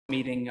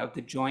meeting of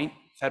the Joint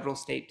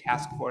Federal-State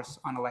Task Force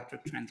on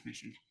Electric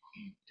Transmission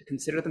to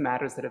consider the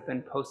matters that have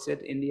been posted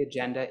in the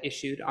agenda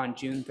issued on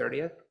June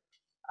 30th,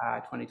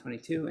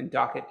 2022 in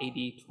docket AD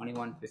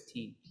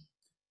 2115.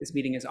 This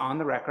meeting is on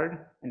the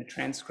record and a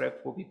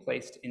transcript will be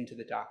placed into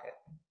the docket.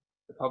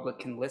 The public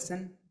can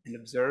listen and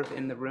observe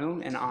in the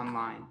room and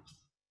online.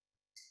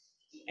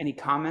 Any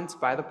comments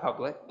by the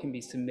public can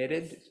be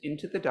submitted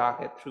into the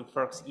docket through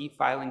FERC's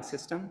e-filing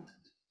system,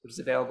 which is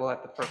available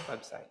at the FERC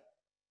website.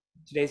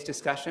 Today's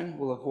discussion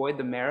will avoid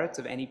the merits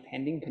of any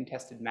pending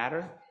contested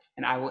matter,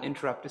 and I will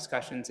interrupt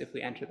discussions if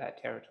we enter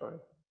that territory.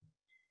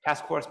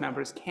 Task force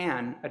members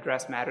can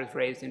address matters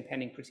raised in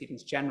pending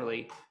proceedings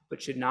generally,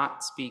 but should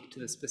not speak to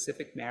the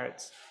specific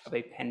merits of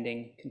a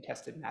pending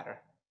contested matter.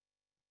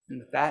 And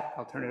with that,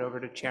 I'll turn it over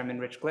to Chairman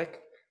Rich Glick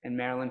and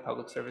Maryland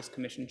Public Service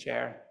Commission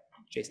Chair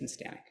Jason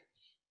Stanek.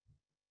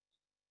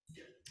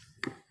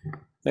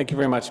 Thank you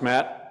very much,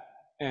 Matt.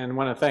 And I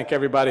want to thank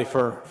everybody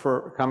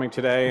for coming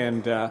today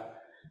and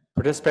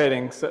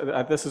participating.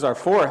 So, this is our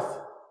fourth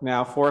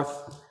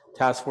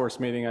task force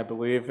meeting, I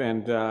believe.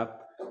 And the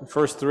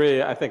first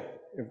three, I think,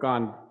 have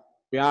gone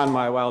beyond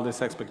my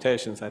wildest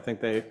expectations. I think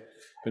they've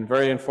been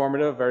very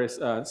informative, very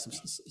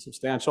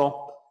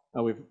substantial.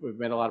 We've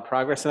made a lot of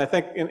progress. And I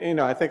think,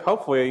 I think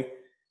hopefully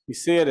you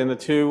see it in the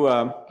two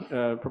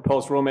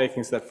proposed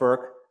rulemakings that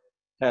FERC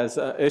has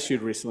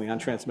issued recently on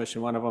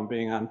transmission, one of them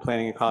being on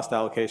planning and cost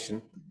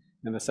allocation,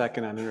 and the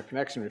second on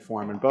interconnection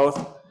reform. And both,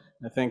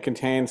 I think,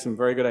 contain some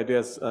very good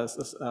ideas,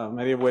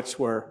 many of which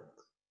were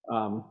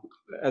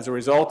as a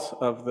result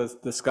of the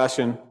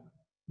discussions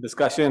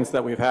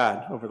that we've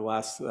had over the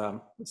last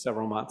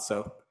several months.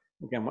 So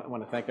again, I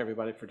want to thank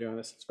everybody for doing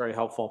this. It's very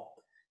helpful.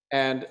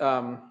 And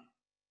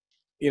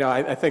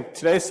I think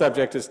today's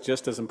subject is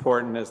just as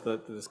important as the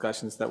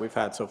discussions that we've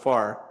had so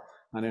far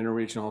on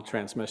interregional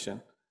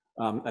transmission.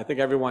 I think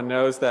everyone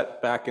knows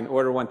that back in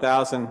Order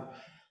 1000,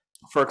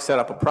 FERC set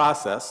up a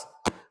process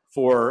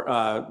for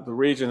the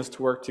regions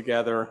to work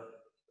together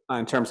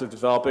in terms of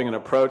developing an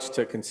approach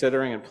to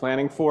considering and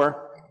planning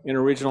for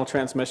interregional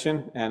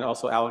transmission and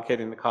also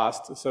allocating the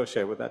costs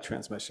associated with that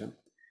transmission.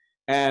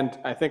 And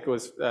I think it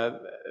was,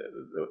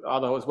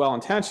 although it was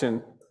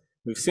well-intentioned,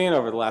 we've seen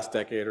over the last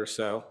decade or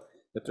so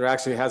that there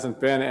actually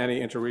hasn't been any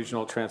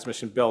interregional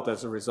transmission built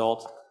as a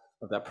result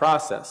of that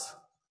process.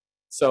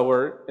 So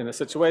we're in a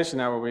situation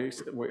now where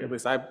at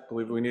least I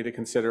believe we need to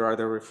consider, are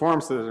there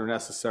reforms that are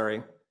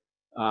necessary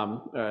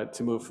to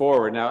move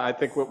forward? Now, I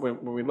think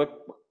when we look,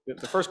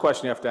 the first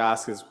question you have to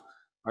ask is,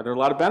 are there a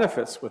lot of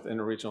benefits with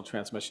interregional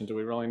transmission? Do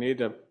we really need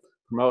to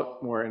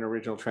promote more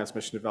interregional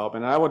transmission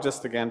development? And I will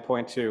just again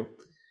point to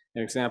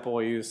an example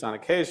we use on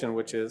occasion,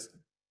 which is,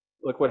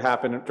 look what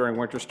happened during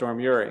Winter Storm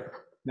Uri.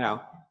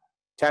 Now,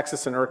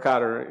 Texas and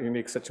ERCOT are a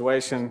unique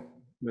situation.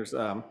 There's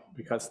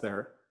because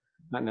they're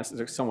not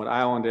necessarily somewhat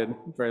islanded,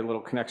 very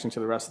little connection to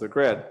the rest of the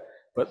grid.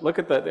 But look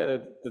at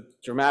the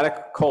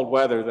dramatic cold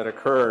weather that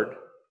occurred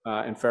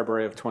in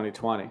February of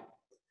 2020.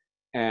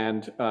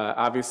 And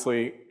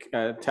obviously,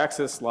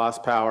 Texas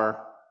lost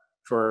power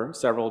for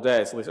several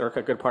days. At least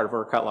a good part of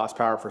ERCOT lost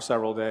power for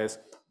several days.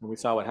 And we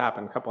saw what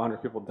happened. A couple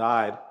hundred people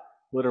died,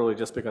 literally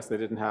just because they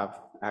didn't have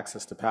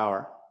access to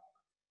power.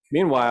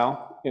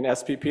 Meanwhile, in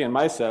SPP and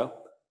MISO,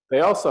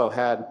 they also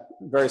had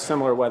very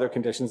similar weather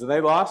conditions, and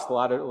they lost a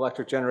lot of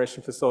electric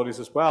generation facilities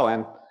as well,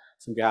 and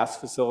some gas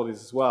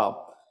facilities as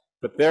well.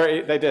 But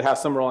they did have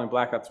some rolling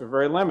blackouts, but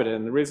very limited,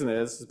 and the reason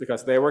is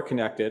because they were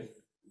connected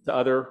to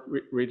other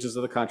regions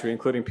of the country,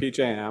 including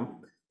PJM.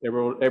 They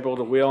were able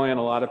to wheel in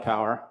a lot of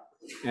power,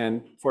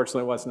 and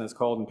fortunately it wasn't as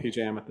cold in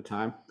PJM at the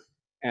time,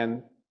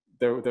 and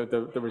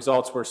the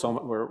results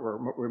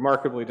were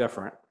remarkably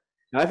different.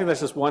 And I think that's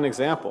just one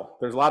example.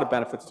 There's a lot of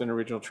benefits to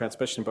interregional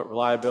transmission, but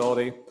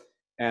reliability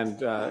and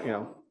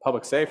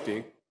public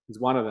safety is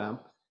one of them.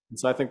 And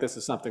so I think this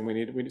is something we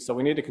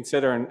need to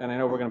consider, and I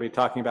know we're going to be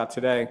talking about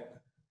today,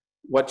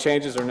 what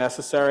changes are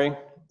necessary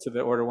to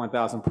the Order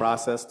 1000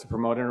 process to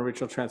promote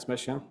interregional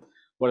transmission.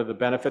 What are the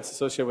benefits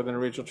associated with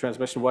interregional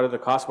transmission? What are the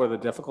costs? What are the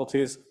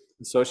difficulties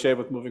associated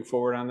with moving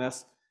forward on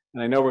this?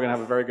 And I know we're going to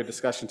have a very good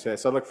discussion today,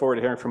 so I look forward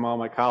to hearing from all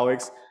my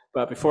colleagues.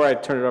 But before I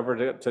turn it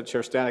over to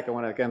Chair Stanek, I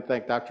want to again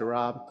thank Dr.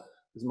 Robb,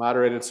 who's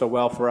moderated so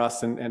well for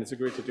us and has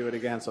agreed to do it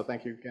again. So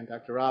thank you again,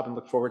 Dr. Robb, and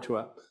look forward to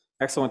an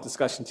excellent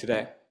discussion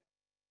today.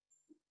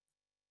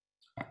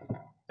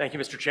 Thank you,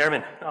 Mr.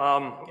 Chairman.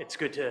 It's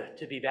good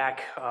to be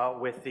back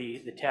with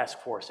the task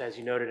force. As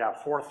you noted, our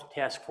fourth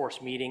task force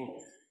meeting,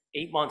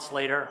 8 months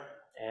later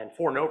and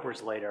 4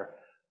 NOPRs later,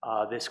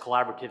 this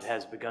collaborative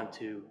has begun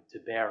to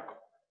bear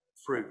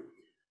fruit.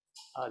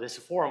 This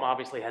forum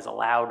obviously has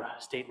allowed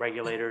state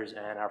regulators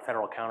and our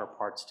federal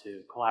counterparts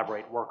to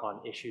collaborate, work on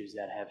issues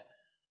that have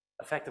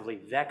effectively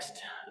vexed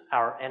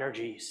our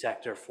energy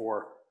sector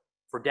for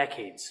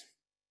decades.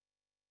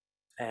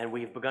 And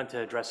we've begun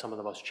to address some of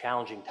the most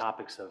challenging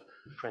topics of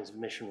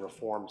transmission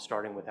reform,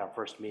 starting with our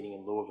first meeting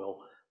in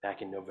Louisville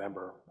back in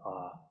November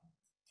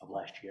of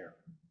last year.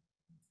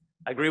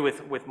 I agree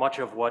with much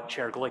of what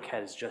Chair Glick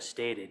has just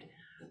stated,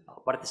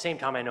 but at the same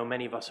time, I know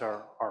many of us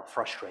are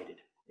frustrated.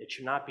 It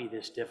should not be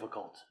this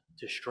difficult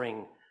to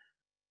string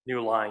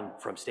new line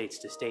from states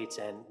to states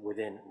and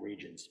within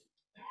regions.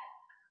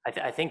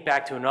 I think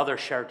back to another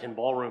Sheraton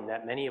ballroom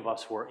that many of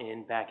us were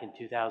in back in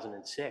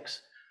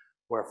 2006,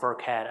 where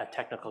FERC had a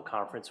technical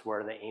conference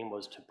where the aim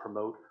was to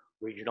promote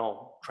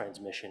regional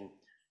transmission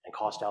and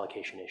cost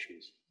allocation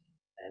issues.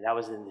 And that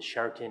was in the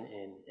Sheraton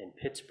in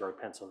Pittsburgh,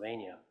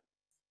 Pennsylvania,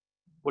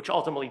 which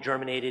ultimately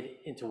germinated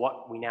into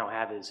what we now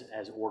have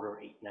as Order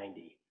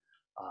 890.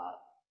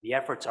 The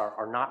efforts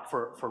are not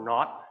for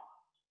naught,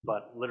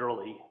 but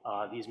literally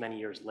these many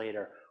years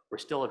later, we're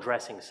still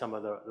addressing some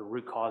of the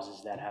root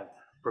causes that have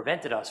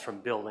prevented us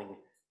from building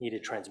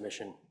needed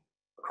transmission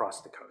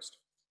across the coast.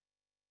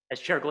 As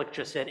Chair Glick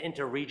just said,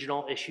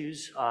 interregional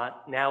issues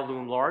now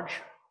loom large.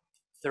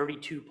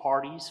 32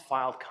 parties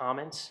filed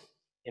comments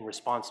in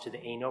response to the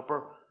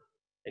ANOPR,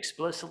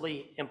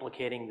 explicitly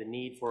implicating the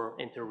need for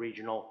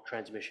interregional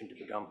transmission to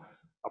become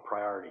a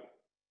priority.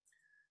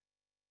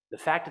 The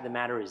fact of the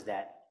matter is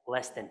that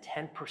less than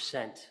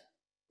 10%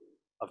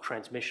 of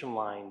transmission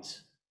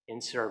lines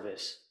in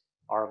service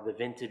are of the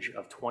vintage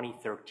of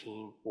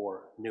 2013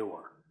 or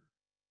newer.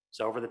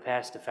 So over the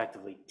past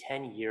effectively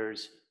 10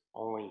 years,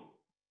 only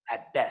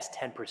at best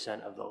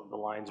 10% of the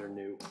lines are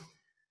new.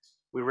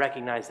 We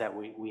recognize that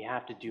we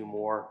have to do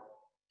more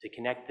to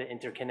connect the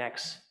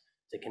interconnects,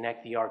 to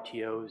connect the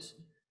RTOs,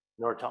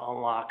 in order to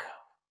unlock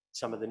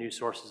some of the new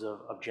sources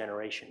of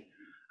generation.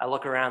 I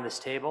look around this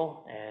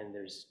table and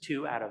there's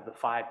 2 out of the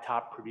 5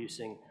 top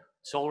producing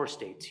solar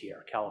states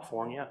here,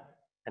 California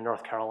and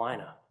North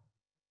Carolina.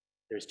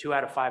 There's 2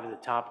 out of 5 of the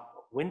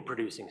top wind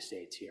producing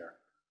states here,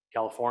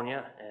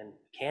 California and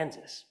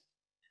Kansas.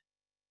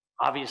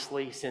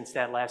 Obviously, since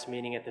that last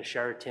meeting at the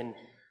Sheraton,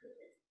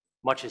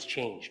 much has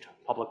changed.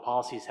 Public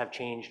policies have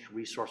changed,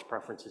 resource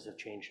preferences have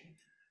changed.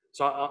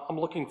 So I'm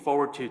looking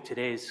forward to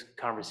today's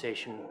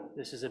conversation.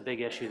 This is a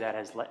big issue that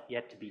has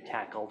yet to be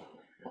tackled,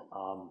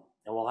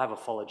 and we'll have a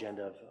full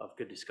agenda of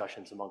good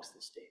discussions amongst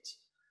the states.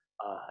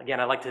 Again,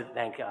 I'd like to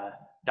thank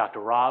Dr.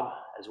 Rob,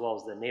 as well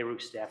as the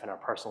NARUC staff and our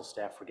personal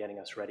staff for getting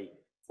us ready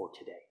for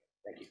today.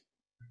 Thank you.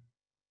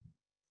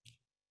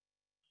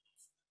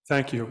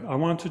 Thank you. I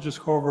wanted to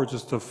just go over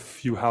just a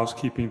few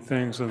housekeeping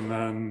things and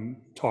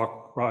then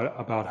talk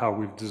about how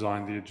we've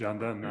designed the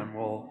agenda, and then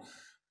we'll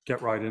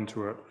get right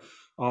into it.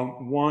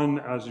 One,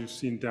 as you've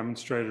seen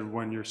demonstrated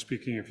when you're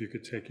speaking, if you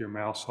could take your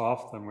mouse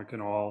off, then we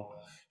can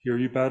all hear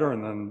you better,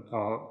 and then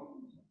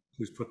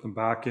please put them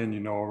back in. You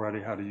know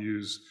already how to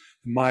use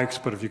the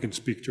mics, but if you can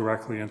speak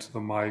directly into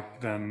the mic,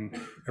 then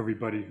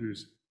everybody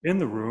who's in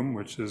the room,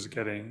 which is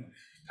getting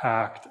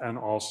packed, and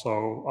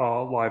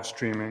also live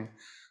streaming,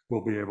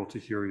 will be able to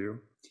hear you.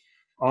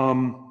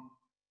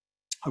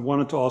 I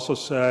wanted to also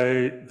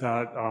say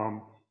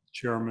that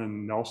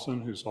Chairman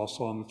Nelson, who's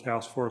also on the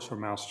task force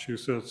from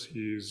Massachusetts,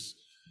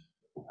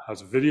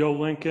 has a video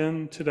link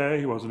in today.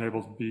 He wasn't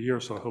able to be here,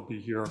 so he'll be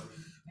here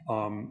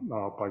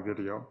by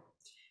video.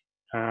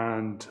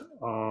 And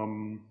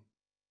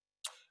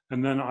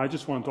then I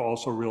just wanted to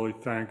also really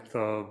thank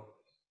the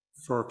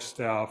FERC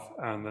staff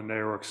and the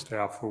NARUC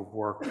staff who've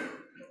worked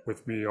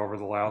with me over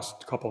the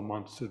last couple of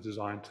months to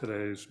design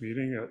today's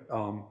meeting.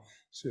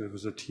 So it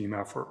was a team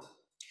effort.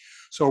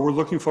 So we're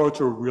looking forward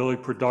to a really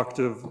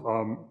productive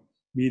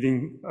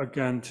meeting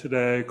again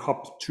today.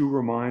 2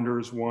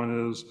 reminders.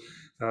 One is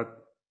that,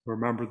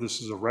 remember,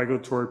 this is a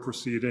regulatory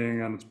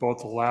proceeding and it's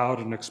both allowed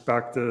and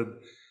expected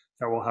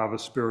that we'll have a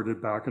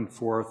spirited back and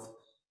forth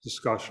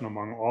discussion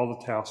among all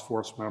the task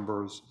force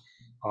members,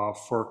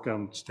 FERC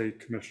and state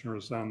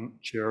commissioners and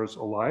chairs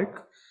alike.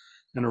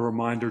 And a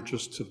reminder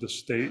just to the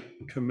state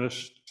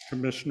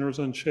commissioners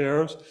and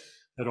chairs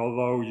that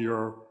although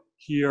you're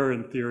here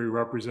in theory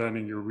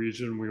representing your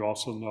region, we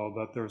also know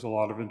that there's a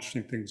lot of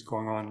interesting things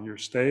going on in your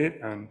state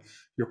and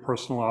your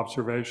personal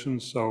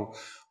observations. So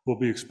we'll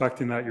be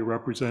expecting that you're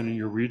representing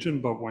your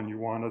region, but when you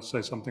want to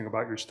say something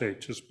about your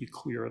state, just be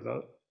clear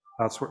that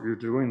that's what you're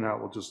doing. That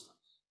will just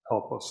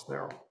help us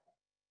there.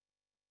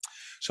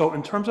 So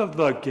in terms of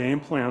the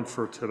game plan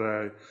for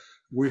today,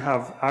 we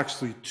have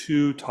actually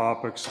 2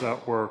 topics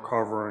that we're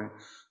covering.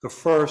 The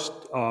first,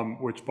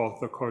 which both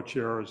the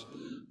co-chairs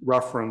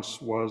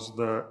referenced, was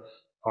the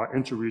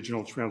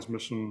interregional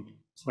transmission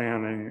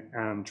planning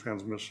and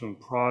transmission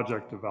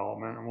project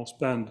development. And we'll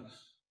spend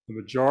the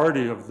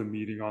majority of the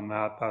meeting on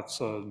that. That's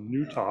a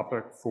new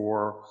topic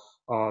for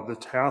the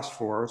task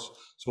force.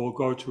 So we'll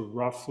go to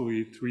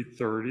roughly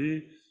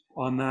 3:30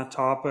 on that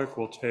topic.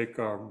 We'll take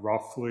a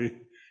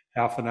roughly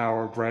half an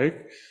hour break.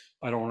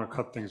 I don't want to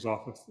cut things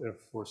off if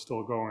we're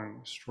still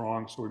going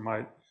strong, so we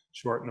might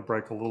shorten the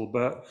break a little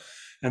bit.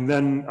 And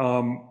then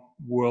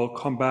we'll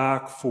come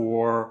back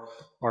for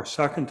our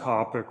second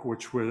topic,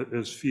 which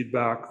is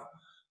feedback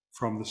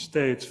from the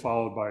states,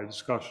 followed by a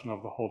discussion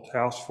of the whole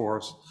task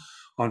force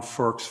on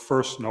FERC's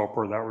first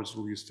NOPR that was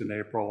released in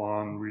April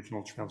on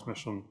regional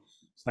transmission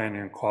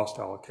planning and cost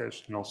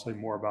allocation. And I'll say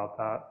more about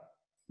that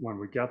when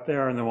we get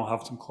there. And then we'll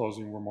have some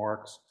closing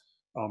remarks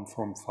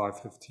from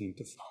 5:15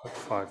 to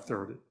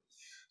 5:30.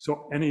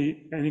 So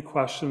any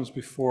questions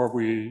before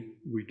we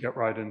get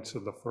right into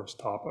the first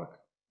topic?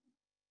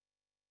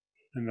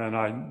 And then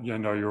I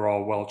know you're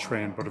all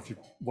well-trained, but if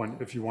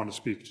you want to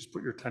speak, just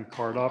put your 10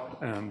 card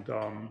up, and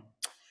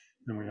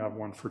we have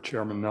one for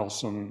Chairman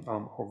Nelson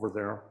over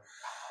there.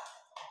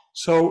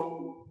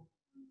 So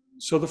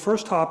the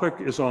first topic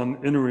is on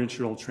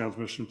interregional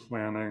transmission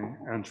planning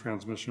and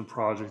transmission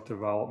project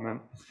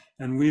development.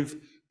 And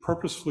we've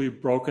purposefully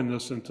broken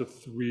this into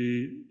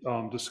 3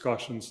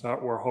 discussions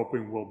that we're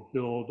hoping will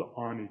build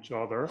on each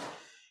other.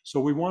 So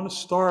we want to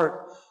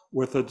start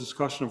with a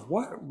discussion of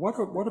what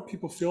do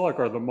people feel like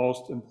are the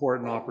most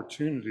important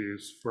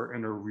opportunities for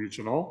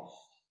interregional.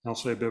 I'll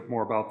say a bit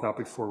more about that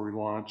before we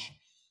launch.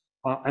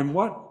 And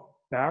what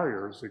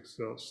barriers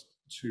exist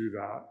to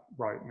that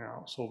right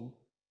now. So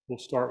we'll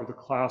start with the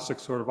classic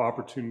sort of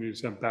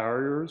opportunities and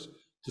barriers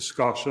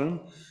discussion,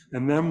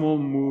 and then we'll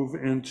move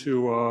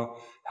into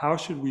how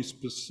should we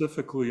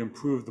specifically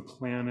improve the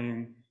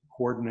planning,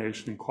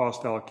 coordination, and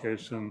cost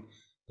allocation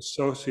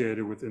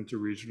associated with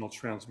interregional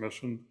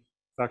transmission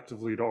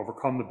effectively to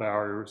overcome the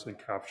barriers and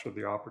capture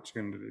the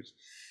opportunities.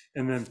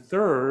 And then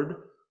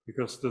third,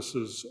 because this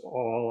is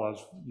all,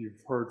 as you've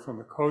heard from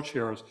the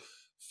co-chairs,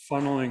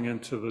 funneling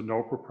into the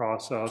NOPR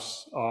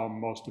process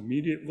most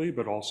immediately,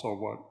 but also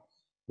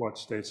what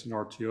states and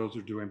RTOs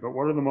are doing. But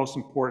what are the most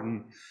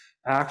important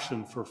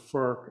action for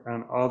FERC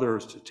and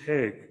others to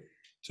take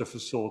to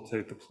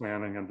facilitate the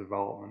planning and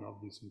development of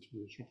these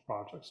interregional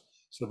projects?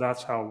 So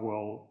that's how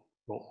we'll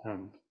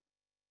end.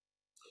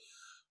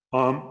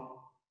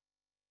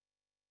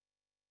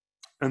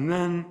 And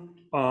then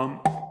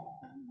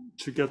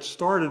to get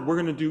started, we're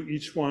going to do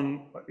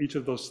each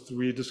of those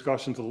 3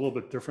 discussions a little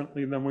bit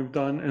differently than we've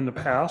done in the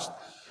past.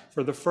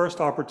 For the first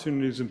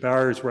opportunities and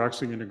barriers, we're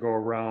actually going to go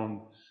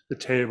around the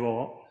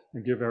table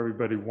and give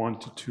everybody 1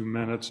 to 2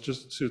 minutes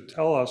just to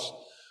tell us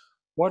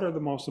what are the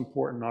most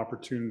important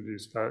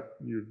opportunities that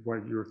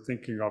you're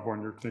thinking of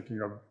when you're thinking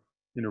of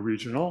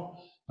interregional,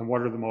 and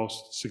what are the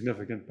most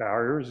significant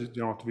barriers. You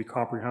don't have to be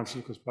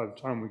comprehensive, because by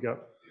the time we get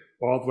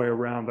all the way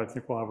around, I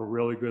think we'll have a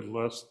really good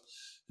list.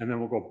 And then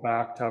we'll go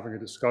back to having a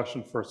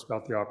discussion first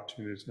about the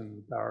opportunities and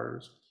the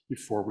barriers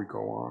before we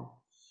go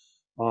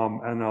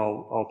on. And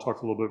I'll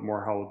talk a little bit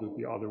more how we'll do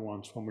the other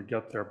ones when we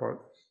get there. But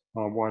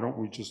why don't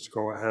we just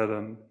go ahead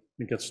and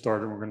get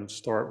started? We're going to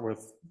start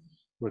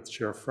with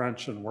Chair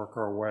French and work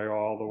our way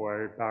all the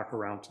way back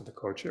around to the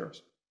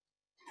co-chairs.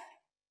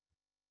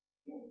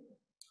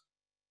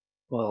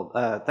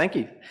 Well, thank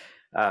you.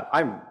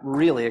 I'm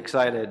really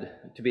excited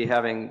to be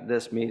having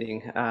this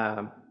meeting.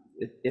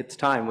 It's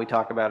time we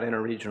talk about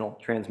interregional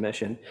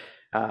transmission.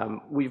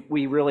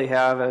 We really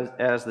have,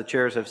 as the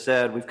chairs have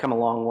said, we've come a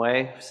long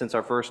way since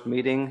our first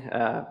meeting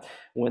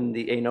when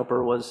the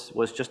ANOPR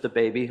was just a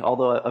baby,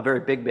 although a very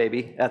big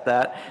baby at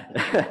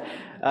that.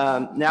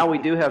 Now we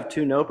do have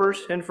 2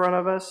 NOPRs in front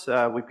of us.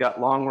 We've got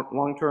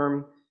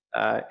long-term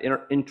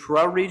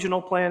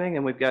intra-regional planning,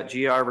 and we've got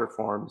GR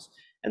reforms.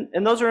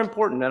 And those are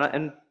important,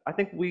 and I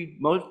think we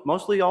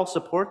mostly all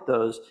support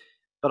those.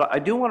 But I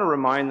do want to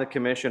remind the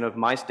Commission of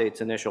my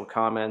state's initial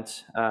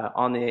comments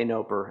on the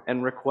ANOPR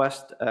and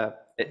request,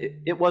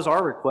 it was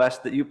our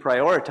request that you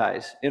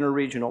prioritize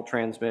interregional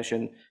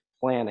transmission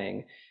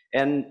planning.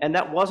 And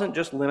that wasn't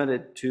just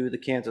limited to the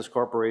Kansas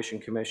Corporation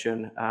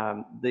Commission.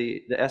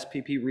 The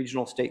SPP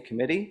Regional State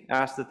Committee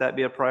asked that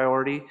be a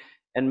priority,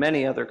 and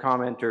many other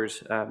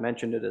commenters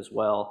mentioned it as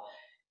well.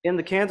 In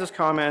the Kansas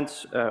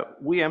comments,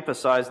 we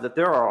emphasize that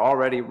there are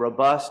already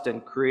robust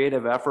and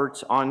creative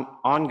efforts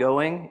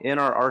ongoing in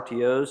our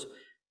RTOs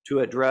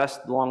to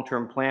address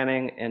long-term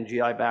planning and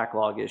GI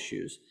backlog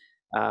issues.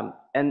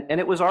 And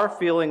it was our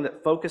feeling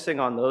that focusing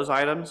on those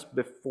items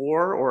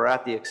before or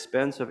at the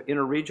expense of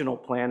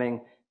interregional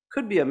planning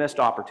could be a missed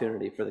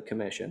opportunity for the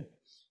Commission.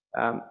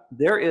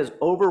 There is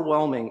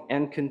overwhelming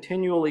and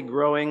continually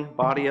growing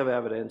body of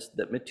evidence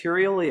that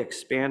materially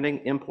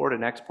expanding import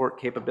and export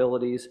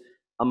capabilities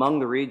among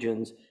the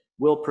regions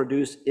will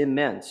produce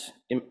immense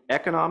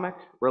economic,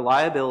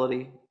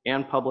 reliability,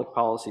 and public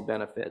policy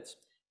benefits.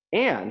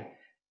 And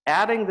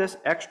adding this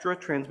extra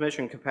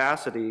transmission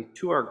capacity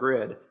to our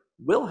grid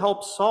will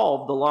help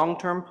solve the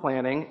long-term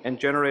planning and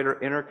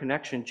generator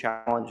interconnection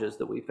challenges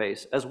that we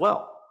face as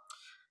well.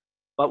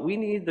 But we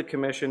need the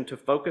Commission to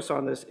focus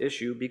on this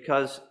issue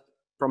because,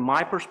 from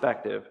my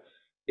perspective,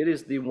 it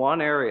is the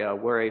one area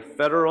where a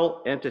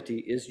federal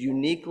entity is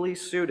uniquely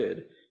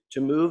suited to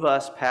move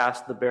us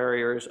past the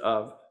barriers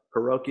of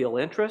parochial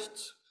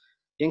interests,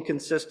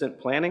 inconsistent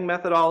planning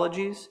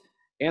methodologies,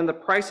 and the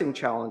pricing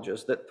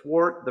challenges that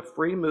thwart the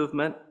free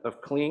movement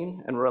of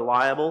clean and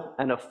reliable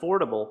and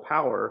affordable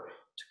power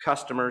to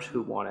customers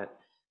who want it.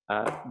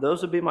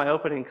 Those would be my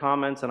opening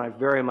comments, and I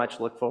very much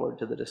look forward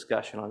to the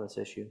discussion on this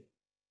issue.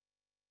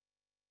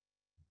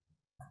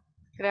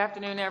 Good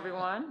afternoon,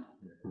 everyone.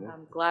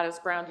 I'm Gladys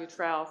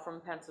Brown-Dutrell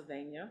from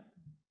Pennsylvania.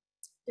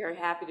 Very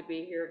happy to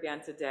be here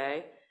again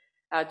today.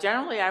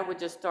 Generally, I would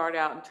just start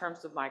out in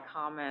terms of my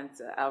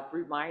comments of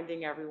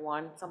reminding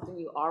everyone something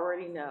you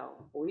already know.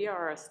 We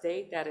are a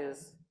state that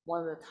is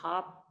one of the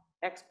top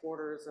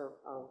exporters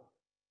of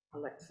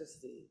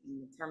electricity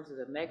in terms of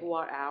the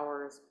megawatt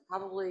hours,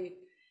 probably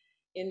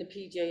in the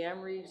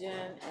PJM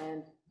region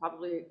and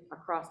probably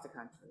across the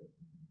country.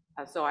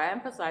 So I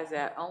emphasize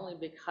that only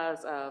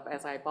because of,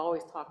 as I've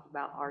always talked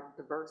about, our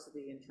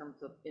diversity in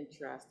terms of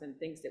interest and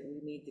things that we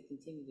need to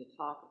continue to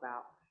talk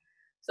about.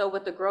 So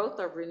with the growth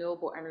of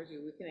renewable energy,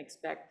 we can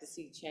expect to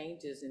see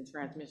changes in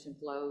transmission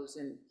flows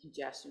and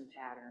congestion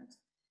patterns.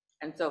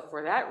 And so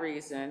for that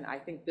reason, I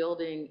think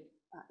building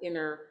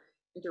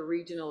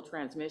interregional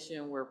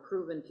transmission where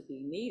proven to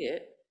be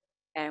needed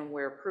and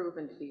where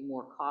proven to be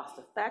more cost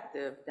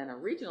effective than a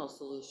regional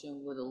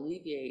solution would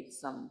alleviate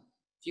some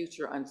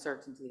future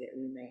uncertainty that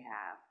we may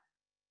have.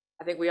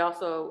 I think we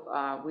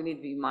also, we need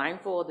to be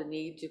mindful of the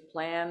need to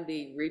plan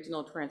the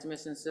regional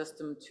transmission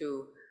system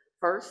to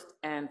first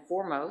and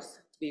foremost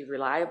to be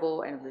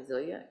reliable and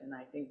resilient, and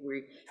I think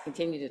we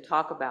continue to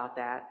talk about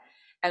that.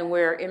 And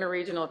where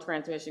interregional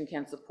transmission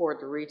can support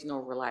the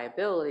regional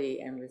reliability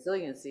and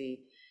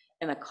resiliency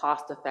in a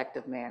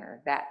cost-effective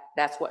manner.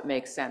 That's what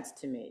makes sense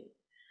to me.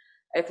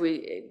 If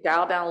we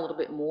dial down a little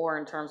bit more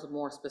in terms of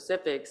more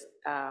specifics,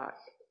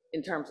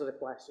 in terms of the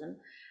question,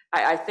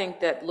 I think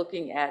that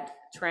looking at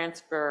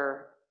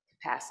transfer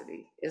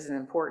capacity is an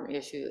important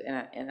issue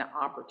and an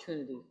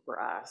opportunity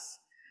for us.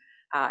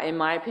 In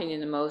my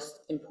opinion, it's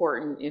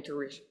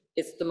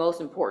the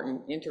most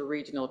important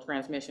interregional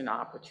transmission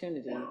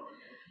opportunity,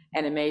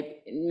 and it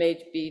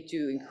may be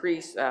to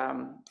increase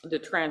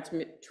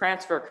the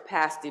transfer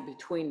capacity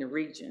between the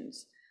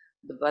regions.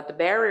 But the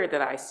barrier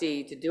that I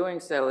see to doing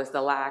so is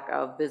the lack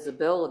of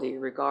visibility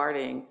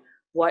regarding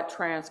what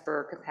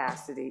transfer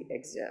capacity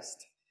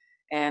exists.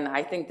 And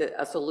I think that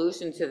a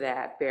solution to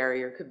that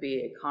barrier could be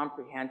a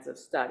comprehensive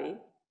study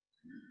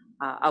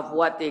of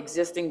what the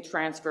existing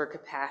transfer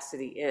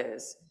capacity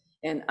is,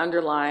 and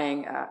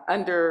underlying,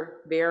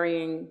 under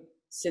varying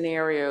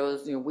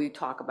scenarios, you know, we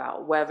talk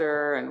about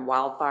weather and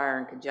wildfire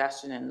and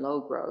congestion and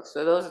load growth.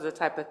 So those are the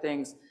type of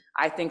things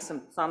I think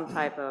some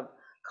type of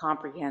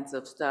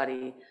comprehensive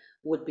study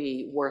would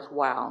be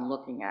worthwhile in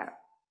looking at.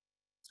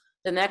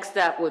 The next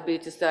step would be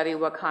to study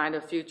what kind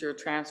of future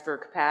transfer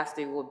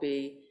capacity will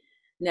be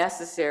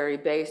necessary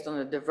based on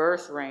a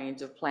diverse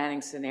range of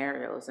planning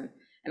scenarios.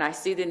 And I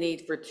see the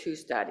need for two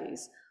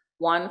studies,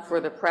 one for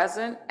the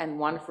present and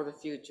one for the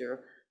future.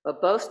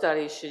 But both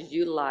studies should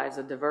utilize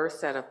a diverse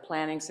set of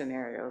planning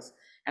scenarios.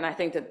 And I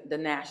think that the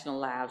national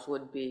labs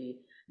would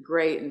be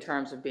great in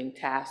terms of being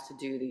tasked to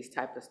do these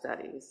type of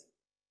studies.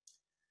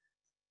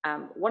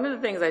 One of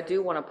the things I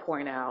do want to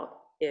point out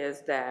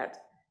is that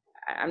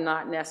I'm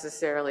not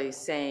necessarily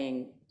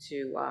saying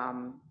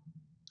to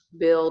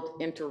build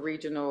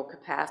interregional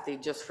capacity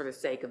just for the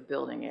sake of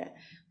building it.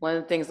 One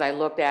of the things I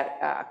looked at,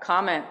 a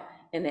comment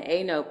in the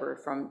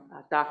ANOPR from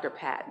Dr.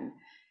 Patton,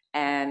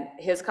 and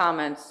his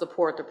comments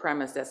support the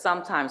premise that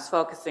sometimes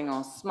focusing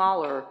on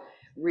smaller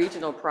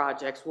regional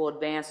projects will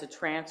advance the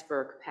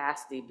transfer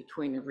capacity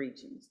between the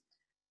regions.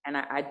 And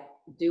I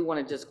do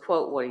want to just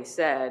quote what he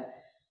said.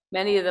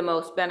 Many of the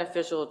most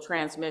beneficial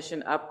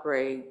transmission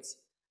upgrades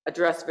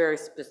address very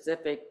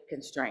specific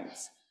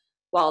constraints.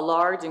 While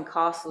large and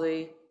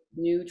costly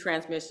new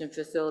transmission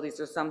facilities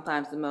are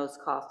sometimes the most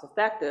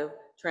cost-effective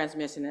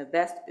transmission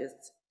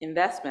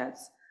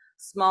investments,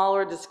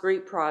 smaller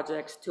discrete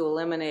projects to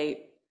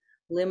eliminate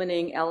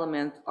limiting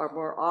elements are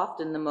more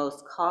often the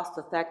most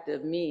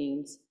cost-effective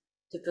means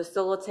to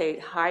facilitate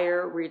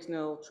higher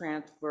regional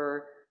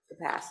transfer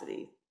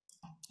capacity.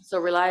 So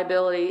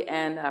reliability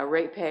and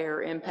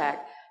ratepayer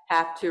impact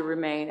have to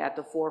remain at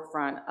the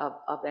forefront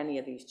of any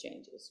of these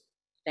changes.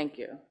 Thank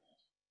you.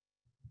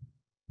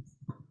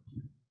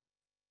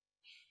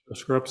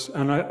 Scripts,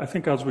 and I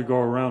think as we go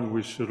around,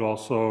 we should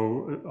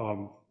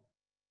also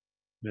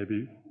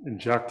maybe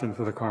inject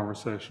into the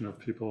conversation if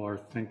people are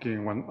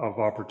thinking of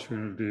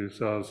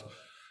opportunities as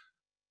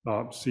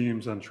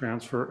seams and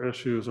transfer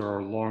issues or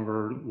a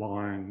longer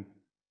line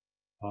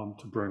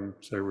to bring,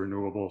 say,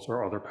 renewables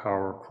or other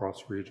power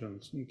across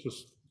regions. And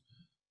just,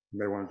 you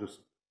may want to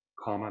just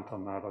comment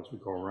on that as we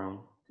go around.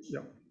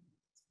 Yeah.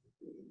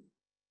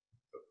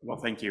 Well,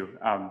 thank you.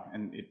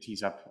 And it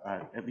tees up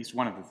at least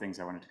one of the things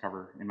I wanted to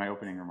cover in my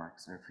opening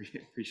remarks. I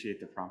appreciate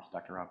the prompt,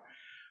 Dr. Rob.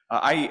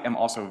 I am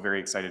also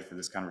very excited for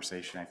this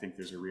conversation. I think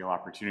there's a real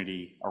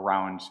opportunity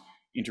around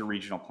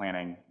interregional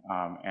planning.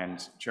 And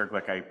Chair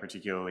Glick, I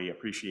particularly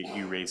appreciate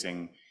you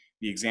raising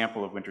the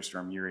example of Winter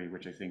Storm Uri,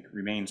 which I think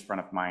remains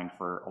front of mind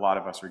for a lot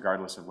of us,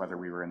 regardless of whether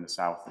we were in the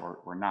South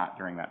or not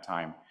during that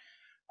time.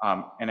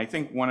 And I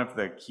think one of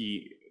the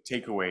key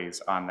takeaways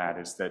on that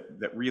is that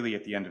really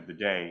at the end of the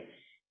day,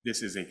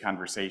 this is a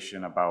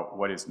conversation about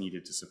what is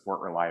needed to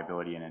support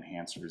reliability and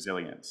enhance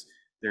resilience.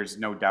 There's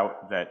no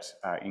doubt that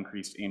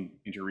increased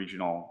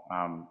interregional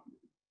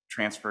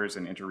transfers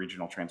and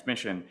interregional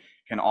transmission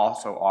can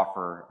also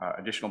offer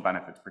additional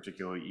benefits,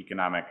 particularly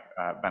economic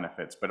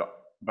benefits.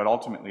 But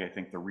ultimately, I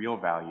think the real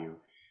value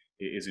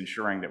is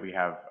ensuring that we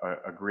have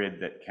a grid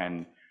that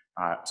can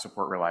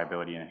support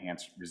reliability and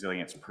enhance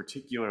resilience,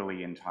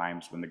 particularly in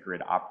times when the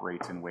grid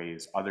operates in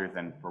ways other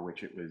than for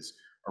which it was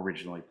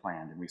originally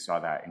planned. And we saw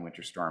that in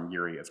Winter Storm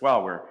Uri as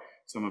well, where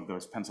some of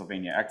those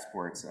Pennsylvania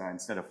exports,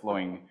 instead of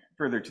flowing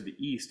further to the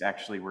east,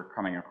 actually were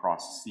coming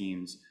across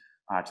seams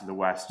to the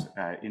west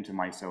into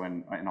MISO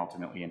and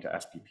ultimately into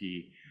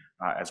SPP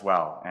as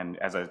well. And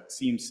as a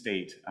seam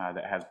state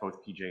that has both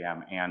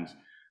PJM and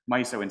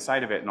MISO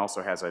inside of it, and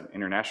also has an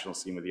international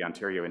seam with the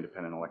Ontario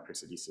Independent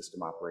Electricity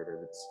System Operator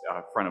that's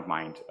front of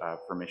mind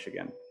for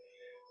Michigan.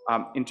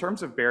 In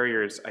terms of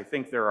barriers, I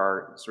think there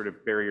are sort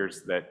of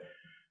barriers that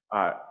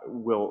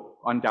will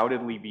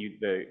undoubtedly be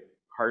the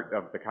heart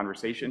of the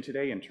conversation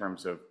today in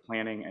terms of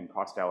planning and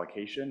cost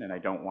allocation, and I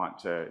don't want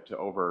to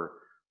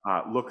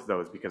overlook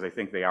those because I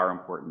think they are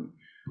important.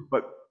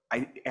 But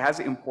as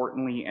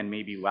importantly and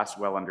maybe less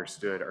well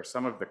understood are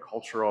some of the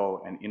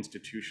cultural and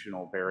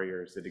institutional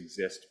barriers that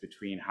exist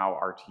between how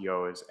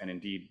RTOs and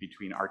indeed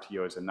between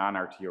RTOs and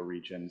non-RTO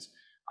regions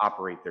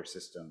operate their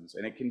systems.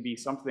 And it can be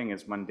something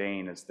as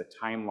mundane as the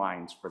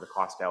timelines for the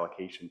cost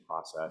allocation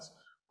process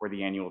or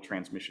the annual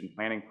transmission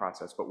planning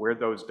process, but where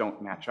those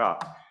don't match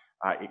up,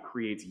 it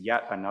creates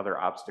yet another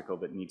obstacle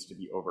that needs to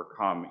be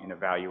overcome in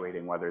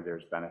evaluating whether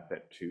there's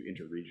benefit to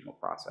interregional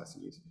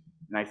processes.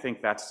 And I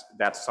think that's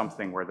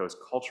something where those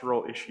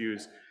cultural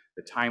issues,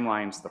 the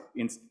timelines,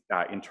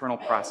 the internal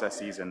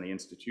processes, and the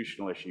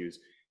institutional issues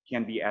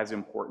can be as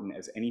important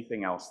as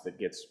anything else that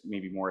gets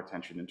maybe more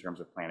attention in terms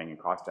of planning and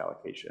cost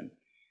allocation.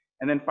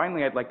 And then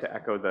finally, I'd like to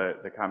echo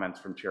the comments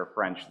from Chair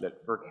French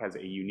that FERC has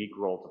a unique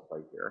role to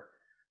play here.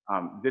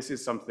 This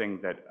is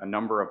something that a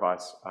number of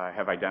us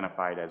have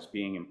identified as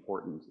being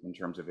important in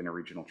terms of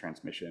interregional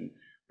transmission,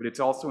 but it's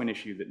also an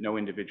issue that no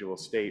individual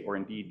state or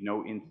indeed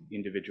no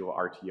individual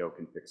RTO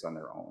can fix on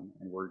their own.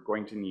 And we're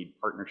going to need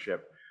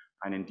partnership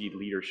and indeed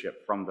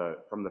leadership from the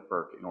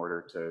FERC in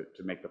order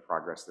to make the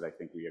progress that I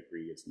think we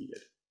agree is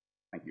needed.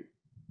 Thank you.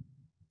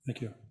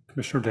 Thank you.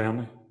 Commissioner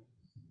Danley?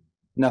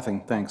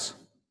 Nothing, thanks.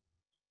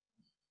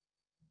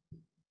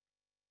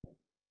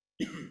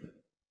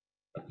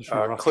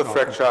 Cliff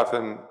Rexhoff,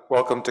 and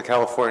welcome to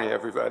California,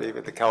 everybody,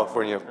 with the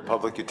California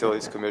Public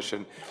Utilities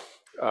Commission.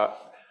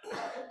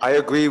 I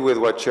agree with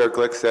what Chair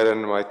Glick said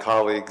and my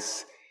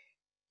colleagues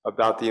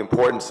about the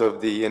importance of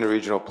the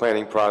interregional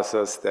planning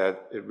process,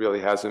 that it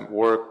really hasn't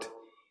worked,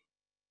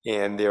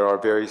 and there are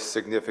very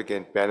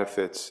significant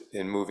benefits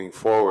in moving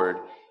forward.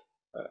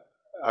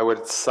 I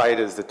would cite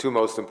as the two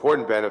most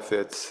important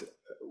benefits,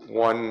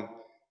 one,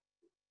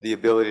 the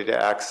ability to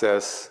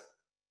access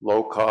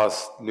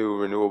low-cost, new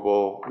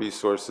renewable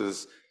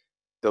resources,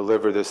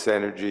 deliver this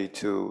energy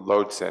to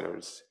load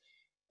centers.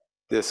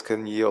 This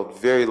can yield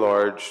very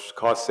large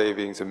cost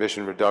savings,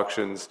 emission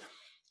reductions.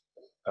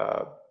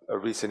 A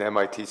recent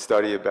MIT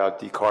study about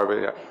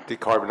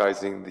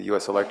decarbonizing the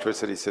US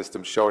electricity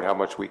system showed how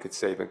much we could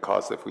save in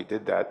costs if we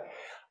did that.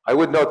 I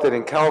would note that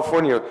in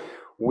California,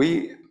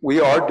 we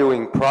are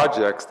doing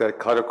projects that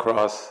cut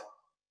across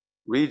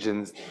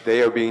regions.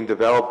 They are being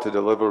developed to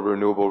deliver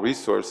renewable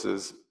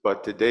resources,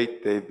 but to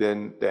date, they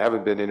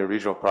haven't been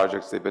interregional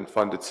projects. They've been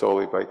funded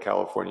solely by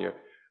California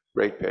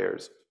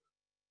ratepayers.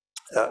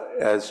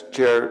 As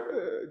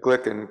Chair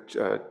Glick and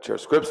Chair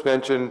Scripps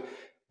mentioned,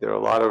 there are a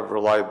lot of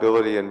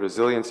reliability and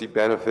resiliency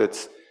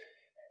benefits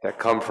that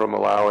come from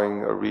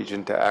allowing a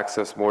region to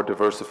access more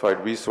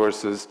diversified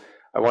resources.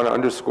 I want to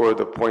underscore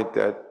the point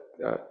that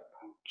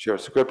Chair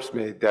Scripps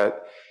made,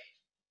 that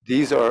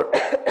these are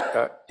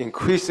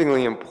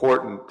increasingly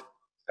important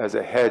as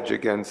a hedge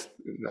against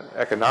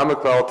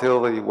economic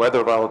volatility,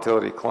 weather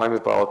volatility,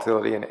 climate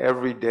volatility, and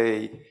every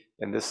day,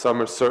 and this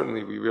summer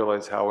certainly we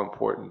realize how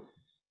important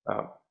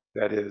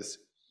that is.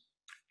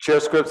 Chair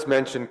Scripps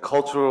mentioned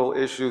cultural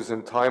issues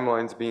and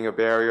timelines being a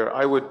barrier.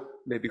 I would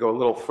maybe go a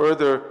little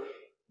further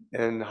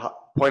and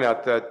point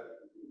out that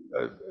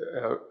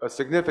a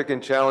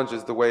significant challenge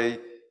is the way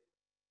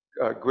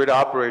grid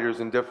operators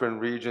in different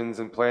regions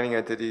and planning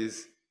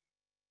entities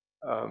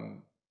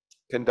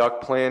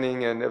conduct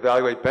planning and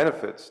evaluate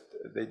benefits.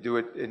 They do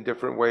it in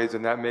different ways,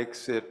 and that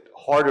makes it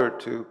harder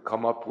to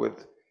come up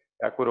with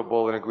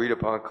equitable and agreed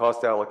upon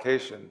cost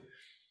allocation.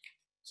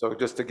 So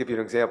just to give you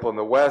an example, in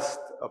the West,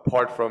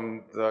 apart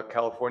from the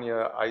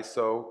California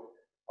ISO,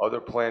 other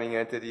planning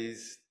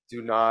entities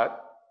do not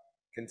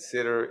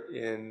consider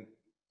in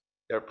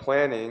their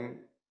planning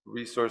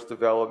resource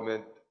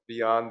development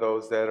beyond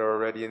those that are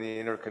already in the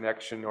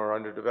interconnection or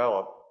under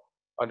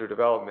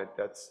development.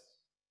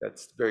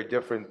 That's very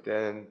different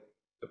than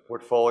the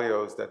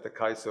portfolios that the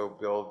CAISO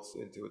builds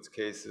into its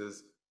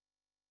cases.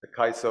 The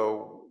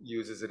CAISO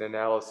uses an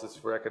analysis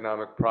for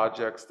economic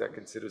projects that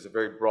considers a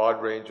very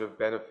broad range of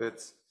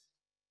benefits,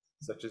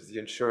 such as the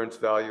insurance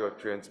value of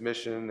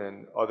transmission,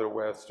 and other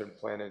Western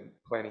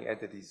planning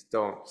entities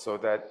don't. So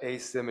that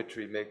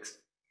asymmetry makes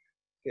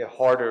it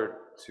harder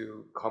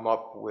to come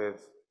up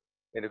with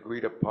an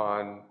agreed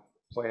upon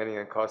planning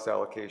and cost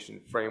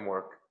allocation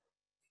framework.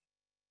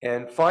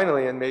 And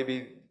finally, and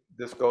maybe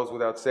this goes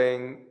without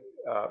saying,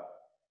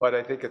 but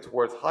I think it's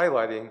worth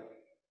highlighting,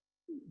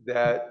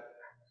 that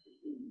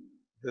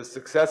the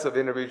success of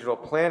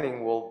interregional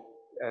planning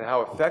and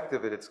how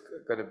effective it's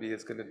going to be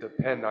is going to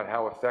depend on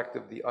how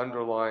effective the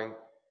underlying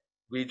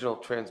regional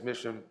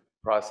transmission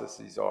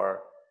processes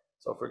are.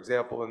 So for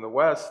example, in the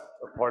West,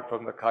 apart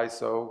from the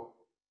CAISO,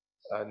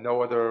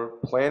 no other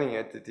planning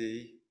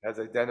entity has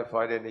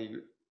identified any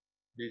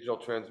regional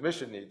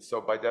transmission needs.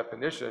 So by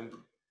definition,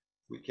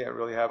 we can't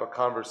really have a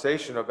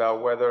conversation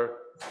about whether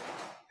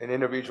an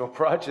interregional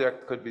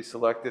project could be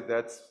selected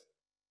that's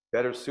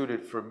better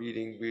suited for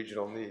meeting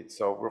regional needs.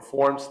 So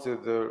reforms to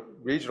the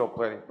regional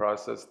planning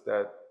process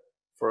that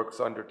FERC's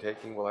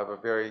undertaking will have a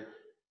very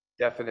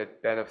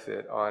definite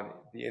benefit on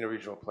the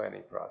interregional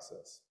planning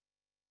process.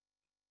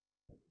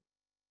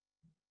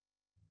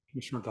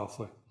 Commissioner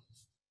Duffley.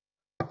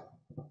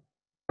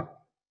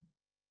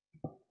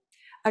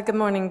 Good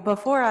morning.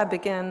 Before I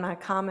begin my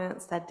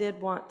comments, I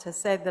did want to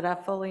say that I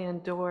fully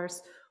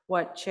endorse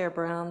what Chair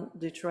Brown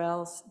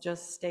Dutrell's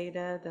just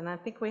stated, and I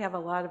think we have a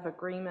lot of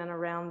agreement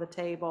around the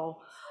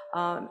table.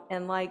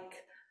 And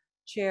like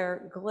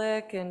Chair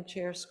Glick and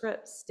Chair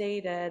Scripps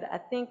stated, I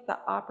think the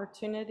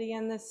opportunity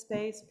in this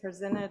space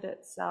presented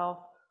itself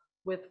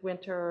with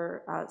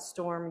Winter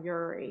Storm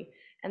Uri,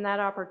 and that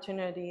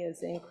opportunity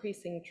is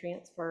increasing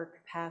transfer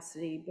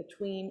capacity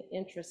between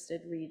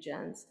interested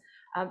regions.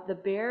 The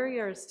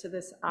barriers to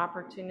this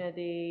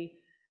opportunity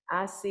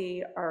I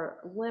see are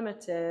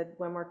limited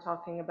when we're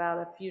talking about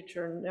a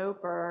future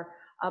NOPR,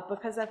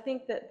 because I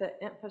think that the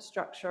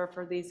infrastructure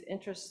for these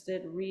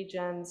interested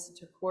regions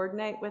to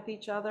coordinate with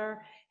each other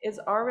is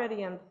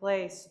already in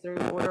place through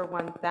Order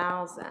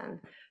 1000.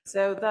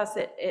 So thus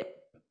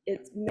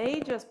it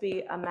may just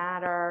be a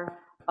matter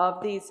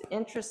of these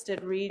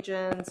interested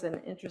regions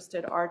and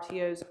interested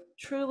RTOs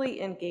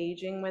truly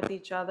engaging with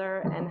each other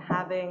and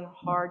having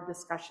hard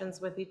discussions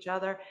with each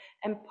other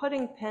and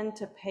putting pen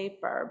to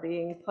paper,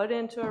 being put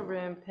into a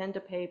room, pen to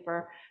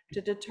paper,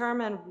 to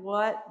determine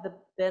what the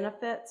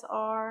benefits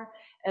are,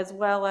 as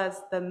well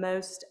as the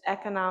most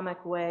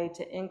economic way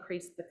to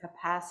increase the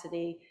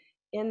capacity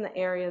in the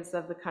areas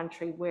of the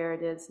country where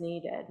it is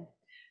needed.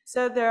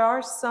 So there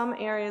are some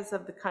areas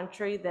of the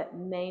country that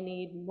may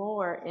need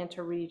more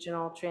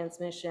interregional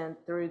transmission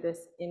through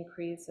this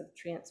increase of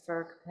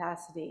transfer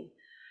capacity.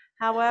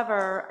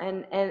 However,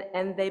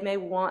 and they may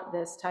want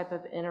this type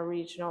of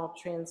interregional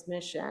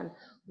transmission,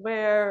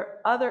 where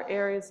other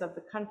areas of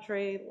the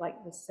country, like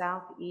the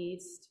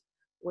Southeast,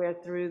 where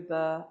through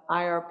the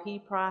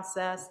IRP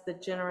process, the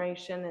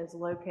generation is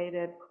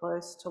located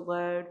close to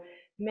load,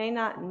 may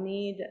not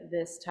need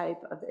this type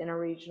of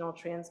interregional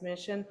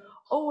transmission,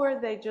 or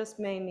they just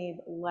may need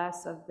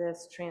less of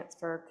this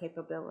transfer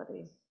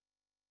capability.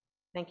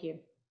 Thank you.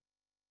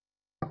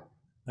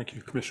 Thank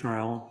you. Commissioner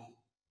Allen.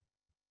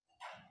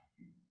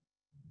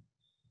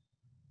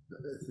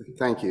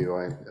 Thank you.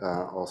 I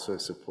also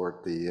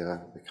support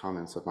the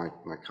comments of my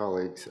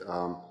colleagues.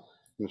 I'm going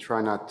to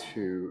try not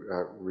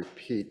to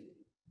repeat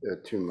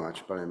too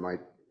much, but I might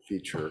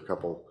feature a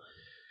couple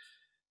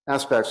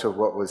aspects of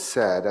what was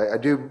said. I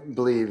do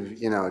believe,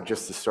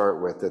 just to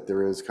start with, that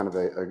there is kind of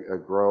a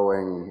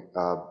growing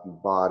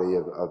body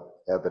of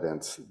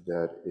evidence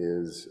that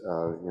is,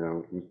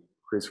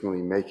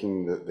 increasingly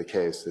making the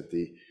case that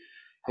the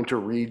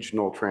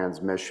interregional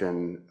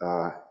transmission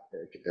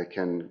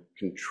can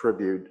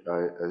contribute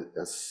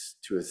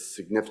to a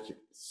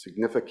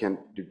significant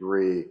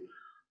degree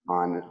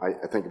on,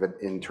 I think of it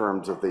in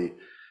terms of the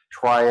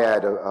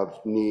triad of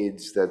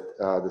needs that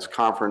this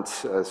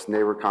conference, this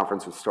NARUC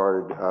conference was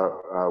started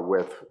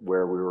with,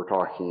 where we were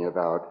talking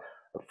about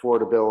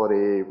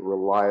affordability,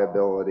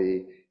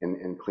 reliability,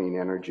 and clean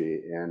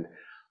energy. And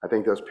I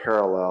think those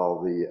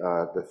parallel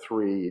the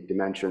three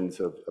dimensions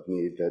of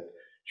need that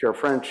Chair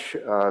French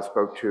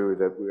spoke to,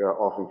 that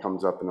often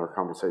comes up in our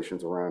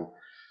conversations around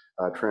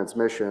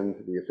transmission,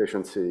 the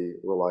efficiency,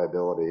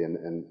 reliability,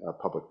 and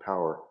public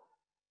power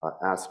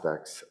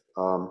aspects.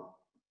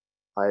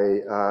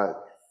 I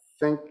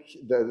think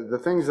the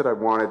things that I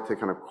wanted to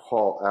kind of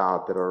call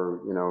out that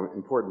are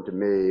important to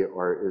me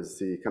is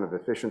the kind of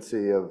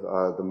efficiency of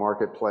the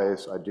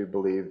marketplace. I do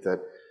believe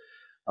that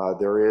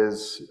there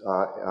is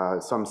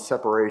some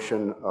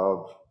separation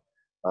of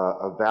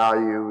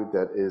value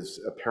that is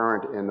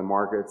apparent in the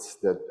markets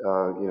that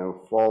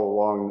fall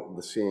along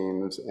the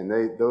seams, and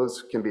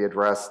those can be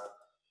addressed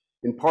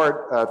in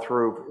part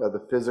through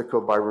the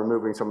physical, by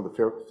removing some of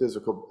the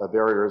physical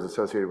barriers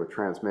associated with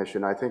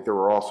transmission. I think there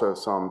were also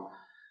some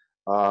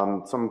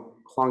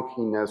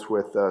clunkiness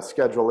with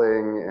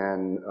scheduling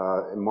and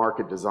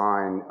market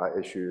design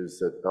issues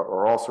that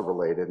are also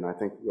related, and I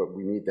think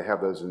we need to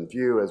have those in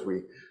view as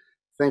we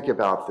think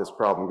about this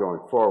problem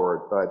going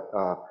forward. But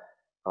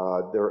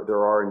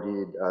there are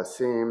indeed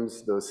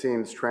seams. Those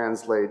seams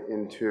translate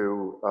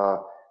into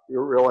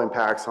real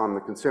impacts on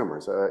the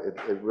consumers.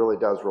 It really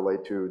does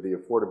relate to the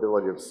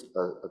affordability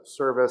of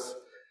service.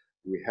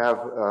 We have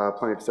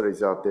plenty of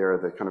studies out there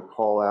that kind of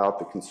call out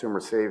the consumer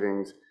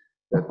savings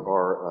that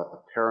are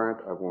apparent.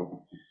 I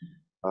won't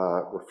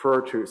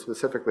refer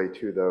specifically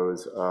to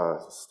those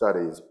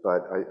studies,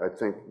 but I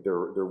think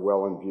they're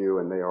well in view,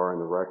 and they are in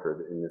the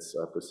record in this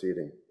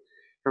proceeding.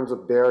 In terms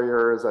of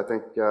barriers, I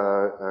think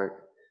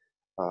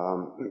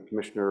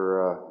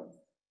Commissioner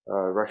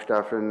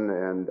Rechtschaffen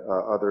and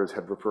others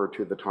have referred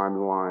to the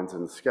timelines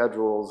and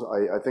schedules.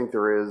 I think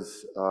there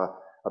is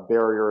a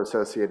barrier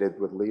associated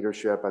with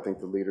leadership. I think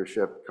the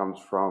leadership comes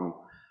from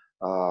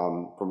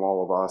from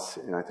all of us,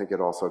 and I think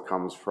it also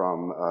comes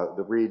from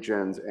the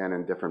regions and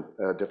in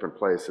different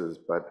places,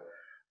 but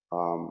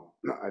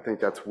I think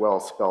that's well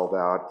spelled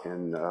out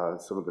in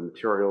some of the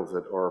materials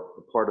that are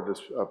part of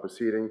this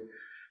proceeding.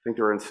 I think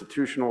there are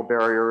institutional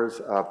barriers,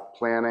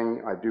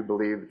 planning. I do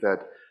believe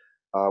that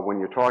when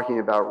you're talking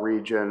about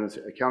regions,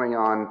 counting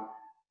on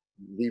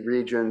the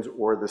regions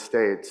or the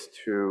states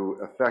to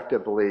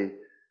effectively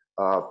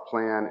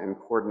plan and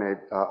coordinate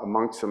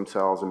amongst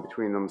themselves and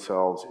between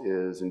themselves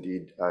is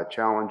indeed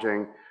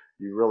challenging.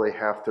 You really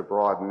have to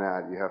broaden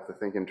that. You have to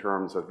think in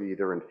terms of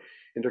either an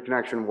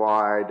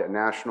interconnection-wide,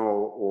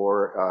 national,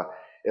 or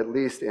at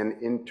least an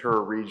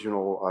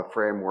inter-regional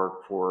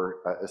framework for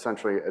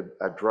essentially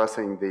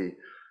addressing the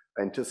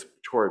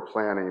anticipatory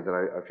planning that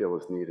I feel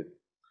is needed.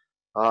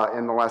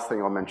 And the last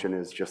thing I'll mention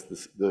is just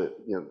this, the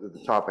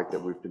topic that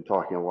we've been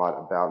talking a lot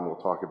about, and we'll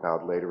talk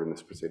about later in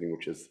this proceeding,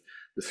 which is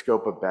the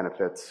scope of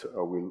benefits.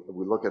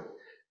 We look at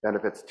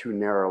benefits too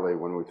narrowly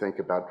when we think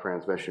about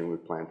transmission. We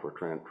plan for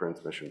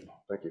transmission.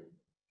 Thank you.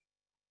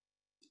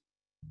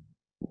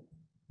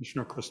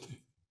 Commissioner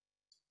Christie.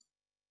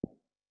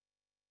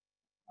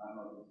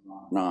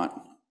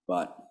 Not,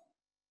 but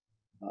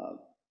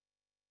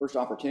first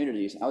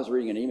opportunities. I was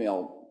reading an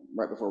email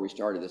right before we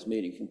started this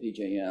meeting from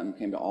PJM,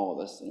 came to all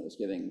of us, and it was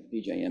giving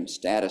PJM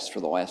status for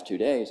the last 2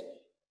 days.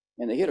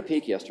 And they hit a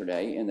peak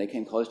yesterday, and they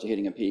came close to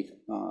hitting a peak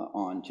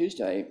on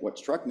Tuesday. What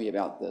struck me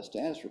about the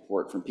status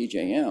report from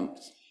PJM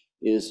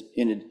is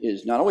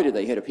not only did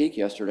they hit a peak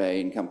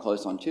yesterday and come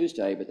close on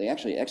Tuesday, but they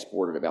actually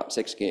exported about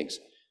 6 gigs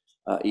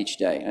each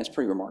day. And that's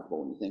pretty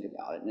remarkable when you think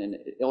about it. And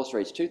it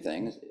illustrates 2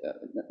 things.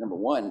 Number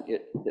one,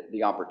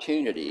 the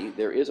opportunity.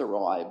 There is a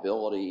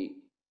reliability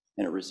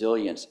and a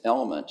resilience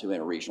element to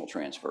interregional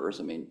transfers.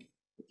 I mean,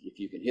 if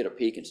you can hit a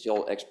peak and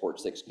still export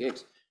 6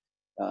 gigs,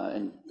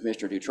 and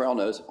Commissioner Dutrell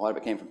knows a lot of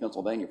it came from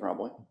Pennsylvania,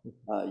 probably.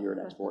 You're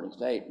an exporting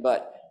state.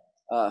 But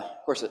of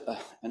course,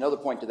 another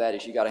point to that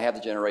is you got to have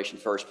the generation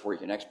first before you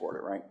can export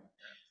it, right?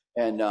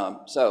 And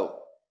so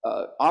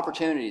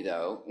opportunity,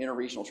 though,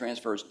 interregional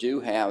transfers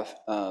do have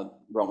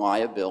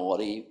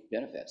reliability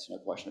benefits, no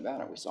question about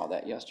it. We saw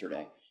that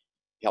yesterday.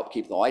 Helped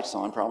keep the lights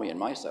on, probably in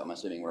MISO, I'm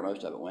assuming where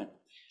most of it went.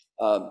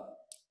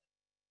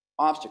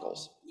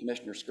 Obstacles.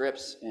 Commissioner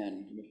Scripps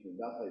and Commissioner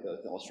Duffy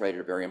both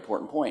illustrated a very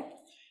important point.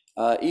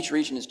 Each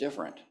region is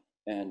different,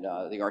 and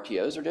the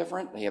RTOs are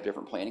different. They have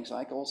different planning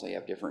cycles. They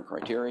have different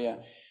criteria.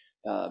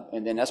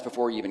 And then that's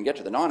before you even get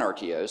to the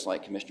non-RTOs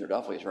like Commissioner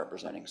Duffy is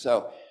representing.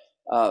 So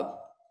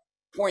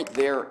point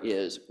there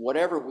is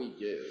whatever we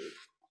do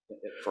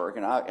at FERC,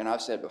 and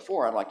I've said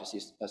before, I'd like to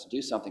see us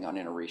do something on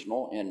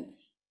interregional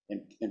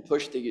and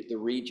push the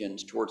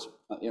regions towards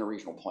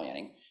interregional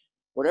planning.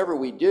 Whatever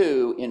we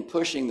do in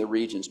pushing the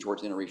regions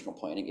towards interregional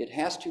planning, it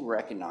has to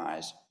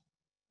recognize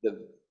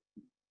the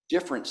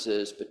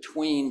differences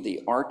between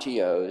the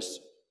RTOs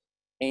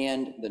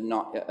and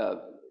the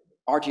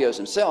RTOs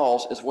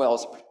themselves, as well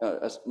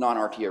as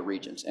non-RTO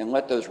regions, and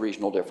let those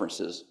regional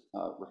differences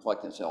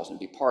reflect themselves and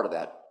be part of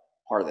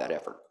that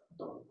effort.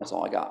 That's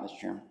all I got, Mr.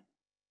 Chairman.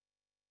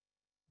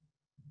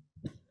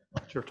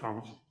 Chair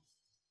Thomas.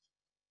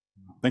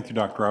 Thank you,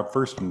 Dr. Rob.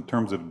 First, in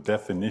terms of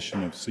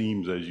definition of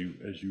seams, as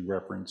you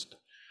referenced,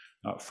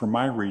 for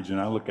my region,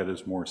 I look at it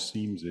as more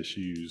seams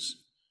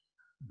issues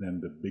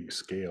than the big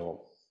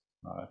scale,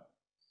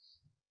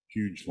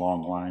 huge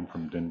long line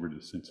from Denver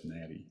to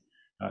Cincinnati.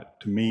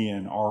 To me,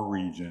 in our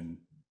region,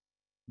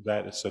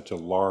 that is such a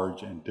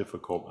large and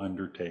difficult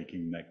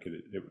undertaking that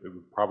it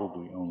would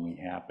probably only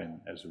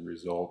happen as a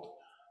result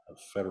of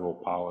federal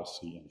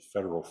policy and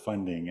federal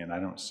funding, and I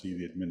don't see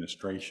the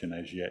administration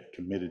as yet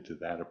committed to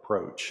that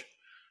approach.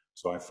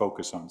 So I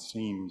focus on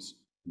seams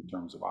in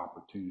terms of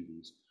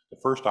opportunities. The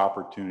first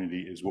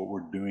opportunity is what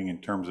we're doing in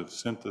terms of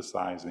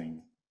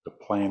synthesizing the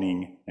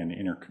planning and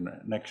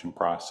interconnection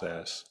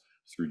process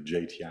through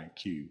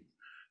JTIQ.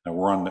 Now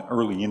we're on the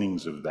early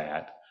innings of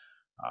that.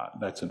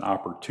 That's an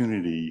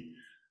opportunity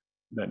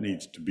that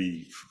needs to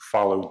be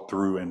followed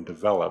through and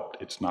developed.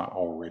 It's not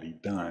already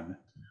done,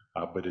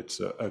 but it's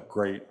a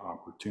great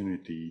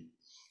opportunity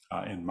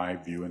in my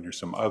view. And there's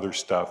some other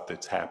stuff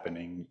that's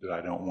happening that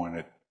I don't want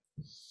to,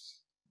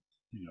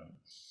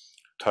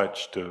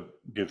 touch to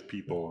give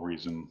people a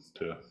reason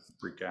to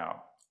freak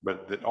out.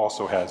 But that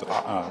also has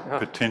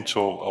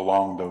potential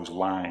along those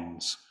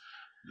lines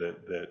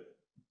that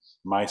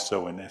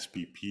MISO and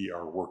SPP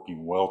are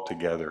working well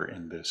together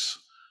in this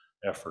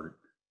effort,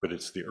 but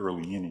it's the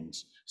early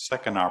innings.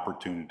 Second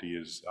opportunity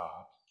is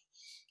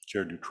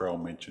Chair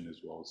Dutrell mentioned, as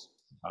well as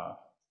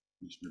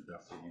Commissioner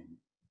Duffy and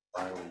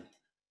Riley,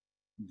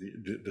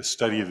 the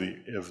study of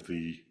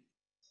the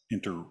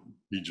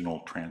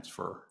interregional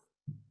transfer.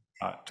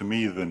 To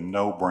me, the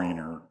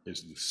no-brainer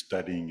is the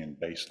studying and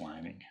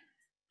baselining.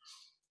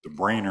 The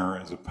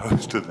brainer, as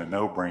opposed to the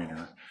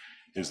no-brainer,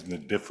 is the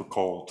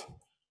difficult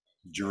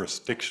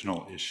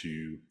jurisdictional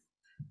issue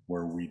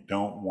where we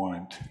don't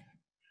want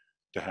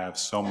to have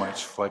so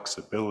much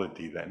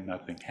flexibility that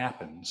nothing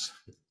happens,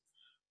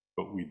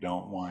 but we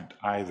don't want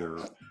either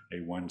a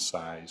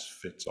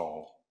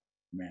one-size-fits-all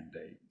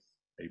mandate.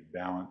 a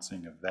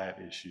balancing of that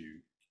issue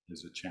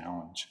is a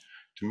challenge.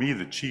 To me,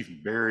 the chief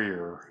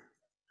barrier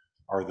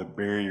are the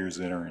barriers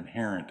that are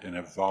inherent in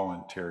a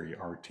voluntary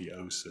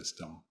RTO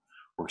system,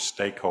 where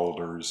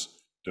stakeholders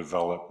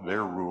develop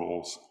their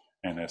rules,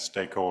 and as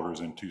stakeholders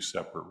in two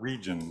separate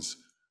regions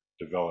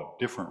develop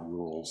different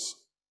rules,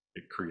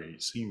 it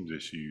creates seams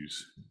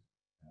issues,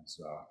 as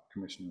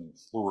Commissioner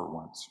Fluor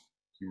once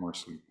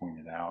humorously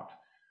pointed out.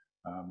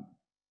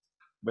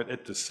 But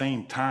at the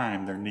same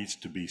time, there needs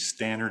to be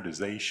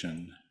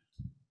standardization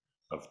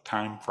of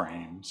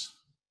timeframes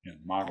and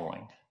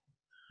modeling.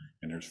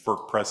 And there's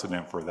FERC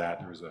precedent for that.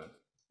 There's a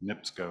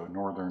NIPSCO,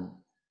 Northern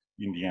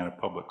Indiana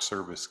Public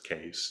Service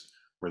case,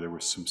 where there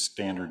was some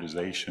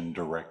standardization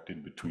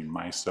directed between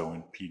MISO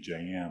and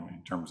PJM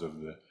in terms of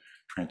the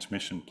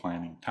transmission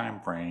planning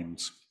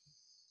timeframes.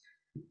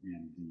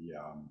 And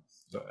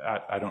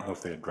I don't know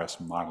if they address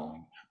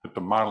modeling, but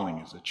the modeling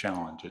is a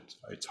challenge.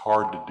 It's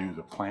hard to do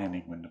the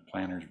planning when the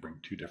planners bring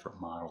two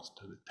different models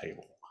to the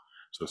table.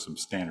 So some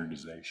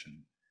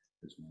standardization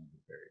is one of the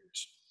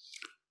barriers.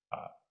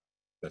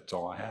 That's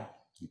all I have.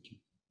 Thank you.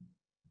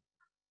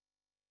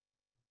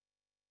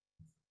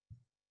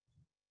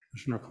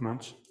 Commissioner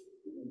Clements.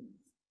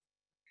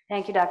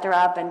 Thank you, Dr.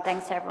 Robb, and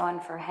thanks to everyone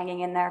for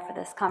hanging in there for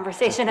this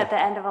conversation at the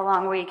end of a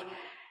long week.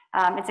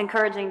 It's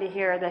encouraging to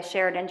hear the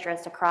shared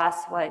interest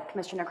across what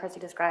Commissioner Christie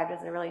described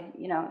as a really,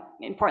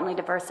 importantly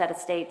diverse set of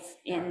states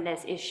in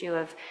this issue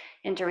of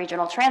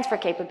interregional transfer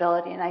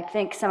capability. And I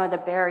think some of the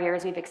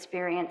barriers we've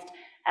experienced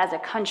as a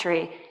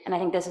country, and I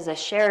think this is a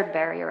shared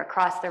barrier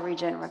across the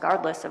region,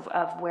 regardless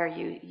of where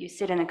you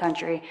sit in the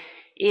country,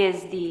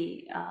 is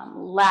the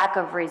lack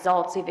of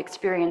results we've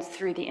experienced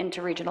through the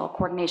interregional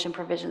coordination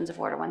provisions of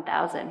Order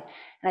 1000. And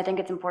I think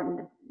it's important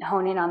to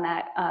hone in on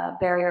that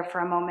barrier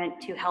for a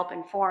moment to help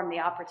inform the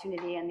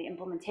opportunity and the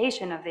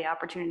implementation of the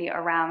opportunity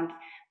around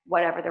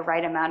whatever the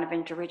right amount of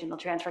interregional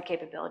transfer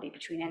capability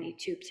between any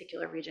two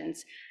particular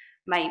regions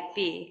might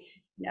be.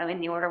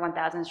 In the Order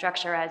 1000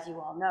 structure, as you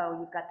all know,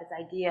 you've got this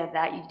idea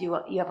that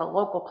you have a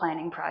local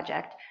planning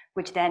project,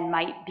 which then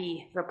might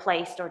be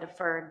replaced or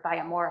deferred by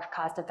a more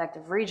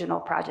cost-effective regional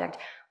project,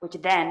 which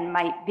then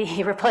might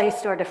be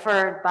replaced or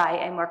deferred by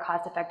a more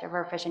cost-effective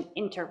or efficient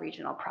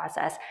interregional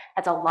process.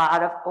 That's a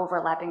lot of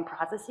overlapping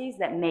processes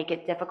that make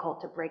it difficult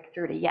to break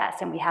through to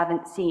yes, and we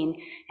haven't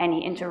seen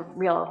any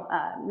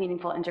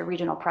meaningful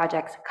interregional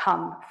projects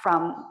come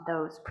from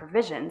those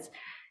provisions.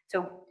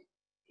 So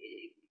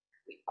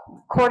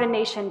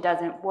coordination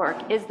doesn't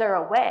work. Is there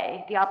a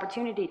way? The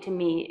opportunity to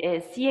me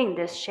is seeing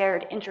this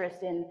shared interest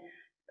in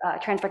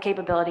transfer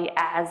capability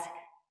as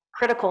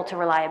critical to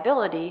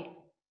reliability,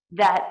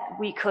 that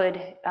we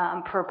could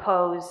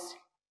propose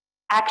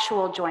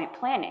actual joint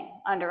planning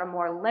under a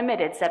more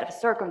limited set of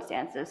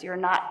circumstances. You're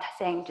not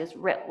saying just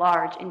writ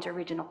large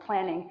interregional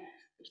planning,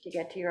 which, to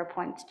get to your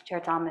point, Chair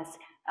Thomas,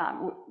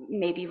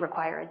 maybe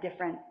require a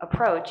different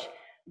approach,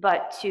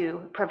 but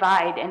to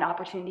provide an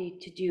opportunity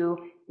to do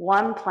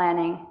one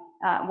planning,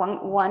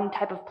 one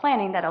type of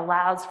planning that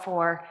allows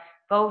for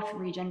both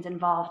regions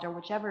involved, or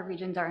whichever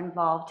regions are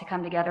involved, to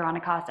come together on a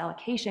cost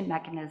allocation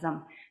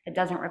mechanism that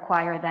doesn't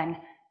require then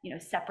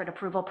separate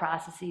approval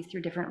processes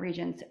through different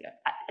regions,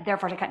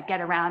 therefore to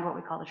get around what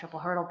we call the triple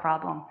hurdle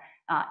problem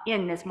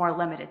in this more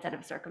limited set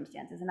of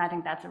circumstances. And I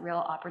think that's a real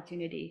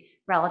opportunity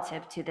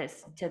relative to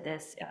this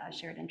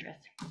shared interest.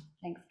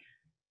 Thanks.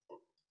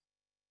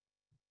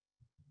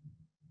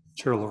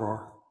 Chair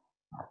LaRoar.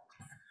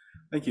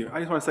 Thank you. I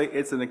just want to say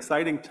it's an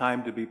exciting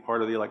time to be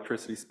part of the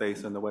electricity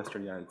space in the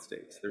Western United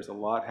States. There's a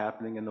lot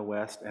happening in the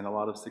West, and a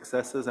lot of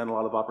successes and a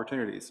lot of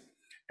opportunities.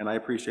 And I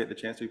appreciate the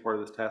chance to be part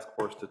of this task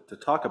force to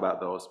talk about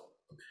those.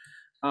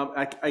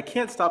 I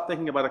can't stop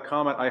thinking about a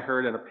comment I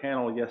heard in a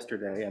panel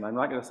yesterday, and I'm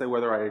not going to say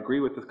whether I agree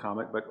with this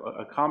comment, but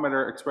a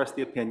commenter expressed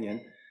the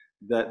opinion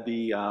that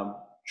the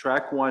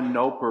Track 1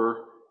 NOPR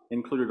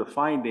included a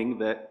finding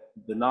that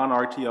the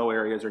non-RTO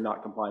areas are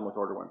not complying with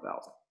Order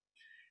 1000.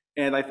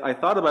 And I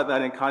thought about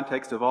that in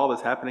context of all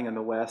that's happening in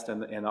the West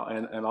and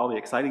all the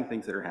exciting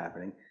things that are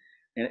happening.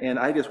 And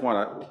I just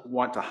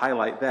want to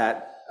highlight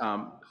that.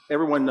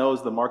 Everyone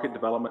knows the market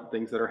development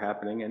things that are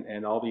happening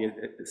and all the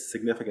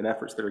significant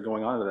efforts that are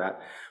going on to that.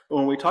 But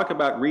when we talk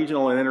about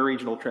regional and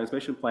interregional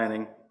transmission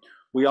planning,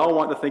 we all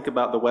want to think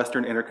about the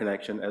Western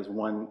interconnection as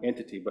one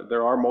entity, but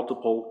there are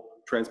multiple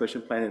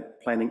transmission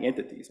planning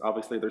entities.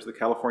 Obviously, there's the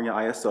California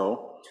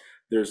ISO.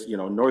 There's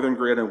Northern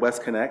Grid and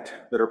West Connect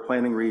that are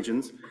planning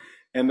regions.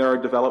 And there are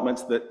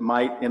developments that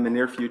might, in the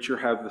near future,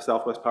 have the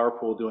Southwest Power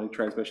Pool doing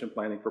transmission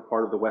planning for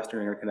part of the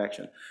Western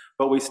interconnection.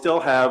 But we still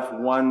have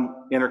one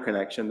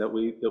interconnection that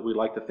we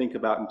like to think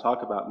about and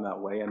talk about in that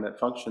way, and that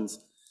functions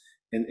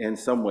in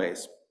some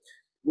ways.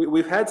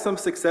 We've had some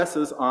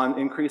successes on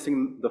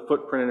increasing the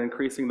footprint and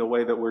increasing the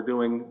way that we're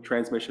doing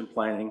transmission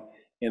planning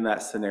in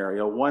that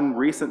scenario. One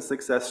recent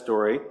success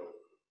story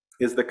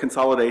is the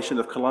consolidation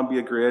of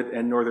Columbia Grid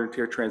and Northern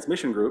Tier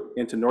Transmission Group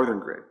into Northern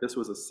Grid. This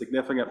was a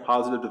significant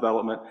positive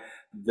development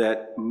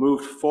that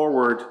moved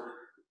forward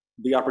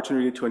the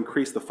opportunity to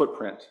increase the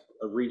footprint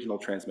of regional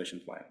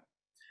transmission planning.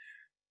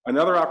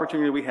 Another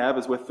opportunity we have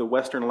is with the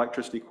Western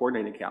Electricity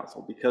Coordinating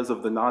Council. Because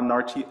of the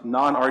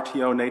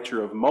non-RTO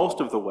nature of most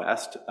of the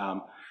West,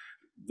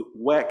 the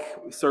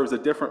WEC serves a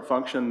different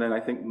function than I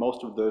think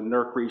most of the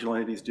NERC regional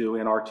entities do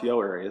in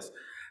RTO areas.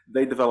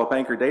 They develop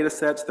anchor data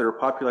sets that are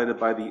populated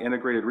by the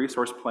integrated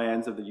resource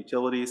plans of the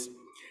utilities,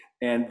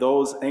 and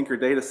those anchor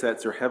data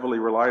sets are heavily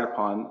relied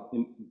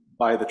upon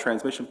by the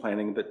transmission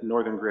planning that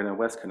Northern Grid and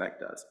West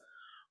Connect does.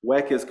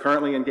 WEC is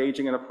currently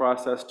engaging in a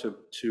process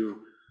to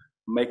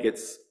make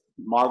its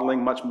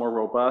modeling much more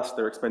robust.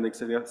 They're expending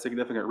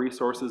significant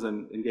resources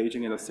and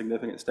engaging in a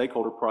significant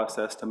stakeholder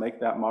process to make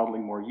that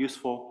modeling more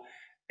useful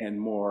and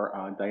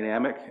more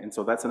dynamic. And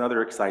so that's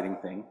another exciting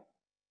thing.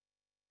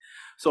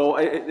 So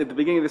at the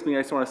beginning of this meeting,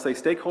 I just want to say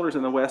stakeholders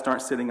in the West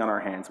aren't sitting on our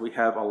hands. We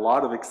have a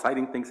lot of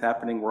exciting things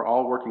happening. We're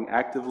all working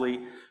actively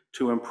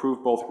to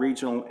improve both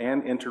regional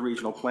and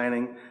interregional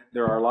planning.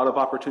 There are a lot of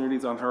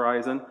opportunities on the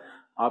horizon.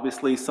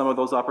 Obviously, some of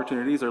those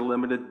opportunities are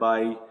limited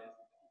by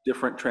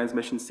different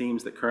transmission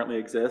seams that currently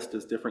exist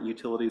as different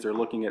utilities are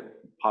looking at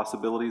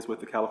possibilities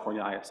with the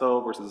California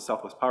ISO versus the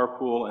Southwest Power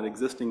Pool, and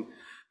existing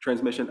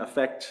transmission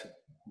affect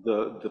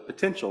the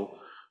potential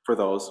for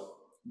those.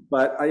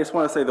 But I just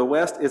want to say the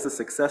West is a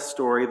success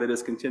story that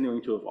is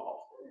continuing to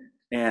evolve.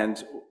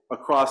 And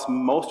across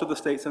most of the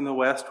states in the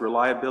West,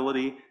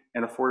 reliability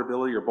and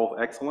affordability are both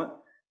excellent.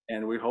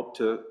 And we hope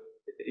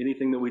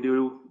anything that we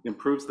do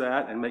improves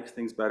that and makes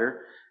things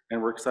better.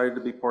 And we're excited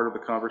to be part of the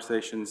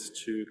conversations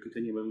to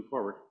continue moving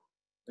forward.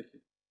 Thank you.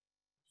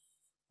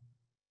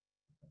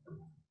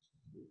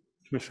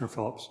 Commissioner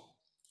Phillips.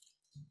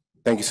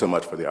 Thank you so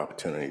much for the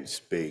opportunity to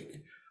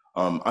speak.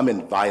 I'm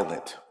in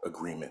violent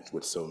agreement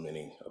with so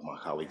many of my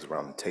colleagues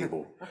around the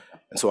table,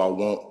 and so I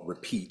won't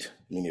repeat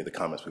many of the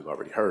comments we've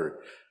already heard.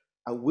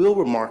 I will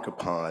remark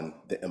upon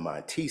the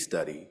MIT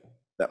study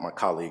that my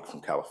colleague from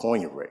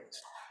California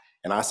raised,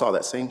 and I saw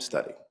that same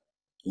study.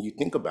 And you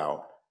think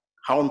about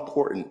how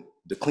important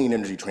the clean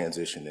energy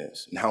transition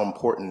is and how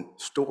important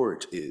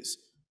storage is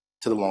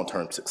to the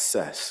long-term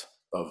success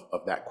of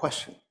that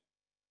question.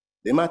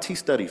 The MIT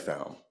study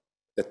found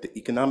that the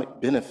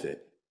economic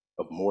benefit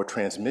of more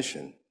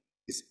transmission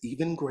is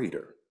even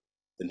greater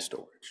than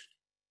storage.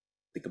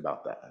 Think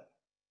about that.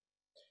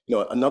 You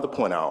know, another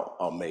point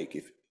I'll make,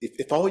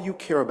 if all you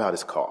care about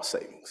is cost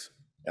savings,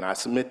 and I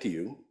submit to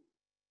you,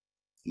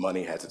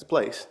 money has its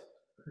place,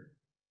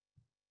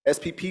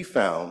 SPP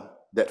found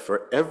that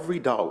for every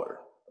dollar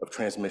of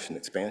transmission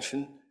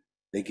expansion,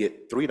 they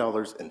get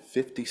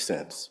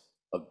 $3.50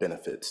 of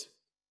benefits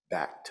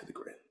back to the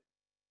grid.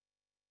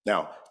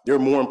 Now, there are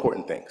more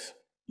important things.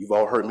 You've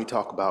all heard me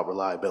talk about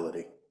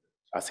reliability.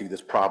 I see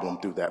this problem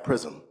through that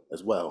prism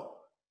as well,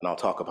 and I'll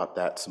talk about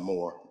that some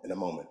more in a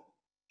moment.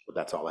 But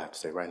that's all I have to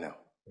say right now.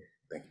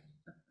 Thank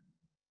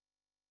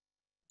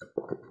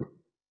you.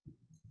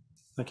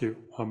 Thank you.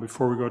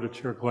 Before we go to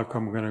Chair Glick,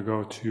 I'm going to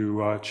go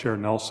to Chair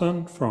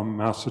Nelson from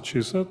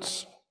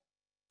Massachusetts.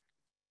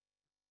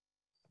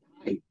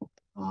 Hi.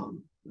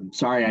 I'm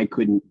sorry I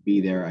couldn't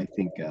be there. I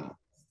think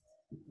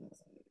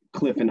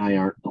Cliff and I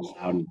aren't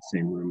allowed in the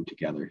same room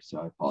together, so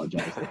I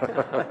apologize.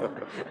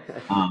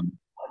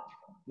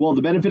 Well,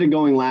 the benefit of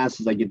going last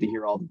is I get to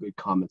hear all the good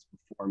comments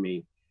before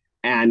me,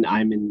 and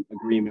I'm in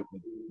agreement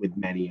with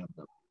many of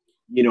them.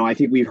 You know, I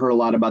think we've heard a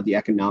lot about the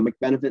economic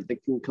benefit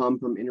that can come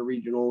from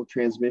interregional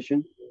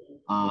transmission,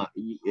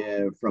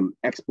 from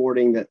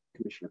exporting that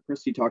Commissioner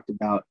Christie talked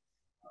about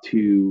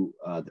to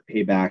the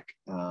payback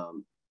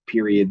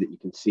period that you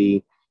can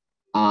see.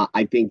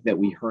 I think that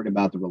we heard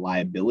about the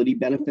reliability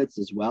benefits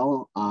as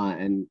well,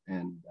 and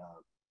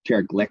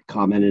Chair Glick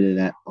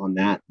commented on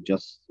that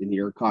just in the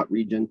ERCOT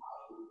region.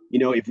 You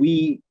know, if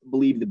we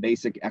believe the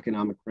basic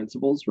economic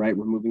principles, right,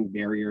 removing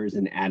barriers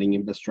and adding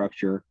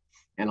infrastructure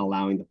and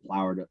allowing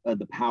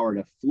the power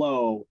to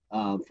flow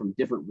from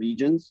different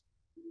regions,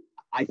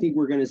 I think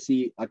we're going to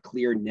see a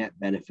clear net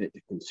benefit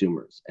to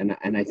consumers, and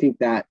I think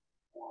that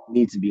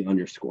needs to be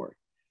underscored.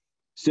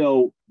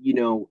 So, you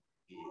know,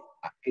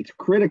 it's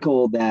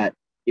critical that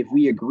if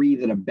we agree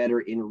that a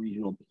better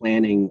interregional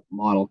planning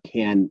model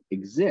can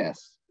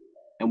exist,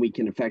 and we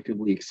can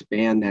effectively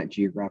expand that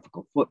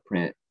geographical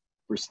footprint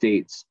for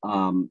states,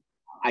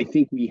 I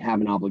think we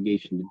have an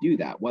obligation to do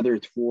that, whether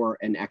it's for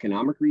an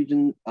economic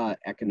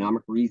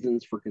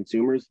reasons for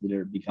consumers that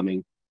are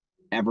becoming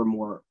ever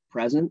more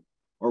present,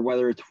 or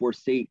whether it's for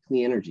state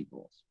clean energy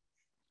goals.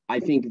 I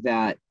think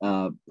that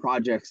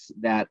projects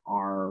that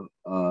are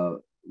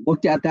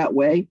looked at that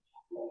way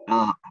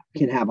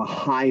can have a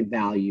high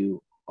value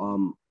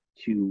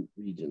to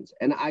regions.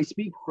 And I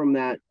speak from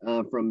that,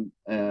 from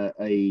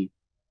a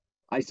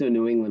ISO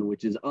New England,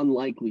 which is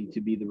unlikely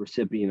to be the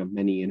recipient of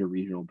many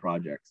interregional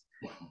projects.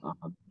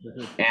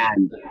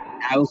 And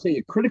I will say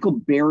a critical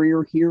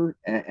barrier here,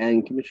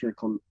 and Commissioner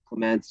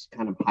Clements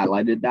kind of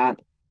highlighted that,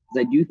 is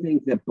I do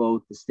think that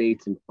both the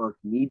states and FERC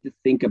need to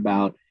think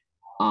about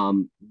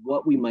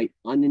what we might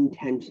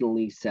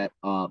unintentionally set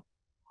up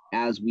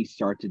as we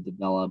start to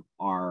develop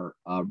our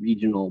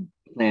regional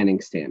planning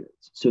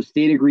standards. So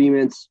state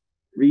agreements,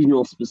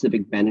 regional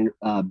specific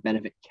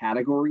benefit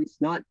categories,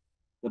 not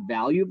the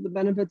value of the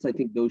benefits, I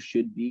think those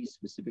should be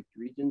specific to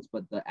regions,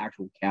 but the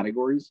actual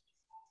categories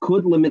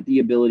could limit the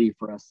ability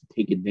for us to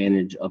take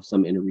advantage of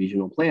some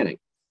interregional planning.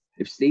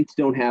 If states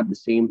don't have the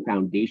same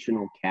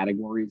foundational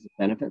categories of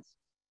benefits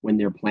when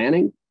they're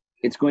planning,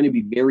 it's going to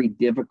be very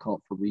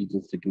difficult for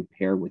regions to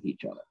compare with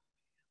each other.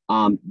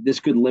 This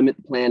could limit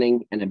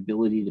planning and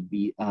ability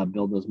to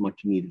build those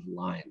much needed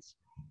lines.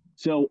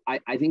 So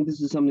I think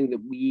this is something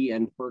that we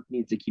and FERC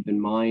needs to keep in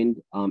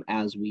mind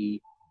as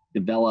we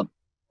develop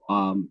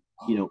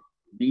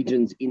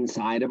regions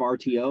inside of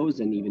RTOs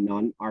and even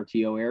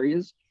non-RTO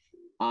areas,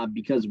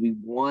 because we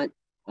want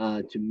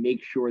to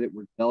make sure that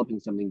we're developing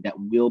something that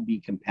will be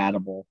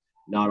compatible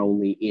not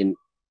only in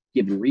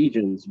given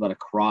regions, but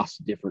across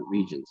different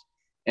regions.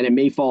 And it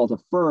may fall to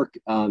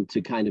FERC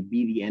to kind of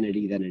be the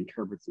entity that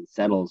interprets and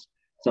settles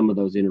some of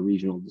those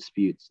interregional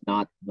disputes,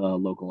 not the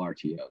local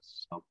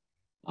RTOs. So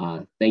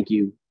thank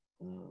you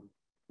for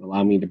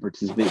allowing me to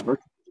participate.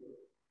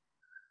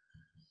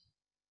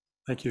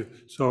 Thank you.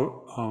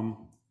 So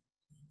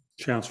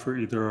chance for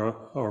either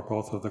or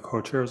both of the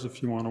co-chairs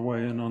if you want to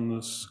weigh in on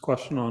this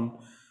question on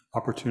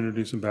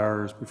opportunities and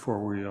barriers before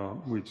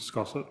we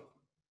discuss it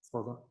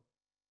further.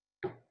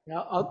 Yeah,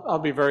 I'll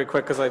be very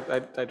quick because I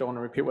don't want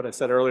to repeat what I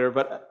said earlier,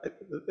 but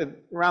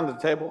around the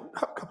table, a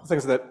couple of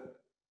things that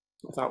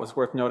I thought was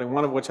worth noting,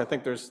 one of which I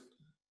think there's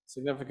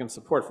significant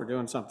support for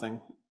doing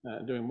something,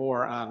 doing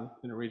more on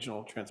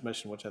interregional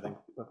transmission, which I think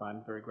I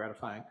find very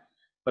gratifying.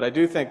 But I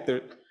do think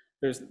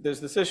there's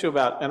this issue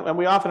about, and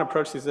we often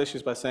approach these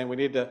issues by saying we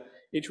need to,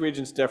 each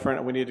region's different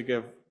and we need to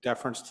give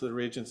deference to the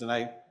regions,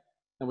 and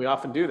we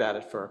often do that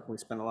at FERC. We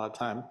spend a lot of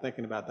time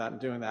thinking about that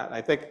and doing that. And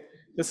I think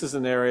this is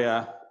an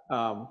area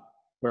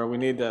where we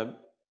need to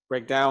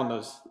break down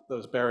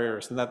those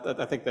barriers, and that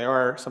I think they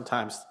are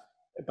sometimes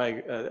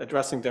by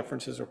addressing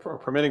differences or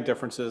permitting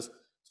differences.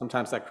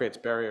 Sometimes that creates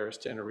barriers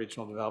to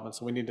interregional development.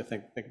 So we need to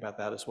think about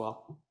that as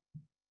well.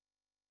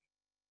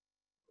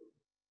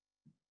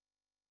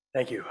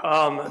 Thank you.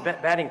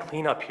 Batting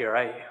cleanup here,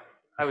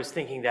 I was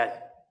thinking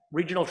that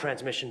regional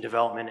transmission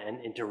development and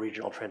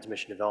interregional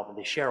transmission development,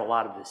 they share a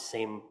lot of the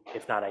same,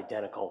 if not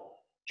identical,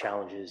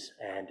 challenges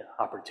and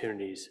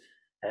opportunities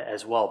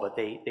as well, but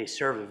they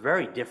serve a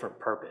very different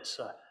purpose.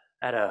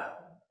 I had a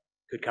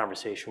good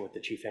conversation with the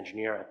chief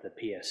engineer at the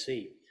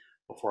PSC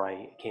before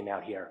I came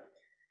out here,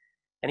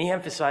 and he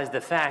emphasized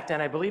the fact,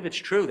 and I believe it's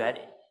true, that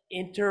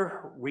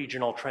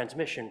interregional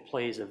transmission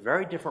plays a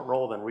very different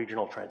role than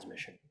regional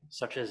transmission,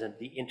 such as in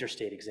the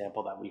interstate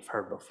example that we've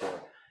heard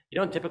before. You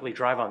don't typically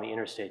drive on the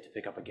interstate to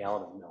pick up a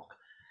gallon of milk.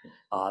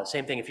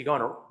 Same thing, if you go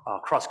on a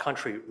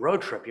cross-country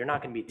road trip, you're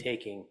not going to be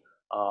taking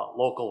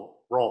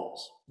local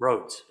roads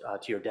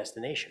to your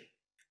destination.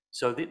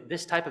 So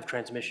this type of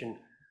transmission,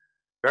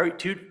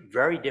 two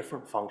very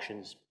different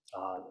functions,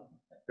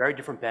 very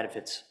different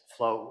benefits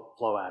flow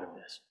out of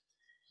this.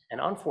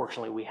 And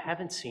unfortunately, we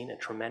haven't seen a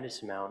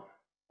tremendous amount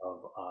of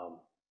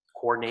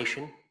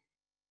coordination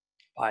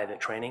by the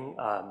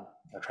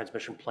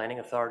transmission planning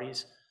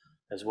authorities,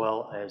 as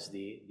well as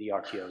the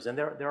RTOs. And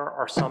there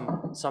are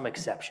some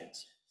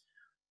exceptions.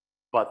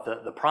 But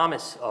the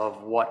promise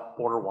of what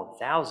Order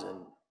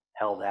 1000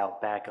 held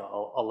out back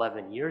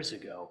 11 years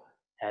ago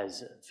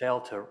has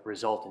failed to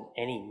result in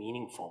any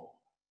meaningful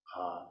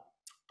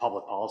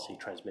public policy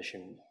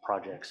transmission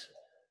projects.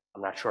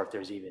 I'm not sure if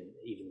there's even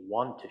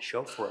one to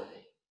show for it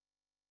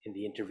in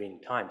the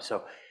intervening time.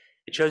 So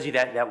it shows you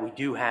that we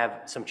do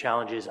have some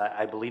challenges.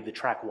 I believe the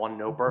Track 1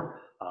 NOPR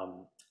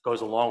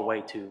goes a long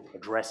way to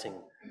addressing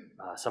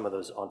some of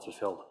those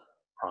unfulfilled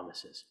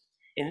promises.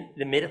 In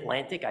the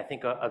Mid-Atlantic, I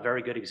think a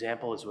very good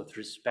example is with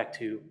respect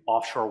to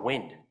offshore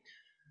wind.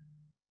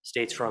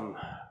 States from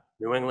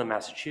New England,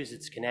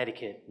 Massachusetts,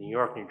 Connecticut, New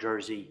York, New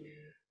Jersey,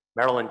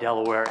 Maryland,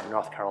 Delaware, and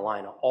North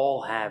Carolina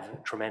all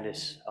have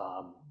tremendous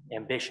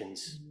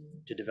ambitions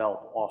to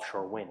develop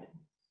offshore wind.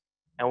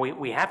 And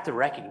we have to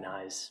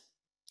recognize,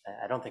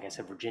 I don't think I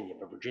said Virginia,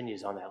 but Virginia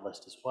is on that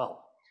list as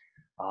well.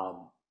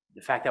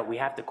 The fact that we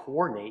have to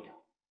coordinate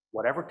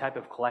whatever type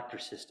of collector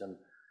system,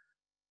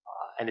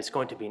 and it's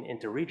going to be an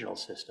interregional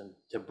system,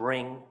 to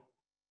bring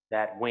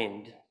that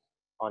wind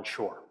on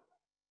shore.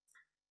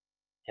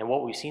 And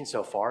what we've seen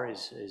so far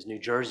is New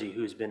Jersey,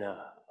 who's been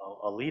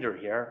a leader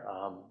here,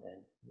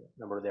 and a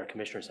number of their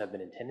commissioners have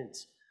been in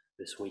attendance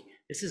this week.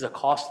 This is a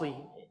costly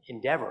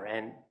endeavor,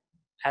 and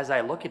as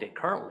I look at it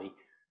currently,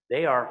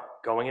 they are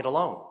going it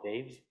alone.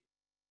 They've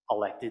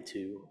elected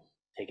to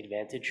take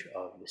advantage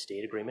of the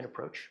state agreement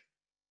approach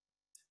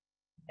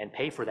and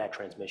pay for that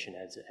transmission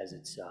as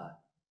it's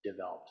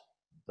developed.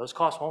 Those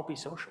costs won't be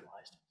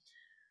socialized.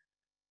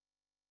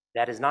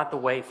 That is not the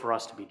way for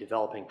us to be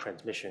developing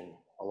transmission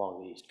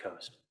along the East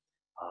Coast.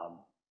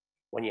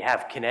 When you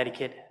have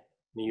Connecticut,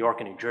 New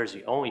York, and New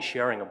Jersey only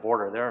sharing a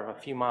border, they're a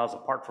few miles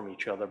apart from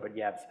each other, but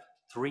you have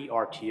 3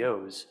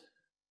 RTOs,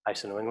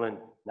 ISO New England,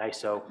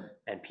 NISO,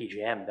 and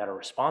PJM, that are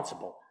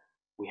responsible.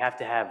 We have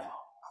to have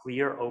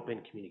clear,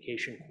 open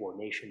communication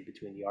coordination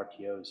between the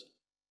RTOs,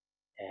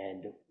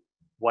 and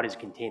what is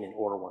contained in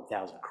Order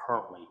 1000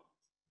 currently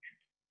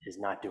is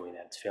not doing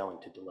that. It's failing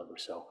to deliver.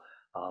 So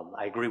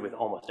I agree with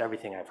almost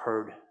everything I've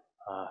heard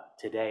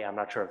today. I'm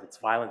not sure if it's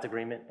violent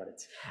agreement, but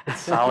it's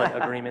solid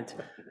agreement.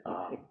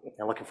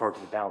 And looking forward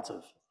to the balance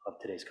of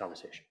today's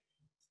conversation.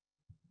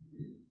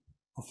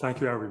 Well,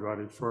 thank you,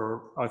 everybody,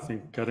 for, I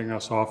think, getting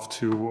us off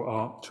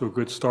to a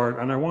good start.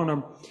 And I'm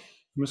going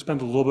to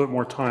spend a little bit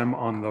more time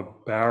on the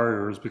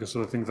barriers because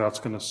I think that's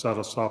going to set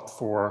us up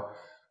for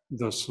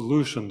the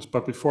solutions.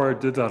 But before I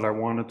did that, I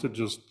wanted to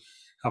just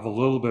have a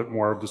little bit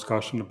more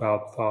discussion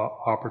about the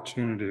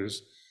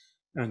opportunities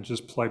and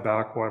just play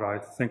back what I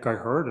think I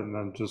heard and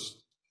then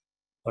just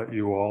let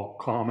you all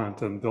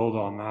comment and build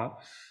on that.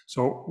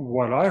 So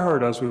what I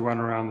heard as we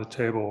went around the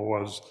table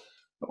was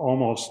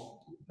almost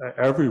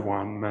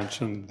everyone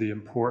mentioned the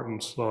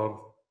importance of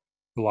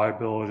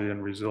reliability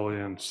and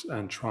resilience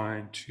and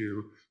trying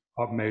to,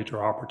 a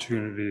major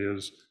opportunity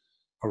is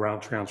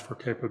around transfer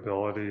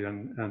capability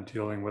and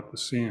dealing with the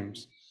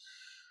seams.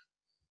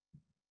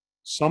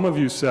 Some of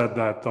you said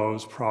that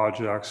those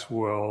projects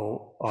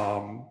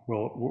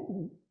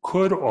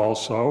could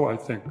also, I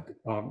think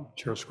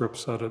Chair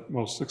Scripps said it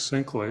most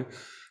succinctly,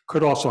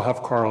 could also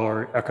have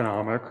corollary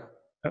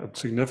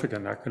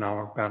significant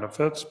economic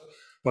benefits,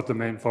 but the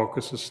main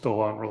focus is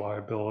still on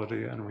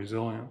reliability and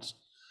resilience.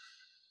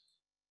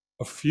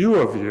 A few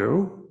of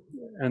you,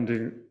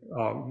 ending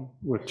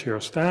with Chair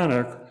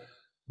Stanek,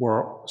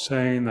 were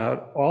saying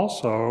that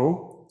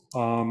also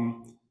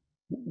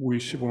we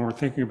should, when we're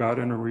thinking about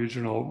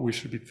interregional, we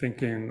should be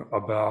thinking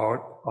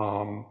about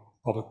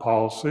public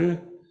policy.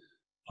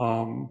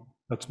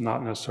 That's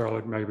not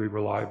necessarily maybe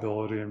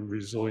reliability and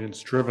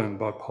resilience driven,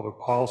 but public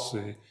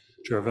policy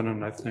driven.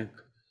 And I think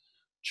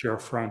Chair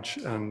French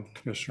and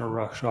Commissioner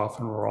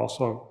Rechtschaffen were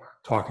also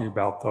talking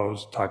about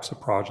those types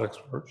of projects,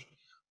 which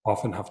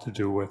often have to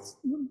do with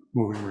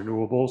moving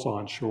renewables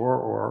onshore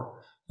or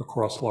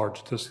across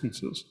large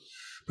distances.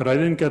 But I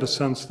didn't get a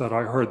sense that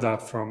I heard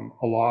that from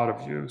a lot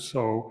of you.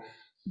 So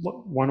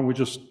why don't we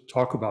just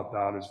talk about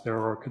that? Is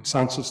there a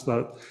consensus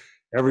that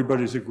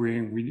everybody's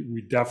agreeing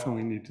we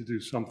definitely need to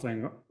do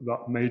something? The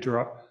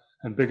major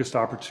and biggest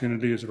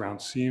opportunity is around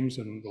seams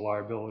and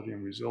reliability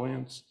and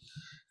resilience.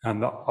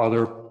 And the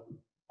other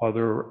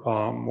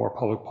more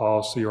public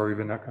policy or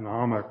even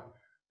economic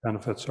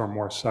benefits are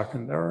more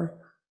secondary.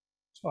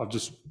 So I'll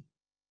just,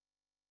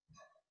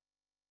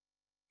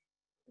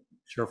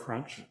 Chair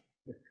French.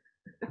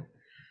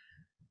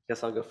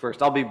 Guess I'll go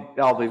first. I'll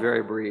be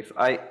very brief.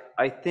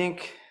 I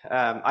think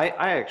I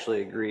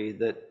actually agree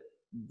that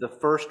the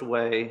first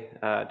way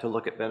to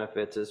look at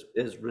benefits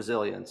is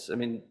resilience. I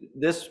mean,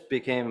 this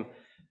became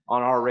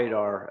on our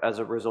radar as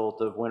a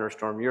result of Winter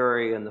Storm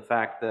Uri and the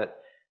fact that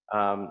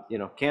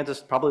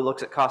Kansas probably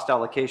looks at cost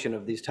allocation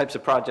of these types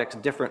of projects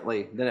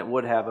differently than it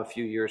would have a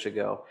few years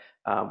ago.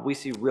 We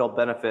see real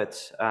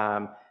benefits.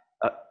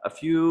 A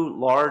few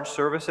large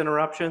service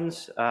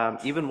interruptions,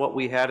 even what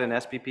we had in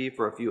SPP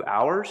for a few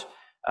hours,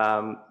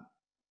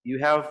 you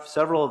have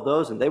several of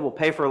those and they will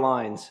pay for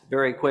lines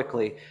very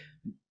quickly.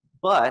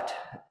 But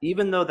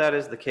even though that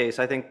is the case,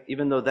 I think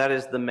even though that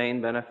is the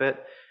main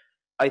benefit,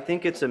 I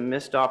think it's a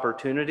missed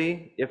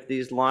opportunity if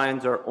these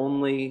lines are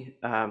only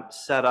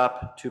set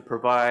up to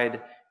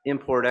provide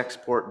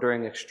import-export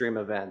during extreme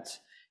events.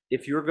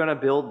 If you're going to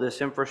build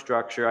this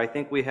infrastructure, I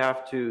think we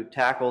have to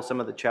tackle some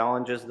of the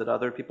challenges that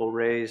other people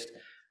raised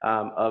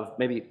of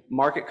maybe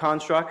market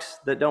constructs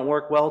that don't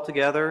work well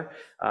together.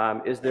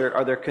 Are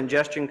there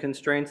congestion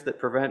constraints that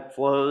prevent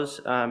flows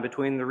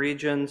between the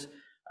regions?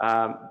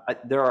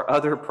 There are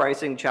other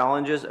pricing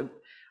challenges.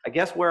 I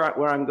guess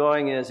where I'm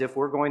going is if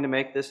we're going to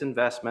make this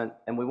investment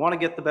and we want to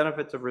get the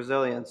benefits of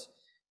resilience,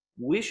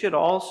 we should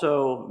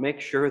also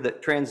make sure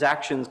that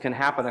transactions can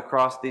happen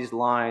across these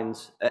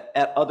lines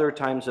at other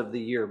times of the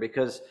year,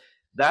 because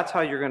that's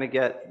how you're going to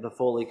get the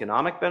full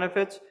economic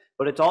benefits,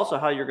 but it's also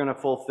how you're going to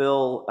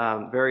fulfill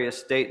various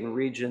state and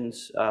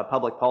regions'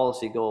 public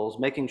policy goals,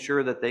 making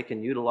sure that they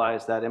can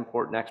utilize that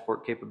import and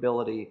export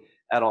capability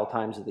at all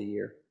times of the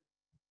year.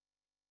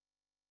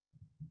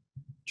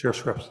 Chair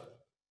Scripps.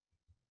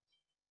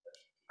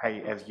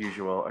 I, as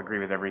usual, agree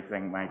with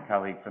everything my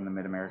colleague from the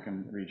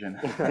Mid-American region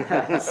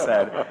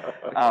said.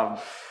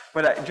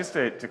 But just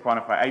to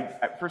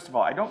quantify, first of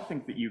all, I don't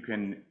think that you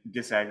can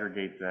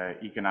disaggregate the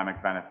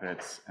economic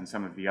benefits and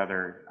some of the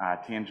other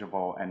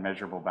tangible and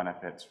measurable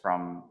benefits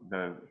from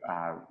the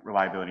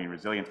reliability and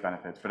resilience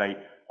benefits. But I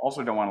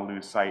also don't want to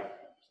lose sight,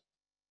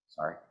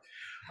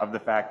 of the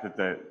fact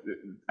that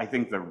I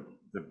think the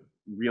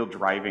real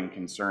driving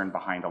concern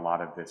behind a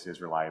lot of this is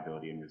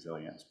reliability and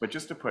resilience. But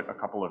just to put a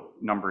couple of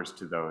numbers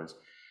to those,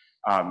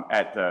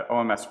 at the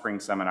OMS Spring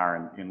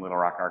Seminar in Little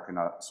Rock,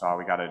 Arkansas,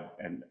 we got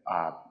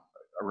a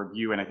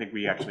review, and I think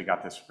we actually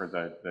got this for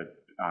the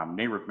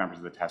NARUC members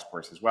of the task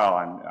force as well,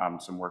 on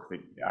some work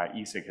that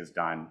ESIG has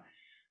done,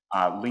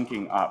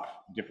 linking up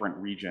different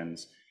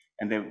regions.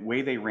 And the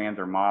way they ran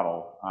their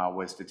model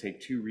was to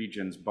take two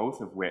regions, both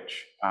of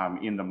which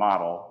in the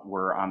model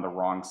were on the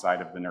wrong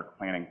side of the NERC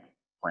planning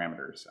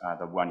parameters,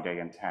 the 1 day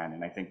and 10.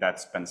 And I think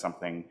that's been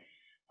something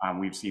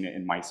we've seen it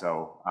in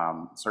MISO,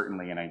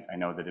 certainly, and I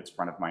know that it's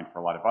front of mind for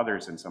a lot of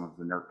others and some of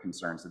the NERC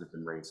concerns that have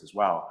been raised as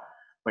well.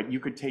 But you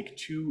could take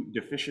two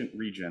deficient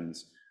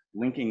regions,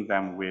 linking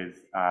them with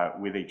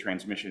a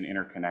transmission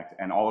interconnect,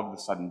 and all of a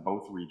sudden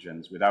both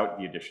regions, without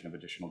the addition of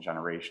additional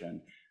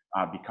generation,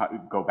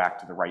 go back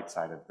to the right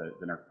side of the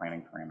NERC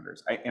planning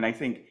parameters. And I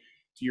think,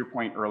 to your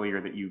point earlier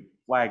that you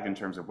flagged in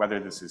terms of whether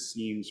this is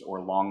seams or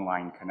long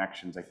line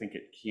connections, I think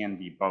it can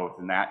be both.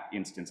 In that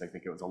instance, I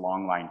think it was a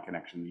long line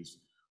connection. These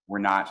were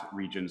not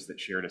regions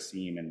that shared a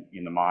seam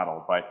in the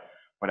model,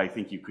 but I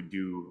think you could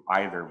do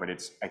either. But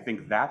I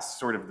think that's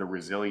sort of the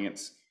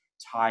resilience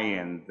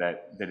tie-in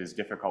that is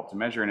difficult to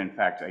measure. And in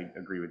fact, I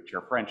agree with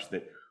Chair French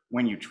that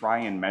when you try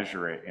and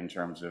measure it in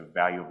terms of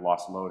value of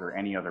lost load or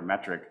any other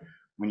metric,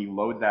 when you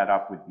load that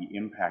up with the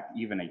impact,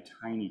 even a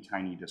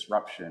tiny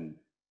disruption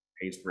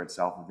pays for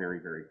itself very,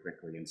 very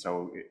quickly. And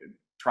so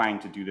trying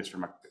to do this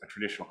from a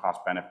traditional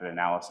cost-benefit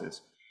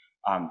analysis,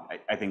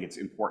 I think it's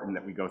important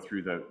that we go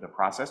through the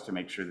process to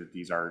make sure that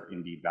these are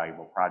indeed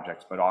valuable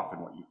projects. But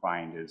often what you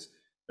find is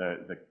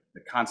the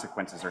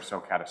consequences are so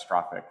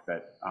catastrophic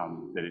that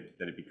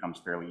it becomes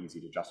fairly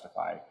easy to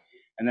justify.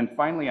 And then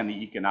finally, on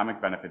the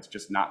economic benefits,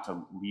 just not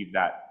to leave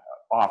that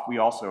off, we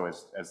also,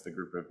 as the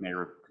group of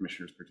NARUC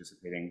commissioners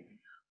participating,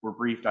 were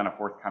briefed on a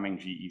forthcoming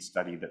GE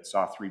study that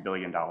saw $3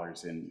 billion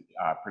in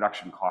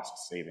production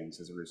cost savings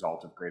as a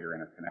result of greater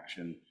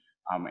interconnection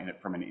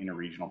from an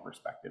interregional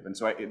perspective. And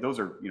so those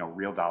are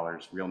real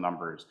dollars, real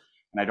numbers,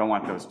 and I don't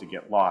want those to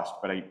get lost,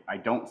 but I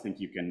don't think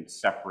you can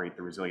separate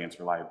the resilience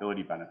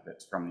reliability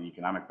benefits from the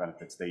economic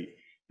benefits. They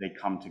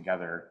come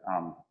together,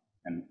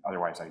 and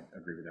otherwise I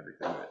agree with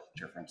everything that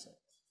Chair French said.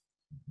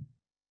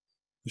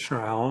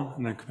 Commissioner Allen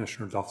and then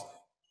Commissioner Duffy.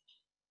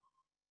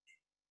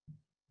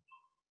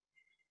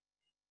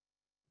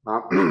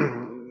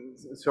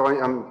 So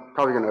I'm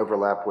probably going to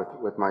overlap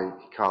with my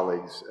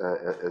colleagues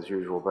as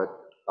usual, but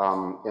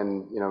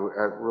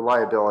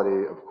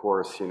reliability, of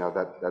course,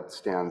 that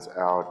stands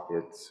out.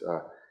 It's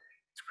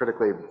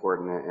critically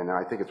important, and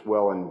I think it's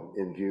well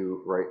in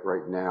view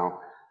right now.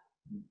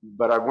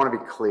 But I want to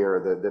be clear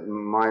that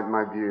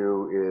my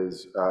view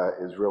is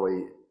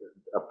really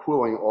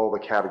pooling all the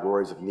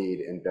categories of need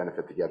and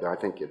benefit together. I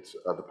think it's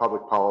the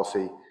public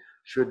policy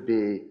should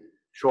be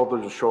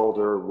shoulder to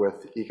shoulder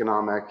with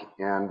economic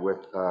and with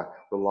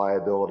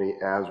reliability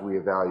as we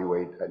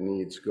evaluate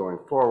needs going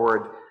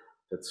forward.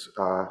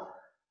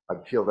 I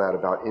feel that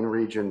about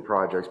in-region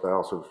projects, but I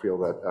also feel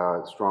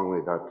that strongly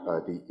about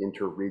the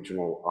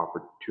interregional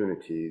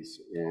opportunities.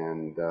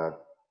 And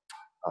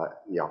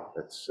yeah,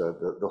 that's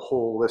the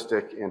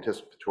holistic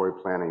anticipatory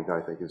planning that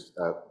I think is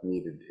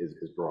needed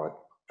is broad.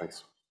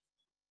 Thanks.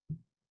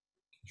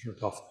 Sure,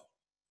 Duffy.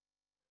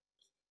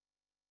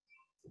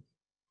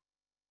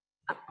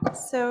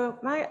 So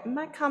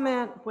my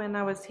comment when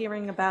I was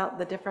hearing about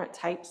the different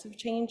types of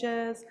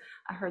changes,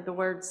 I heard the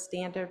word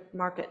standard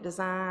market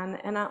design,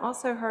 and I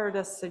also heard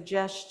a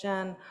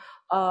suggestion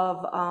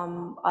of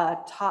a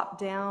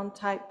top-down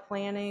type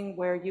planning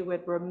where you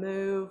would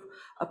remove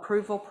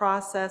approval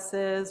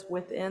processes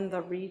within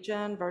the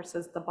region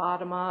versus the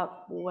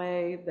bottom-up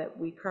way that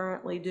we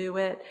currently do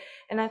it.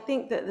 And I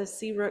think that the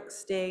CRUC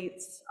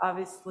states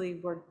obviously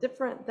were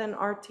different than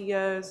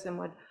RTOs and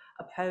would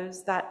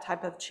oppose that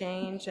type of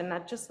change. And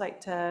I'd just like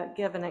to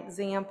give an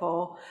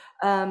example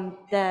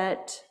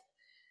that,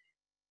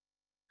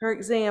 for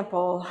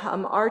example,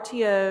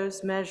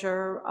 RTOs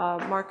measure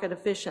market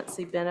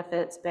efficiency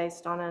benefits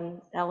based on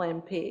an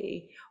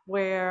LNP,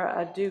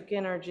 where Duke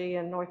Energy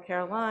in North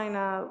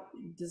Carolina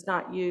does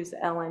not use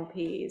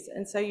LNPs.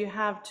 And so you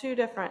have two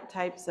different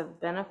types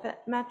of benefit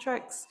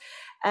metrics.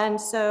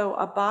 And so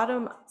a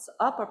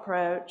bottoms-up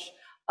approach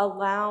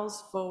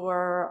allows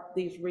for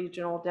these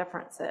regional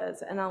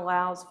differences and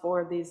allows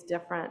for these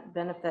different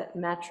benefit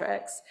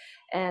metrics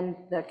and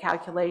the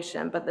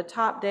calculation. But the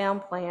top-down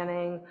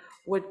planning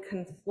would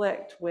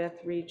conflict with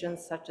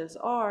regions such as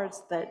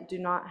ours that do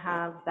not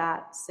have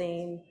that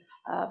same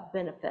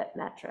benefit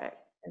metric.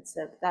 And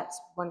so that's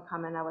one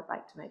comment I would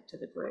like to make to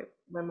the group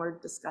when we're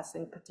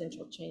discussing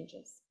potential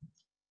changes.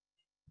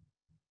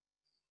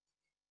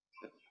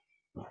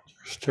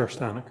 Chair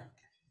Stanek.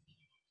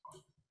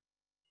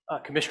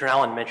 Commissioner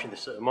Allen mentioned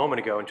this a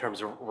moment ago in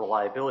terms of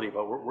reliability,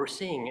 but we're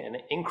seeing an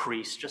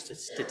increase, just a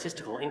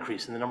statistical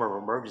increase in the number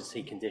of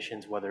emergency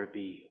conditions, whether it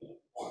be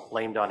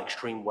blamed on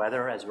extreme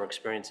weather, as we're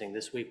experiencing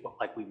this week, but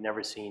like we've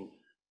never seen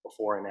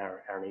before in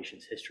our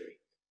nation's history.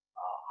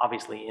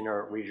 Obviously,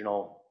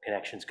 inter-regional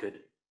connections could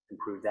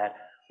improve that.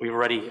 We've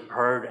already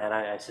heard, and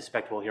I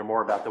suspect we'll hear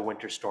more about the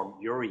Winter Storm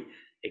Uri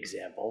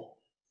example.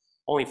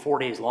 Only 4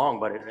 days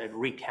long, but it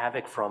wreaked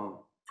havoc from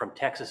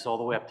Texas all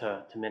the way up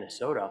to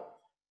Minnesota.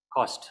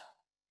 Cost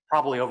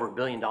probably over $1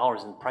 billion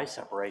in price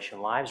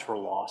separation. Lives were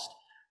lost.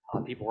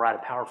 People were out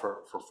of power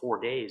for 4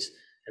 days,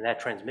 and that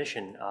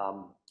transmission,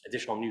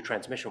 additional new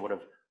transmission, would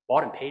have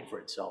bought and paid for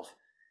itself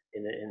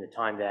in the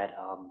time that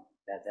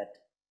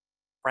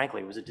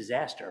frankly was a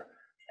disaster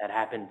that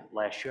happened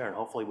last year, and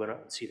hopefully we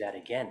don't see that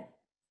again.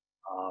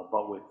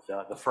 But with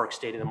the FERC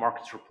State of the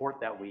Markets report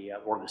that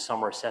or the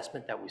summer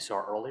assessment that we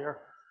saw earlier,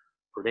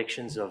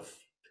 predictions of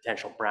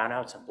potential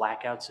brownouts and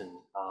blackouts in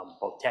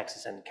both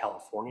Texas and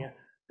California,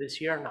 this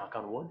year, knock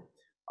on wood.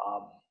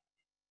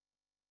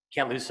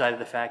 Can't lose sight of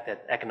the fact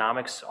that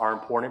economics are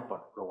important,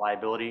 but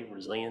reliability,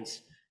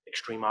 resilience,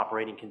 extreme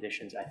operating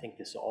conditions, I think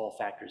this all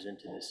factors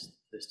into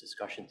this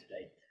discussion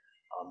today.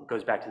 It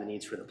goes back to the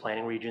needs for the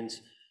planning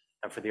regions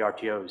and for the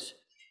RTOs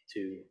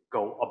to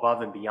go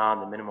above and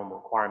beyond the minimum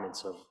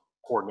requirements of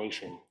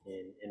coordination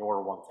in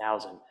Order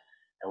 1000,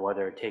 and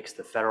whether it takes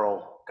the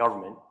federal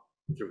government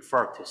through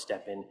FERC to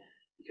step in,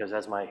 because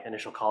as my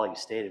initial colleague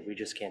stated, we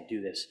just can't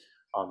do this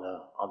on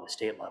the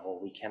state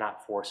level. We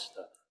cannot force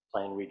the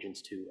planning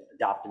regions to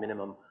adopt a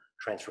minimum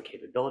transfer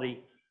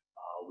capability.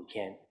 We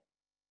can't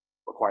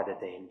require that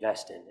they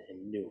invest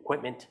in new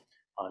equipment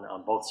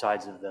on both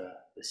sides of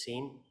the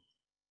seam.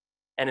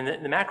 And in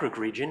the NARUC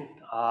region,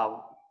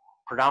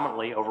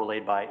 predominantly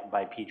overlaid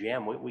by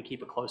PJM, we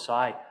keep a close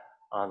eye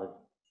on the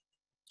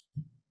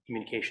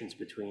communications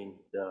between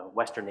the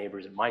western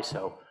neighbors of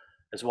MISO,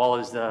 as well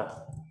as the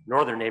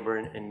northern neighbor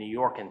in New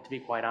York. And to be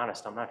quite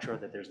honest, I'm not sure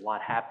that there's a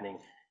lot happening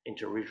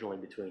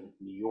interregionally between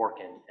New York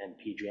and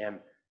PJM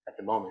at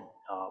the moment.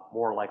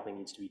 More likely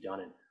needs to be done,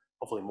 and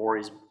hopefully more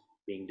is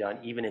being done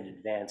even in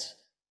advance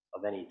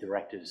of any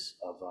directives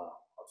of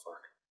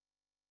FERC.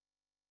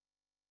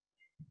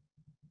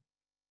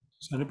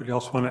 Does anybody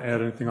else want to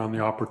add anything on the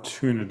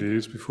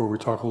opportunities before we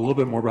talk a little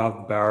bit more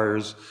about the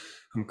barriers?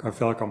 I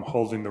feel like I'm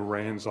holding the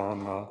reins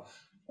on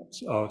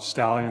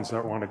stallions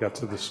that want to get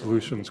to the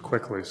solutions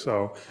quickly.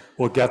 So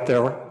we'll get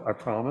there, I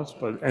promise.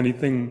 But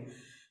anything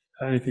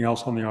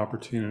else on the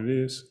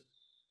opportunities?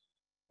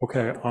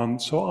 Okay,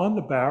 so on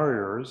the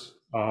barriers,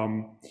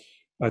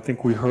 I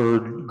think we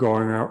heard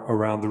going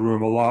around the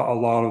room a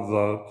lot of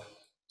the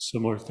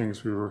similar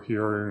things we were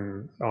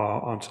hearing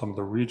on some of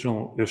the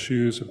regional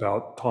issues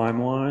about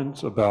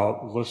timelines,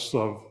 about lists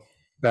of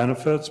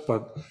benefits,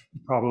 but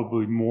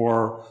probably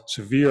more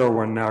severe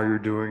when now you're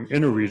doing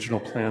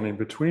interregional planning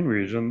between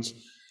regions.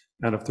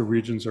 And if the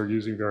regions are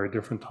using very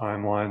different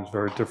timelines,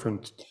 very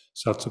different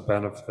sets of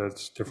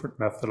benefits, different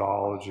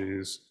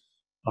methodologies,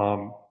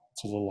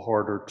 it's a little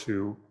harder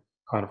to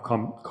kind of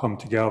come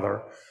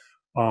together.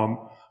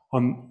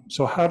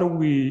 So how do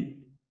we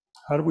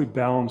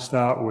balance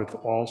that with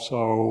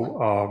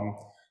also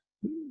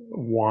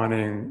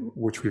wanting,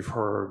 which we've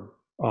heard,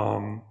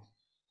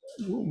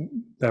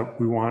 that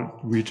we want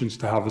regions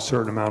to have a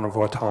certain amount of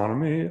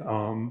autonomy,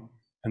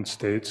 and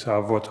states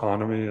have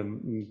autonomy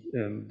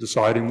in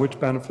deciding which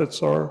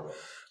benefits are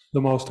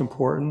the most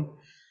important.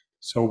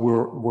 So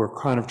we're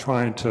kind of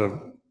trying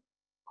to,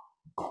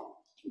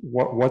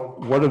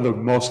 what are the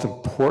most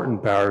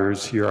important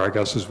barriers here, I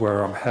guess is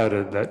where I'm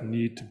headed, that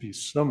need to be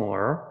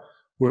similar,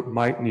 what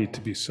might need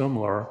to be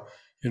similar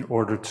in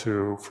order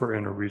for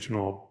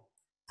interregional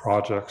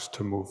projects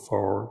to move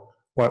forward.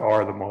 What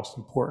are the most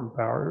important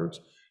barriers?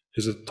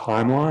 Is it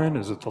timeline?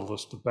 Is it the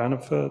list of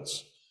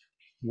benefits?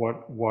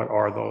 What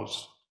are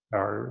those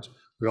barriers?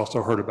 We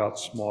also heard about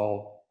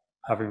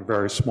having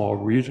very small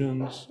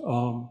regions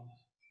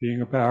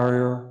being a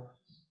barrier.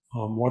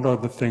 What are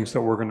the things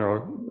that we're going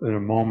to, in a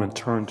moment,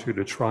 turn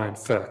to try and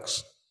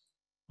fix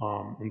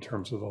in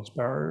terms of those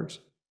barriers?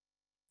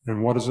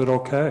 And what is it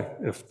okay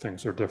if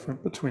things are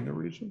different between the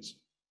regions?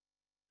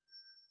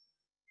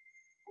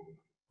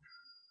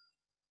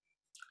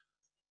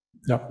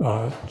 Yep,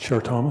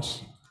 Chair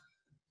Thomas.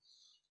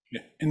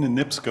 In the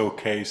NIPSCO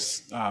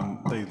case,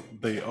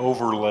 they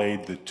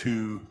overlaid the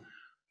two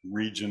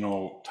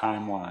regional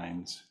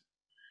timelines,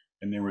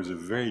 and there was a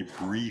very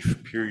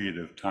brief period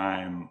of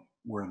time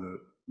where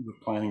the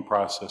planning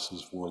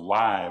processes were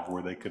live,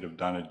 where they could have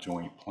done a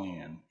joint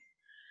plan.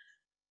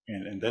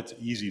 And that's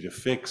easy to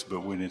fix,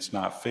 but when it's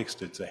not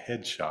fixed, it's a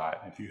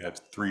headshot. If you have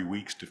 3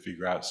 weeks to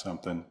figure out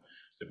something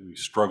that we've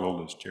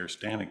struggled, as Chair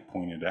Stanek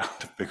pointed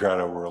out, to figure out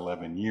over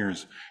 11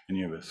 years, and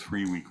you have a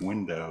 3-week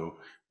window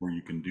where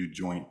you can do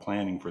joint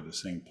planning for the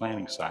same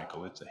planning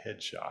cycle, it's a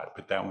headshot.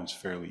 But that one's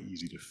fairly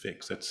easy to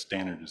fix. That's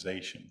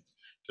standardization.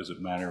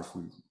 Doesn't matter if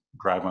we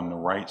drive on the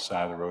right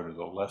side of the road or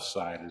the left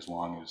side, as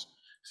long as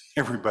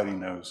everybody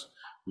knows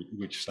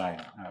which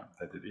side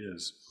that it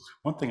is.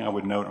 One thing I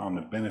would note on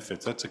the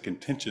benefits, that's a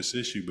contentious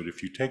issue, but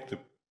if you take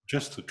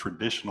just the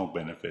traditional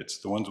benefits,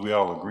 the ones we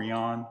all agree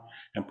on,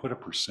 and put a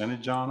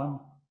percentage on them,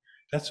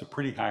 that's a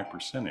pretty high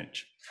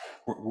percentage.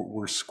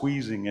 We're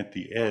squeezing at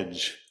the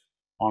edge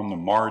on the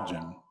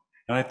margin,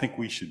 and I think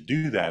we should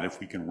do that if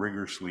we can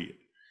rigorously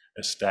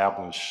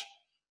establish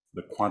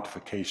the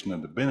quantification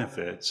of the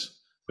benefits.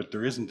 But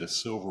there isn't a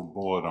silver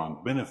bullet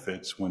on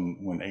benefits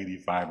when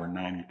 85 or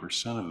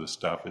 90% of the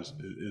stuff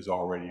is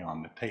already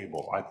on the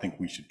table. I think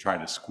we should try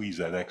to squeeze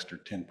that extra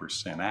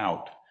 10%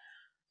 out,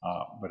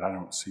 but I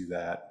don't see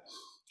that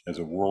as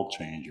a world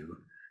changer.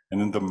 And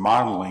then the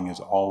modeling is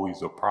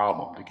always a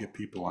problem. To get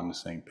people on the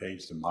same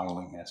page, the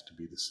modeling has to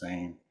be the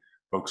same.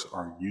 Folks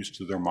are used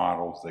to their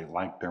models, they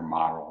like their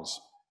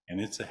models,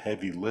 and it's a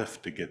heavy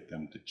lift to get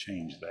them to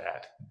change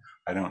that.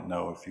 I don't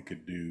know if you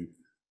could do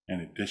an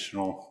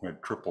additional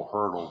triple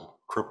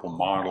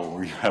model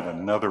where you have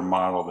another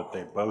model that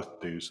they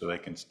both do so they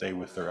can stay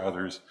with their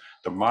others.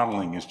 The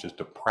modeling is just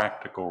a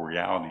practical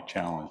reality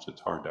challenge that's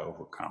hard to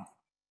overcome.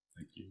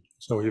 Thank you.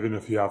 So even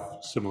if you have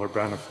similar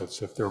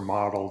benefits, if they're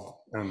modeled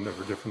and there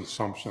are different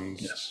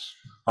assumptions. Yes.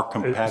 Our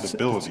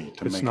compatibility to make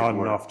it work. It's not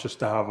enough just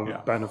to have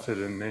a benefit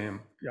in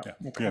name. Yeah.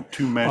 If you have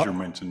two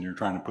measurements and you're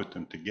trying to put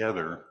them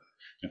together,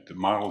 if the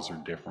models are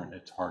different,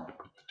 it's hard to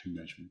put the two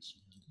measurements.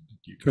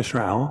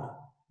 Commissioner Allen?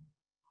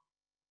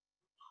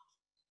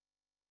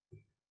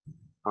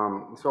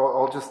 So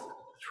I'll just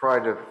try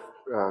to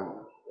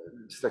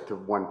stick to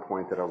one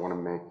point that I want to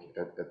make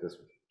at this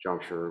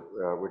juncture,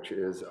 which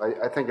is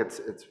I think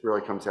it's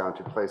really comes down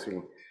to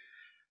placing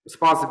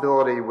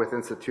responsibility with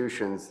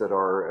institutions that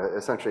are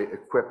essentially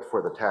equipped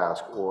for the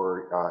task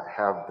or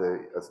have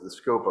the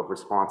scope of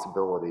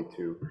responsibility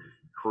to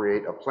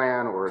create a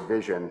plan or a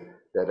vision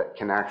that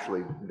can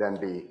actually then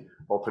be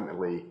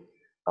ultimately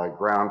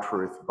ground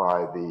truth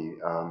by the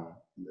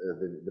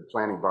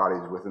planning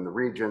bodies within the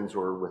regions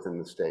or within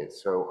the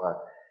states. So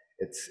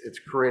it's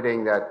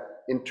creating that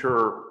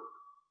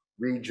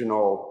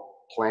inter-regional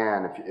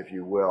plan, if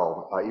you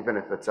will, even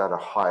if it's at a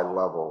high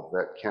level,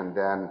 that can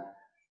then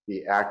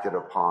be acted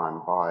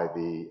upon by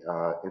the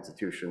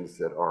institutions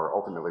that are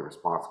ultimately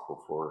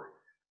responsible for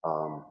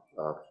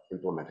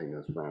implementing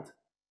those plans.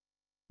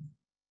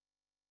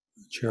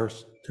 Chair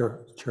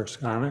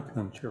Skynick,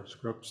 then Chair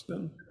Scripps,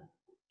 then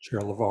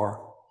Chair LeVar.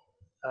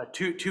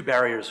 Two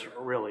barriers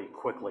really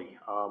quickly.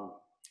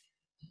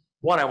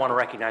 One, I want to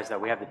recognize that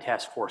we have the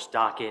task force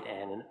docket,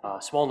 and a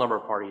small number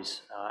of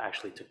parties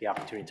actually took the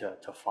opportunity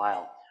to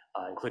file,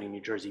 including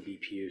New Jersey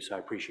BPU, so I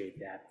appreciate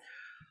that.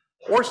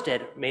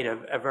 Orsted made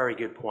a very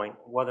good point,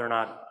 whether or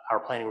not our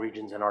planning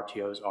regions and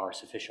RTOs are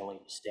sufficiently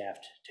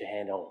staffed to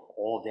handle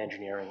all of the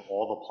engineering,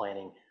 all the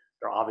planning.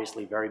 They're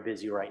obviously very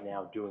busy right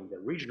now doing the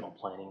regional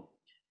planning.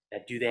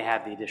 Do they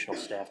have the additional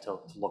staff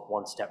to look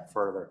one step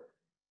further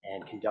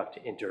and conduct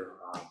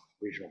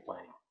inter-regional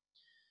planning?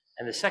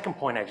 And the second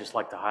point I'd just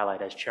like to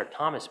highlight, as Chair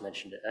Thomas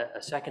mentioned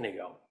a second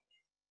ago,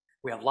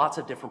 we have lots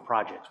of different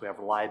projects. We have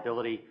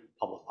reliability,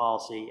 public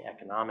policy,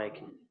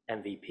 economic,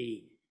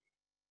 MVP,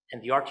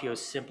 and the RTOs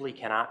simply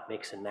cannot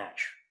mix and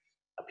match.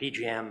 A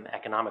PGM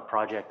economic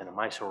project and a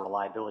MISO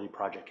reliability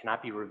project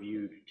cannot be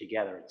reviewed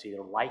together. It's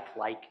either like,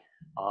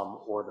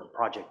 or the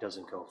project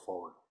doesn't go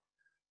forward.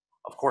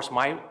 Of course,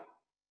 my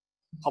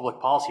public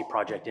policy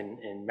project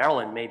in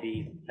Maryland may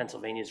be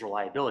Pennsylvania's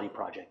reliability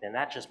project, and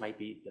that just might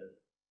be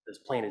as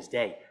plain as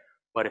day.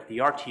 But if the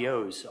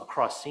RTOs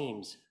across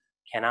seams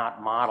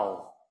cannot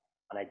model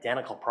an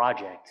identical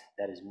project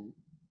that is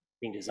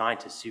being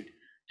designed to suit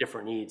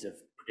different needs of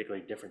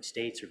particularly different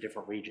states or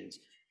different regions,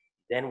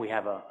 then we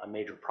have a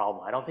major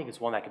problem. I don't think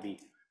it's one that could be,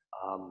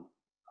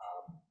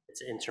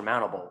 it's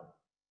insurmountable,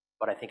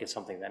 but I think it's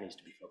something that needs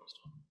to be focused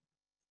on.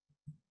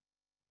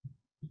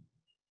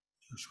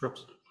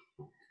 Scripps.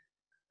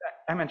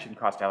 I mentioned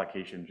cost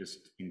allocation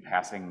just in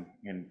passing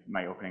in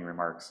my opening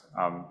remarks,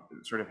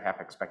 sort of half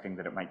expecting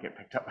that it might get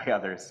picked up by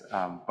others,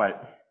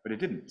 but it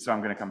didn't, so I'm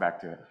going to come back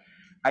to it.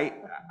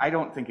 I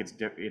don't think it's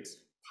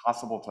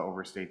possible to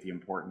overstate the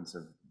importance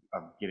of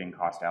getting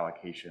cost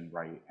allocation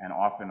right, and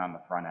often on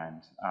the front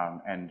end.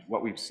 And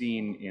what we've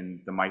seen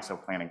in the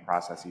MISO planning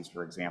processes,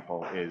 for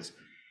example, is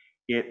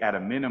it, at a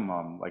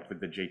minimum, like with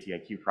the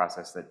JTIQ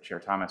process that Chair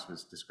Thomas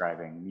was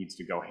describing, needs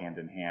to go hand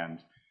in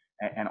hand.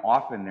 And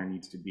often there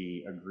needs to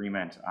be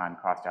agreement on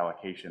cost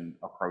allocation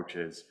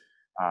approaches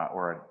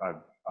or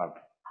a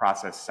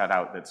process set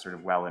out that's sort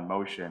of well in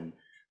motion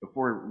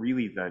before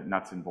really the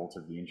nuts and bolts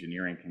of the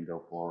engineering can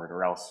go forward.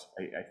 Or else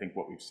I think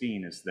what we've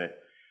seen is that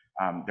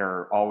there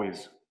are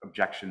always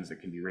objections that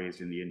can be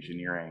raised in the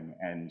engineering,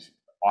 and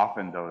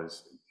often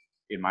those,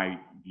 in my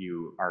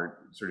view,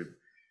 are sort of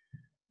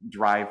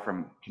derived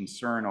from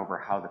concern over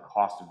how the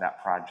cost of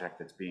that project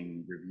that's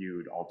being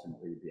reviewed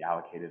ultimately would be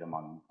allocated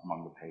among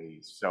the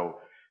pays. So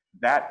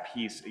that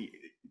piece,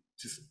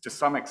 to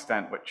some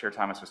extent, what Chair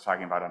Thomas was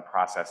talking about on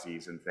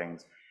processes and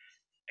things,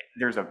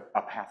 there's a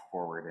path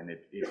forward, and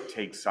it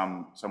takes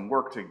some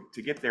work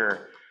to get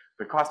there.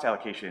 The cost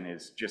allocation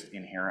is just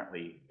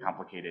inherently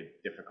complicated,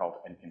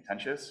 difficult, and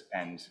contentious,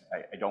 and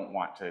I don't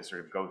want to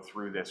sort of go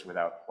through this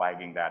without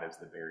flagging that as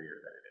the barrier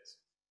that it is.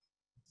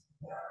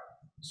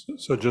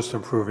 So just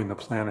improving the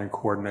planning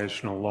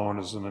coordination alone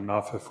isn't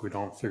enough if we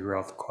don't figure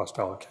out the cost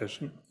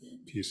allocation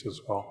piece as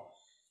well.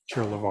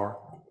 Chair LeVar.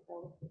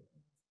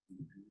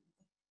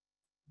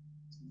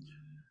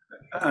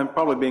 I'm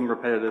probably being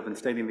repetitive and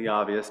stating the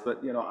obvious,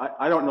 but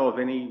I don't know of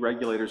any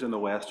regulators in the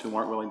West who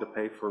aren't willing to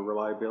pay for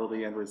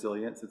reliability and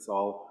resilience. It's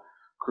all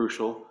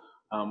crucial.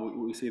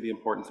 We see the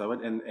importance of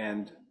it,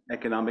 and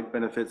economic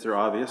benefits are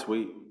obvious.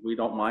 We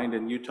don't mind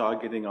in Utah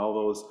getting all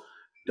those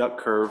duck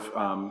curve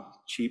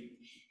cheap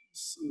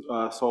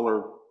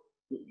solar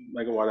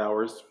megawatt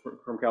hours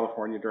from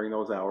California during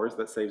those hours.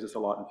 That saves us a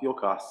lot in fuel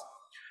costs.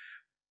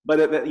 But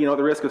at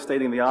the risk of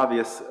stating the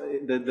obvious,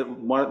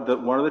 one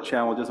of the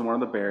challenges and one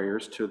of the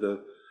barriers to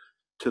the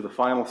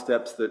final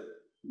steps that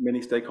many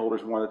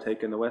stakeholders want to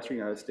take in the Western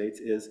United States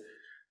is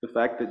the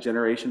fact that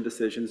generation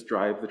decisions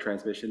drive the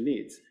transmission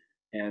needs,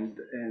 and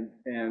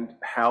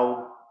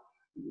how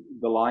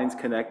the lines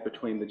connect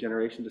between the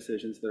generation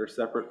decisions that are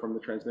separate from the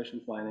transmission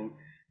planning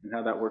and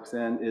how that works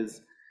in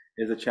is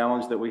a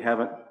challenge that we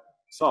haven't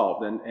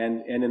solved,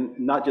 and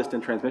not just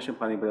in transmission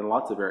planning, but in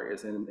lots of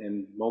areas.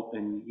 In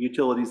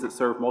utilities that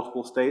serve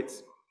multiple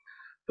states,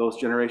 those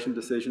generation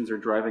decisions are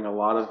driving a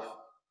lot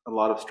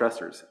of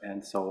stressors,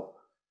 and so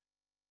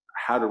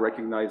how to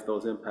recognize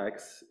those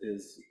impacts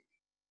is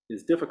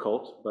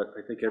difficult. But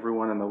I think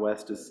everyone in the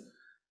West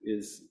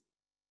is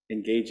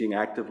engaging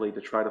actively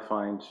to try to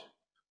find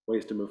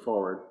ways to move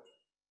forward.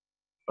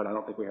 But I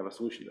don't think we have a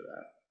solution to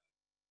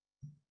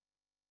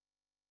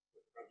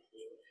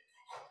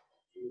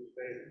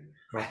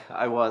that.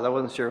 I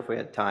wasn't sure if we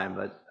had time,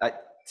 but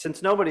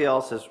since nobody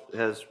else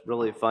has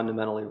really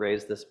fundamentally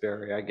raised this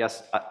barrier, I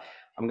guess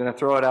I'm going to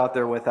throw it out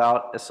there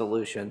without a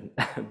solution.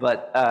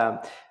 But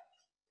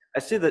I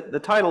see that the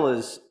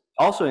title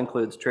also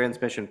includes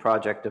transmission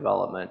project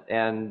development,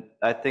 and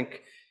I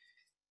think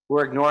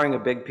we're ignoring a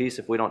big piece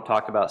if we don't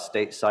talk about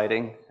state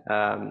siting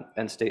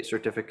and state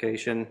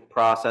certification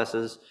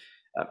processes.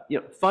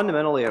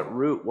 Fundamentally at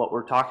root, what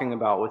we're talking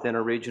about within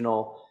a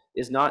regional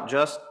is not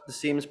just the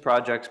SEAMS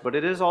projects, but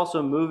it is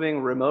also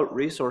moving remote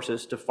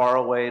resources to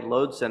faraway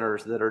load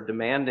centers that are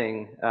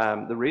demanding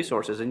the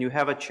resources. And you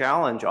have a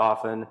challenge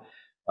often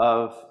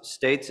of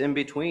states in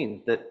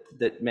between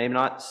that may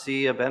not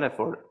see a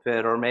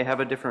benefit or may have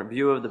a different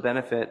view of the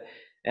benefit.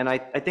 And I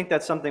think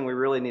that's something we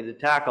really need to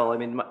tackle. I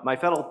mean, my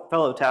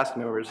fellow task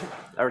members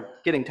are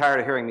getting tired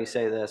of hearing me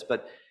say this,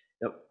 but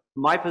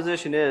my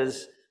position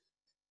is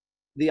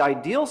the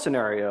ideal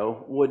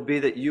scenario would be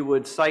that you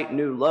would site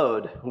new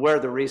load where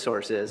the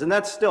resource is, and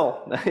that's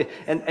still,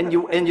 and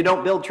you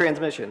don't build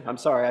transmission. I'm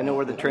sorry, I know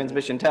we're the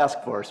transmission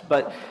task force,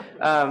 but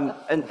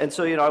and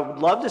so I would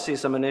love to see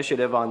some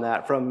initiative on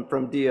that from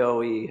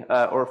DOE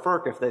or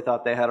FERC if they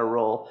thought they had a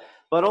role.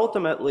 But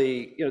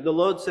ultimately, the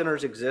load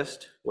centers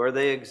exist where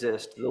they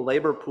exist. The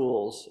labor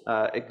pools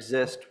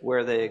exist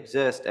where they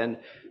exist, and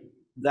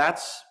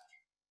that's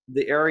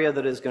the area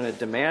that is going to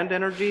demand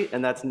energy,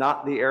 and that's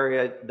not the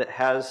area that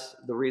has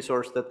the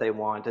resource that they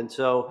want. And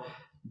so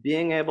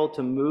being able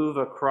to move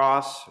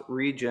across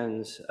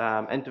regions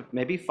and to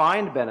maybe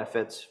find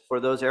benefits for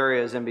those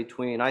areas in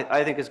between,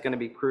 I think is going to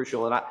be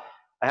crucial. And I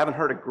haven't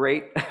heard a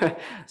great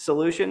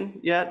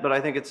solution yet, but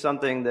I think it's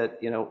something that,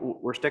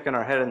 we're sticking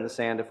our head in the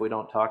sand if we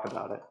don't talk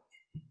about it.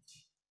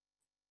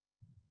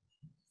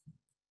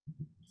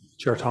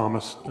 Chair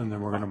Thomas, and then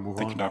we're going to move on.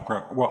 Thank you,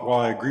 Dr. While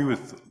I agree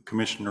with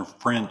Commissioner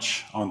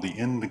French on the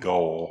end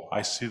goal,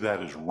 I see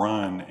that as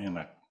run in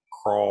a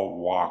crawl,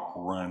 walk,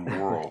 run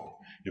world.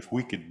 If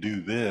we could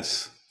do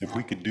this, if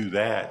we could do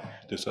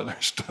that, this other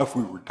stuff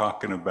we were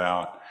talking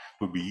about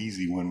would be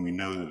easy when we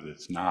know that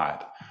it's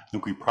not. I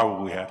think we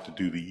probably have to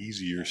do the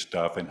easier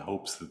stuff in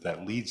hopes that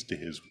that leads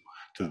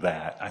to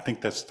that. I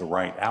think that's the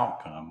right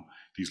outcome,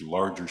 these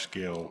larger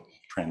scale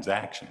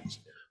transactions.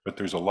 But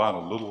there's a lot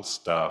of little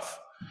stuff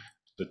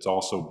that's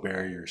also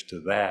barriers to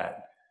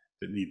that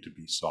need to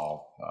be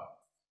solved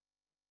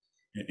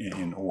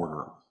in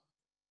order.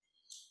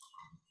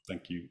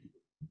 Thank you.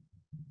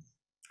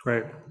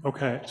 Great.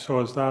 Okay, so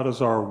as that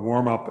is our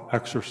warm-up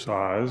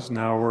exercise,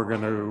 now we're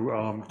going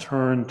to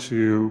turn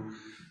to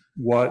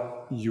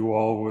what you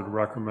all would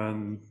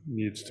recommend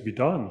needs to be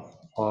done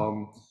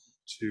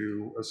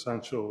to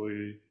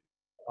essentially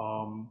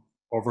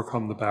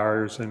overcome the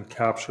barriers and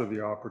capture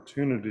the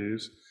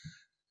opportunities.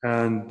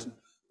 And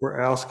we're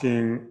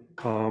asking,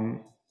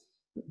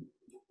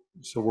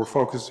 so we're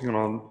focusing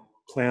on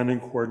planning,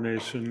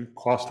 coordination,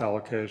 cost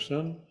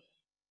allocation,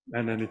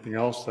 and anything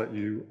else that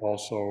you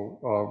also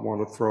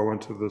want to throw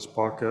into this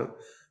bucket.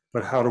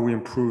 But how do we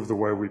improve the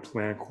way we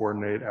plan,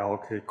 coordinate,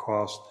 allocate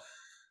costs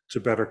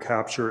to better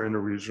capture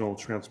interregional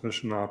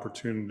transmission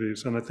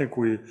opportunities? And I think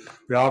we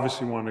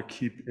obviously want to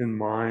keep in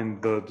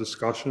mind the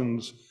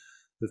discussions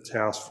the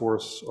task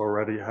force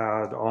already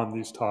had on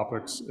these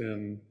topics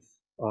in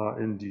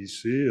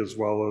DC, as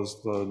well as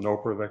the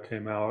NOPR that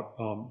came out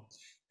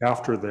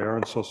after there.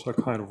 And so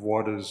kind of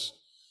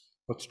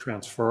what's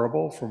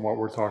transferable from what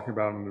we're talking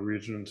about in the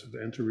region into the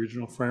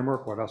interregional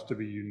framework, what has to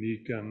be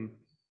unique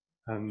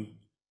and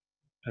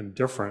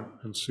different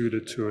and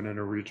suited to an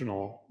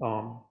interregional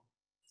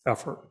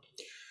effort.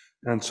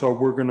 And so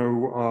we're going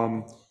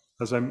to,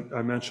 as I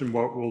mentioned,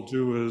 what we'll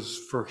do is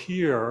for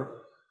here,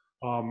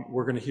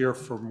 we're going to hear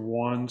from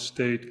one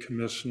state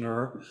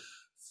commissioner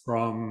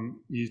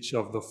from each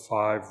of the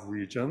 5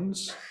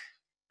 regions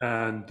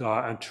and 2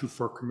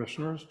 FERC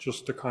commissioners,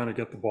 just to kind of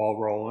get the ball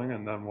rolling,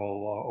 and then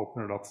we'll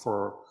open it up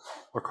for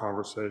a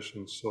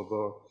conversation. So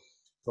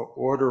the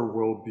order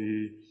will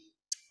be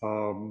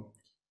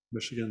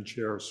Michigan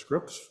Chair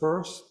Scripps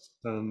first,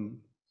 then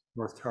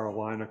North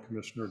Carolina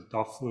Commissioner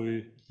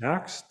Duffley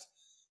next,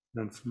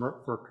 then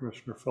FERC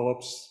Commissioner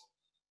Phillips,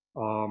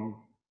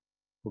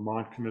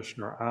 Vermont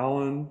Commissioner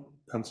Allen,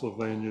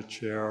 Pennsylvania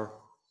Chair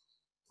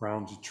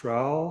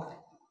Brown-Dutrell,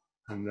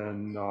 and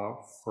then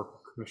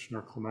for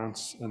Commissioner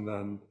Clements, and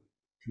then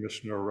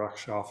Commissioner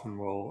Rechtschaffen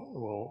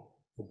will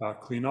back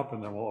clean up,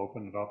 and then we'll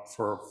open it up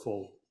for a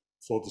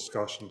full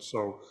discussion.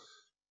 So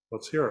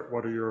let's hear it.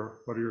 What are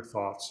your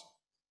thoughts?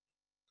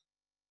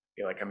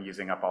 feel like I'm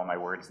using up all my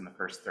words in the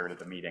first third of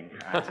the meeting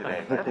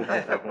today,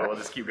 but we'll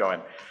just keep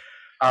going.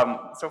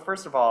 So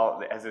first of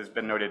all, as has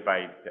been noted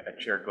by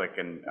Chair Glick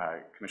and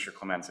Commissioner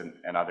Clements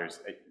and others,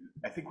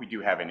 I think we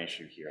do have an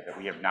issue here that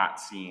we have not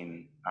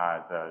seen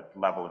the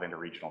level of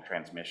interregional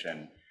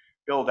transmission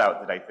build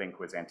out that I think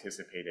was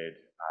anticipated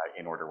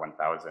in Order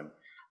 1000.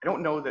 I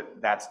don't know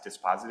that that's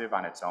dispositive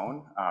on its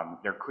own.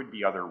 There could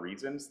be other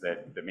reasons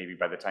that maybe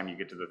by the time you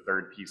get to the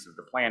third piece of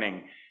the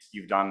planning,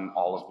 you've done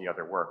all of the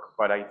other work.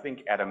 But I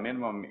think at a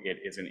minimum, it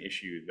is an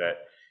issue that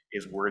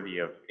is worthy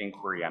of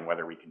inquiry on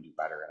whether we can do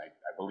better. And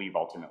I believe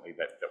ultimately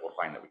that we'll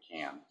find that we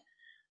can.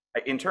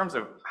 In terms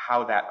of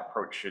how that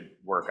approach should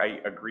work, I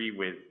agree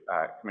with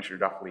Commissioner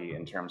Duffley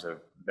in terms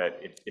of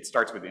that it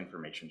starts with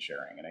information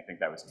sharing. And I think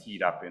that was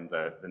teed up in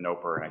the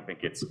NOPR, and I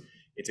think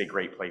it's a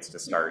great place to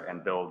start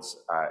and builds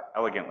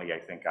elegantly, I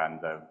think, on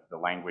the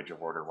language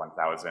of Order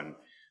 1000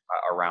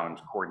 around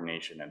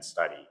coordination and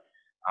study.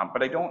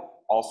 But I don't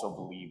also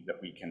believe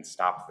that we can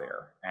stop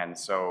there. And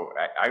so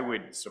I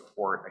would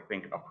support, I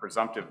think, a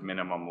presumptive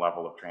minimum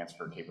level of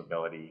transfer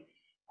capability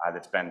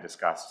that's been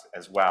discussed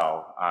as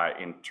well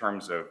in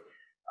terms of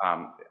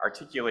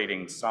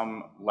articulating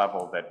some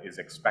level that is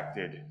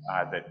expected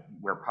that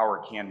where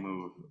power can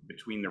move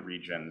between the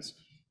regions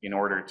in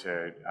order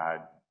to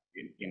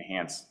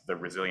enhance the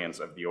resilience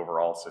of the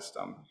overall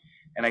system.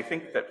 And I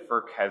think that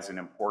FERC has an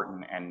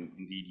important and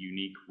indeed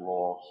unique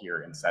role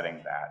here in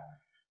setting that.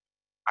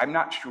 I'm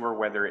not sure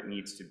whether it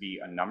needs to be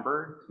a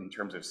number in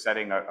terms of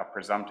setting a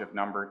presumptive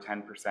number,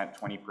 10%,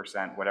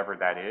 20%, whatever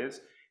that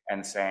is,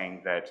 and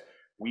saying that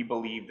we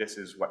believe this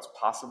is what's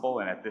possible,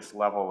 and at this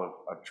level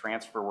of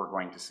transfer, we're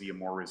going to see a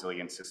more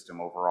resilient system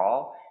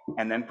overall,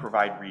 and then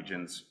provide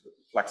regions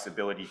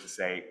flexibility to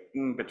say,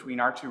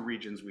 between our two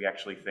regions, we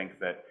actually think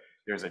that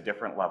there's a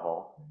different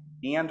level,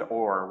 and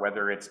or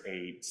whether it's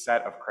a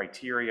set of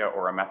criteria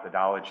or a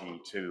methodology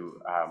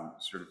to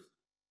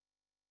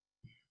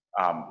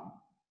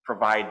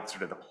provide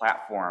sort of the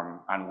platform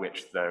on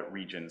which the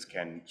regions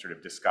can sort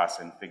of discuss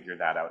and figure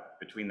that out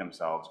between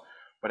themselves.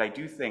 But I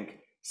do think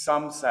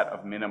some set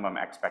of minimum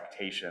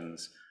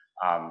expectations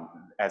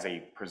as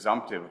a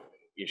presumptive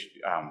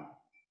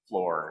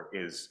floor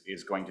is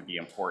going to be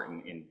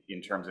important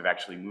in terms of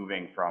actually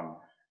moving from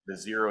the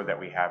zero that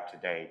we have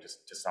today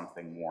just to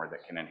something more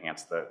that can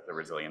enhance the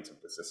resilience of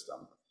the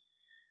system.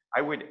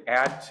 I would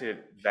add to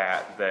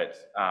that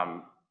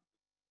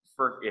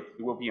it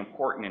will be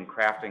important in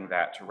crafting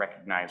that to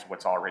recognize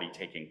what's already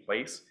taking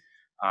place.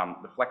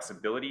 The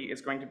flexibility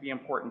is going to be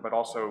important, but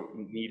also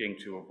needing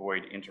to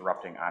avoid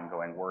interrupting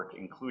ongoing work,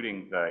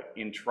 including the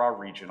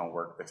intra-regional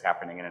work that's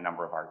happening in a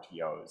number of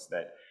RTOs,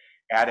 that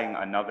adding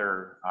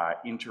another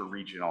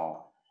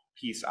interregional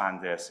piece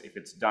on this, if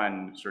it's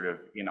done sort of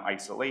in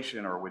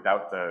isolation or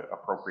without the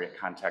appropriate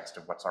context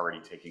of what's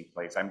already taking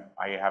place,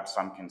 I have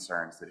some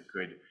concerns that it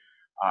could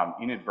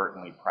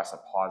inadvertently press a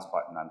pause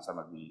button on some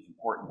of the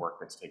important work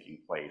that's taking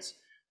place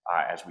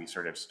as we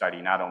sort of study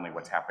not only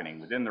what's happening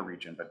within the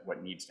region, but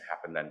what needs to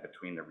happen then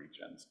between the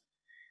regions.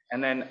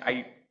 And then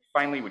I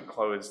finally would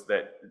close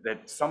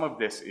that some of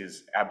this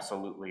is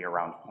absolutely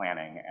around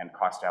planning and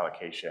cost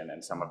allocation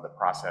and some of the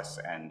process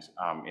and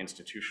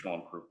institutional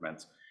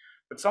improvements,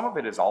 but some of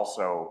it is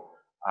also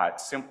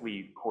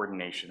simply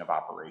coordination of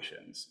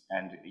operations.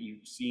 And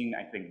you've seen,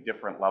 I think,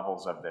 different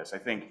levels of this. I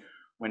think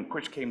when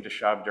push came to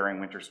shove during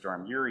Winter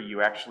Storm Uri,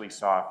 you actually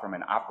saw from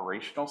an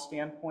operational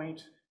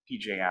standpoint,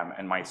 PJM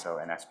and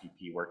MISO and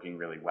SPP working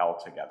really well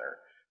together.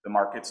 The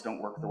markets don't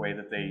work the way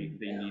that they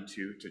need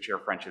to Chair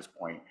French's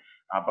point,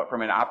 but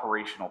from an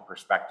operational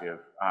perspective,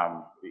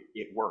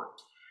 it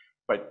worked.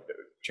 But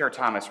Chair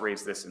Thomas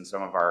raised this in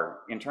some of our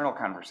internal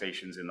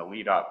conversations in the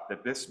lead up,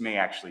 that this may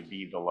actually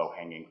be the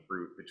low-hanging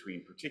fruit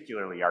between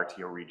particularly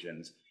RTO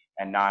regions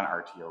and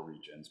non-RTO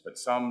regions, but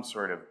some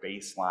sort of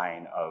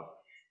baseline of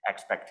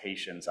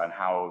expectations on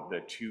how the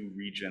two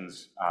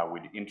regions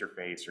would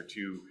interface, or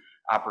two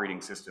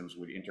operating systems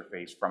would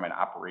interface from an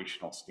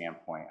operational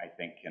standpoint, I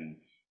think can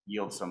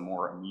yield some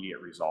more immediate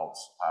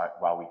results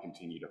while we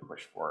continue to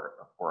push for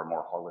a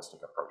more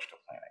holistic approach to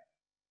planning.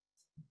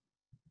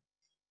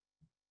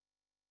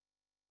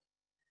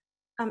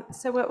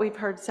 So what we've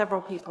heard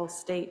several people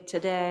state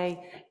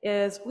today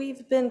is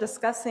we've been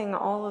discussing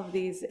all of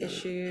these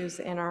issues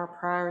in our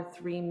prior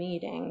 3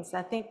 meetings.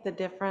 I think the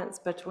difference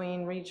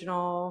between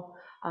regional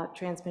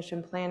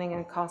transmission planning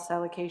and cost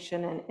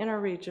allocation and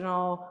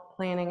interregional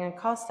planning and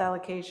cost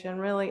allocation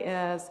really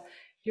is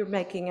you're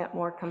making it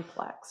more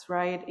complex,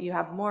 right? You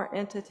have more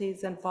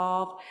entities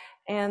involved,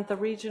 and the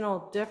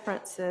regional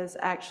differences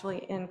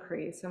actually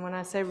increase. And when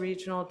I say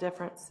regional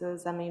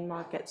differences, I mean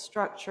market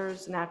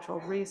structures, natural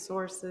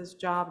resources,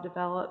 job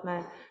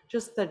development,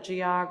 just the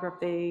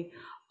geography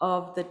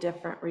of the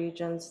different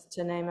regions,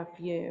 to name a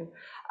few.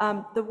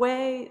 The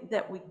way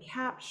that we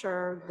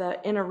capture the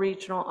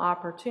interregional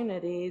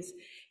opportunities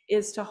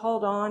is to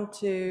hold on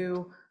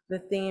to the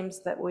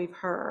themes that we've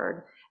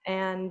heard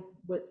and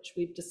which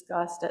we've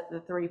discussed at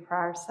the 3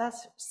 prior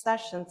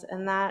sessions,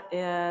 and that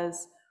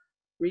is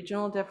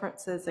regional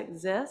differences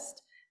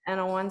exist. and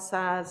a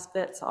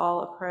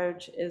one-size-fits-all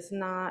approach is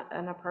not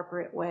an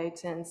appropriate way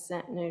to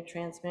incent new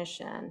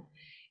transmission.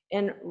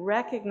 In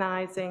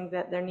recognizing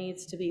that there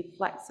needs to be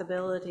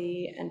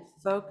flexibility and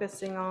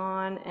focusing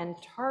on and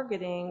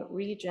targeting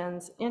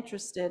regions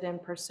interested in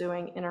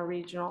pursuing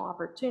interregional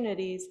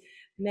opportunities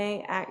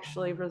may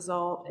actually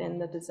result in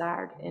the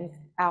desired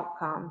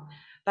outcome.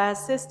 By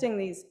assisting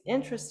these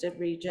interested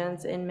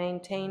regions in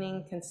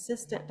maintaining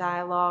consistent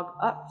dialogue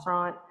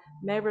upfront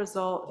may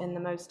result in the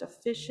most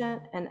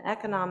efficient and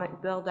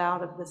economic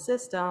build-out of the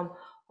system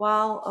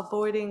while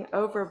avoiding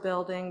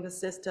overbuilding the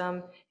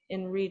system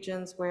in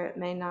regions where it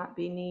may not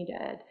be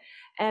needed.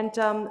 And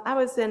I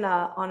was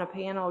on a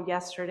panel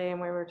yesterday,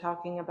 and we were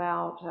talking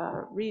about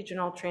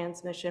regional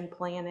transmission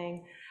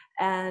planning,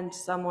 and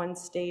someone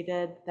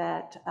stated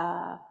that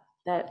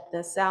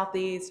the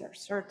Southeast, or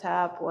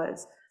CERTAP,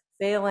 was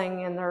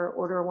failing in their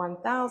Order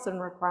 1000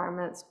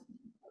 requirements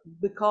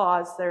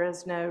because there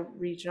is no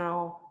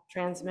regional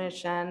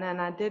transmission. And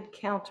I did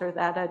counter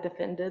that. I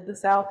defended the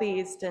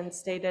Southeast and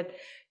stated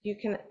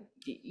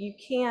you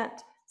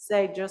can't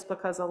say just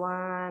because a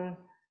line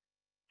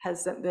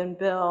hasn't been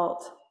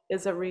built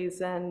is a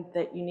reason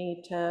that you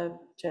need to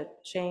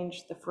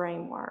change the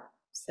framework.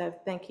 So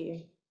thank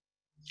you.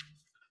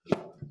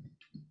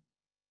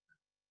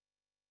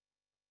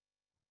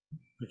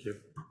 Thank you.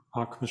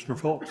 Commissioner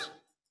Phillips.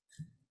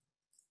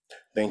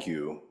 Thank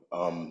you.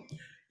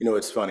 You know,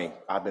 it's funny.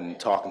 I've been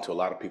talking to a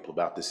lot of people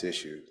about this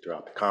issue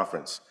throughout the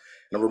conference,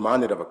 and I'm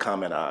reminded of a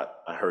comment I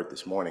heard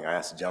this morning. I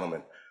asked a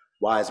gentleman,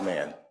 wise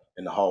man,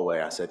 in the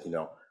hallway. I said, you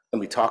know, I'm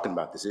going to be talking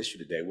about this issue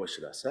today. What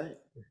should I say?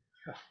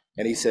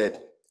 And he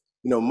said,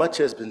 you know, much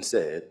has been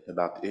said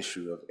about the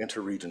issue of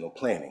interregional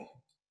planning.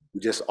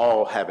 We just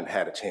all haven't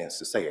had a chance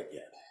to say it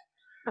yet.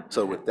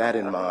 So with that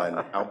in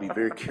mind, I'll be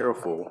very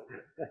careful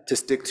to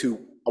stick to,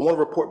 I want to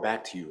report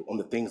back to you on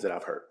the things that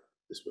I've heard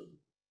this week.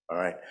 All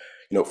right.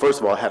 You know,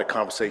 first of all, I had a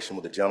conversation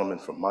with a gentleman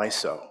from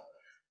MISO,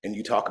 and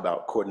you talk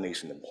about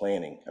coordination and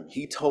planning. I mean,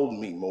 he told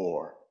me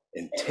more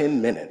in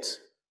 10 minutes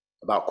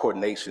about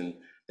coordination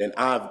than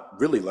I've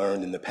really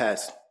learned in the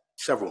past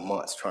several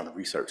months trying to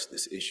research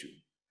this issue.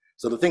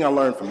 So the thing I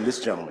learned from this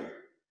gentleman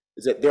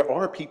is that there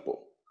are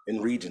people in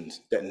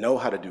regions that know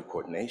how to do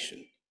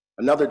coordination.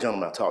 Another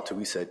gentleman I talked to,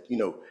 he said, you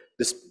know,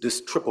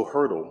 this triple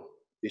hurdle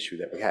issue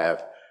that we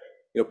have,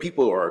 you know,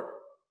 people are,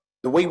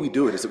 the way we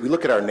do it is that we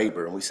look at our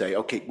neighbor and we say,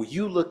 okay, well,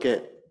 you look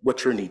at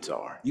what your needs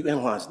are. You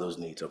analyze those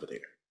needs over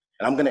there,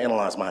 and I'm going to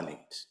analyze my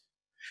needs.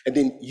 And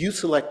then you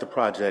select the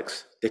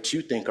projects that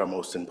you think are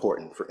most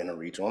important for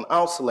interregional, and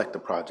I'll select the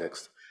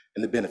projects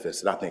and the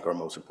benefits that I think are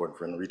most important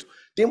for interregional.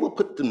 Then we'll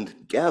put them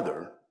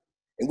together,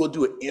 and we'll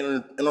do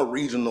an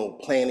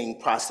interregional planning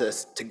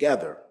process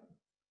together.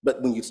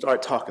 But when you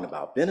start talking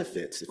about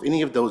benefits, if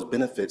any of those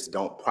benefits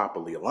don't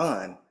properly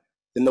align,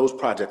 then those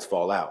projects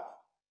fall out.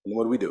 And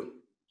what do?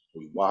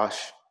 We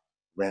wash,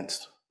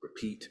 rinse,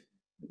 repeat,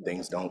 and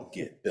things don't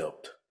get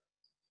built.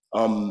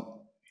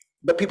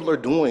 But people are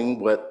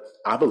doing what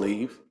I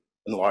believe,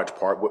 in large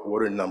part, what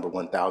Order Number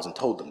 1000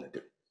 told them to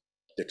do.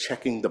 They're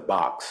checking the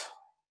box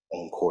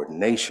on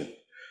coordination.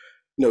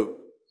 You know,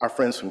 our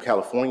friends from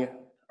California,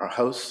 our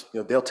hosts, you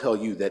know, they'll tell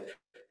you that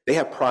they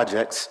have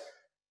projects.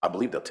 I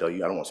believe they'll tell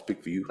you, I don't want to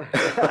speak for you,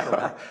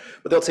 but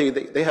they'll tell you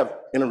they have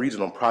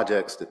interregional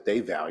projects that they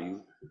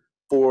value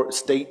for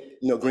state,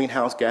 you know,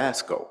 greenhouse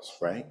gas goals,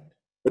 right?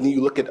 But then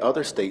you look at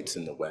other states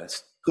in the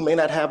West who may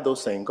not have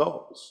those same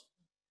goals.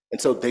 And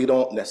so they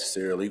don't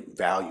necessarily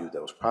value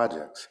those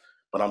projects.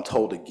 But I'm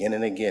told again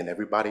and again,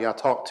 everybody I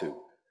talk to,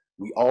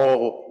 we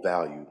all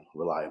value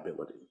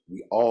reliability.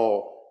 We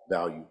all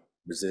value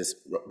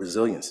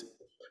resiliency.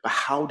 But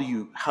how do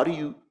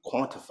you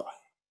quantify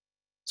it?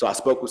 So I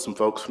spoke with some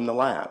folks from the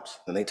labs,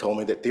 and they told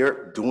me that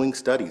they're doing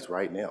studies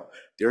right now.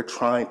 They're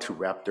trying to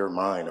wrap their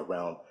mind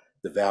around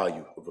the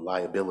value of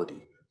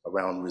reliability,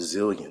 around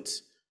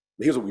resilience.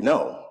 But here's what we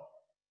know.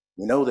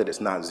 We know that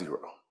it's not zero.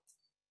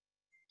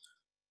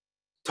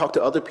 Talk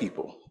to other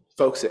people,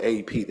 folks at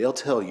AEP, they'll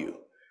tell you,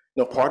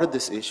 you know, part of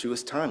this issue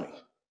is timing,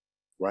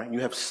 right? You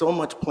have so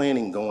much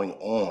planning going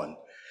on,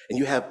 and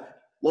you have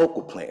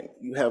local planning,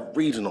 you have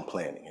regional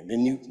planning, and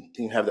then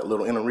you have that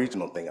little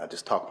interregional thing I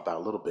just talked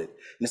about a little bit,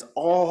 and it's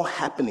all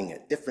happening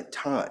at different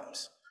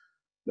times.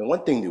 Now,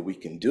 one thing that we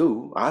can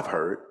do, I've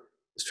heard,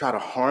 is try to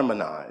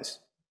harmonize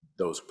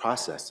those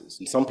processes.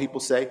 And some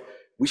people say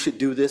we should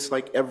do this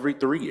like every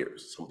 3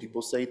 years. Some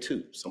people say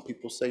 2, some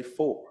people say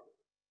 4.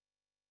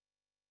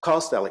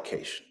 Cost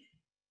allocation.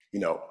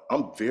 You know,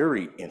 I'm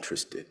very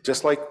interested,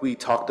 just like we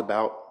talked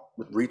about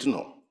with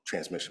regional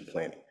transmission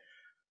planning.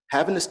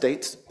 Having the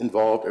states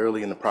involved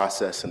early in the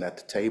process and at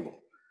the table.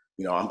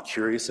 You know, I'm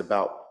curious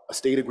about a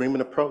state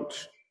agreement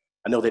approach.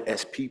 I know that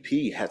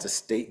SPP has a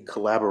state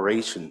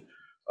collaboration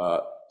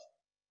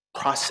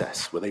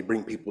process where they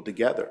bring people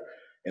together.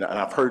 And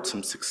I've heard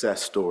some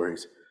success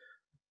stories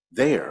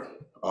there.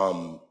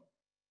 The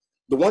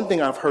one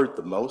thing I've heard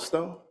the most,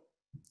 though,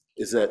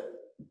 is that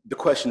the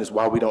question is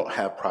why we don't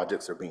have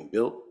projects that are being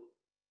built.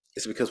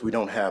 It's because we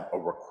don't have a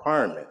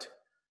requirement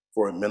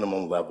for a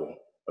minimum level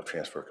of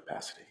transfer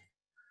capacity.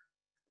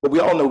 But we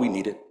all know we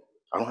need it.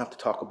 I don't have to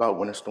talk about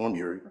Winter Storm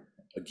Uri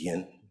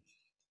again.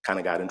 Kind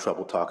of got in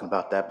trouble talking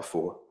about that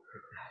before.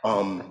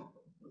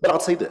 But I'll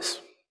say this.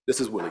 This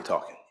is Willie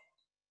talking.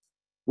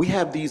 We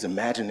have these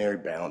imaginary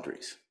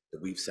boundaries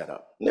that we've set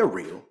up, and they're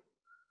real.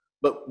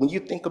 But when you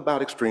think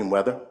about extreme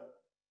weather,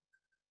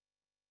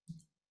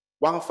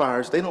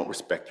 wildfires, they don't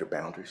respect your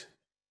boundaries.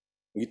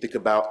 When you think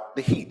about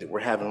the heat that we're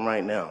having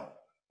right now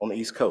on the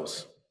East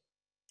Coast,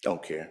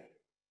 don't care.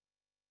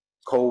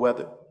 Cold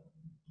weather,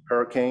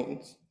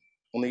 hurricanes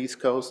on the East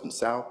Coast and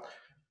South,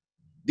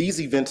 these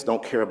events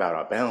don't care about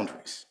our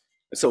boundaries.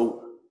 And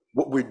so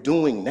what we're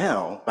doing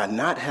now by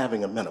not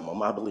having a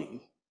minimum, I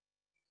believe,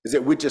 is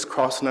that we're just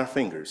crossing our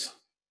fingers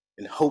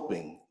and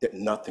hoping that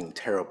nothing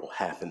terrible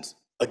happens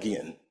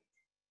again.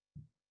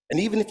 And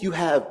even if you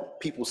have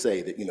people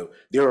say that,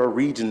 there are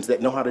regions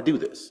that know how to do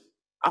this.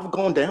 I've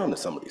gone down to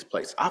some of these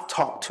places. I've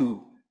talked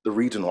to the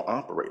regional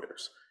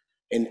operators,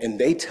 and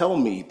they tell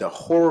me the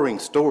horrifying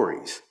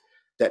stories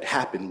that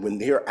happen when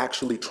they're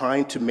actually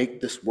trying to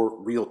make this work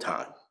real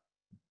time.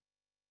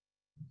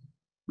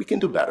 We can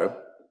do better.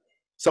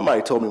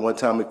 Somebody told me one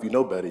time, if you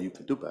know better, you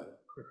can do better.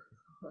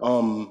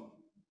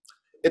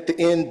 At the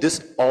end,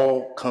 this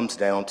all comes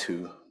down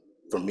to,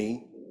 for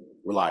me,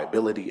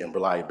 reliability, and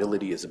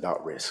reliability is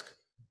about risk.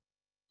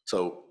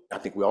 So I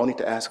think we all need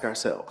to ask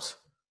ourselves,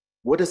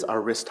 what is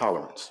our risk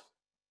tolerance?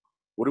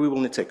 What are we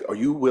willing to take? Are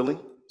you willing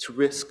to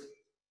risk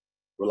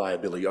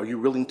reliability? Are you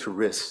willing to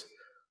risk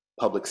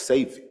public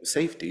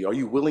safety? Are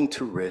you willing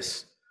to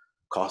risk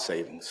cost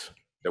savings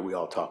that we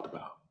all talked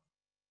about?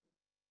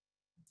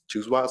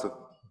 Choose wisely.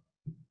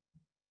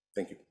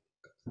 Thank you.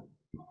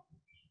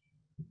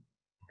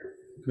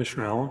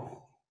 Commissioner Allen?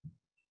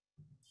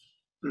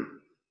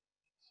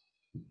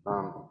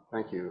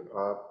 Thank you.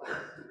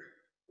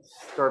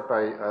 Start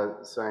by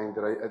saying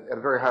that at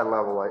a very high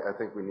level, I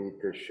think we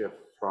need to shift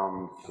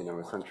from,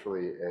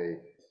 essentially a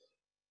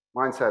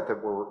mindset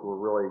that we're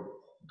really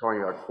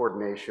talking about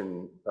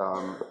coordination.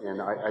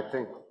 And I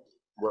think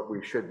what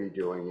we should be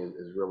doing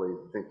is really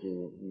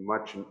thinking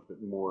much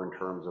more in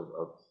terms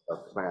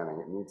of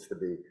planning. It needs to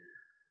be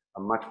a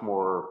much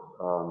more,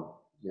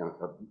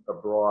 a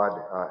broad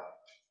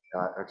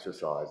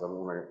exercise. I don't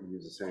want to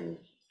use the same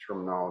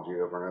terminology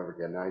over and over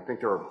again. And I think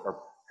there are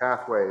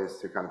pathways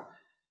to kind of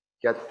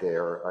get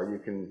there. You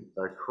can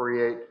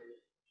create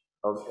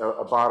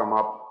a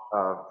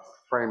bottom-up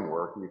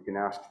framework. You can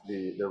ask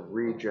the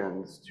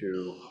regions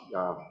to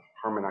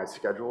harmonize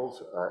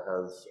schedules,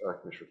 as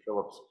Commissioner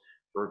Phillips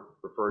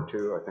referred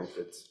to. I think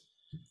it's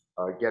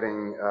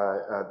getting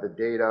the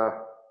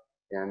data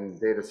and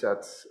data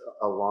sets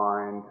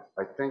aligned.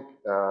 I think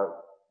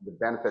the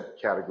benefit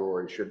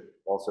category should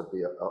also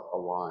be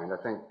aligned. I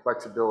think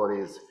flexibility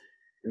is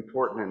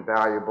important and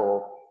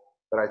valuable,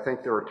 but I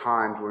think there are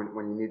times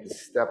when you need to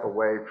step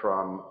away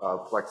from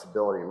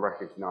flexibility and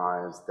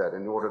recognize that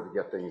in order to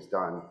get things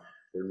done,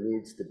 there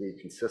needs to be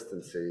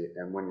consistency.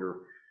 And when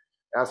you're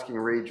asking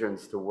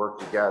regions to work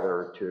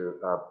together to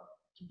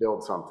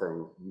build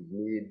something, you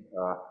need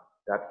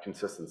that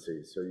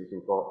consistency. So you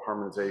can call it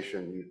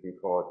harmonization, you can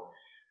call it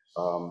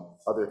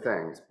other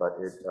things, but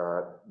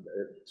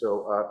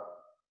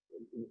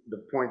the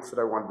points that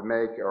I wanted to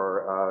make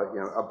are,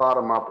 a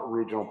bottom-up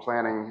regional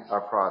planning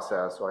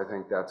process. So I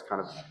think that's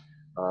kind of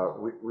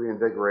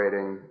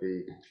reinvigorating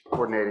the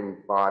coordinating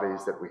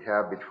bodies that we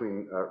have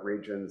between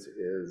regions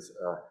is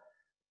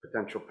a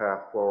potential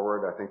path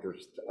forward. I think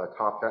there's a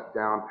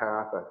top-down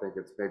path. I think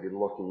it's maybe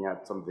looking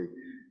at some of the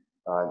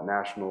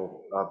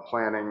national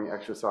planning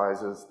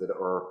exercises that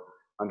are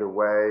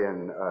underway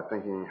and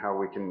thinking how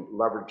we can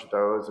leverage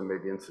those and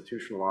maybe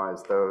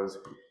institutionalize those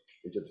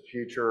into the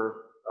future.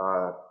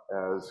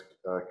 As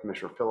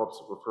Commissioner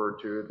Phillips referred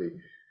to,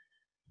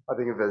 I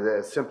think of it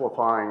as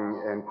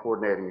simplifying and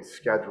coordinating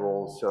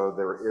schedules so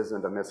there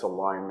isn't a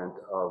misalignment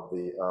of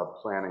the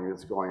planning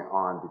that's going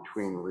on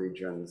between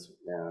regions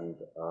and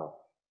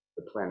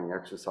the planning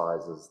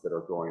exercises that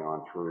are going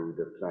on through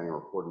the planning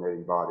or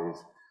coordinating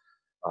bodies.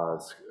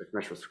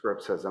 Commissioner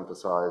Scripps has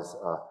emphasized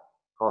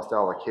cost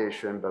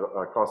allocation, but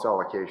cost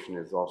allocation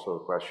is also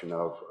a question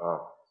of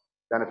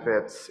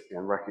benefits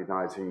and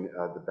recognizing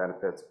the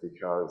benefits,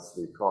 because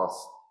the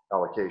cost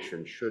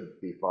allocation should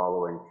be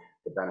following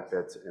the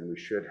benefits, and we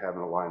should have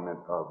an alignment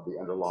of the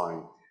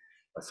underlying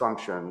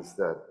assumptions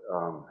that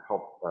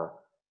help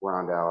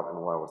round out and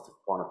allow us to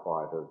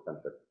quantify those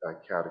benefit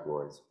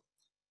categories.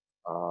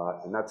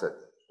 And that's it.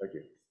 Thank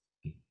you.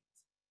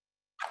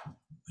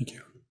 Thank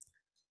you.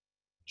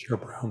 Chair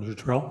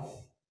Brown-Dutrell.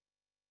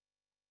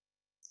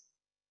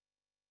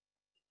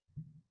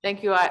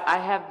 Thank you. I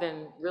have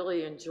been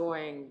really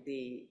enjoying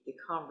the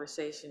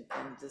conversation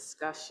and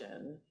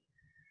discussion.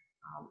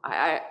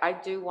 I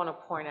do want to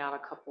point out a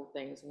couple of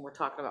things when we're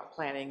talking about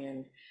planning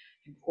and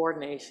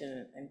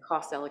coordination and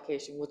cost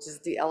allocation, which is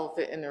the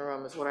elephant in the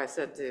room, is what I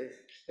said to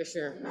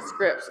Commissioner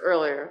Scripps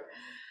earlier.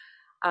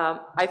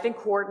 I think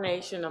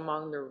coordination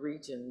among the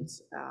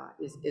regions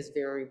is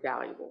very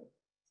valuable.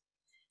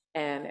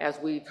 And as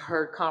we've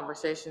heard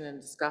conversation and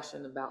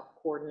discussion about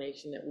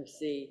coordination that we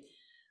see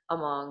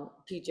among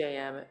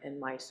PJM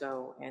and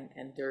MISO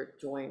and their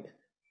joint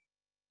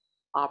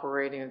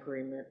operating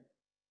agreement.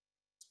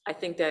 I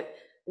think that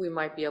we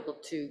might be able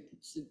to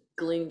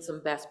glean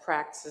some best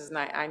practices, and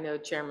I know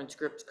Chairman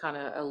Scripps kind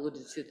of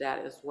alluded to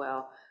that as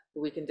well.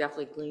 But we can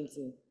definitely glean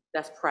some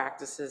best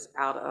practices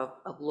out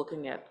of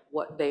looking at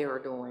what they are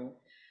doing,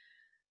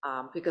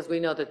 because we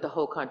know that the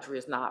whole country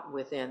is not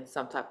within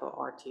some type of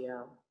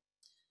RTO.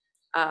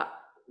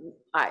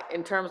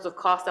 In terms of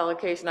cost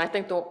allocation, I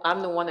think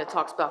I'm the one that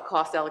talks about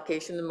cost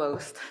allocation the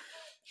most.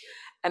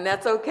 And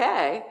that's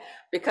okay,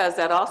 because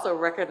that also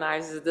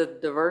recognizes the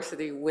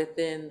diversity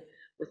within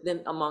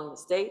among the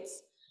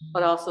states,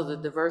 but also the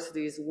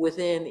diversities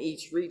within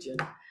each region.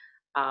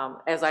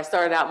 As I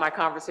started out my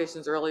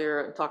conversations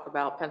earlier and talked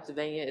about,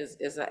 Pennsylvania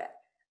is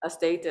a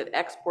state that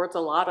exports a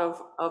lot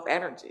of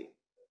energy.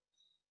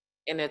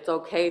 And it's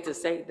okay to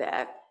say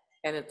that,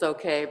 and it's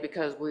okay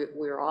because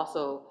we're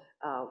also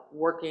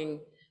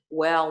working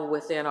well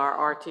within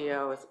our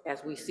RTO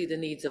as we see the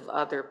needs of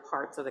other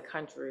parts of the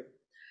country.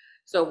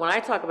 So when I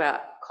talk about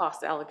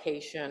cost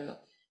allocation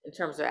in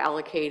terms of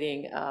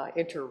allocating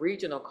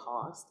interregional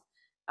cost,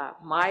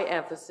 my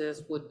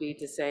emphasis would be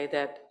to say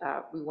that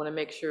we want to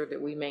make sure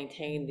that we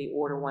maintain the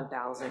Order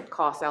 1000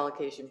 cost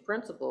allocation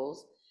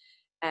principles,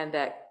 and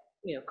that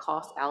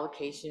cost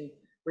allocation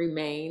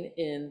remain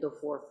in the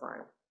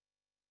forefront.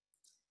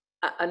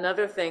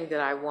 Another thing that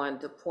I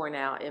wanted to point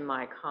out in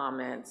my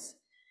comments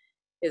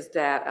is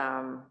that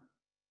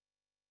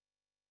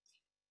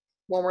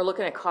when we're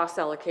looking at cost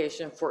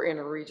allocation for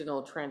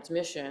interregional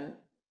transmission,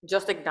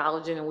 just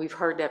acknowledging, and we've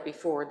heard that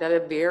before, that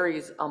it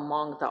varies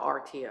among the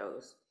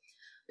RTOs,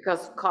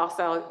 because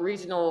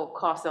regional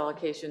cost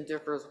allocation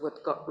differs with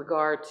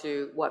regard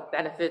to what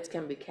benefits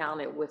can be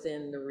counted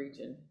within the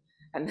region.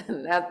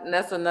 And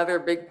that's another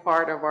big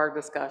part of our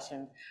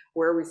discussion,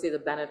 where we see the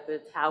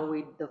benefits, how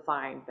we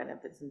define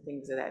benefits and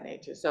things of that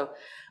nature. So,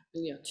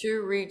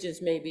 two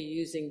regions may be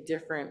using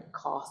different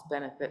cost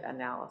benefit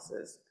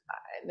analysis.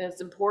 And it's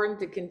important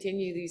to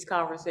continue these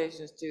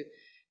conversations to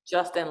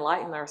just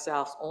enlighten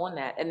ourselves on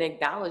that and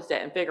acknowledge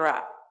that and figure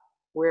out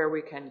where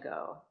we can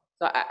go.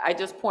 So I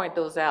just point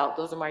those out.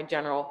 Those are my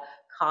general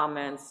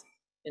comments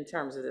in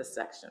terms of this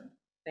section.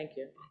 Thank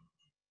you.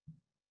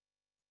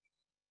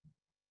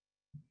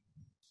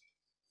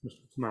 Mr.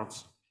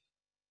 Clements.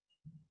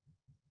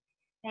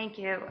 Thank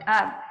you.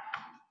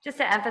 Just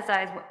to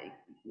emphasize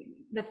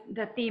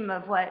the theme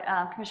of what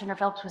Commissioner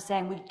Phillips was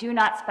saying, we do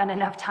not spend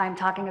enough time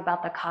talking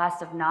about the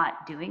cost of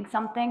not doing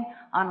something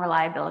on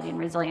reliability and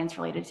resilience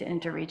related to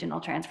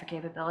interregional transfer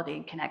capability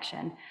and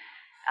connection.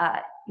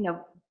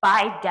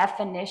 By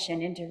definition,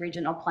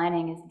 interregional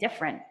planning is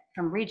different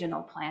from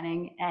regional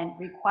planning and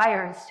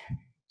requires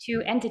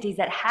two entities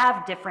that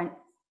have different,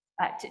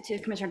 to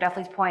Commissioner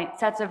Duffley's point,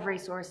 sets of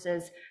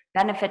resources,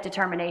 benefit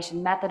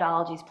determination,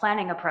 methodologies,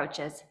 planning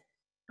approaches.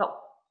 But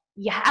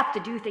you have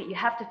to you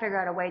have to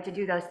figure out a way to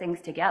do those things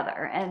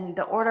together. And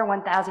the Order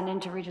 1000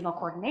 interregional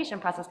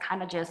coordination process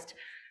kind of just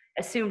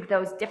assumed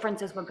those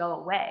differences would go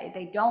away.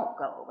 They don't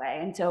go away.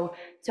 And so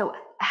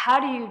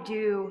how do you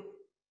do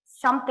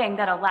something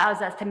that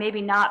allows us to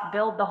maybe not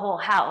build the whole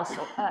house,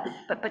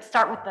 but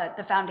start with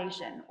the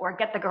foundation, or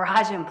get the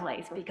garage in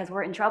place, because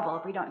we're in trouble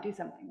if we don't do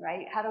something,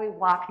 right? How do we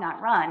walk,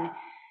 not run?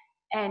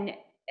 And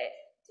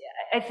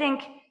I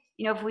think,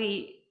 if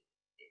we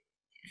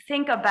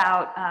think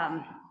about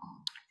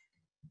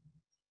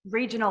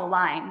regional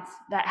lines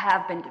that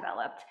have been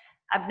developed,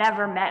 I've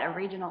never met a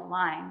regional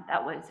line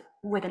that was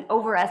with an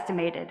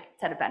overestimated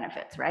set of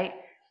benefits, right?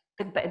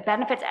 The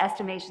benefits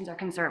estimations are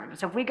conservative.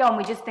 So if we go and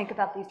we just think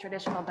about these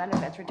traditional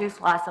benefits, reduce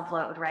loss of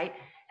load, right?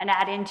 And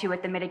add into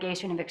it the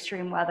mitigation of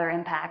extreme weather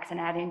impacts, and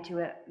add into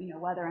it,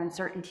 weather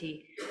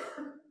uncertainty,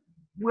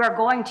 we're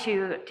going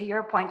to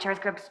your point, Chair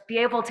Scripps, be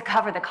able to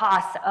cover the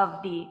costs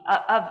of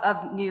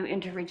new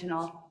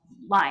interregional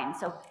lines.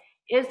 So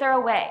is there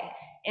a way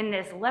in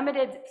this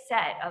limited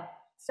set of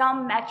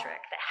some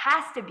metric that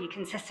has to be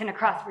consistent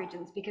across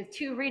regions, because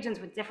two regions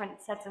with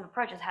different sets of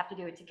approaches have to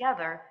do it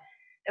together,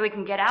 that we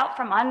can get out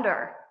from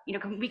under,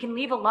 we can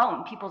leave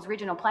alone people's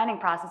regional planning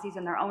processes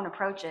and their own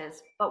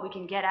approaches, but we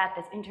can get at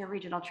this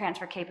interregional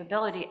transfer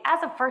capability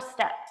as a first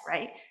step,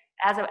 right?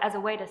 As a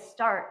way to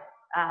start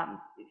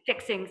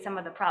fixing some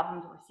of the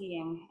problems we're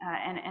seeing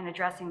and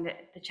addressing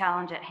the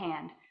challenge at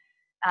hand.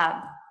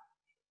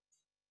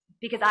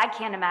 Because I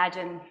can't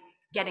imagine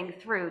getting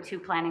through two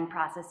planning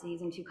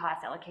processes and two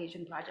cost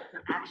allocation projects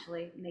and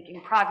actually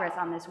making progress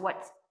on this.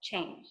 What's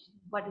changed?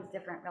 What is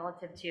different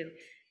relative to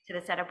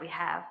the setup we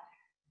have?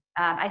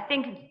 I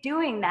think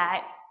doing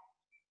that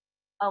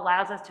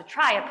allows us to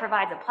try it,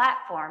 provides a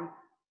platform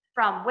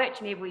from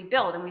which maybe we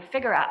build and we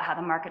figure out how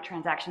the market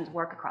transactions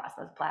work across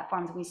those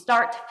platforms. And we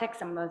start to fix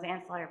some of those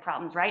ancillary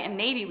problems, right? And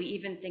maybe we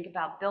even think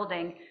about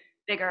building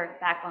bigger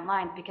backbone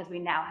lines because we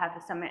now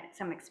have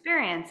some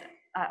experience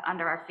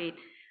under our feet.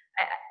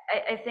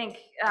 I think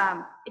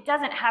it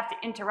doesn't have to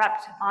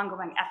interrupt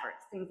ongoing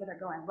efforts, things that are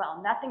going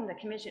well. Nothing the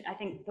commission, I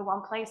think the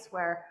one place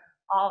where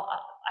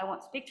I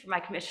won't speak for my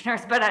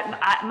commissioners, but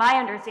my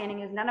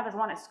understanding is none of us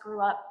want to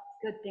screw up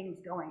good things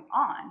going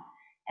on.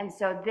 And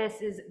so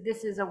this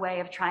is a way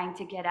of trying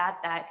to get at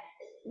that.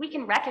 We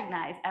can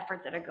recognize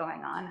efforts that are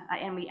going on,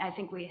 and I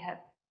think we have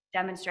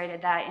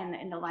demonstrated that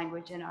in the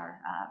language in our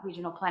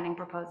regional planning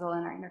proposal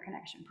and our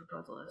interconnection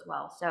proposal as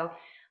well. So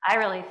I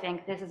really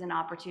think this is an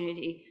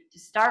opportunity to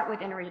start with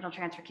interregional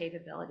transfer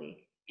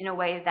capability in a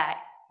way that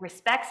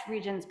respects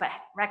regions, but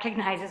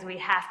recognizes we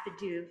have to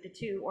do the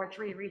 2 or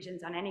 3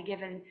 regions on any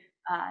given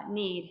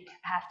need,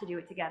 have to do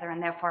it together,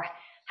 and therefore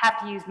have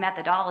to use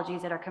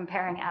methodologies that are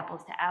comparing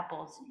apples to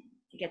apples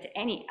to get to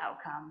any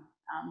outcome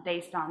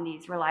based on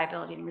these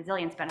reliability and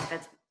resilience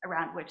benefits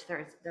around which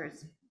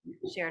there's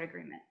shared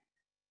agreement.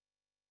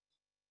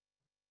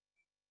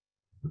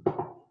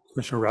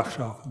 Commissioner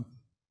Rechtschaffen.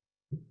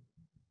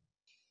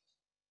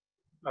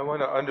 I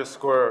want to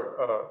underscore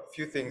a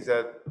few things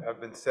that have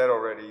been said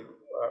already.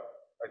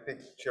 I think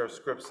Chair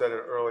Scripps said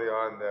it early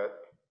on that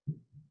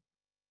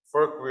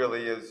FERC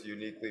really is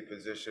uniquely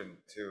positioned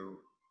to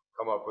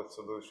come up with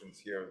solutions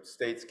here.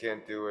 States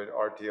can't do it,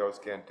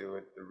 RTOs can't do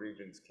it, the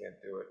regions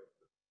can't do it.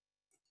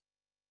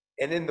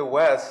 And in the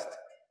West,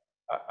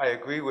 I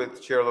agree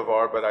with Chair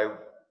LeVar, but I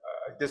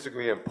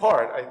disagree in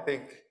part. I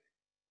think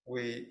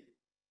we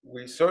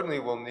certainly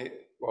will need.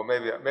 Well,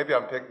 maybe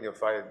I'm picking a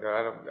fight.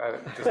 No,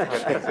 just to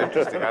get things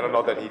interesting. I don't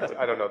know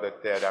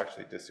that Dad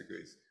actually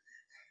disagrees.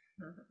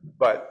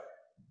 But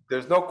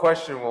there's no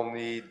question we'll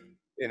need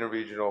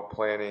interregional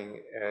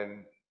planning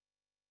and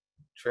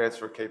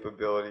transfer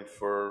capability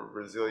for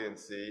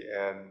resiliency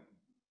and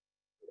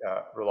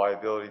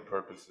reliability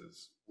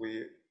purposes.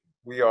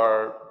 We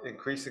are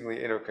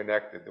increasingly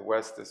interconnected. The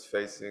West is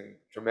facing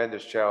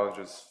tremendous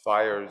challenges: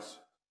 fires,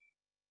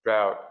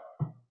 drought,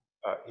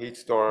 heat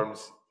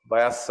storms.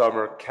 Last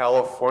summer,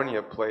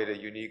 California played a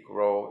unique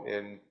role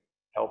in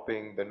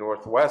helping the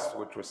Northwest,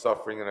 which was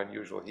suffering an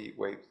unusual heat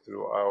wave,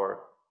 through our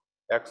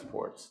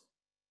exports.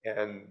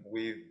 And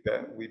we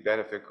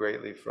benefit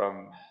greatly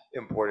from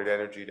imported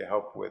energy to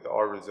help with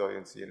our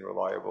resiliency and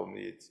reliable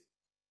needs.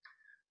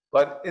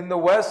 But in the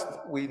West,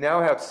 we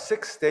now have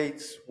 6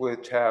 states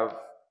which have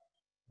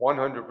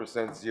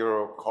 100%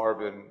 zero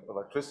carbon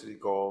electricity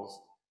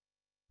goals,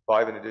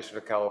 5 in addition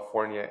to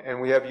California, and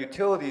we have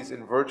utilities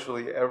in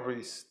virtually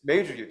every,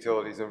 major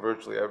utilities in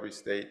virtually every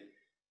state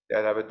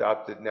that have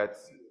adopted net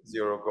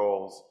zero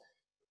goals.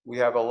 We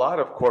have a lot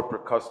of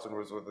corporate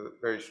customers with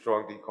very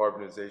strong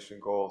decarbonization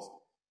goals.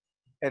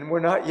 And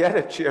we're not yet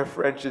at Chair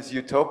French's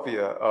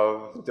utopia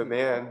of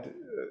demand,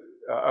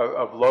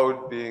 of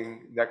load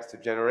being next to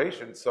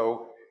generation.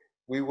 So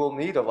we will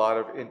need a lot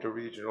of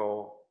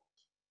interregional,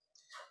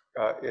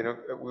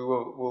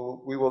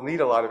 we will need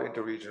a lot of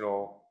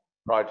interregional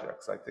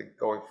projects, I think,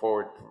 going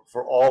forward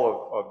for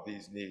all of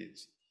these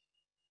needs.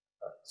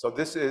 So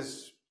this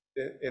is,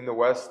 in the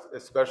West,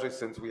 especially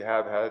since we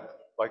have had,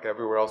 like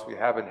everywhere else, we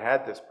haven't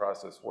had this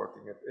process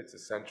working. It's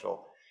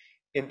essential.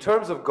 In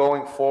terms of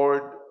going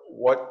forward,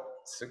 what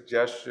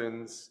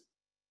suggestions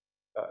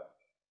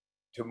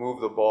to move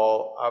the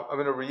ball? I'm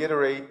going to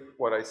reiterate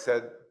what I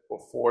said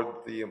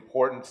before, the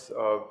importance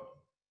of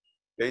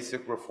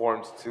basic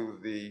reforms to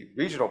the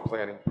regional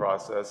planning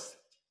process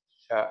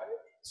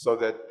so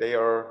that they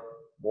are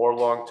more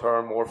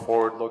long-term, more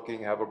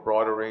forward-looking, have a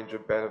broader range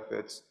of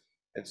benefits,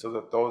 and so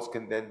that those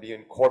can then be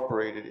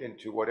incorporated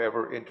into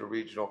whatever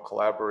interregional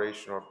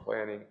collaboration or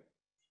planning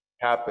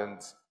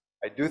happens.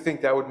 I do think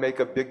that would make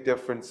a big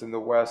difference in the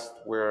West,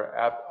 where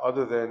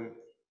other than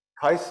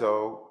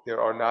CAISO,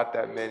 there are not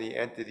that many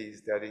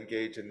entities that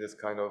engage in this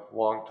kind of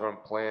long-term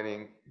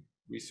planning,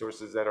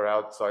 resources that are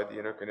outside the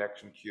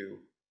interconnection queue,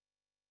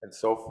 and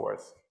so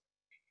forth.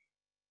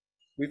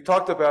 We've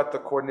talked about the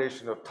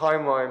coordination of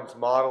timelines,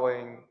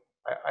 modeling.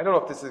 I don't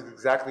know if this is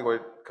exactly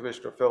what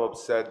Commissioner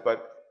Phillips said,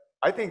 but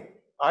I think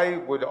I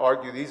would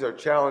argue these are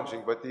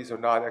challenging, but these are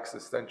not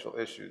existential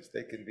issues.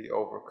 They can be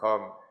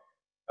overcome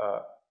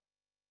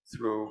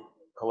through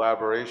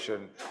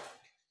collaboration.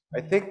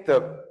 I think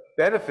the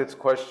benefits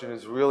question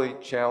is really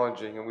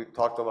challenging, and we've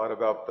talked a lot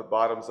about the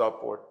bottoms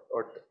up or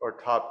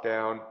top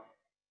down.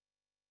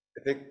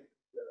 I think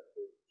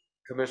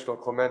Commissioner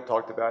Clement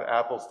talked about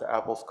apples to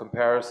apples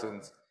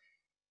comparisons.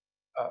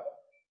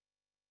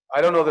 I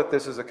don't know that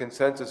this is a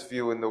consensus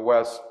view in the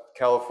West.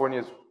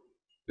 California's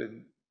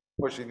been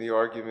pushing the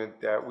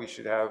argument that we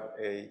should have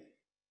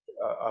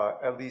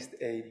at least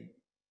a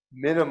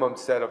minimum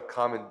set of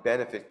common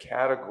benefit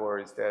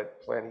categories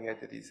that planning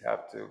entities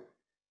have to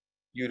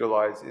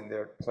utilize in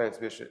their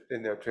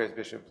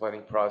transmission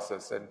planning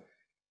process, and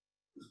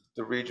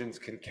the regions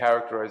can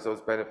characterize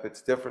those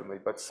benefits differently.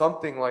 But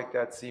something like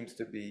that seems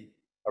to be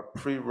a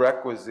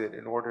prerequisite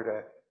in order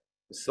to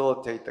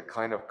facilitate the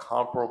kind of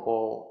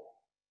comparable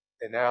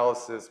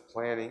analysis,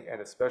 planning,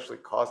 and especially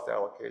cost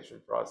allocation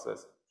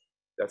process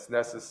that's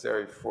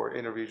necessary for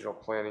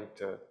interregional planning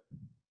to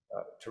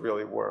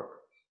really work.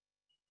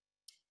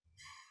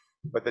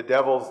 But there's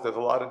a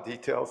lot of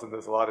details, and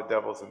there's a lot of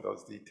devils in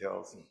those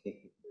details.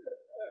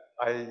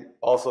 I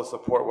also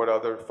support what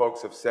other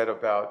folks have said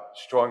about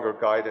stronger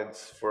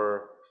guidance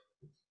for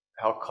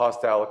how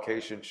cost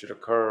allocation should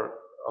occur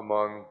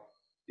among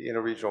the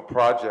interregional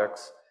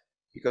projects.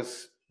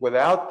 Because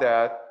without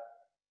that,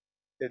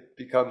 it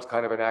becomes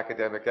kind of an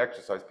academic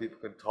exercise. People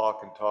can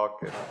talk and talk,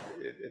 and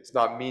it's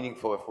not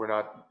meaningful if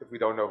we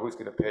don't know who's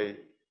going to pay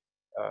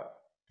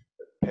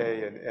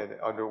and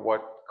under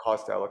what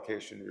cost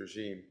allocation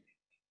regime.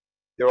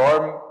 There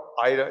are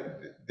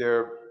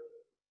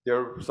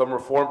some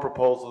reform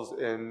proposals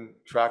in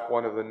track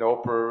 1 of the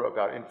NOPR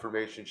about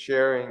information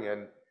sharing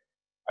and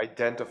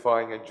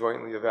identifying and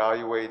jointly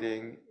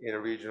evaluating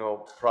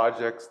interregional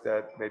projects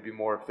that may be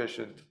more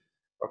efficient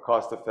or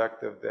cost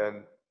effective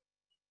than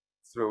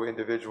through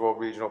individual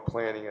regional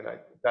planning, and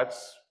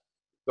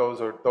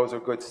those are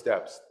good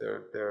steps.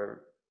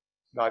 They're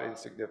not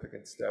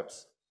insignificant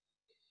steps.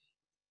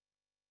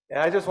 And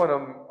I just want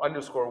to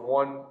underscore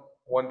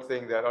one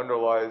thing that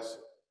underlies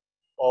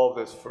all of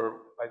this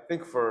I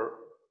think for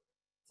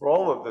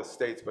all of the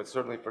states, but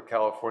certainly for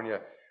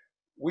California.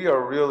 We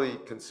are really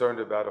concerned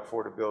about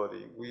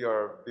affordability. We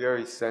are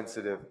very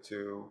sensitive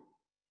to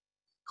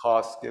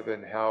costs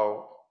given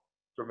how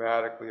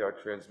dramatically our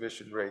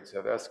transmission rates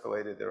have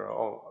escalated. They're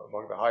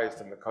among the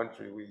highest in the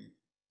country. We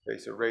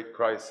face a rate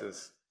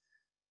crisis.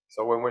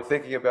 So when we're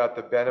thinking about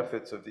the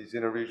benefits of these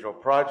interregional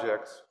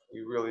projects,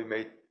 we really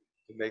need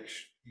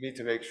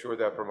to make sure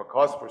that from a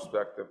cost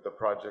perspective, the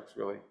projects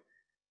really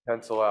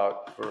pencil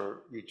out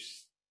for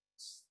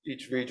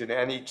each region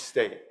and each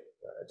state.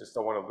 I just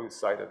don't want to lose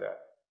sight of that.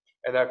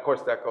 And of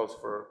course, that goes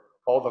for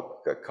all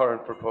the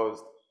current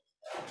proposed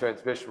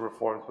transmission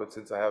reforms, but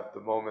since I have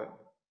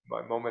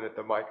my moment at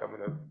the mic, I'm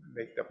going to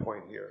make that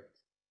point here.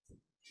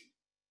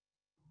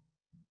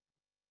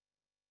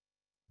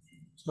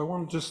 So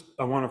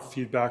I want to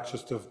feedback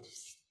just a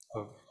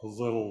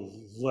little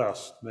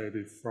list,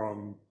 maybe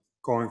from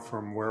going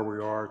from where we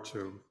are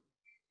to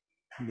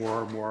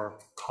more and more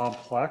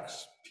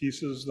complex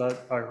pieces that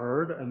I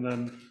heard, and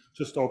then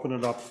just open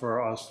it up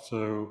for us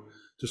to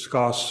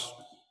discuss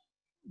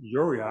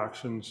your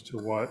reactions to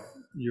what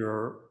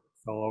your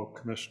fellow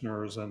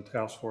commissioners and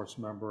task force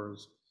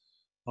members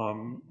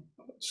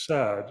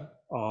said.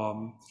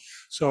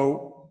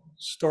 So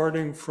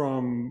starting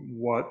from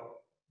what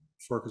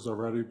FERC has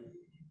already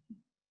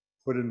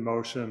put in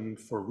motion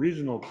for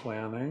regional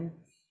planning,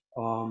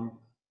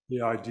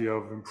 the idea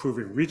of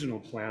improving regional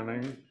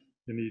planning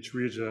in each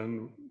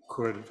region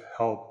could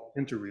help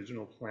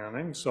interregional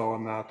planning. So,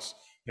 and that's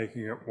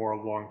making it more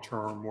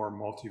long-term, more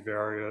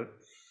multivariate,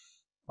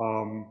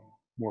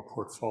 more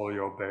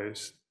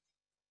portfolio-based.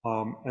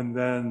 And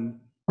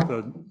then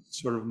the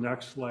sort of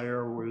next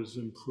layer was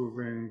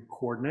improving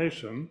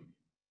coordination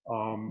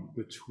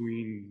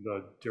between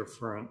the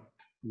different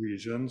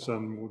regions.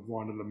 And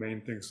one of the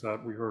main things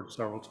that we heard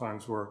several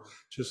times were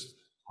just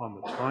on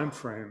the time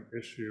frame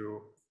issue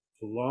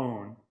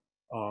alone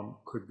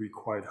could be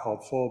quite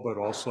helpful, but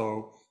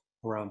also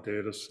around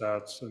data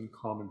sets and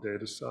common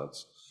data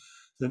sets.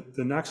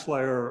 The next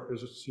layer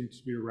seems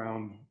to be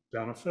around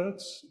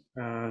benefits,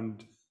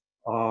 and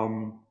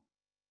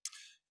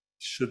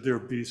should there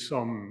be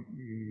some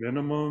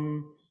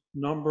minimum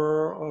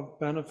number of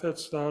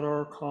benefits that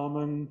are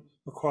common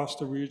across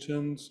the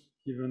regions,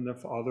 even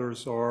if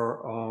others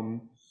are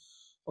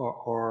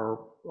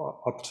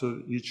up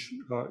to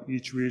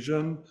each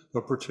region?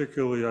 But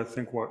particularly, I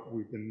think what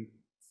we've been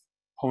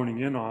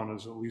honing in on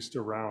is at least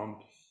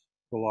around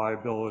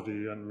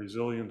reliability and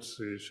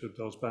resiliency. Should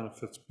those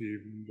benefits be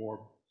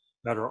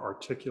better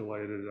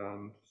articulated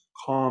and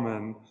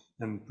common,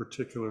 and in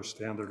particular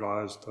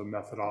standardized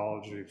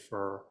methodology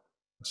for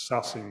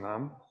assessing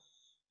them?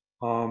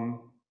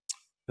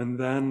 And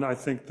then I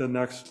think the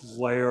next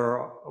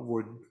layer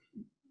would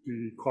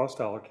be cost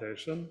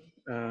allocation,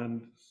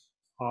 and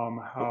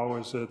how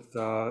is it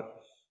that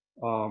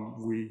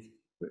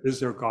is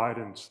there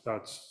guidance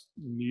that's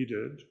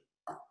needed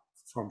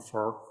from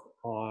FERC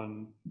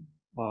on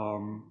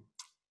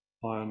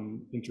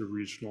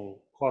interregional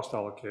cost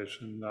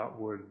allocation that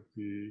would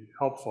be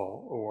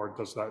helpful, or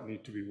does that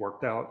need to be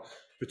worked out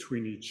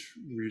between each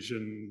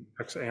region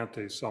ex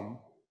ante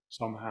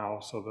somehow,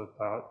 so that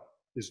that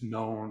is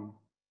known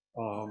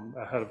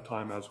ahead of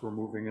time as we're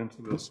moving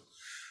into this?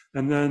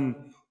 And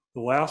then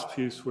the last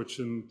piece, which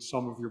in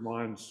some of your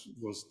minds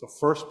was the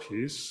first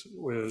piece,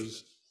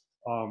 is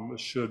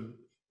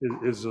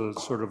a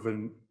sort of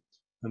an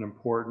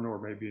important or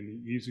maybe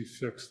an easy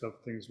fix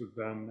that things would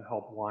then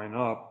help line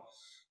up,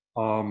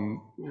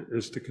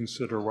 is to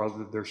consider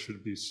whether there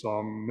should be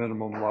some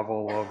minimum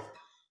level of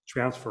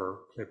transfer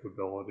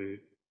capability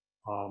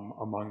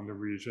among the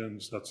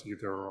regions. That's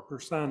either a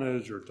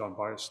percentage or done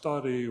by a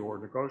study or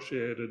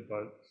negotiated,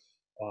 but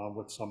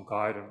with some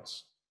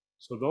guidance.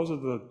 So those are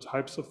the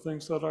types of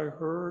things that I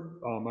heard.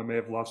 I may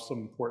have left some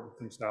important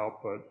things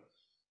out, but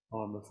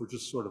if we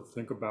just sort of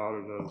think about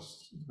it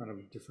as kind of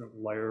different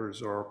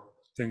layers or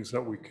things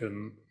that we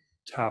can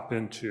tap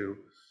into.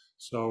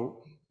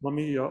 So let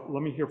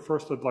me hear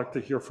first. I'd like to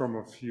hear from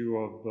a few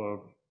of the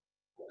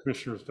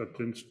commissioners that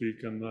didn't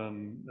speak, and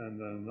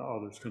then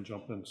others can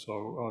jump in.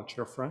 So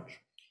Chair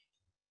French.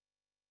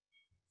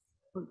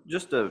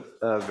 Just a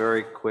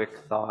very quick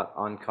thought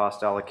on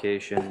cost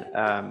allocation.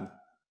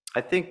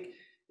 I think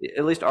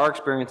at least our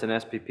experience in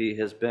SPP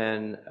has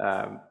been,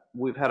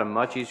 we've had a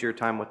much easier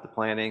time with the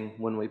planning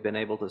when we've been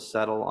able to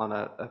settle on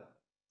a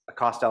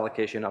cost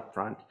allocation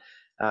upfront.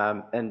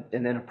 And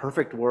in a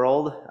perfect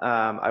world,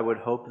 I would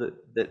hope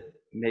that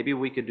maybe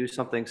we could do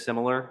something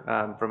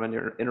similar from an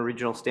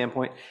interregional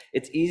standpoint.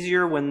 It's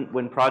easier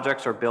when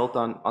projects are built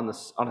on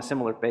a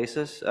similar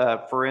basis.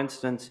 For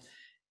instance,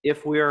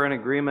 if we are in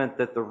agreement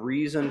that the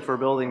reason for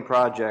building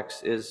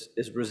projects is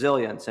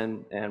resilience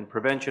and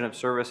prevention of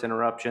service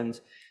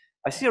interruptions,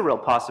 I see a real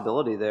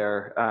possibility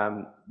there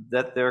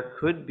that there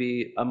could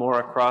be a more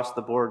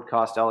across-the-board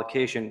cost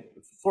allocation.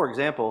 For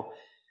example,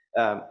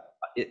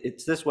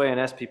 it's this way in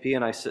SPP,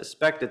 and I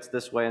suspect it's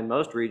this way in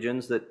most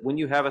regions, that when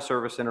you have a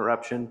service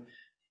interruption,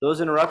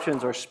 those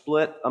interruptions are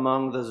split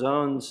among the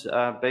zones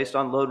based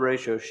on load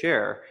ratio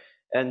share.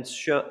 And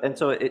so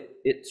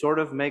it sort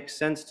of makes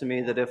sense to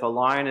me that if a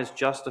line is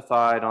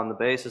justified on the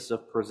basis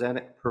of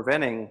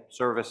preventing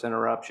service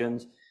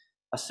interruptions,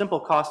 a simple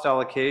cost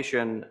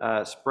allocation,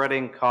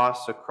 spreading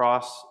costs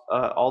across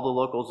all the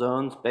local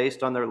zones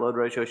based on their load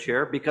ratio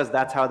share, because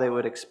that's how they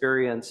would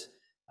experience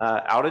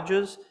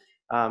outages.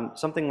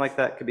 Something like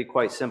that could be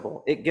quite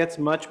simple. It gets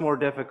much more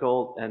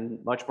difficult and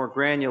much more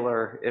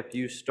granular if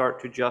you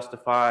start to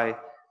justify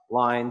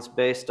lines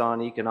based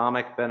on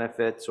economic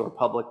benefits or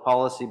public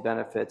policy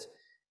benefits.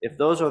 If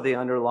those are the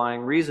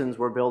underlying reasons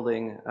we're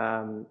building,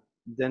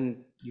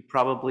 then you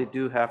probably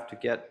do have to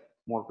get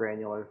more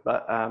granular.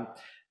 But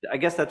I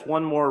guess that's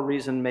one more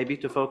reason maybe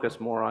to focus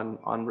more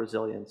on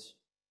resilience.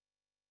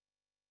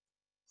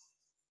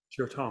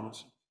 Chair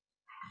Thomas.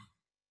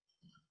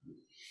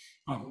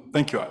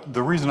 Thank you.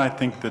 The reason I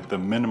think that the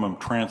minimum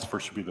transfer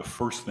should be the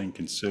first thing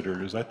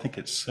considered is I think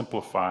it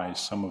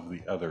simplifies some of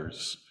the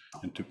others.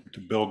 And to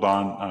build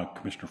on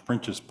Commissioner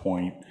French's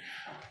point,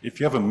 if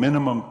you have a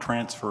minimum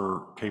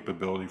transfer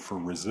capability for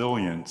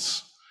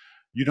resilience,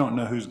 you don't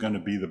know who's going to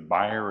be the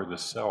buyer or the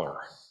seller.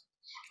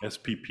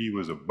 SPP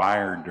was a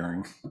buyer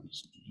during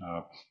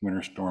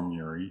Winter Storm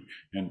Uri,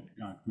 and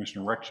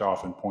Commissioner Rexha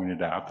often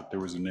pointed out that there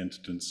was an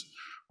instance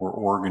where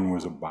Oregon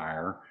was a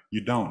buyer.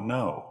 You don't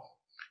know.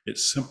 It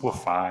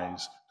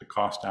simplifies the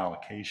cost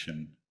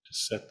allocation to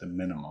set the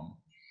minimum.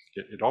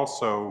 It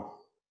also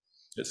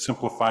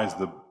simplifies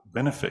the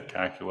benefit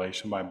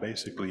calculation by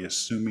basically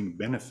assuming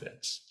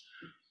benefits.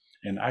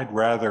 And I'd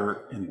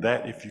rather, in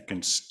that, if you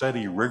can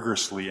study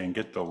rigorously and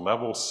get the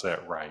level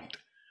set right,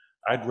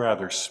 I'd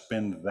rather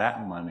spend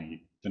that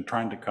money than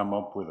trying to come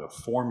up with a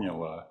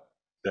formula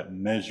that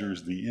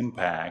measures the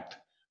impact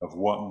of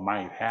what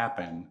might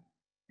happen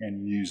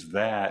and use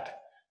that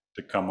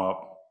to come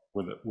up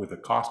with a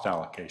cost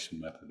allocation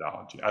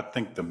methodology. I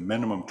think the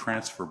minimum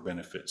transfer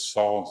benefit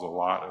solves a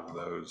lot of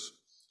those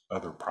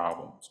other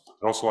problems.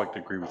 I'd also like to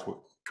agree with what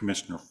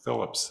Commissioner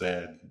Phillips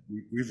said.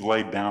 We've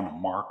laid down a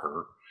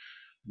marker.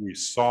 We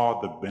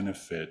saw the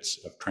benefits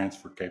of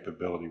transfer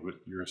capability with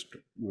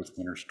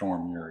Winter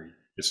Storm Uri.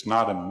 It's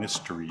not a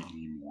mystery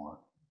anymore.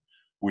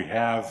 We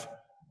have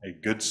a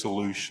good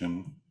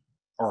solution,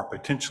 or a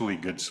potentially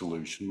good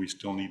solution, we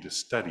still need to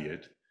study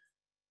it,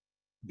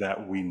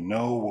 that we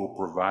know will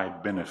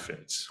provide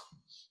benefits.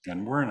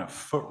 And we're in a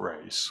foot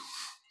race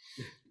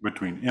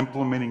between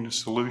implementing the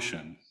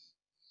solution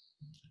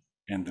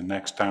and the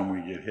next time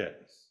we get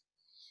hit.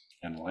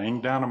 And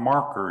laying down a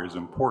marker is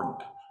important,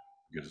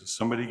 because if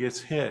somebody gets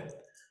hit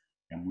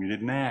and we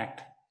didn't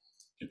act,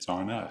 it's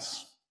on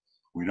us.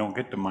 We don't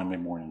get the Monday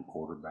morning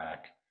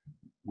quarterback.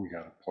 We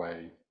got to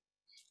play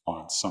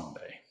on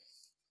Sunday.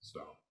 So,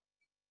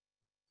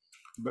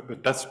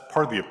 but that's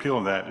part of the appeal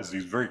of that, is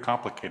these very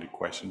complicated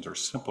questions are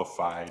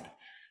simplified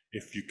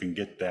if you can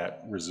get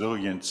that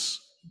resilience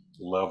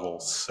level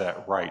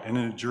set right. And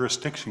in a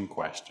jurisdiction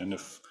question, to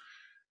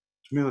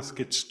me, let's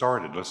get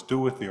started. Let's do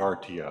it with the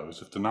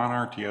RTOs. If the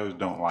non-RTOs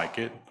don't like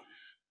it,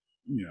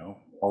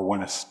 or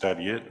want to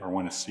study it, or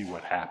want to see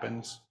what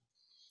happens,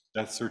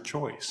 that's their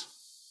choice.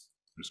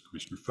 As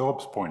Commissioner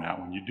Phillips pointed out,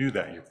 when you do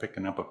that, you're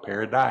picking up a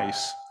pair of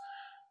dice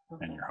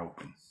and you're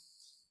hoping.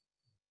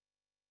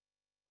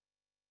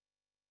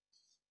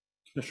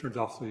 Commissioner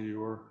Duffy, you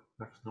were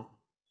next. No.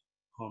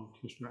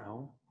 Commissioner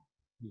Allen?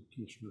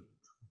 Commissioner.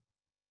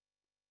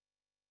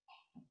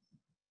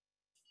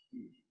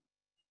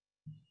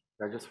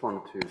 I just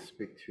wanted to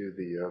speak to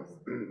the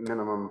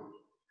minimum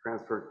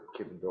transfer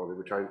capability,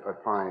 which I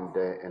find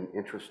an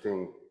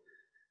interesting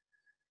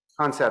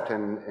concept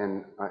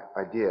and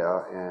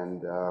idea.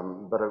 And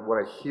but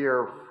what I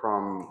hear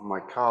from my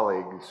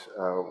colleagues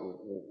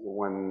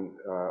when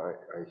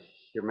I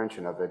hear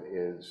mention of it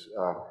is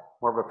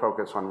more of a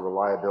focus on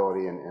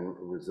reliability and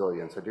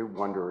resilience. I do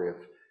wonder if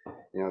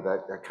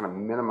that kind of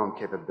minimum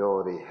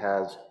capability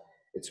has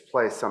its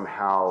place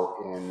somehow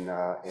in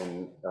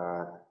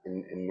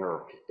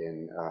NERC,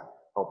 in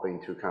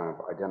helping to kind of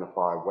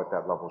identify what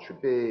that level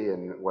should be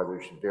and whether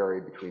it should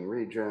vary between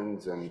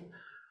regions, and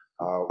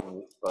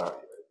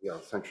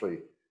essentially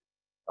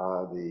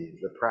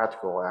the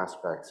practical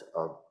aspects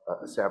of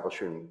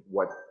establishing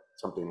what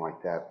something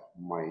like that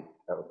might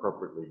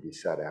appropriately be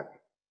set at.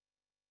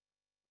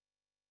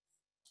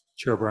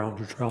 Chair Brown,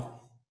 Dutrell.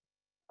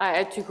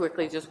 I too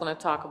quickly just want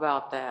to talk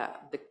about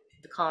the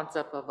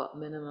concept of a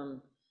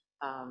minimum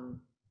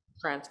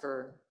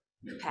transfer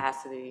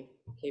capacity,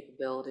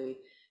 capability,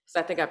 because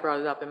I think I brought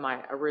it up in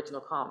my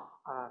original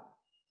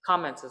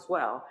comments as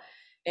well,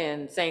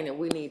 and saying that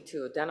we need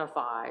to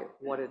identify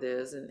what it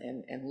is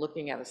and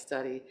looking at a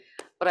study.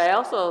 But I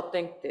also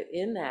think that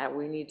in that,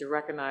 we need to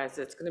recognize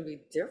that it's going to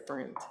be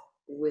different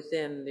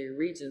within the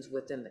regions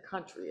within the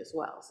country as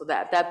well. So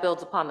that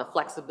builds upon the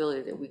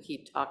flexibility that we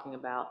keep talking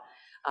about.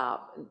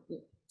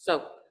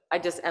 So I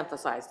just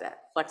emphasize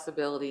that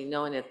flexibility,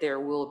 knowing that there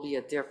will be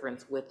a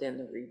difference within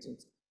the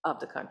regions of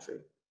the country.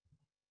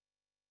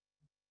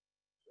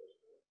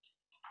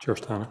 Chair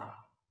Steiner.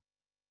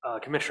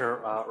 Commissioner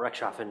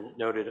Rechtschaffen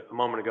noted a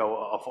moment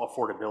ago of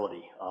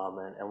affordability,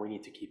 and we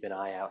need to keep an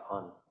eye out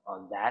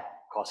on that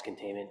cost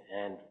containment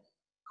and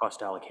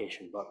cost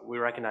allocation. But we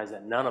recognize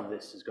that none of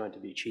this is going to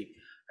be cheap.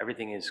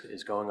 Everything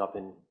is going up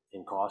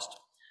in cost.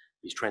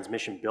 These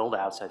transmission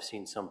build-outs, I've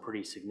seen some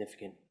pretty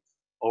significant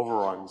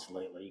overruns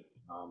lately.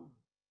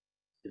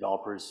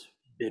 Developers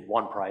bid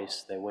one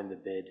price, they win the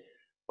bid,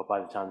 but by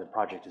the time the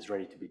project is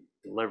ready to be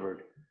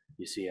delivered,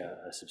 you see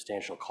a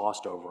substantial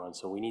cost overrun.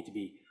 So we need to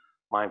be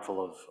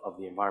mindful of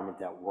the environment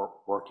that we're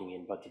working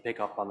in. But to pick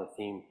up on the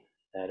theme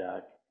that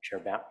Chair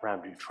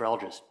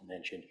Brown-Dutrell just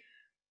mentioned,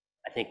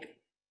 I think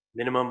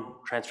minimum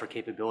transfer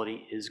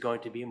capability is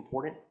going to be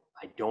important.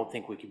 I don't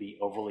think we can be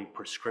overly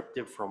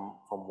prescriptive from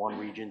one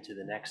region to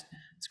the next.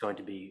 It's going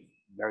to be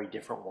very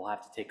different. We'll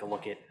have to take a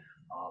look at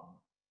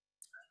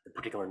the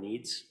particular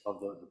needs of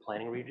the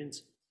planning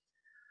regions.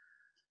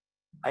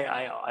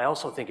 I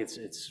also think it's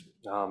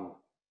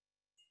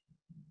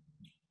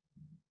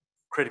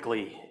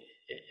critically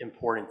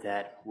important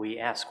that we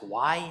ask,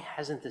 why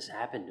hasn't this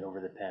happened over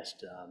the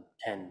past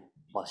 10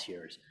 plus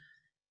years?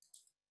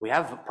 We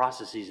have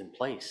processes in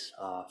place.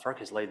 FERC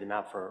has laid them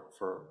out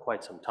for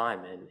quite some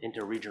time, and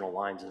interregional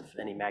lines of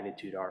any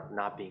magnitude are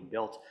not being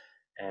built.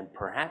 And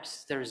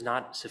perhaps there's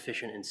not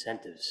sufficient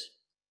incentives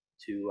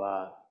to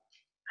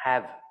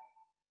have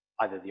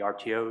either the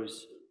RTOs,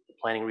 the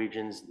planning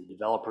regions, the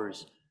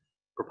developers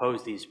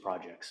propose these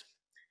projects.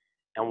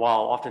 And while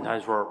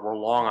oftentimes we're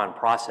long on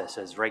process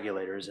as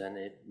regulators, and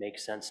it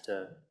makes sense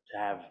to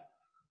have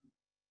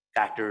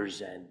factors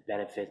and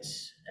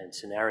benefits and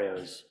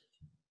scenarios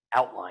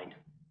outlined,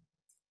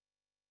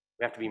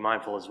 we have to be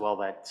mindful as well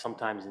that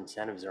sometimes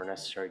incentives are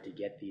necessary to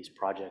get these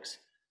projects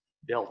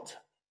built.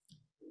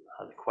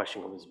 The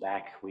question comes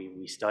back,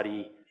 we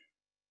study,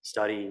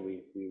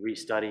 we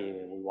restudy,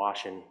 and we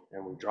wash and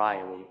we dry,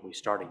 and we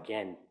start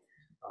again.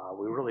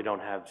 We really don't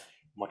have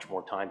much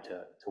more time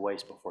to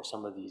waste before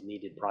some of these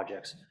needed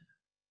projects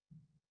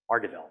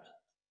are developed.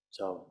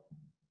 So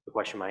the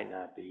question might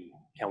not be,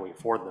 can we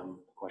afford them?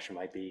 The question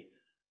might be,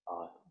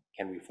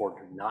 can we afford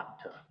not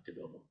to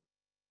build them?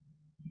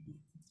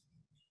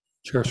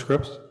 Chair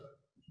Scripps.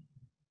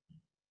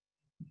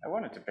 I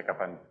wanted to pick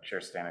up on Chair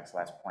Stanik's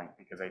last point,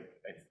 because I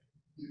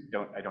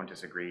don't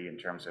disagree in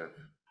terms of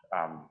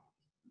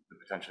the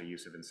potential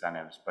use of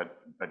incentives, but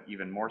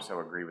even more so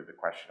agree with the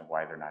question of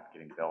why they're not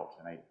getting built.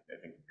 And I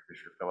think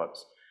Commissioner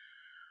Phillips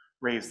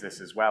raised this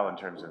as well, in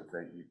terms of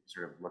that you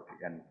sort of look,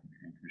 again,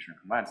 and Commissioner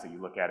Clements, that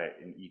you look at it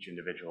in each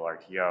individual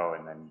RTO,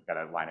 and then you've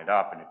got to line it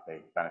up, and if the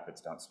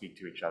benefits don't speak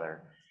to each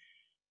other.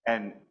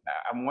 And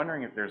I'm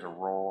wondering if there's a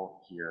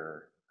role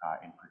here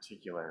in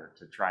particular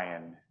to try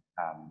and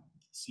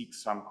seek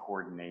some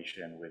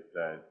coordination with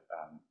the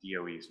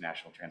DOE's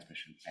National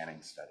Transmission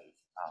Planning Study,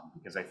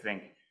 because I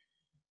think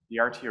the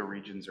RTO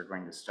regions are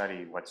going to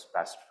study what's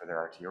best for their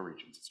RTO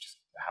regions. It's just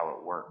how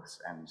it works,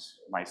 and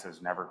MISO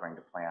is never going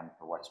to plan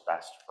for what's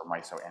best for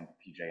MISO and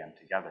PJM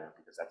together,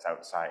 because that's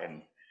outside,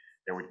 and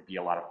there would be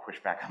a lot of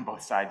pushback on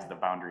both sides of the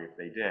boundary if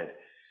they did.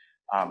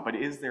 But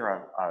is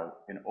there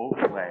an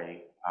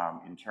overlay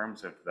in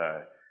terms of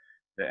the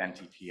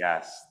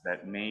NTPS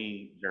that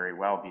may very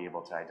well be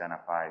able to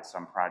identify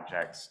some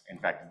projects, in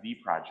fact, the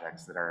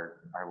projects that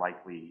are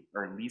likely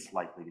or least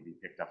likely to be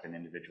picked up in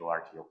individual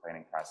RTO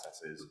planning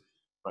processes,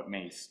 but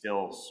may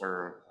still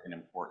serve an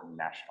important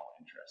national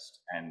interest?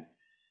 And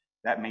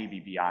that may be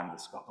beyond the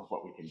scope of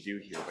what we can do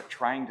here, but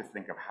trying to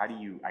think of how do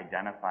you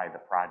identify the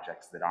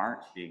projects that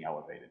aren't being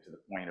elevated to the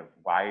point of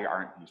why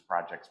aren't these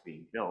projects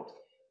being built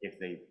if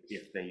they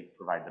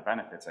provide the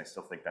benefits. I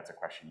still think that's a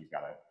question you've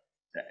got to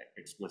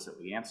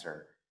explicitly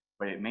answer,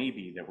 but it may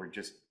be that we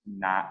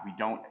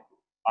don't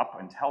up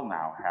until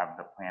now have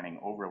the planning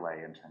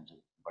overlay in terms of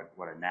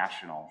what a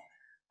national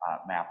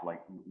map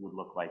would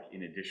look like,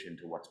 in addition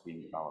to what's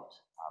being developed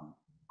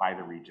by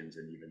the regions,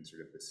 and even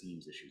sort of the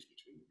seams issues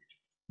between the regions.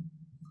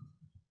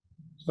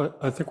 So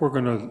I think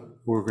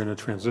we're gonna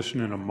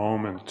transition in a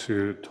moment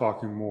to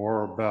talking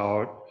more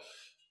about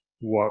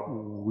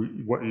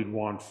what you'd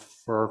want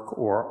FERC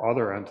or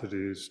other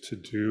entities to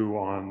do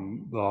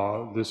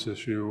on this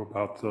issue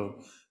about the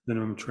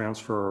minimum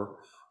transfer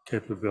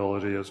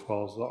capability, as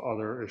well as the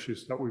other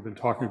issues that we've been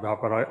talking about.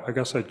 But I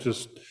guess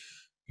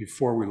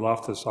before we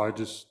left this,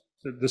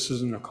 this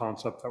isn't a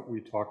concept that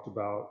we talked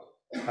about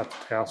at the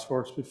task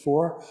force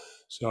before.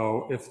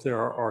 So if there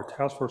are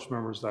task force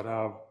members that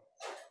have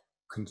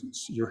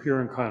you're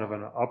hearing kind of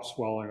an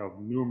upswelling of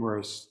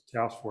numerous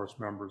task force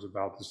members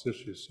about this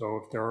issue.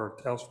 So if there are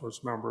task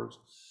force members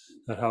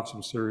that have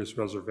some serious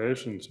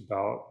reservations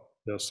about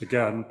this,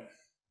 again,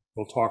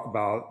 we'll talk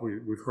about,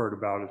 we've heard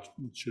about it,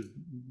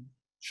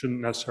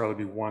 shouldn't necessarily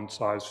be one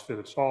size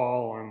fits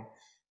all, and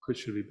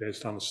should be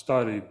based on a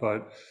study,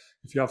 but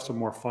if you have some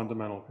more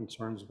fundamental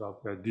concerns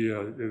about the idea,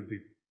 it would be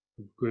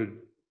a good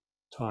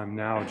time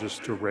now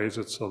just to raise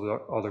it so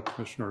that other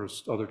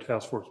commissioners, other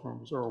task force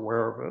members are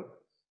aware of it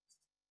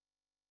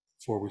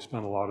before we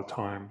spend a lot of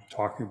time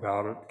talking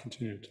about it,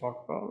 continue to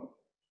talk about it.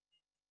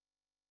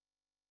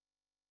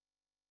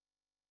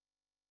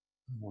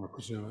 I want to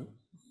presume it.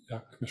 Yeah,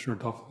 Commissioner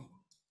Duffy,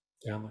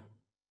 Danley.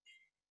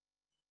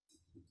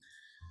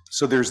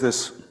 So there's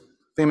this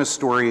famous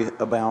story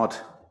about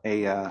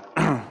a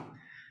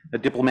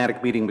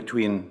diplomatic meeting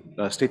between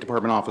a State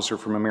Department officer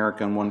from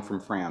America and one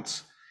from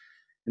France.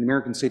 An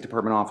American State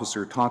Department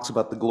officer talks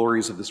about the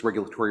glories of this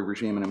regulatory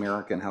regime in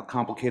America and how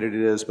complicated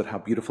it is, but how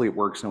beautifully it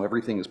works and how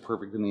everything is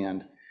perfect in the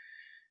end.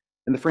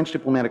 And the French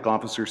diplomatic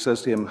officer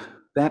says to him,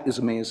 "That is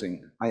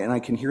amazing, and I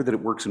can hear that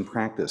it works in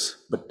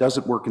practice, but does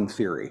it work in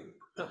theory?"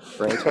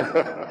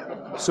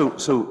 Right?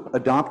 So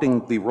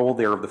adopting the role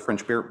there of the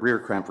French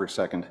bureaucrat for a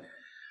second,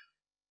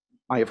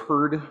 I have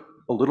heard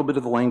a little bit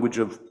of the language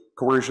of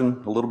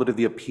coercion, a little bit of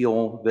the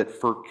appeal that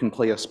FERC can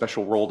play a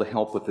special role to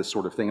help with this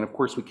sort of thing, and of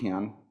course we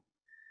can.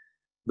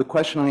 The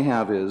question I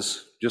have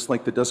is, just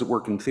like the does it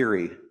work in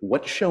theory,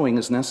 what showing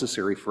is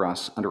necessary for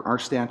us under our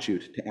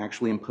statute to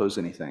actually impose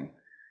anything?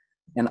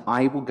 And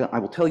I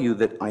will tell you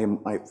that and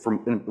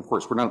of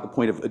course we're not at the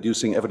point of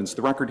adducing evidence to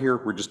the record here,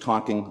 we're just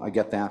talking, I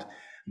get that,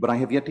 but I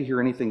have yet to hear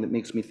anything that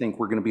makes me think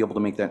we're going to be able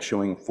to make that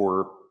showing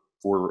for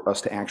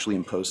us to actually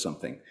impose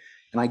something.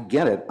 And I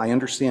get it, I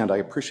understand, I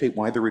appreciate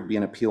why there would be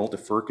an appeal to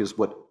FERC is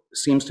what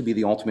seems to be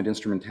the ultimate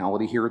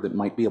instrumentality here that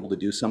might be able to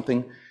do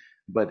something.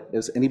 But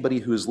as anybody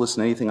who's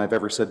listened to anything I've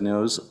ever said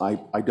knows,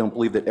 I don't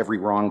believe that every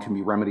wrong can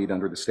be remedied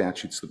under the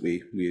statutes that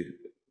we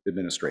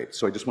administrate.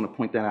 So I just want to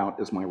point that out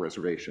as my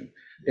reservation.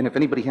 And if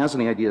anybody has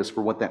any ideas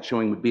for what that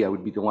showing would be, I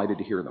would be delighted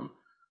to hear them.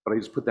 But I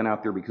just put that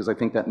out there because I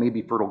think that may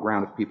be fertile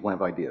ground if people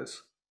have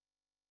ideas.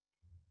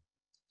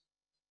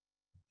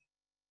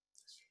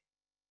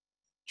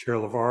 Chair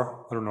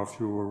LeVar, I don't know if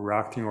you were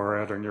reacting or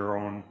adding your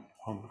own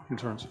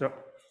concerns. Yep.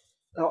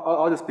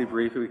 I'll just be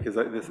brief because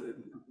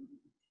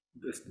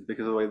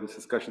because of the way this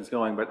discussion is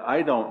going, but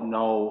I don't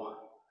know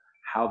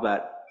how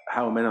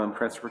a minimum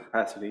transfer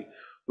capacity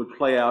would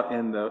play out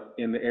in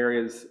the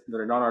areas that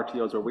are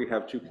non-RTOs where we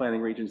have two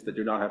planning regions that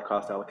do not have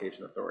cost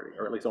allocation authority,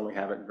 or at least only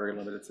have it in very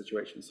limited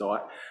situations.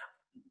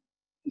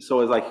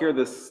 So as I hear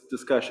this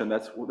discussion,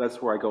 that's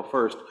where I go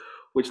first,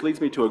 which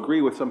leads me to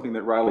agree with something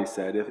that Riley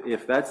said.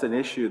 If that's an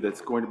issue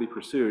that's going to be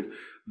pursued,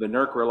 the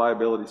NERC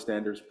reliability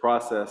standards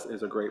process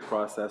is a great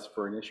process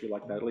for an issue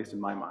like that, at least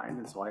in my mind,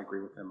 and so I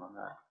agree with him on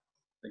that.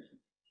 Thank you.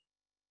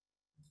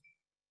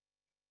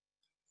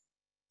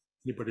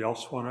 Anybody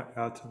else want to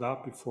add to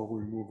that before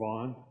we move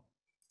on?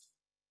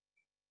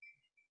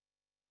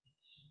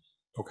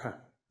 Okay.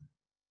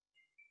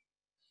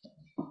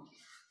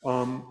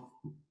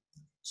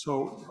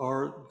 So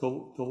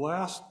the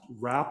last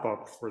wrap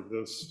up for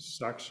this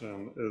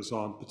section is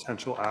on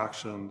potential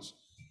actions,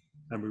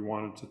 and we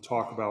wanted to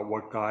talk about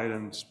what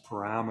guidance,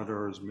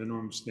 parameters,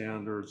 minimum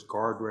standards,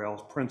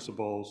 guardrails,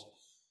 principles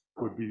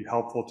would be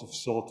helpful to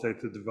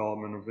facilitate the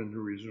development of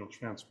interregional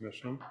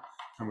transmission.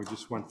 And we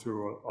just went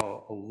through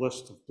a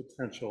list of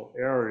potential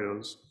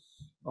areas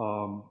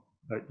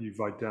that you've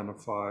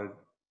identified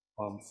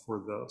for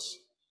this.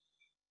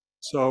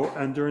 So,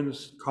 and during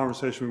this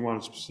conversation, we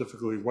wanted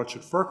specifically, what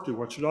should FERC do?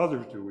 What should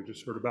others do? We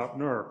just heard about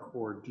NERC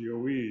or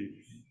DOE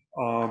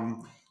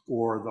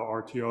or the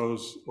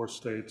RTOs or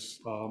states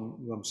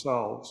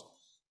themselves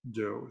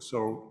do.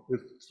 So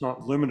it's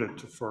not limited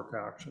to FERC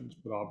actions,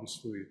 but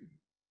obviously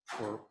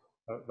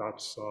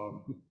that's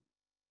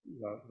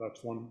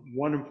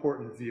one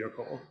important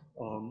vehicle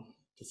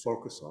to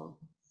focus on.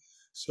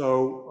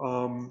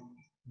 So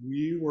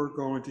we were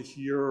going to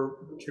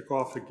kick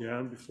off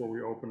again before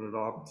we open it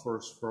up,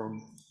 first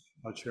from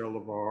Chair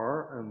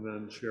LeVar, and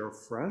then Chair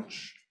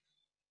French,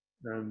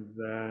 and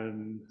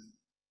then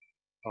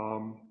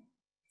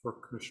for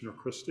Commissioner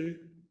Christie,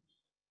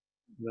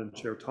 and then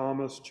Chair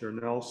Thomas, Chair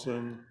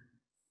Nelson,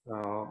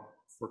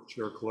 for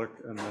Chair Glick,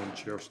 and then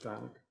Chair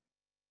Stanek.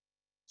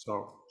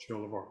 So, Chair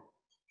LeVar.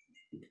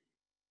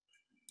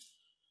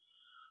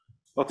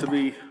 Well, to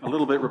be a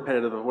little bit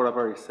repetitive of what I've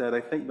already said,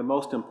 I think the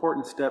most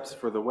important steps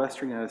for the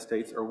Western United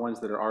States are ones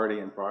that are already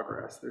in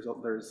progress. There's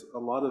a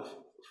lot of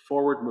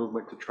forward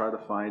movement to try to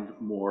find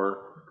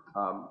more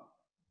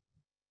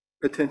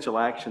potential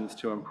actions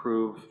to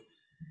improve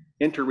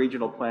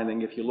interregional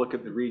planning. If you look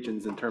at the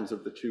regions in terms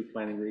of the two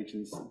planning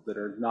regions that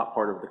are not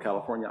part of the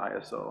California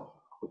ISO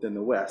within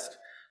the West,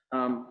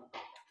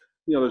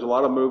 there's a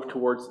lot of move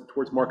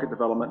towards market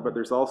development, but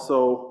there's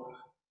also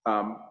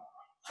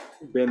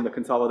been the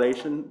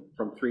consolidation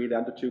from 3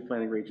 down to 2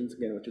 planning regions,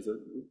 again, which is,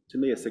 to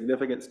me, a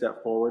significant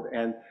step forward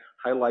and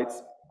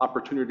highlights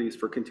opportunities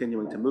for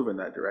continuing to move in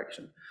that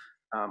direction.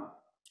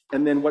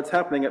 And then what's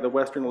happening at the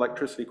Western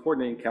Electricity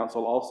Coordinating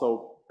Council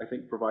also, I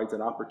think, provides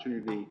an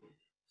opportunity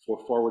for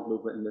forward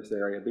movement in this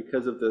area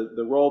because of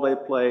the role they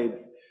played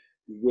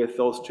with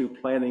those two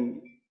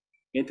planning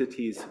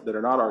entities that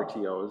are not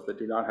RTOs, that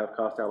do not have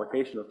cost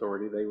allocation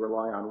authority. They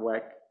rely on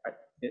WEC,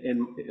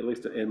 at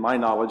least in my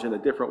knowledge, in a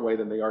different way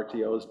than the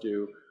RTOs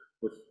do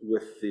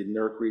with the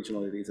NERC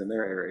regional entities in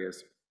their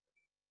areas.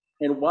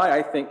 And why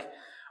I think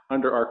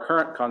under our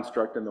current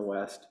construct in the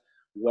West,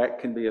 WEC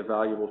can be a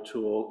valuable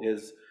tool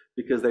is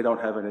because they don't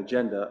have an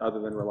agenda other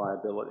than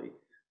reliability.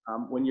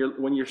 When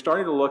you're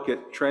starting to look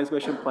at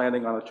transmission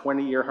planning on a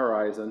 20-year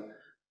horizon,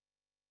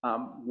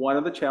 one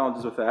of the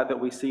challenges with that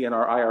we see in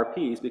our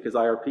IRPs, because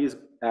IRPs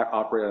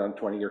operate on a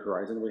 20-year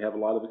horizon, we have a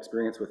lot of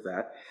experience with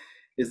that,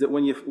 is that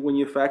when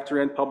you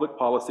factor in public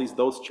policies,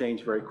 those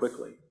change very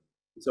quickly.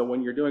 So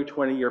when you're doing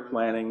 20-year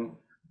planning,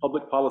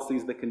 public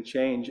policies that can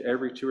change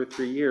every 2 or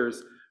 3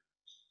 years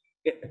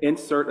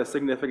insert a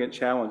significant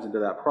challenge into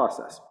that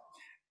process.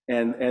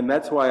 And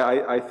that's why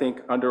I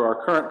think under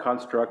our current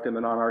construct in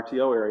the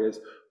non-RTO areas,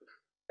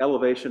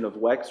 elevation of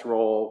WEC's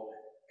role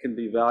can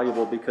be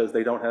valuable because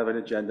they don't have an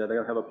agenda, they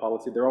don't have a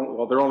policy, their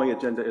only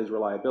agenda is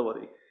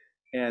reliability.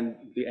 And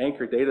the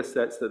anchor data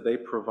sets that they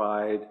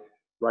provide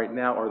right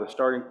now are the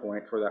starting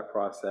point for that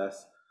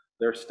process.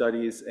 Their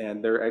studies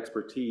and their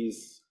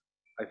expertise,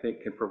 I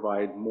think, can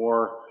provide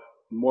more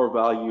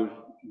value,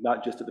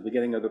 not just at the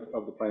beginning of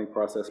the planning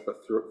process,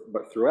 but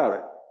throughout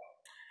it.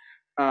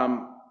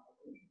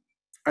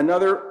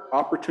 Another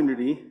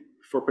opportunity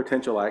for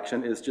potential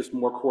action is just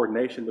more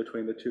coordination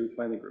between the two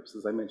planning groups.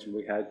 As I mentioned,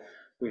 we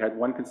had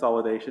one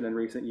consolidation in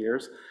recent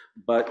years,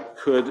 but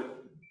could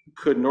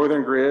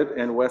Northern Grid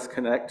and West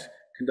Connect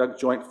conduct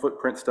joint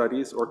footprint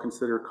studies or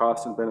consider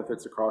costs and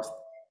benefits across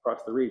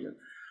the region?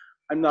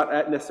 I'm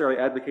not necessarily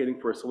advocating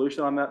for a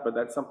solution on that, but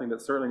that's something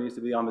that certainly needs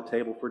to be on the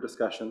table for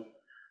discussion.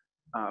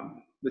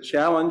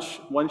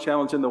 One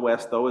challenge in the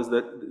West, though, is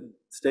that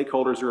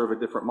stakeholders are of a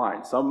different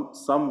mind.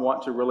 Some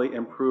want to really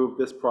improve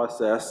this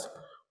process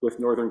with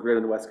Northern Grid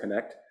and West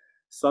Connect.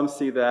 Some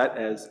see that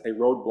as a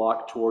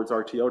roadblock towards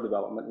RTO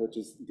development, which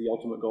is the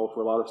ultimate goal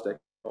for a lot of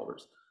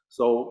stakeholders.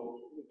 So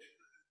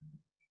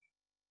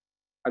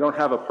I don't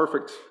have a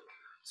perfect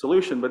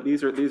solution, but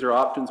these are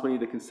options we need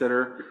to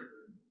consider,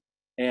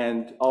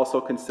 and also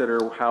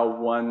consider how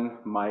one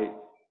might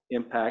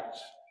impact,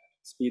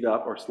 speed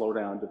up, or slow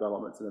down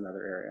developments in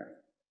another area.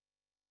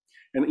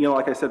 And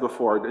like I said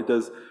before, it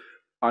does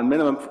on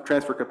minimum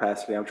transfer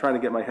capacity. I'm trying to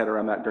get my head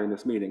around that during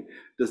this meeting.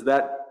 Does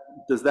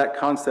that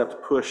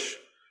concept push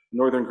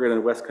Northern Grid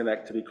and West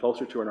Connect to be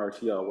closer to an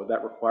RTO? Would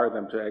that require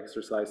them to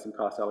exercise some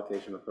cost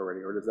allocation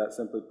authority, or does that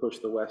simply push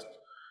the West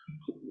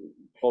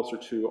closer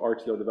to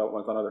RTO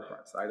development on other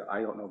fronts?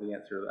 I don't know the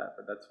answer to that,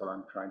 but that's what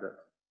I'm trying to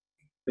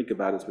think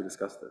about as we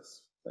discuss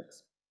this.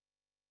 Thanks.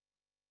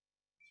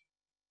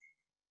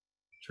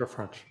 Chair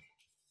French.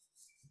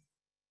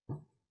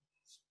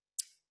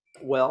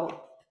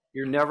 Well,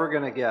 you're never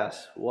going to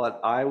guess what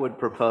I would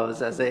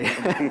propose as a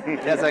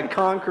as a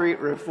concrete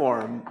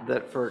reform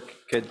that FERC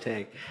could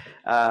take.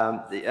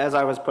 As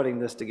I was putting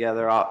this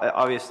together,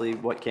 obviously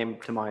what came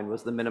to mind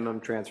was the minimum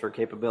transfer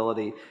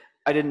capability.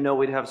 I didn't know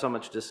we'd have so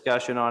much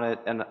discussion on it,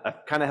 and I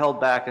kind of held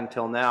back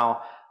until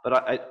now,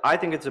 but I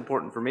think it's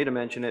important for me to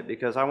mention it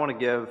because I want to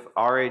give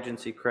our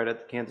agency credit,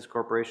 the Kansas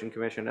Corporation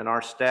Commission, and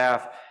our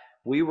staff.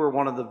 We were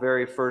one of the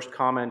very first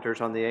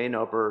commenters on the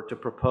ANOPR to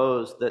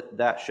propose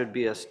that should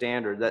be a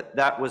standard,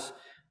 that was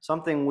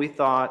something we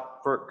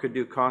thought FERC could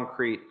do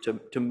concrete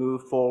to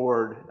move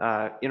forward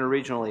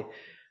interregionally.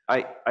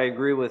 I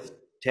agree with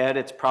Ted,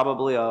 it's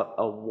probably a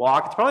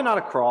walk. It's probably not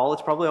a crawl,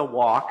 it's probably a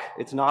walk.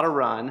 It's not a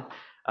run.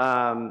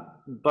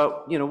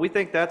 But we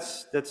think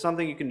that's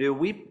something you can do.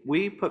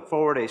 We put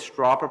forward a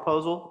straw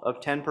proposal of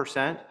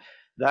 10%.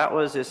 That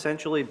was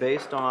essentially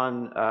based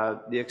on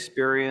the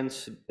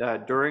experience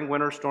during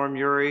Winter Storm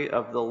Uri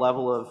of the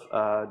level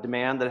of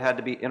demand that had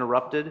to be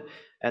interrupted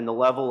and the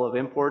level of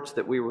imports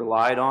that we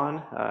relied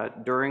on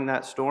during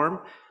that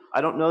storm. I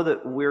don't know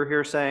that we're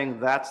here saying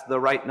that's the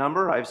right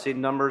number. I've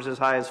seen numbers as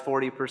high as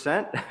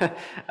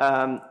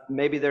 40%.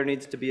 Maybe there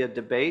needs to be a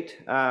debate.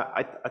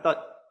 I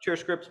thought Chair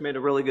Scripps made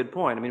a really good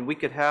point. I mean, we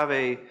could have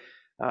an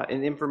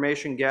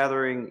information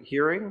gathering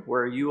hearing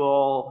where you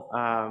all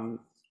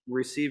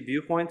receive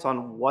viewpoints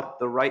on what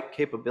the right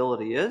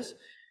capability is.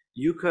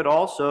 You could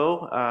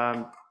also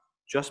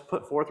just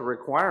put forth a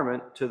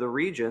requirement to the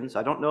regions.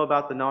 I don't know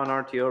about the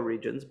non-RTO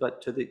regions,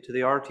 but to the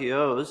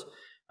RTOs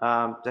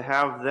to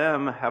have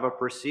them have a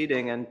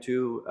proceeding and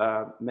to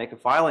make a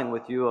filing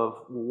with you of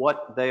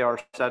what they are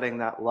setting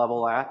that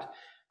level at.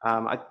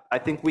 I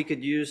think we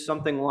could use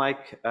something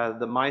like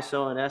the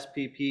MISO and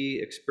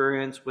SPP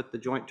experience with the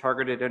Joint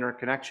Targeted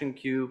Interconnection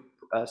Queue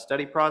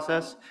study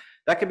process.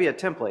 That could be a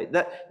template.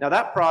 Now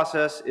that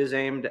process is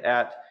aimed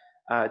at,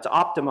 it's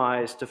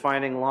optimized to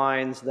finding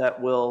lines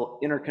that will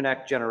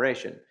interconnect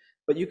generation.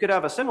 But you could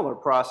have a similar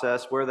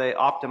process where they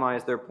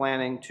optimize their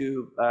planning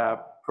to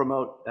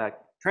promote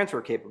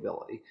transfer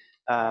capability.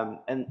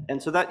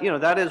 And so that,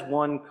 that is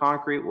one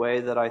concrete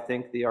way that I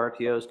think the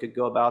RTOs could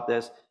go about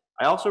this.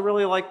 I also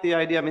really like the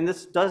idea, I mean,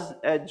 this does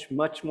edge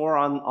much more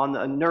on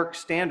a NERC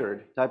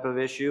standard type of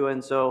issue,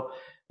 and so,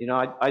 you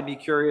know, I'd be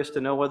curious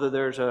to know whether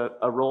there's a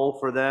role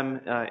for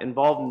them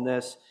involved in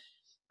this.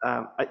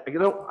 I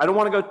don't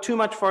want to go too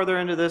much farther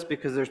into this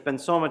because there's been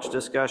so much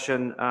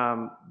discussion,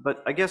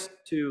 but I guess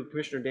to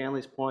Commissioner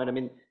Danley's point, I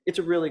mean, it's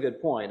a really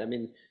good point. I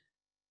mean,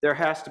 there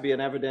has to be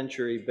an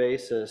evidentiary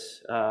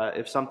basis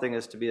if something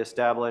is to be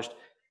established.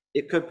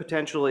 It could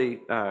potentially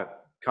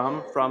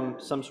come from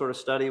some sort of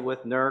study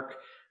with NERC.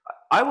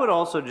 I would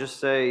also just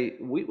say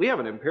we have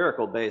an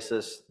empirical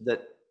basis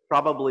that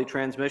probably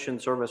transmission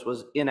service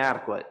was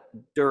inadequate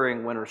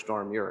during Winter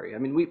Storm Uri. I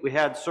mean, we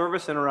had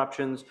service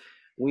interruptions.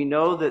 We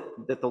know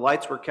that the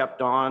lights were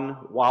kept on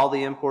while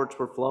the imports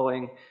were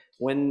flowing.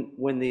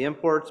 When the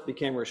imports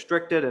became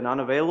restricted and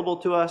unavailable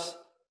to us,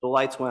 the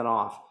lights went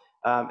off.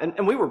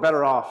 And we were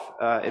better off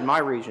in my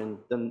region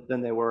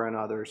than they were in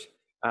others.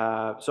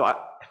 So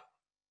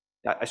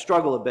I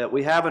struggle a bit.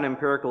 We have an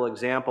empirical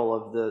example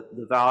of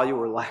the value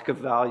or lack of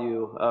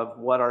value of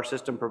what our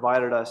system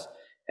provided us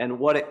and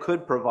what it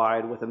could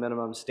provide with a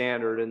minimum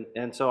standard.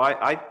 And so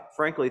I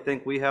frankly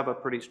think we have a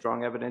pretty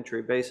strong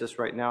evidentiary basis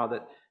right now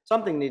that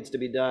something needs to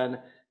be done.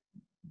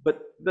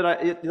 But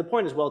the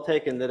point is well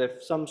taken that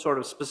if some sort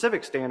of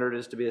specific standard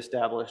is to be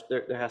established,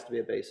 there has to be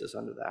a basis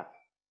under that.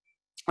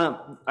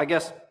 I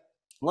guess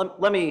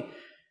let me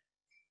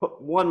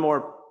put one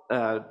more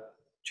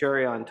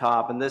cherry on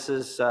top, and this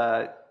is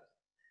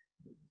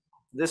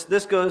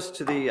this goes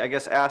to the, I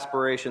guess,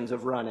 aspirations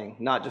of running,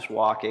 not just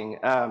walking.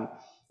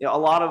 You know, a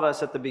lot of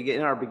us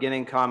in our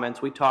beginning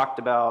comments, we talked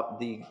about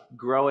the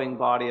growing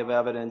body of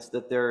evidence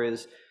that there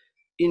is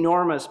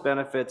enormous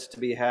benefits to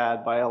be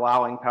had by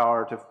allowing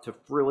power to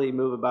freely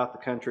move about the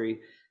country.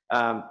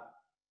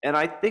 And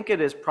I think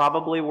it is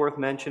probably worth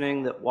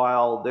mentioning that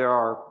while there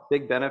are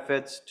big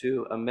benefits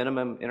to a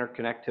minimum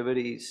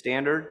interconnectivity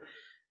standard,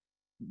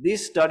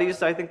 these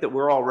studies, I think that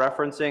we're all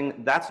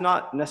referencing, that's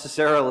not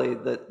necessarily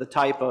the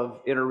type of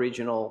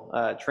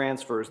interregional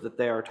transfers that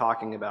they are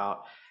talking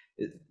about.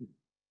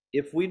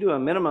 If we do a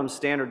minimum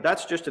standard,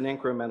 that's just an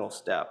incremental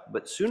step.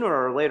 But sooner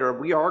or later,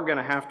 we are going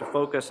to have to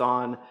focus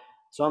on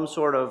some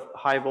sort of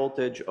high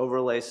voltage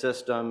overlay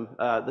system,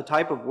 the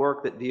type of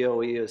work that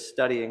DOE is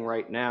studying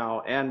right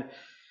now. And,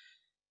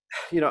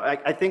 you know,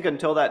 I think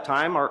until that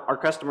time, our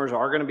customers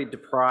are going to be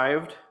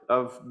deprived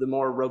of the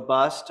more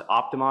robust,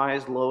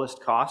 optimized,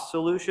 lowest cost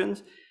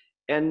solutions.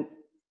 And,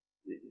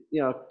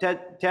 you know,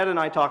 Ted and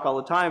I talk all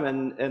the time,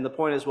 and the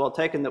point is well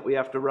taken that we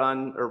have to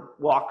run or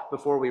walk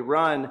before we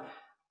run.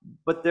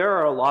 But there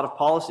are a lot of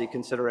policy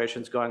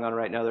considerations going on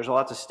right now. There's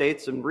lots of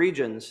states and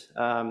regions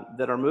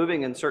that are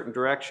moving in certain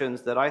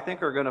directions that I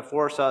think are going to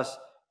force us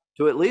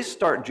to at least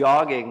start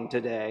jogging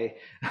today,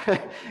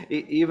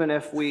 even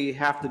if we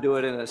have to do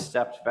it in a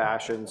stepped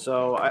fashion.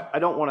 So I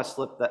don't want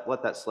to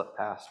let that slip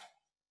past.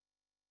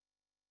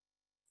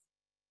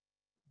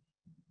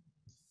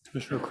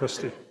 Commissioner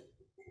Christie.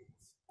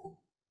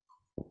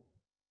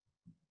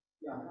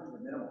 Yeah, in terms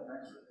of minimal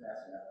transfer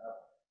capacity, I've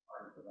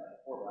argued for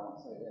that before, but I want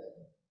to say this.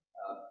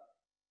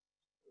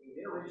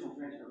 Interregional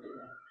transfer.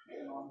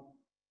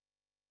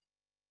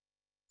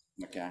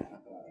 Okay.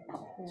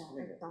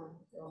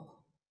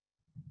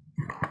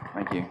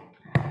 Thank you.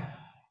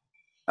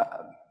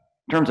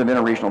 In terms of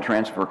interregional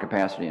transfer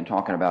capacity and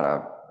talking about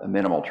a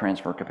minimal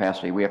transfer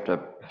capacity, we have to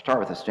start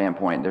with a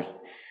standpoint.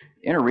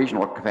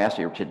 Interregional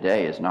capacity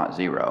today is not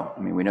zero.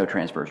 I mean, we know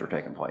transfers are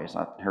taking place.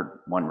 I heard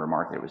one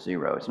remark that it was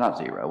zero. It's not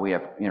zero. We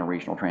have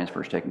interregional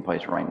transfers taking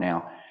place right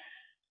now.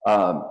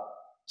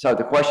 So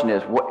the question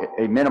is, what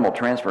a minimal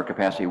transfer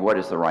capacity, what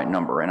is the right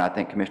number? And I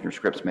think Commissioner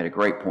Scripps made a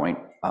great point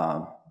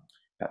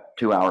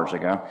 2 hours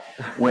ago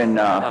when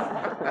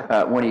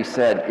he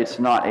said it's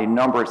not a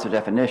number, it's a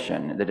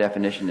definition. The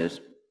definition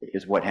is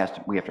what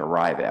we have to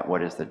arrive at.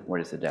 What is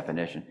the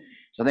definition?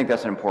 So I think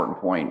that's an important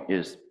point,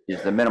 is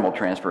the minimal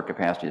transfer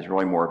capacity is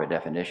really more of a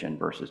definition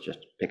versus just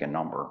pick a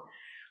number.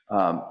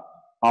 I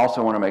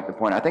also want to make the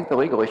point, I think the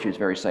legal issue is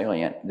very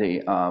salient.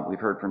 We've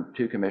heard from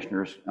two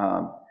commissioners,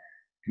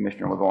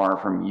 Commissioner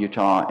LeVar from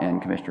Utah and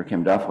Commissioner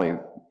Kim Duffley,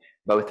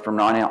 both from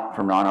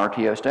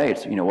non-RTO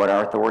states. You know, what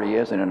our authority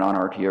is in a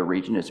non-RTO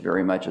region is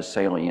very much a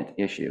salient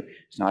issue.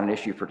 It's not an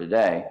issue for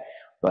today,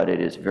 but it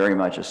is very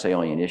much a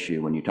salient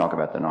issue when you talk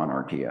about the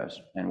non-RTOs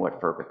and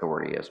what FERC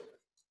authority is.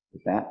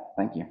 With that,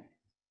 thank you.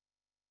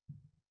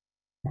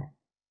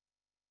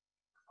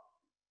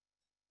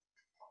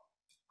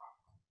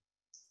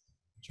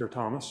 Chair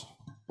Thomas.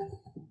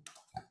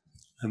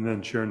 And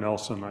then Chair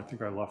Nelson, I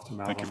think I left him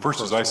out. Thank you.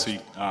 First, as I see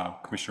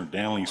Commissioner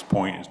Danley's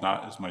point is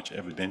not as much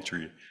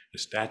evidentiary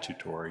as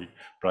statutory,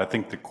 but I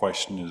think the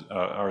question is,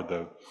 are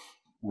the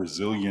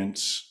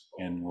resilience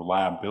and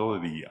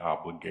reliability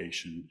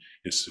obligation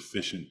is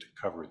sufficient to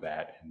cover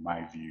that, in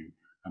my view.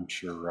 I'm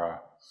sure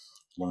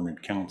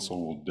learned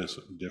counsel will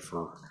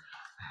differ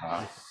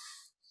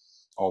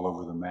all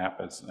over the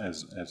map as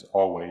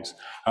always.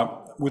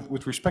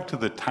 With respect to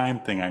the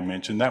time thing I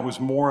mentioned, that was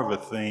more of a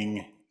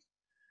thing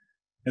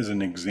as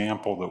an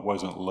example that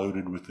wasn't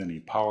loaded with any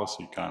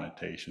policy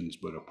connotations,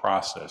 but a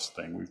process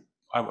thing. We've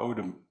I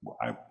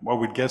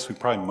would guess we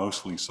probably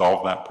mostly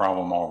solved that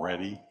problem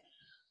already.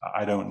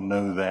 I don't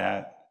know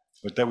that,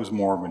 but that was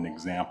more of an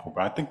example.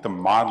 But I think the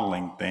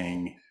modeling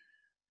thing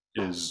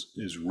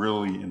is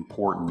really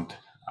important.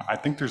 I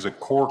think there's a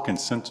core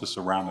consensus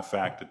around the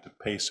fact that the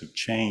pace of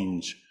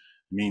change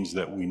means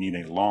that we need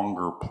a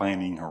longer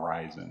planning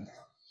horizon.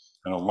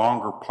 And a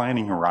longer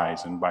planning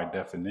horizon, by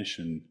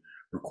definition,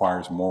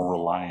 requires more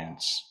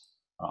reliance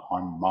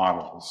on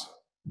models.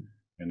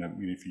 And I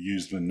mean, if you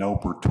use the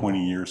NOPR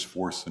 20 years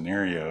for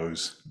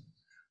scenarios,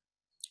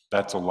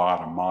 that's a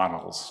lot of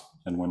models.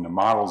 And when the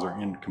models are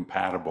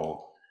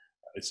incompatible,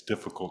 it's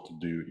difficult to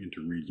do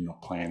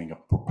interregional planning. A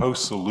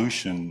proposed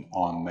solution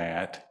on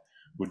that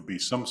would be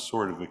some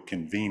sort of a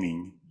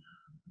convening,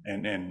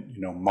 and you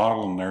know,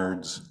 model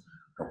nerds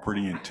are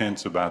pretty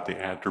intense about the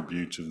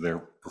attributes of their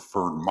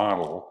preferred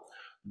model,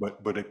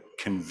 but a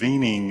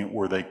convening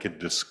where they could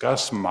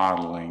discuss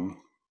modeling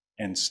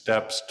and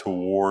steps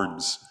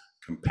towards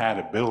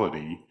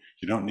compatibility.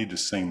 You don't need the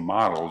same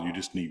model, you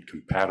just need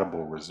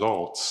compatible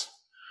results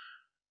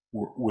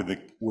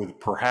with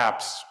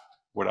perhaps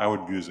what I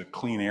would view as a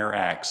Clean Air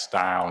Act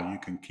style. You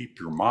can keep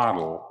your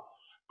model,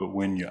 but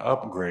when you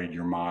upgrade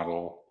your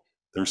model,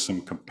 there's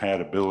some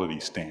compatibility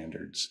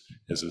standards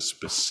as a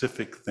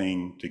specific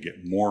thing to get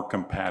more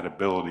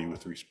compatibility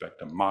with respect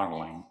to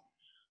modeling,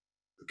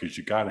 because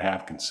you got to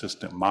have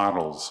consistent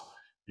models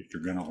if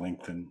you're going to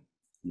lengthen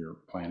your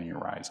planning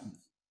horizon.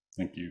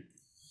 Thank you.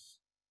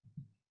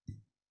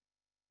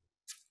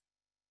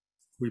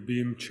 We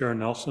beam Chair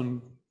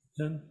Nelson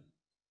in.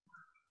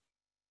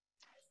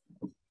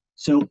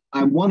 So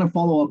I want to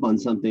follow up on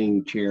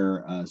something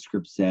Chair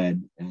Scripps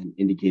said and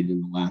indicated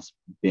in the last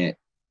bit.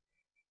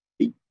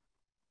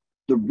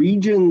 The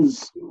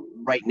regions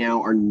right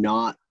now are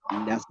not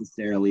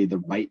necessarily the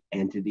right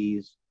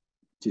entities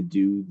to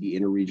do the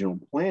interregional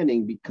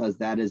planning because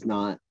that is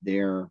not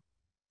their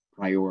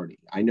priority.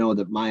 I know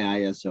that my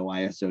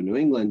ISO New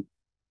England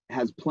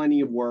has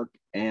plenty of work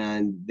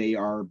and they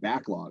are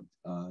backlogged.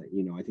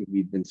 You know, I think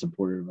we've been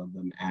supportive of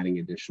them adding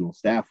additional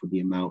staff with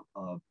the amount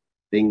of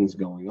things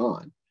going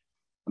on.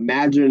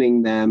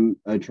 Imagining them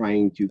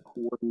trying to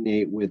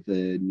coordinate with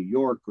a New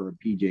York or a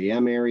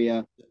PJM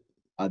area,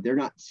 they're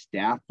not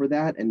staffed for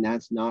that, and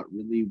that's not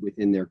really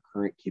within their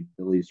current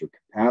capabilities or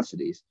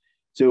capacities.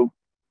 So,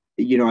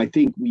 you know, I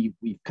think we've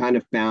kind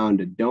of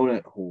found a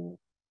donut hole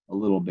a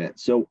little bit.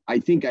 So I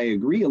think I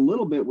agree a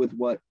little bit with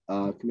what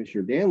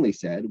Commissioner Danley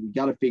said. We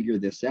got to figure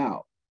this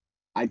out.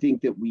 I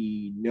think that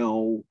we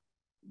know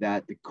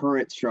that the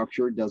current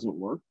structure doesn't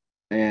work,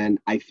 and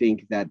I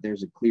think that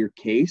there's a clear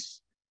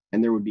case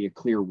and there would be a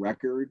clear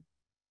record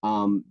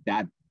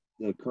that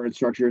the current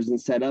structure isn't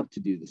set up to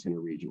do this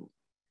interregional.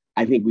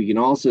 I think we can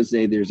also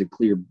say there's a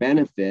clear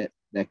benefit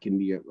that can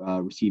be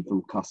received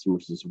from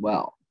customers as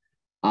well.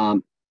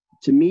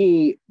 To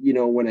me, you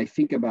know, when I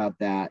think about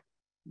that,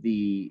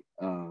 the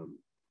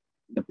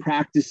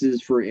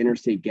practices for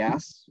interstate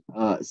gas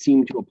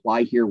seem to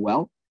apply here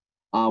well,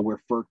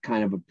 where FERC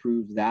kind of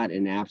approves that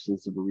in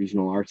absence of a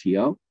regional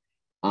RTO.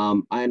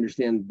 I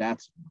understand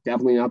that's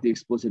definitely not the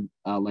explicit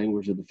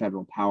language of the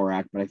Federal Power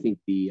Act, but I think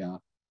the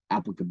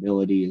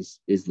applicability is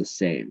the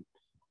same.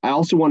 I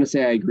also want to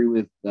say I agree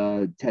with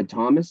Ted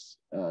Thomas.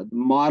 The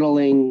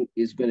modeling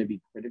is going to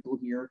be critical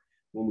here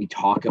when we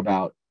talk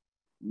about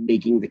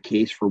making the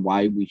case for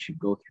why we should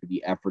go through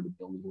the effort of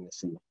building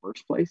this in the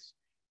first place.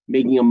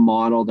 Making a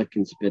model that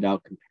can spit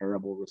out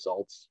comparable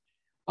results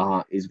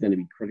is going to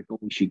be critical.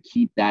 We should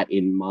keep that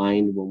in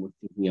mind when we're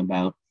thinking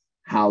about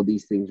how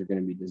these things are going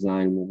to be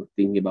designed, when we're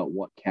thinking about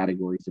what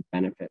categories of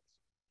benefits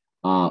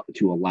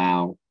to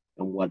allow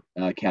and what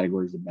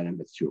categories of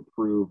benefits to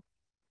approve.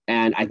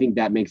 And I think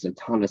that makes a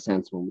ton of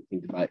sense when we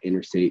think about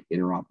interstate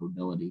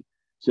interoperability,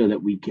 so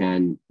that we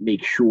can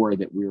make sure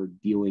that we're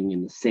dealing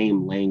in the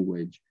same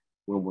language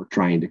when we're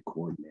trying to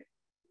coordinate.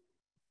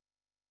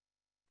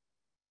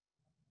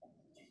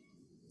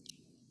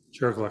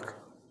 Chair Glick.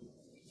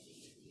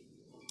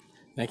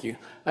 Thank you.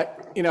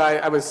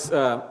 I was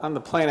on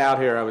the plane out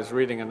here, I was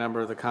reading a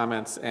number of the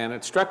comments, and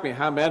it struck me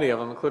how many of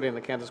them, including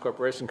the Kansas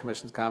Corporation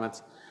Commission's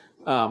comments,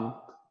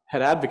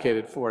 had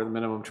advocated for the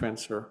minimum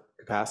transfer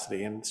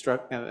capacity, and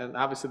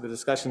obviously the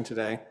discussion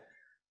today,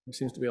 there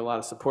seems to be a lot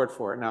of support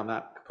for it. Now,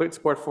 not complete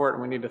support for it,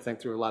 and we need to think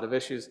through a lot of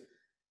issues.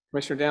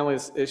 Commissioner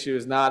Danley's issue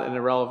is not an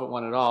irrelevant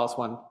one at all. It's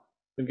one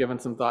we've given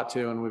some thought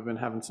to, and we've been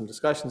having some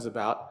discussions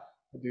about.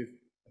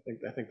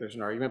 I think there's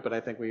an argument, but I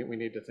think we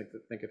need to think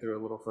it through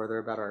a little further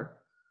about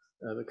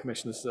the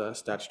Commission's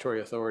statutory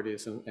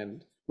authorities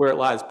and where it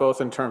lies, both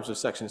in terms of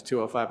sections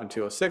 205 and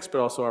 206, but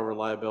also our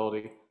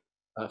reliability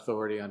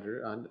authority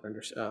along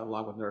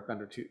with NARUC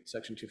under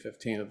section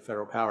 215 of the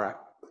Federal Power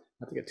Act.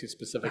 Not to get too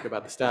specific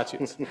about the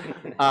statutes.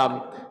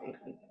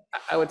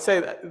 I would say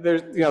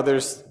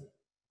that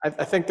I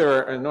think there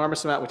are an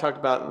enormous amount we talked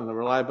about in the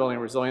reliability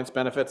and resilience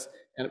benefits,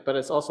 but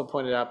it's also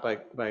pointed out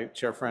by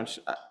Chair French.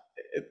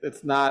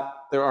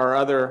 There are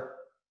other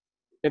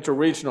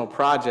interregional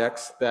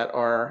projects that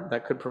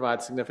could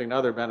provide significant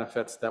other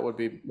benefits that would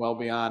be well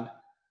beyond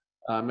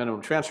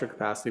minimum transfer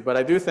capacity. But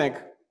I do think,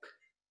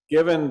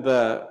 given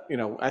the,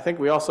 I think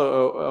we also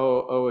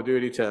owe a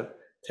duty to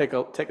take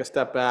a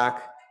step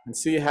back and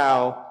see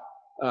how,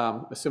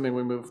 assuming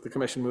the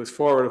commission moves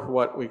forward with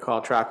what we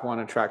call track 1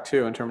 and track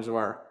 2 in terms of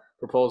our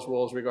proposed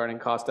rules regarding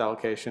cost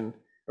allocation,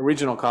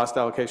 regional cost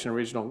allocation,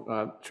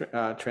 regional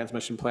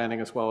transmission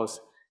planning, as well as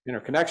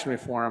interconnection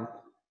reform.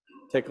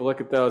 Take a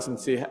look at those and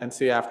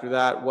see after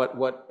that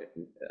what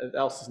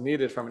else is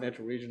needed from an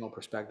interregional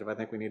perspective. I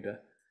think we need to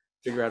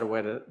figure out a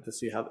way to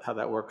see how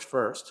that works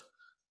first.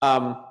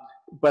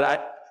 But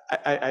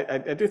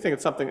I do think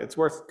it's something that's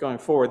worth going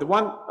forward. The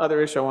one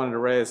other issue I wanted to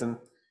raise, and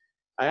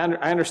I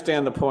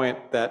understand the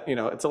point that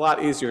it's a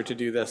lot easier to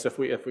do this if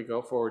we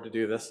go forward to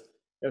do this.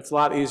 It's a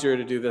lot easier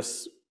to do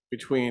this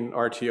between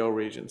RTO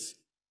regions.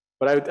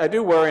 But I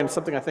do worry, and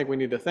something I think we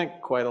need to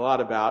think quite a lot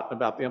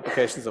about the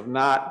implications of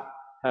not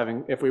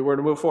having, if we were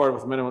to move forward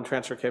with minimum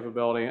transfer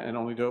capability and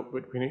only do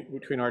it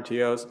between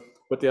RTOs,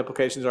 what the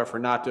implications are for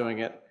not doing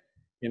it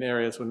in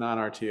areas with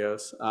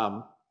non-RTOs.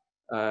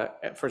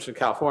 For instance,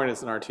 California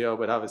is an RTO,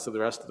 but obviously the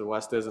rest of the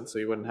West isn't, so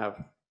you wouldn't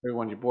have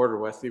everyone you border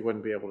with, you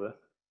wouldn't be able to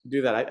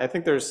do that. I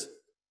think there's,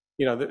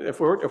 if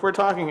we're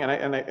talking,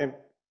 and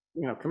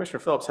Commissioner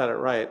Phillips had it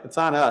right, it's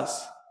on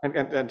us,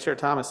 and Chair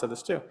Thomas said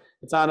this too,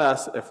 it's on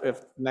us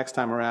if next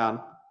time around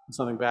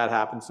something bad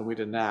happens and we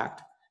didn't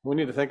act. We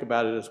need to think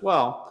about it as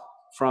well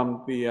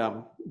from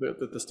the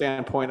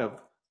standpoint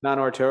of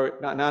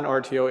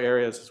non-RTO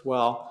areas as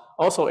well.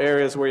 Also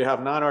areas where you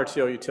have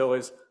non-RTO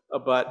utilities,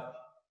 but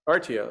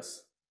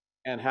RTOs,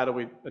 and how do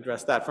we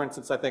address that? For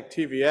instance, I think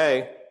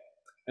TVA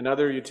and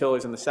other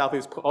utilities in the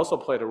Southeast also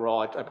played a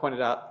role. I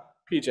pointed out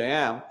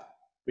PJM,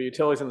 but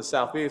utilities in the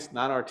Southeast,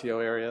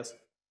 non-RTO areas,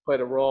 played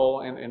a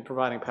role in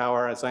providing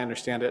power, as I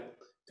understand it,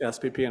 to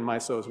SPP and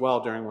MISO as well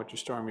during Winter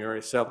Storm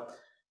Uri. So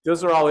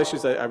those are all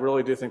issues that I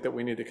really do think that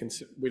we need to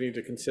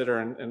consider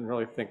and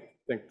really think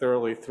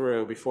thoroughly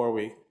through before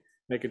we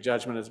make a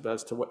judgment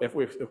as to what,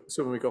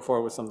 assuming we go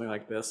forward with something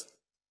like this,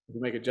 we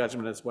make a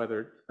judgment as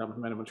whether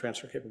minimum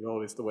transfer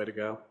capability is the way to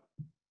go.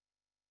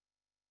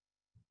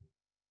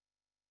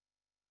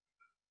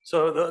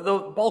 So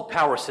the bulk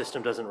power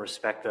system doesn't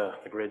respect the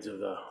grids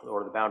of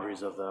or the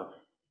boundaries of the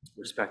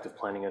respective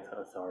planning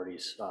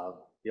authorities.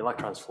 The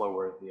electrons flow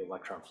where the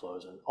electron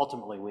flows, and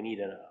ultimately we need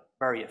a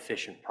very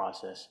efficient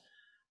process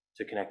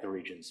to connect the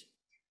regions.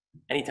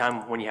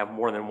 Anytime when you have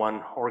more than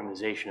one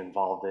organization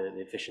involved, the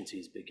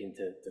efficiencies begin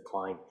to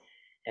decline.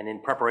 And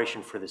in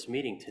preparation for this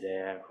meeting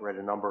today, I've read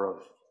a number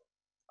of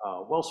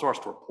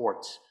well-sourced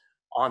reports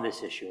on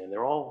this issue, and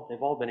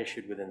they've all been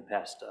issued within the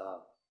past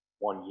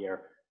 1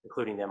 year,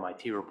 including the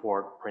MIT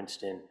report,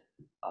 Princeton,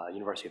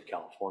 University of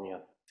California,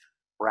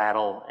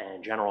 Brattle,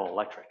 and General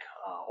Electric,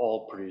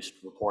 all produced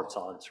reports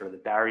on sort of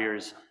the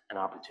barriers and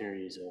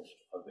opportunities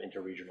of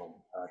interregional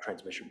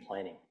transmission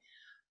planning.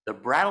 The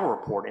Brattle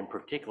report in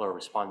particular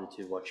responded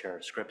to what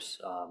Chair Scripps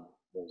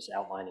was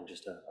outlining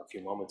just a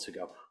few moments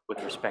ago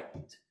with respect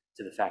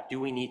to the fact, do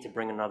we need to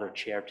bring another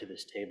chair to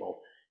this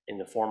table in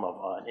the form of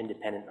an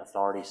independent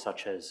authority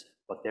such as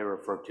what they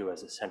refer to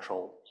as a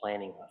central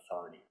planning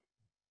authority?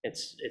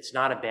 It's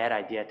not a bad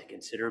idea to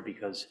consider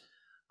because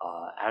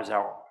as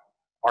our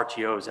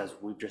RTOs, as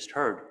we've just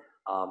heard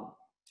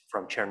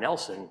from Chair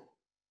Nelson,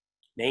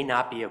 may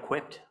not be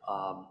equipped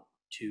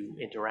to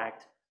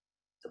interact,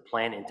 to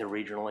plan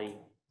interregionally.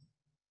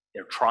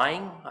 They're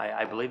trying,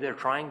 I believe they're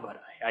trying,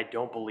 but I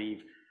don't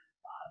believe,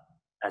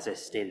 as I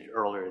stated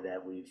earlier,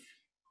 that we've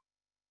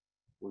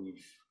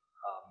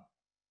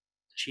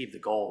achieved the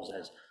goals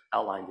as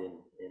outlined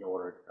in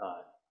Order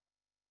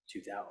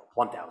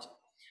 1000.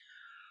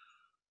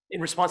 In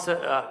response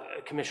to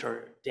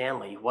Commissioner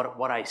Danley,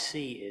 what I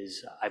see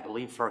is I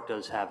believe FERC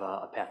does have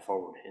a path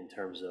forward in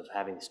terms of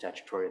having the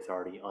statutory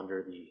authority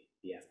under the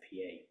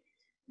FPA.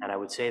 And I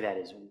would say that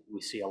is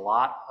we see a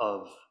lot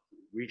of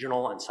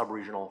regional and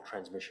sub-regional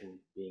transmission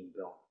being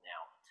built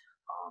now,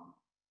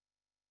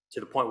 to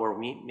the point where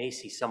we may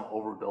see some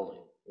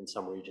overbuilding in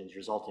some regions,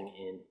 resulting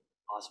in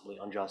possibly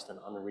unjust and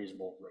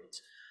unreasonable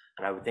rates.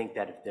 And I would think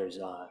that if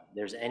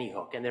there's any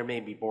hook, and there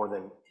may be more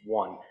than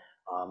one,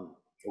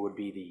 it would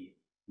be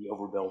the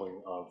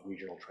overbuilding of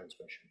regional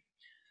transmission.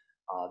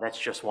 That's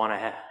just one.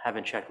 I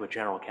haven't checked with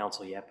General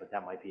Counsel yet, but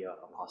that might be a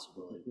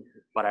possibility.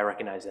 But I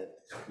recognize that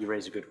you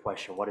raise a good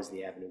question. What is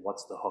the avenue?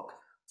 What's the hook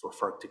for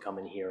FERC to come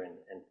in here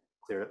and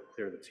clear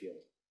the field?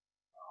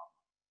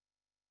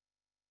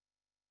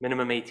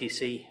 Minimum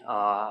ATC,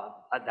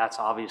 that's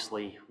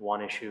obviously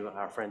one issue.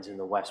 Our friends in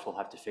the West will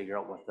have to figure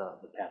out what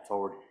the path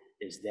forward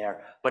is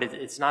there. But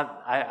it's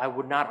not, I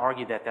would not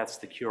argue that that's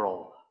the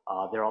cure-all.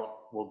 There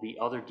will be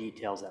other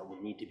details that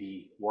will need to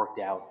be worked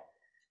out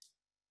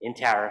in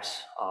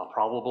tariffs,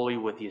 probably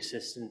with the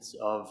assistance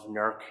of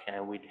NERC,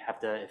 and we'd have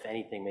to, if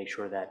anything, make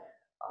sure that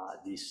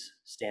these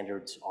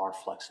standards are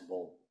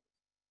flexible,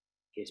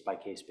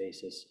 case-by-case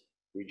basis,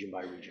 region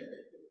by region.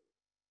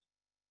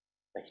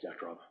 Thank you,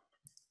 Dr. Rob.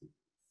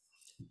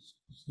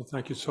 So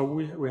thank you. So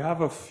we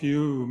have a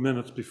few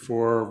minutes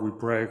before we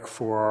break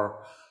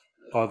for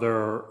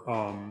other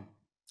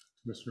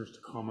commissioners to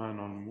comment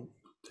on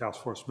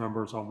task force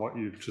members on what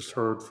you've just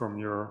heard from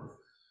your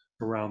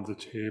around the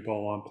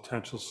table on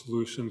potential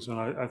solutions. And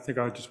I think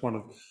I just want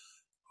to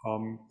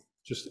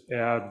just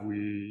add,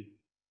 we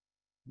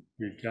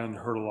again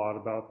heard a lot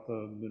about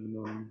the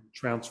minimum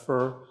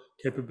transfer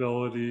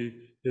capability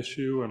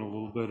issue and a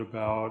little bit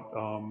about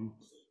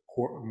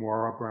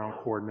more around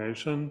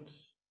coordination.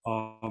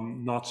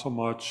 Not so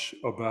much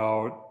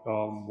about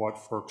what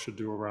FERC should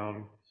do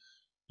around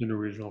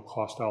interregional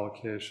cost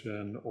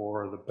allocation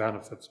or the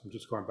benefits. I'm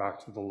just going back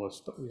to the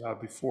list that we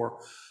had before.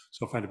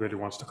 So if anybody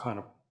wants to kind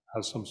of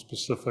have some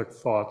specific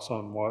thoughts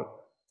on what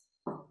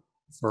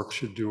FERC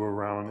should do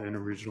around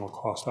interregional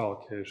cost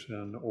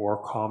allocation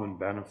or common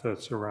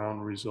benefits around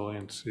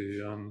resiliency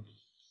and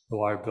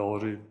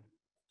reliability,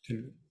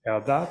 can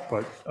add that.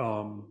 But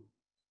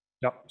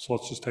yeah, so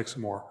let's just take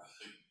some more.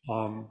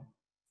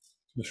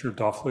 Commissioner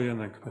Duffley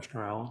and then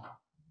Commissioner Allen.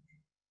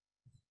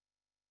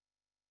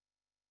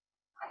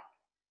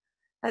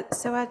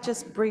 So I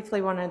just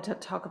briefly wanted to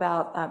talk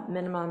about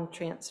minimum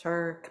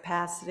transfer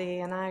capacity,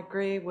 and I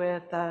agree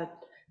with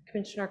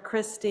Commissioner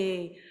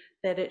Christie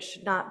that it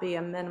should not be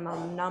a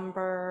minimum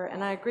number,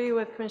 and I agree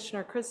with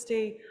Commissioner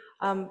Christie,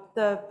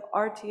 the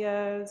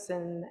RTOs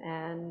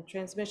and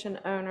transmission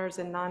owners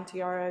in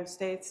non-TRO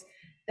states,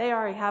 they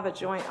already have a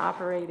joint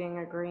operating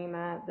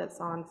agreement that's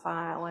on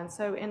file, and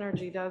so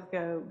energy does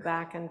go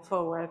back and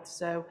forth.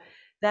 So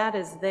that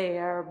is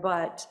there,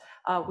 but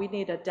we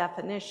need a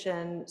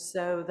definition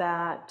so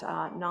that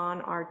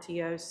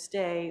non-RTO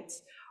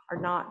states are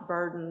not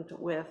burdened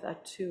with a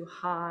too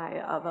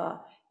high of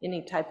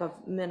any type of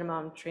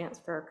minimum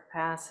transfer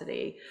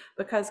capacity.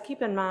 Because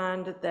keep in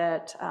mind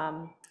that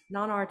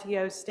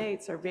non-RTO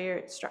states are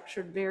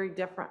structured very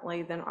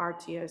differently than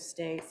RTO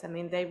states. I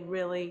mean, they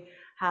really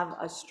have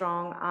a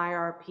strong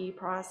IRP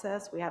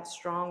process. We have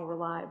strong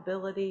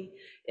reliability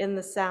in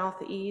the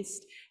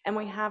Southeast, and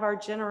we have our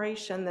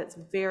generation that's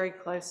very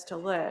close to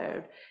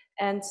load.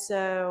 And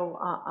so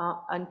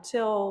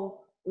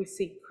until we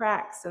see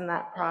cracks in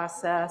that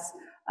process,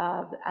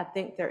 I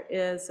think there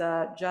is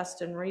a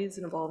just and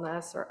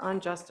reasonableness or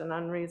unjust and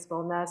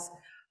unreasonableness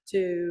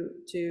to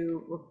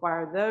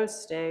require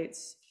those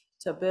states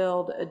to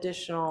build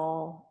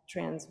additional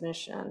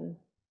transmission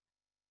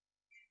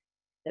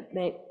that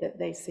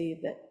they see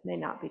that may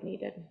not be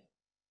needed.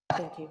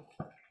 Thank you.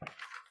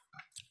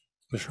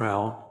 Commissioner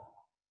Allen.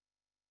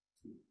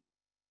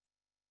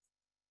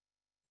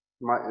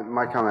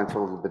 My comment's a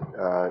little bit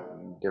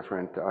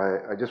different.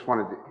 I just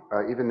wanted to,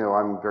 even though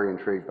I'm very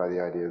intrigued by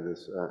the idea of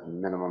this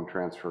minimum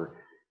transfer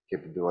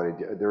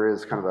capability, there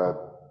is kind of a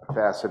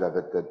facet of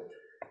it that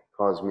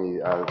caused me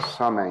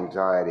some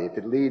anxiety. If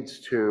it leads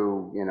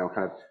to,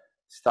 kind of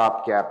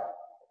stopgap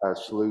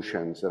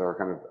solutions that are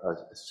kind of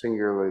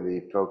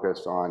singularly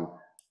focused on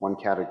one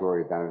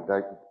category of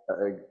benefits,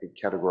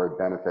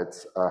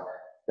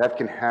 that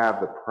can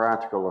have the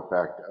practical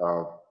effect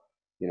of,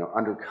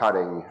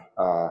 undercutting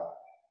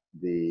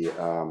the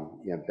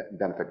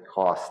benefit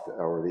cost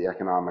or the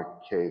economic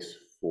case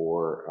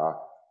for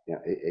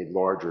a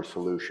larger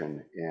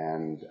solution.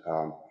 And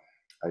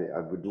I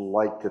would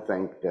like to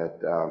think that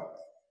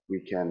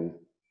we can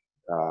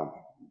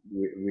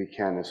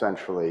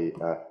essentially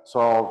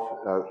solve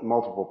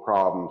multiple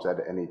problems at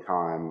any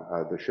time.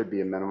 There should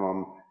be a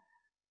minimum,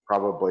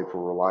 probably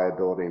for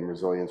reliability and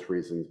resilience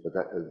reasons, but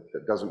that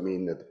doesn't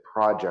mean that the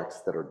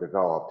projects that are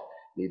developed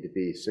need to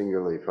be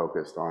singularly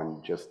focused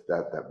on just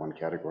that one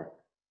category.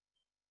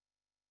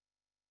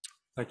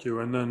 Thank you.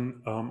 And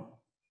then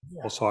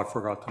also I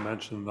forgot to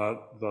mention that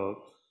the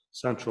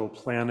Central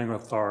Planning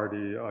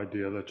Authority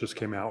idea that just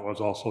came out was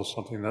also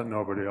something that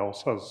nobody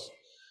else has,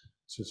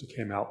 since it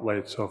came out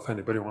late. So if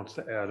anybody wants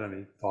to add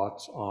any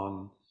thoughts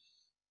on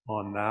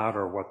that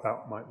or what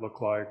that might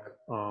look like,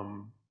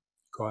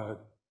 go ahead.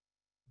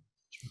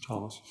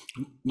 Thomas.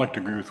 I'd like to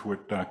agree with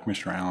what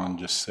Commissioner Allen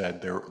just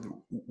said.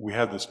 We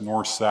have this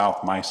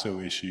north-south MISO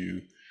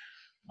issue.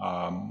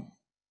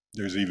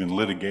 There's even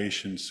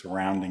litigation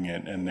surrounding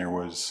it, and there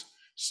was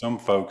some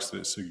folks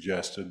that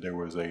suggested there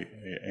was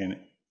an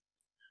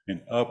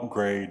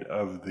upgrade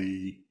of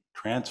the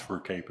transfer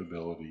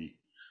capability,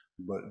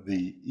 but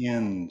the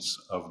ends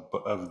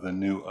of the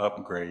new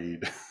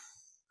upgrade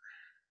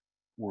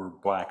were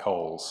black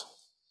holes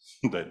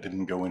that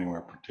didn't go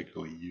anywhere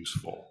particularly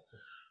useful.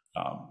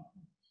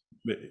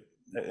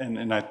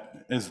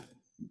 As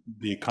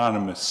the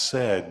economist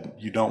said,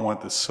 you don't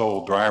want the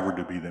sole driver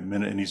to be the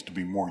minute. It needs to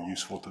be more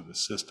useful to the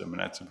system,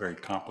 and that's a very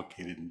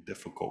complicated and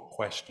difficult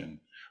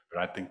question.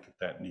 But I think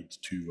that needs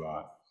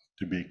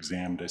to be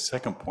examined. A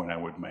second point I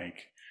would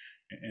make,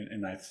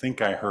 and I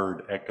think I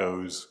heard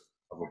echoes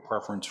of a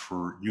preference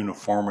for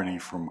uniformity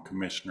from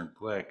Commissioner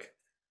Glick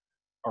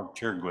or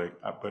Chair Glick,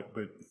 but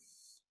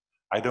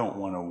I don't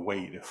want to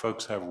wait. If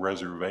folks have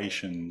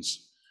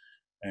reservations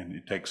and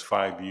it takes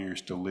 5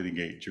 years to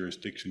litigate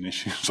jurisdiction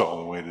issues all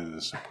the way to the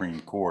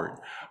Supreme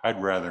Court,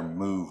 I'd rather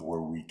move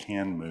where we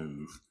can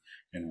move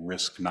and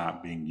risk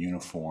not being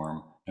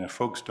uniform. And if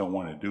folks don't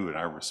want to do it,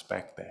 I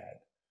respect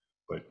that.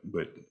 But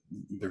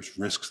there's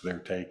risks they're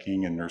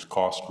taking, and there's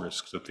cost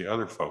risks that the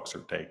other folks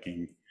are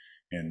taking.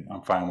 And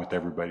I'm fine with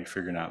everybody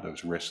figuring out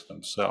those risks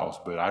themselves,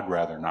 but I'd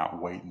rather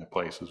not wait in the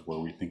places where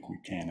we think we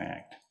can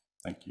act.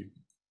 Thank you.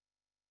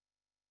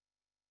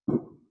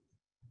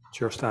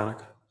 Chair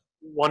Stanek.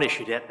 One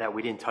issue that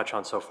we didn't touch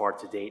on so far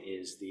to date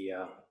is the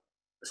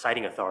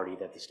siting authority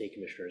that the state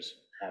commissioners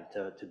have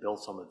to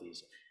build some of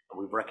these.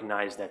 And we've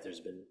recognized that there's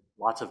been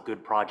lots of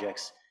good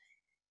projects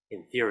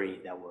in theory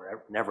that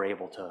were never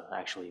able to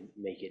actually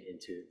make it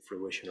into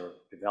fruition or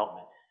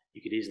development.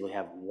 You could easily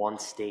have one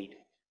state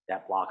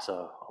that blocks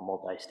a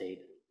multi-state,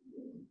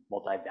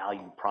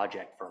 multi-value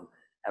project from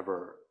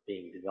ever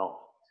being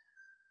developed.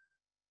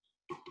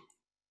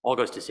 All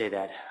goes to say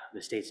that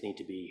the states need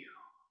to be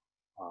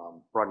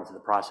brought into the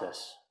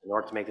process in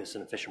order to make this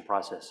an efficient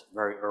process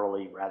very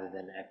early rather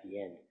than at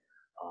the end,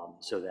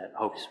 so that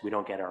we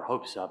don't get our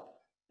hopes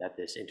up that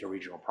this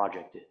interregional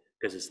project,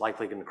 because it's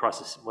likely going to cross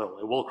this, well,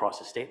 it will cross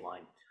the state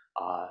line,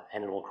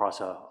 and it will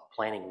cross a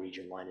planning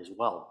region line as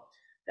well,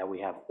 that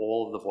we have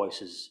all of the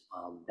voices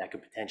that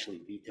could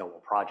potentially veto a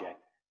project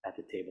at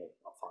the table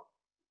up front.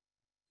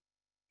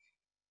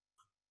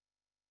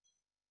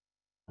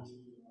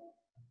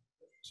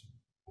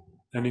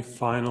 Any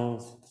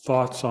final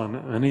thoughts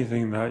on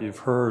anything that you've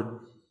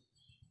heard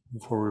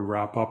before we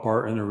wrap up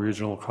our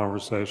interregional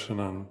conversation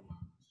and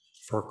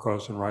FERC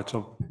goes and writes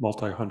a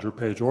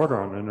multi-hundred-page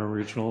order on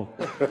interregional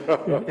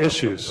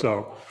issues?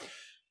 So,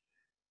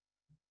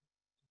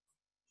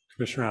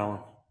 Commissioner Allen.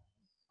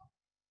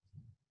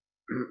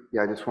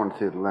 Yeah, I just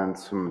wanted to lend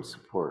some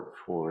support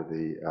for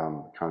the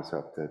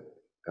concept that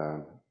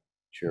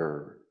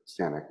Chair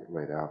Stanek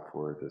laid out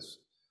for this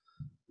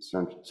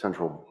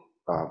central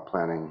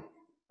planning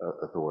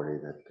authority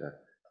that could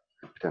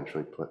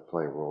potentially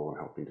play a role in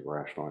helping to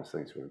rationalize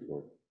things moving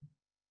forward.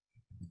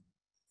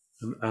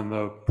 And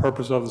the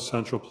purpose of the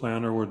central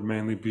planner would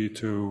mainly be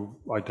to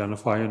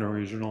identify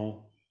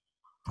interregional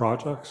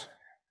projects?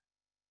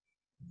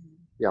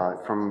 Yeah,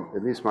 from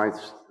at least my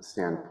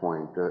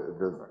standpoint,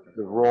 the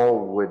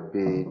role would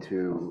be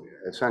to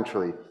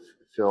essentially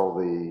fill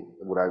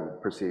what I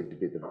would perceive to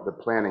be the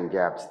planning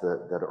gaps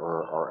that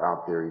are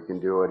out there. You can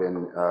do it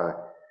in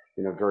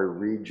a very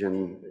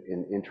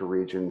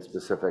interregion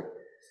specific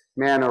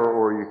manner,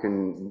 or you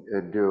can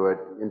do it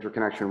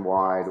interconnection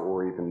wide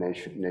or even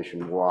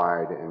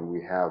nationwide. And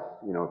we have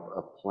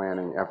a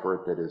planning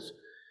effort that is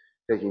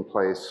taking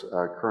place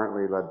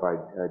currently led by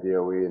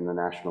DOE and the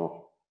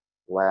national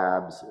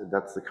labs.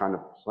 That's the kind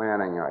of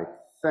planning I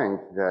think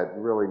that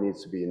really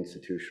needs to be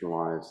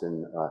institutionalized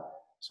in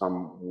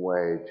some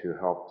way to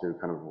help to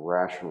kind of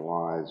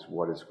rationalize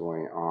what is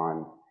going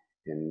on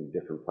in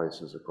different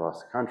places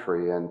across the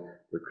country. And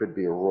there could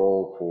be a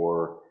role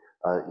for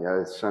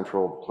a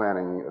central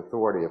planning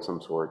authority of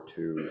some sort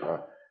to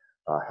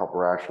help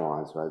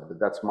rationalize. But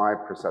that's my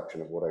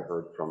perception of what I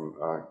heard from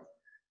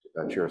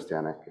Chair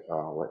Stanek.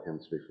 I'll let him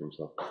speak for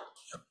himself.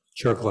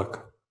 Chair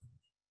Glick.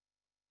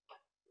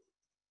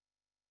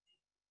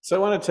 So I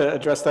wanted to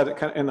address that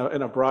in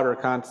a broader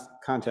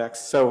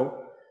context.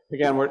 So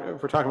again, we're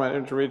talking about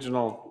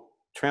interregional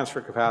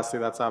transfer capacity.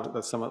 That's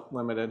somewhat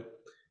limited.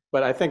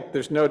 But I think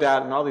there's no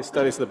doubt in all these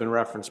studies that have been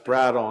referenced,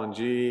 Brattle and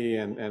GE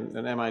and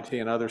MIT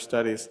and other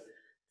studies,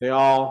 they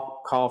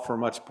all call for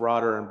much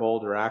broader and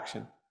bolder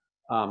action,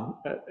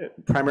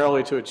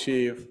 primarily to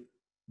achieve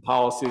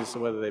policies,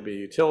 whether they be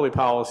utility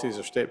policies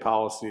or state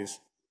policies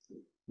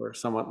or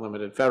somewhat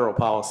limited federal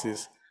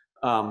policies,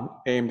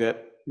 aimed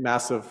at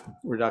massive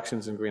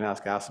reductions in greenhouse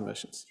gas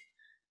emissions.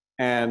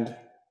 And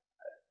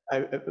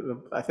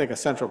I think a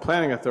central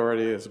planning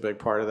authority is a big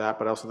part of that,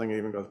 but I also think it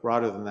even goes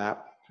broader than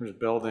that in terms of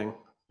building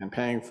and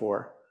paying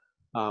for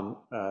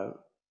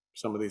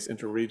some of these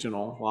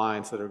interregional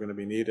lines that are going to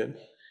be needed.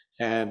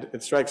 And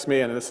it strikes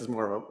me, and this is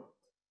more of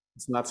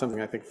it's not something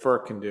I think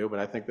FERC can do, but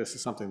I think this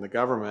is something the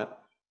government,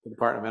 the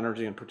Department of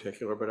Energy in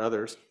particular, but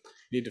others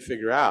need to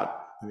figure out.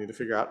 They need to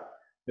figure out.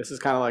 This is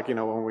kind of like,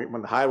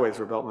 when the highways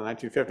were built in the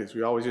 1950s,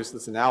 we always use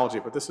this analogy,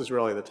 but this is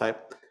really the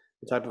type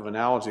of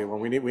analogy when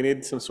we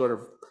need some sort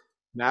of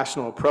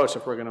national approach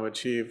if we're going to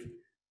achieve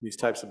these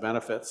types of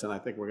benefits. And I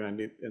think we're going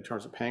to need, in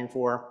terms of paying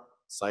for,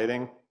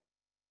 siting,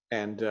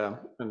 and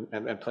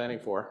planning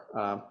for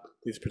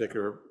these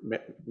particular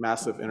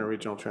massive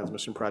interregional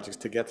transmission projects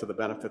to get to the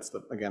benefits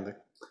that, again,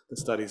 the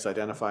studies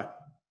identify.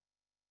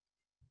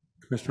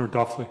 Commissioner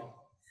Duffley.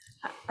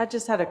 I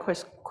just had a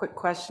quick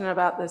question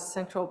about this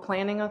central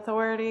planning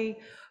authority.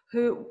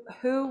 Who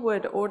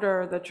would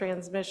order the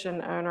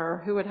transmission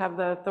owner? Who would have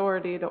the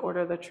authority to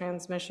order the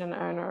transmission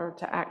owner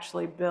to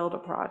actually build a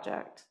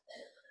project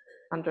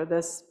under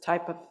this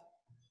type of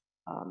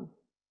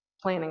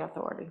planning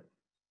authority?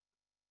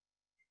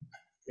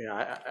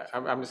 Yeah,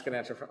 I'm just going to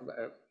answer.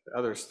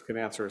 Others can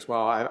answer as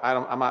well.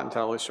 I'm not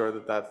entirely sure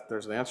that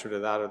there's an answer to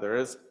that, or there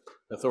is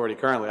authority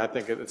currently. I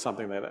think it's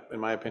something that, in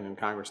my opinion,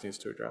 Congress needs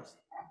to address.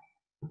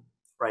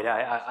 Right.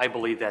 I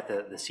believe that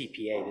the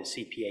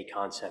CPA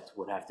concept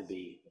would have to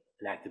be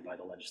enacted by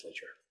the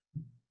legislature.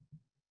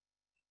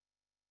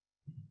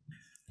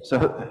 So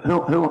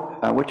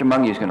which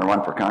among you is going to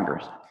run for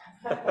Congress?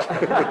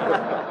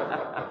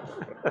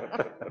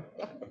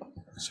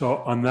 So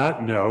on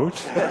that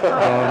note,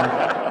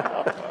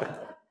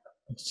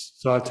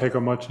 let's take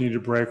a much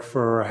needed break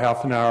for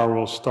half an hour.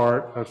 We'll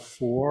start at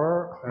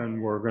 4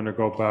 and we're going to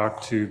go back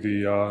to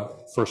the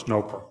first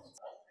NOPR.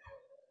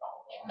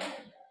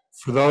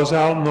 For those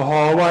out in the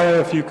hallway,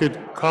 if you could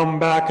come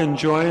back and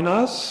join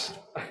us.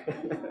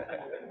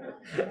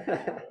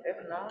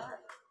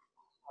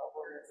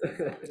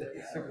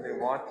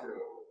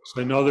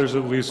 So I know there's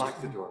at least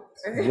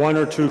 1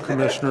 or 2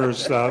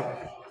 commissioners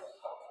that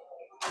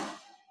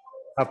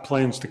have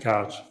planes to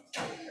catch.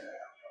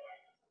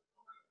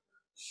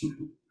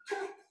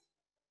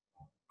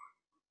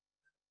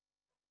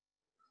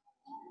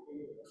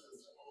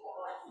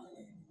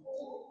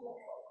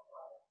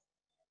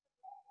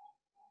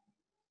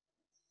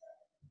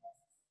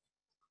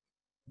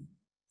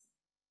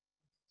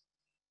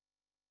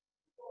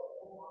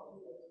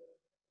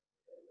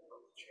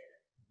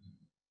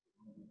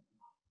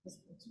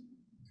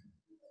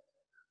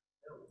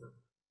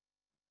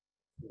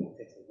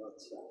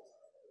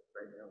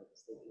 Right now, the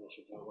state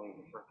commissioners are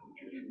waiting for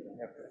contribution, and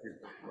I have to hear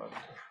from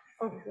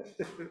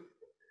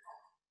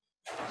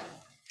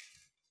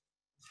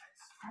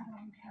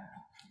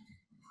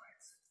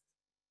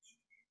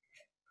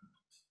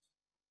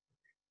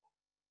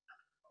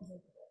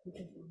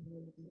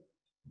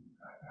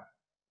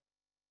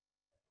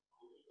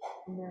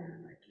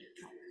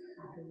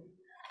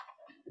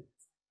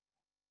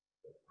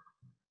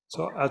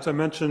So as I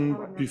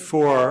mentioned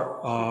before,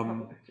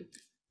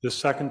 the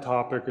second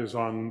topic is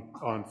on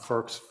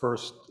FERC's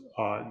first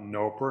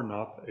NOPR,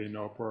 not a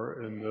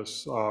NOPR in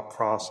this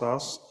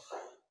process,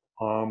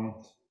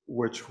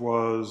 which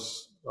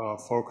was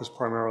focused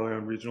primarily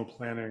on regional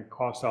planning and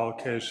cost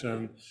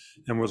allocation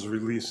and was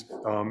released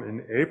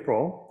in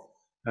April,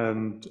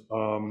 and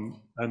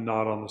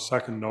not on the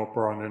second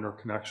NOPR on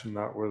interconnection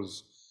that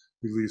was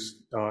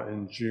released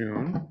in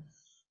June.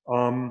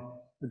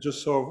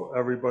 Just so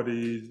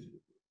everybody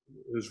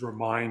is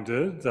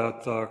reminded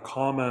that the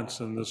comments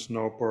in this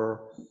NOPR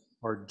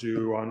are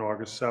due on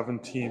August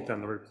 17th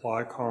and the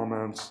reply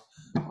comments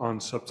on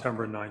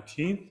September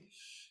 19th.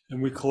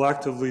 And we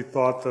collectively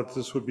thought that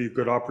this would be a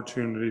good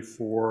opportunity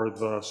for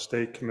the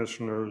state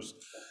commissioners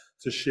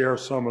to share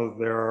some of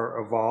their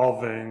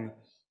evolving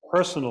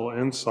personal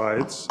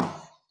insights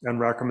and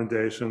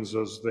recommendations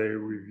as they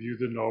review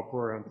the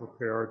NOPR and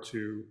prepare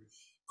to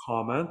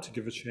comment, to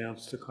give a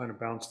chance to kind of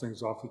bounce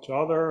things off each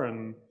other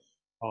and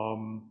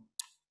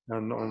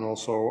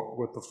also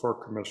with the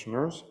FERC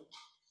commissioners.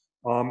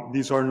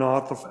 These are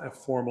not the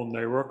formal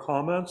NARUC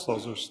comments.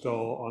 Those are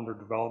still under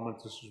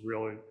development. This is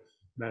really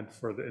meant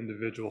for the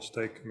individual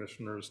state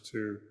commissioners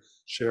to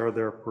share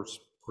their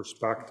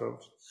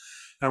perspectives.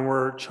 And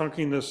we're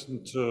chunking this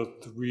into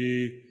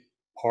 3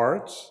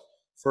 parts.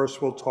 First,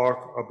 we'll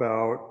talk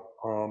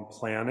about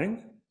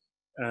planning,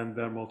 and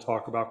then we'll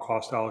talk about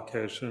cost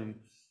allocation,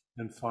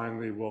 and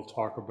finally, we'll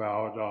talk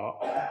about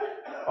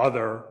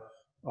other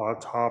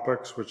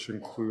topics, which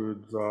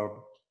include the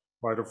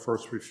right of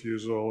first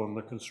refusal and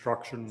the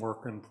construction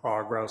work in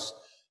progress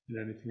and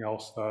anything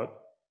else that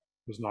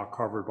was not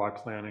covered by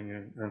planning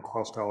and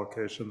cost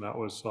allocation that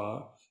was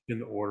in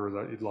the order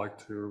that you'd like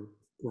to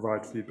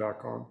provide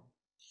feedback on.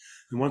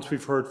 And once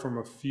we've heard from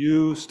a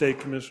few state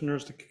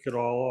commissioners to kick it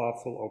all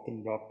off, we'll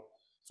open it up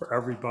for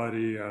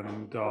everybody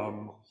and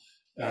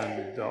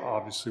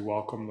obviously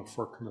welcome the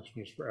FERC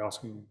commissioners for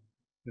asking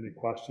any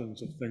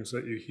questions of things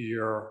that you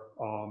hear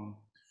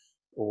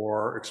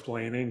or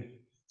explaining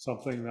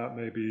something that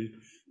maybe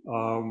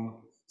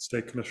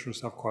state commissioners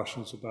have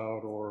questions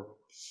about, or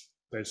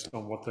based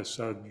on what they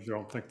said, you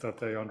don't think that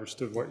they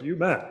understood what you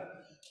meant.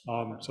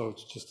 So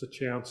it's just a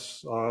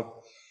chance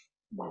for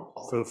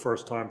the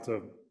first time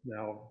to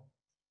now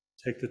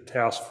take the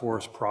task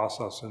force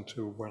process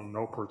into when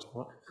NOPR's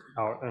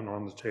out and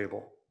on the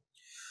table.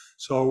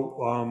 So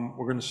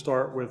we're going to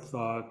start with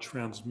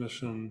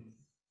transmission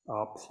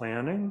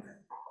planning.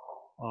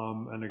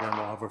 And again,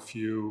 we'll have a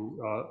few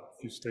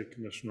state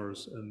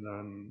commissioners, and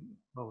then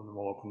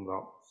we'll open it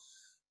up.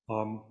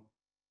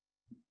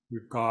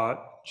 We've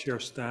got Chair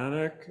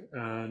Stanek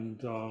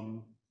and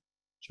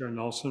Chair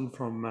Nelson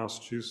from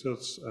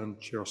Massachusetts and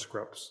Chair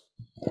Scripps.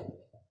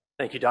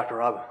 Thank you, Dr.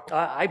 Rob.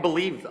 I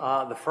believe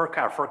our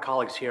FERC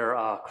colleagues here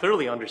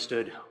clearly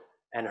understood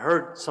and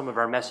heard some of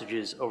our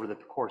messages over the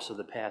course of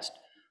the past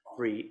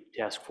 3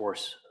 task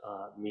force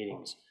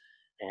meetings.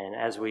 And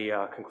as we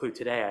conclude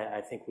today,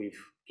 I think we've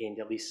gained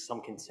at least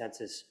some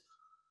consensus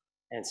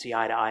and see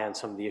eye to eye on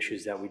some of the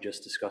issues that we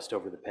just discussed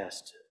over the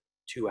past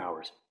 2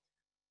 hours.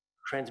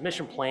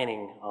 Transmission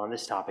planning on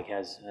this topic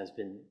has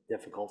been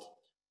difficult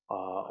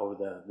over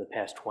the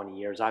past 20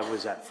 years. I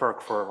was at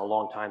FERC for a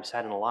long time,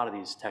 sat in a lot of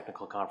these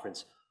technical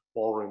conference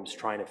ballrooms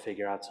trying to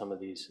figure out some of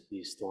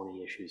these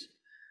thorny issues.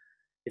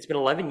 It's been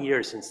 11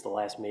 years since the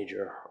last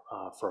major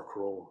FERC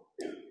rule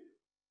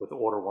with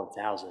Order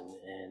 1000,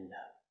 and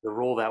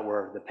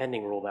the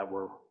pending rule that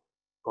we're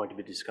going to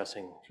be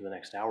discussing for the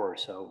next hour or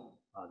so,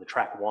 the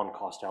Track 1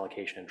 cost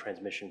allocation and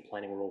transmission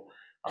planning rule,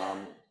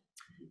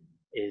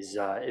 is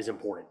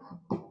important.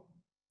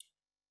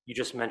 You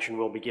just mentioned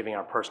we'll be giving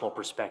our personal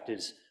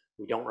perspectives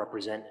We don't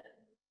represent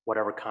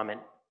whatever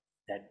comment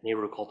that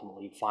NARUC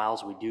ultimately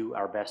files. We do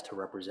our best to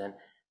represent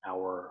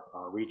our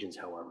regions,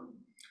 however.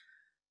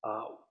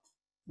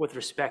 With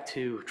respect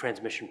to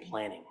transmission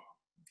planning,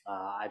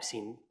 I've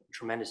seen a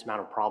tremendous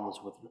amount of problems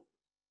with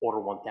Order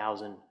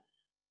 1000,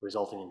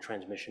 resulting in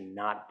transmission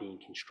not being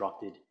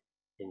constructed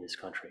in this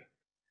country.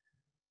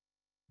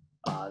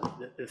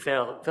 The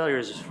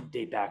failures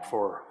date back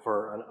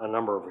for a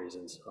number of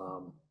reasons.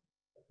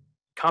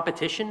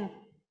 Competition,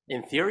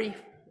 in theory,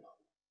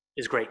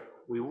 is great.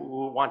 We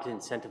want to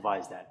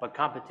incentivize that, but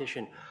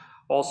competition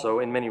also,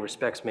 in many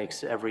respects,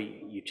 makes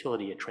every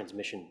utility a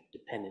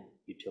transmission-dependent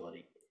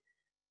utility.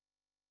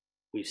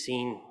 We've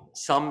seen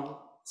some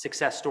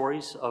success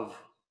stories of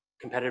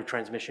competitive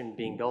transmission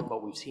being built,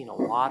 but we've seen a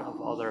lot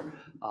of other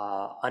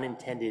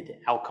unintended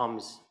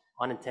outcomes,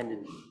 unintended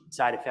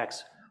side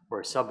effects,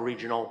 where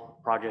sub-regional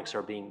projects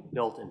are being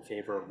built in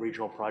favor of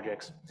regional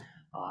projects.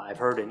 I've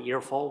heard an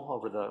earful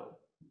over the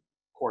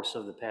course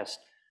of the past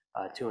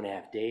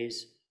 2.5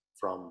 days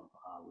from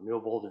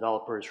renewable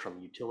developers,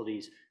 from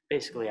utilities.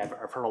 Basically, I've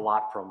heard a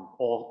lot from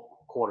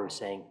all quarters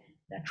saying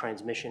that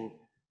transmission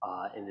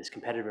in this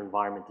competitive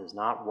environment does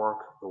not work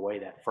the way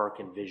that FERC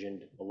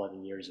envisioned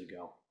 11 years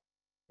ago.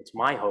 It's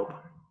my hope,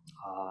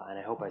 and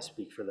I hope I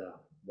speak for the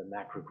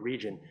NARUC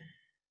region,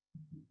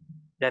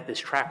 that this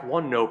Track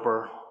 1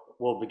 NOPR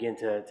will begin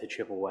to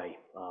chip away,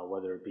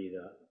 whether it be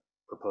the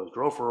proposed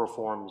ROFR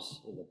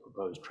reforms, the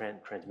proposed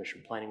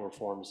transmission planning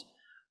reforms,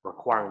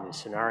 requiring the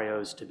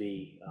scenarios to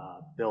be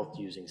built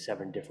using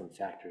 7 different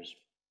factors.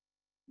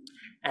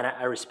 And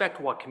I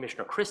respect what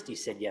Commissioner Christie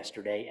said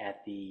yesterday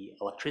at the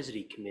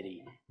Electricity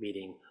Committee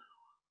meeting,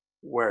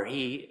 where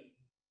he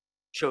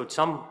showed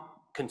some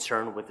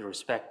concern with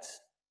respect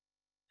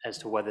as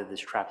to whether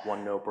this Track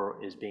 1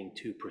 NOPR is being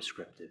too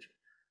prescriptive.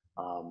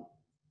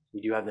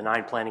 We do have the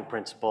 9 planning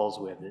principles,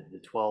 we have the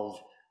 12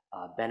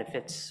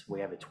 benefits,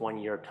 we have a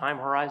 20-year time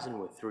horizon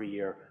with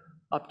 3-year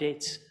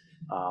updates,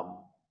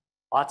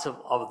 lots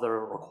of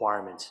other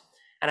requirements.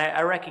 And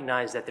I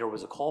recognize that there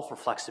was a call for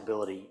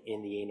flexibility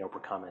in the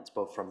ANOPR comments,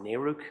 both from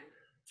NARUC,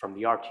 from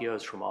the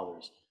RTOs, from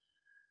others.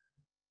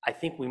 I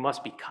think we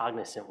must be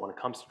cognizant when it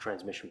comes to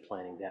transmission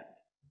planning that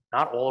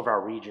not all of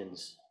our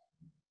regions,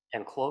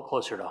 and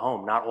closer to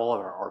home, not all of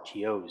our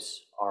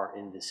RTOs are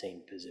in the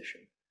same position.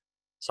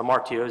 Some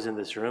RTOs in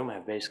this room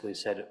have basically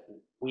said,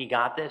 we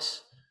got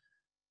this.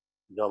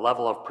 The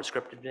level of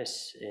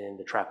prescriptiveness in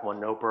the Track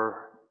 1 NOPR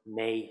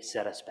may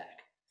set us back.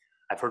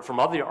 I've heard from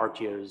other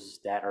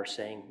RTOs that are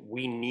saying,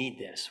 we need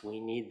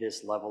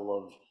this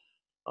level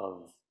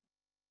of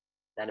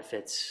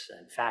benefits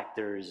and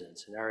factors and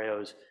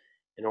scenarios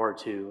in order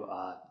to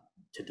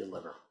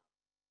deliver.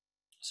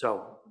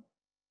 So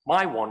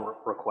my one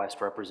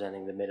request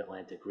representing the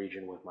Mid-Atlantic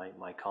region with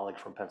my colleague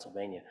from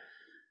Pennsylvania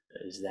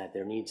is that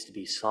there needs to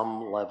be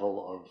some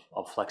level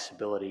of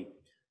flexibility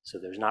so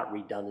there's not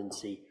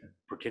redundancy,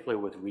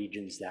 particularly with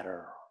regions that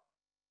are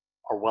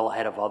well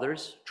ahead of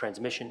others.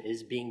 Transmission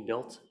is being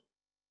built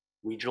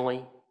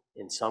regionally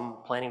in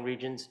some planning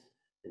regions,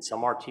 in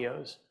some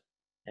RTOs,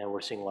 and we're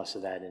seeing less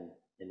of that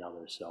in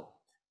others. So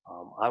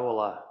I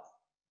will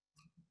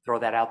throw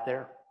that out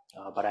there,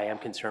 but I am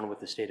concerned with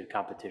the state of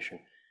competition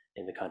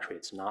in the country.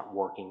 It's not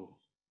working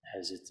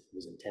as it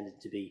was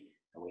intended to be,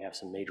 and we have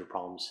some major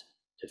problems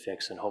to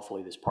fix, and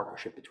hopefully this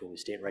partnership between the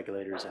state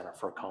regulators and our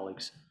FERC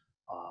colleagues,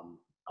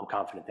 I'm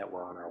confident that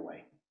we're on our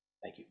way.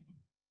 Thank you.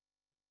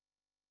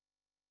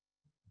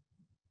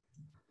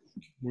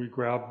 We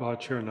grab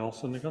Chair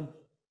Nelson again.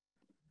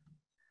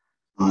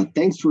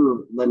 Thanks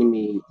for letting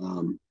me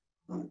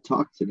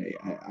talk today.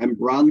 I'm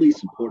broadly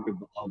supportive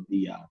of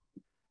the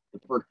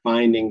FERC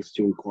findings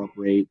to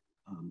incorporate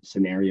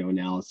scenario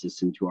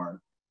analysis into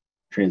our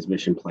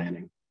transmission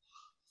planning.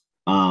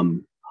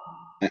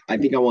 I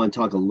think I want to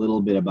talk a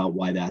little bit about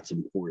why that's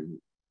important,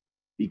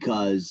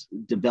 because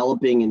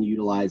developing and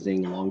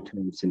utilizing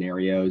long-term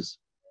scenarios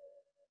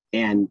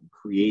and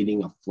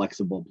creating a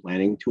flexible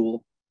planning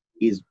tool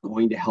is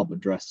going to help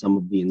address some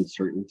of the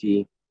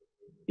uncertainty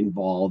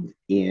involved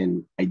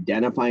in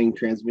identifying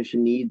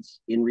transmission needs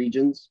in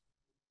regions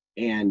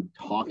and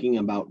talking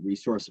about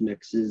resource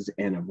mixes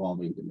and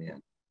evolving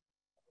demand.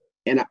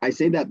 And I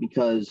say that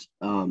because,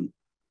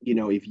 you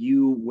know, if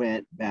you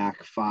went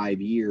back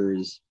 5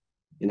 years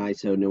in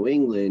ISO New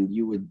England,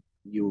 you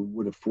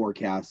would have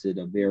forecasted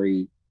a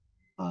very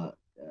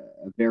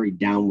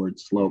downward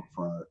slope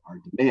for our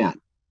demand.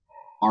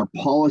 Our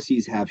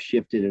policies have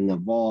shifted and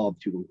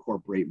evolved to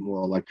incorporate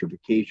more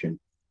electrification.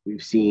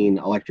 We've seen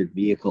electric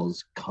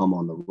vehicles come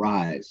on the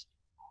rise.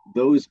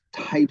 Those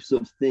types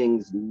of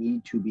things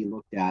need to be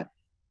looked at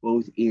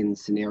both in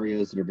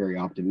scenarios that are very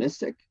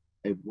optimistic,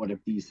 what if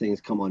these things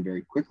come on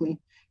very quickly,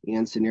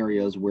 and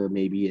scenarios where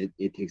maybe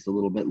it takes a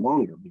little bit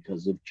longer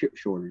because of chip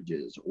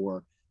shortages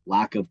or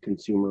lack of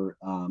consumer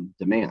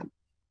demand.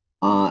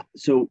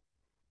 So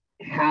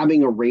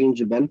having a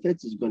range of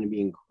benefits is going to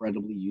be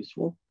incredibly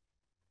useful.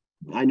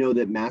 I know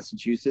that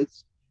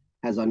Massachusetts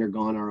has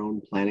undergone our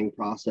own planning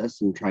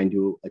process and trying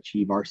to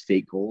achieve our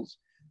state goals,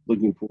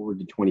 looking forward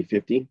to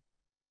 2050.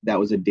 that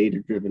was a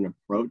data-driven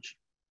approach,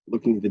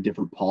 looking at the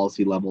different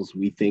policy levels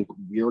we think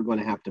we're going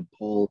to have to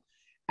pull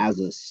as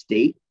a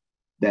state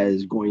that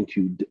is going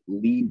to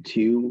lead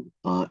to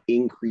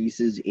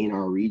increases in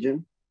our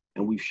region.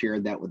 And we've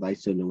shared that with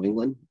ISO New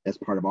England as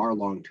part of our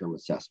long-term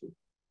assessment.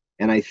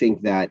 And I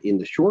think that in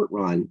the short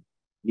run,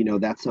 you know,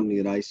 that's something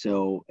that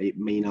ISO, it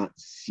may not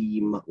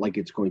seem like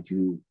it's going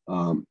to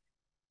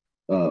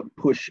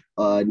push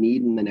a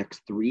need in the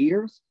next 3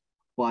 years,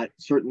 but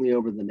certainly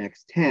over the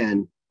next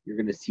 10, you're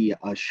going to see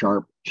a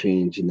sharp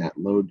change in that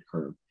load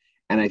curve.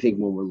 And I think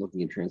when we're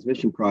looking at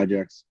transmission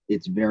projects,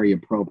 it's very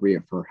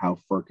appropriate for how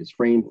FERC has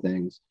framed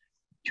things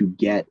to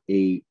get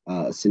a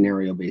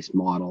scenario-based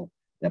model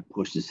that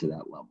pushes to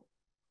that level.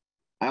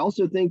 I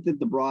also think that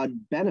the broad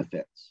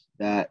benefits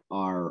that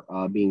are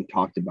being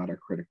talked about are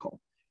critical.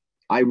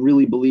 I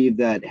really believe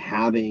that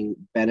having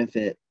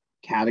benefit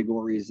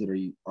categories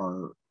that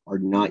are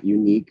not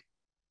unique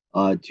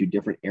to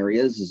different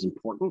areas is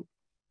important.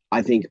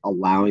 I think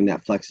allowing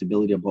that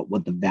flexibility about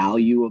what the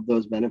value of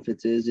those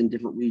benefits is in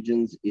different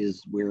regions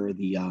is where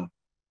the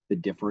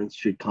difference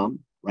should come,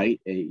 right?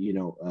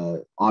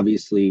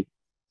 Obviously,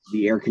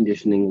 the air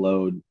conditioning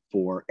load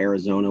for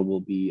Arizona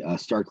will be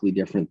starkly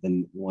different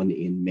than one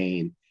in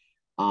Maine,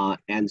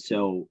 and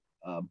so,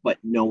 but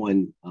no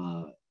one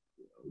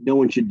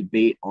should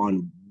debate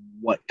on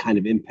what kind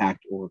of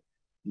impact or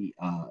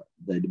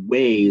the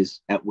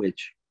ways at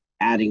which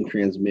adding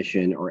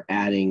transmission or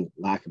adding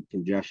lack of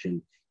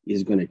congestion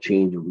is going to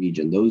change a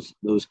region.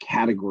 Those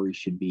categories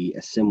should be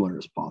as similar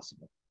as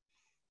possible.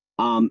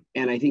 And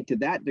I think to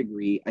that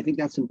degree, I think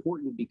that's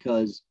important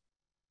because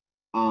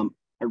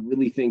I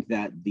really think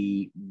that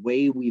the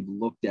way we've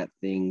looked at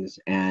things,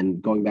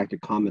 and going back to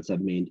comments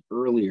I've made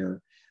earlier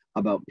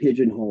about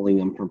pigeonholing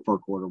them from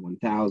FERC Order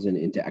 1000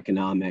 into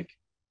economic,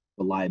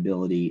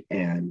 reliability,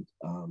 and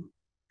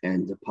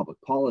the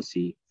public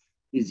policy,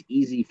 is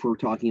easy for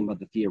talking about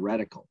the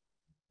theoretical.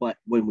 But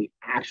when we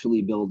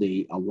actually build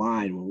a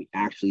line, when we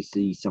actually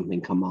see something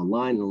come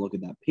online and look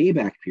at that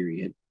payback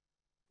period,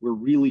 we're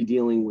really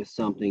dealing with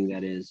something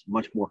that is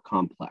much more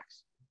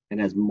complex and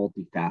has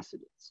multifaceted.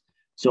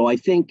 So I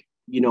think,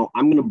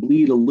 I'm going to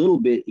bleed a little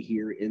bit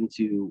here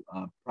into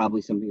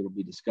probably something that will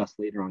be discussed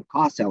later on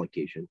cost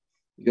allocation,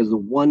 because the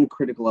one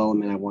critical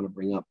element I want to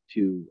bring up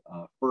to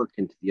FERC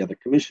and to the other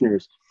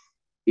commissioners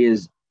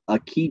is a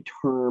key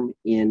term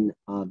in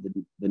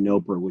the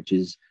NOPR, which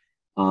is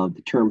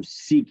the term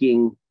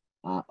seeking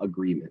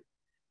agreement.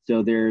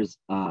 So there's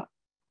a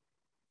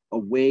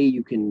way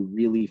you can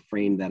really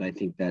frame that. I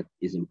think that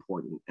is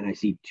important. And I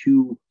see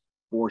two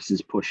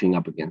forces pushing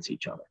up against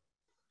each other.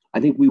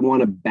 I think we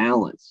want to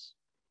balance,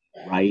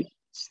 right?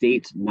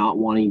 States not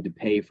wanting to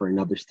pay for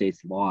another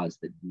state's laws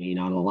that may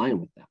not align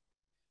with them.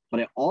 But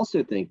I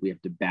also think we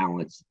have to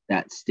balance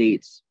that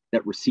states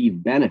that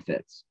receive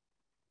benefits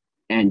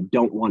and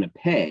don't want to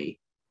pay,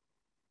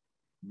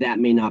 that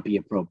may not be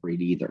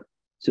appropriate either.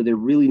 So there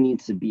really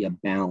needs to be a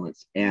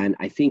balance. And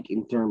I think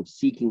in terms of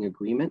seeking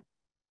agreement,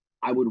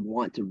 I would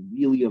want to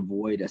really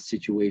avoid a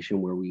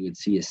situation where we would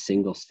see a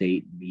single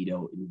state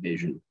veto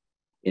envisioned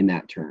in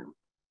that term.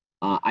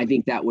 I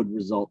think that would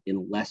result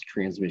in less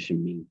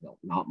transmission being built,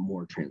 not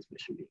more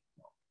transmission being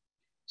built.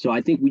 So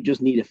I think we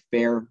just need a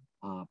fair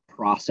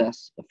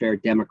process, a fair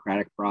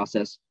democratic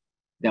process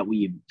that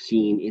we've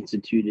seen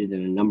instituted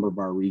in a number of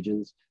our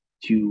regions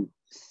to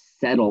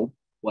settle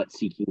what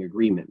seeking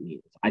agreement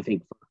means. I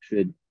think FERC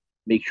should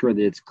make sure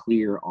that it's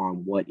clear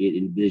on what it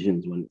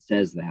envisions when it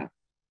says that,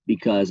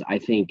 because I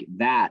think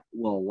that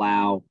will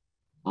allow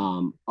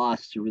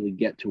us to really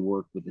get to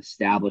work with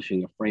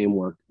establishing a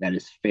framework that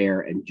is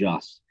fair and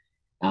just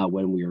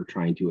when we are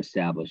trying to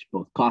establish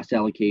both cost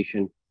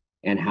allocation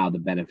and how the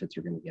benefits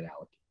are going to get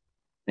allocated.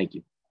 Thank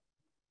you.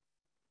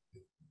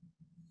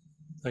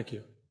 Thank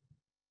you.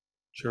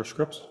 Chair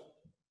Scripps.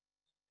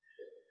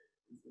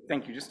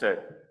 Thank you. Just a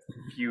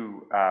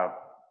few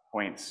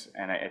points,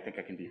 and I think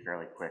I can be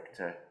fairly quick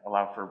to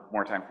allow for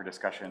more time for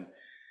discussion.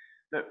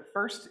 The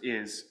first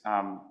is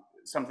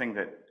something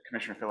that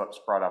Commissioner Phillips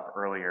brought up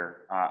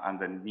earlier on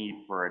the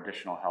need for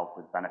additional help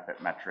with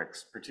benefit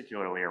metrics,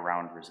 particularly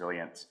around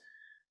resilience.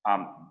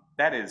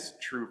 That is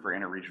true for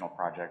interregional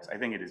projects. I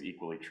think it is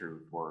equally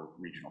true for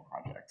regional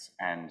projects.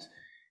 And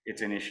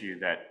it's an issue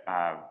that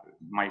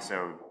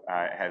MISO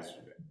has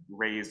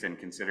raised and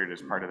considered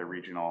as part of the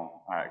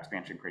regional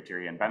expansion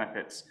criteria and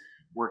benefits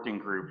working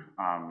group.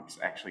 It's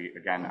actually,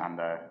 again, on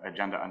the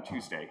agenda on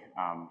Tuesday.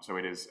 So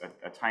it is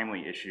a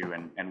timely issue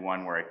and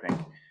one where I think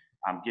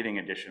getting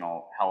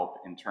additional help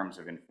in terms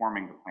of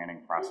informing the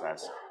planning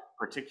process,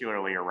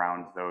 particularly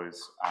around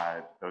those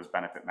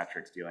benefit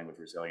metrics dealing with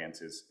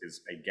resilience,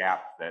 is a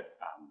gap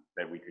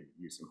that we could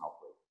use some help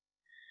with.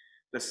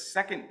 The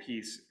second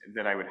piece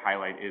that I would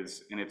highlight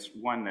is, and it's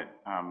one that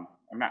I'm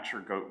not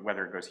sure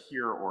whether it goes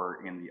here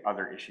or in the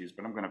other issues,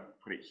 but I'm going to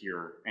put it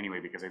here anyway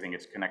because I think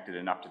it's connected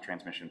enough to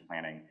transmission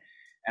planning,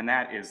 and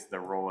that is the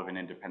role of an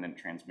independent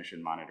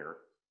transmission monitor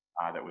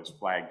that was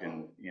flagged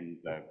in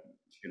the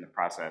in the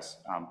process.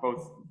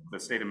 Both the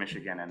state of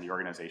Michigan and the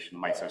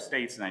organization MISO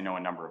States, and I know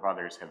a number of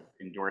others, have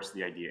endorsed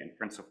the idea in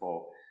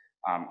principle,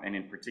 and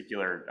in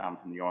particular,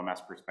 from the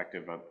OMS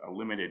perspective, a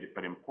limited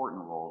but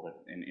important role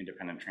that an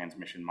independent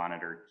transmission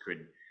monitor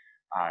could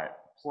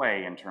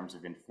play in terms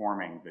of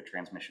informing the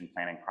transmission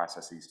planning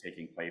processes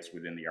taking place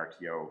within the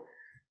RTO.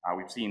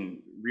 We've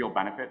seen real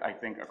benefit, I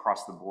think,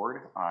 across the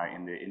board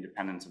in the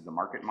independence of the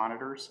market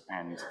monitors,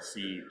 and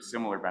see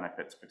similar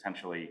benefits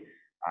potentially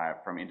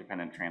from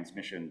independent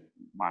transmission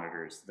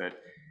monitors, that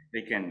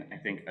they can, I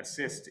think,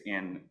 assist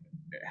in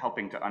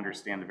helping to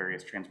understand the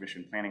various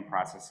transmission planning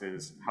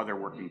processes, how they're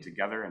working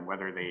together, and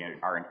whether they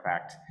are in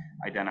fact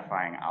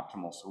identifying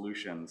optimal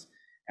solutions,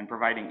 and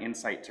providing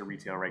insight to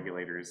retail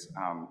regulators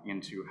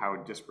into how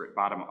disparate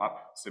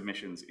bottom-up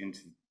submissions into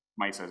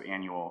MISO's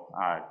annual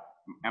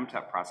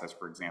MTEP process,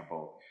 for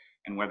example,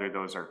 and whether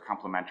those are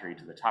complementary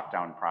to the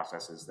top-down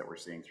processes that we're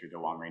seeing through the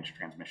long-range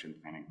transmission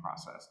planning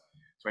process.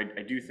 So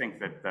I do think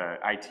that the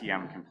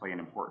ITM can play an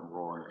important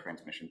role in the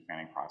transmission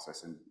planning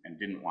process, and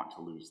didn't want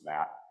to lose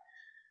that.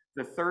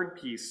 The third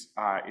piece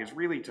is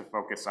really to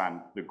focus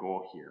on the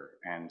goal here,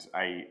 and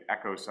I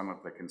echo some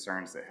of the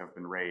concerns that have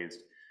been raised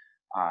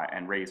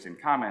and raised in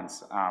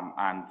comments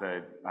on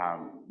the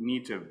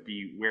need to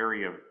be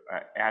wary of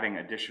adding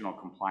additional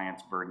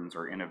compliance burdens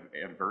or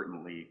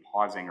inadvertently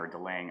pausing or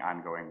delaying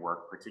ongoing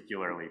work,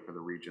 particularly for the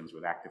regions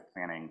with active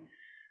planning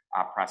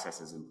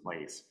processes in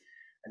place.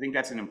 I think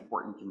that's an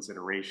important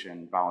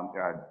consideration.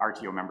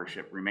 RTO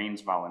membership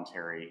remains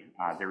voluntary.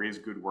 There is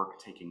good work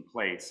taking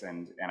place,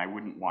 and I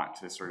wouldn't want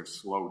to sort of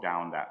slow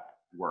down that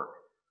work.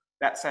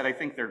 That said, I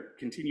think there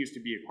continues to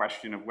be a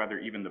question of whether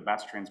even the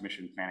best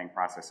transmission planning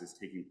processes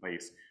taking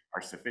place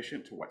are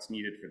sufficient to what's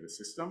needed for the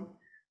system.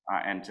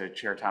 And to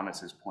Chair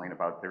Thomas's point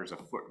about there's a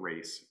foot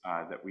race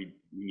that we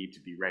need to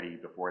be ready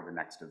before the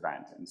next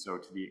event. And so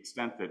to the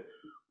extent that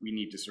we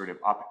need to sort of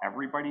up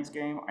everybody's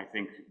game, I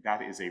think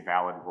that is a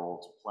valid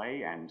role to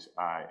play, and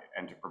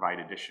to provide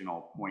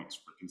additional points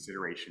for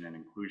consideration and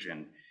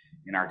inclusion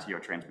in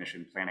RTO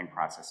transmission planning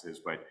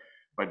processes,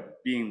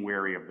 but being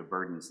wary of the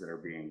burdens that are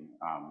being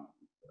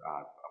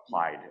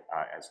applied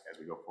as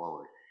we go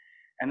forward.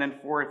 And then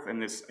fourth,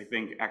 and this I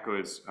think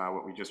echoes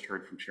what we just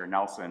heard from Chair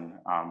Nelson,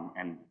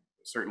 and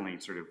certainly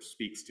sort of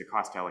speaks to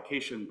cost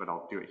allocation, but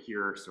I'll do it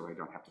here so I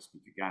don't have to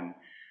speak again.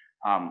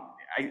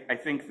 I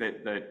think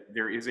that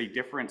there is a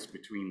difference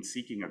between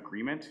seeking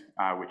agreement,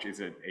 which is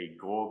a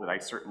goal that I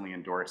certainly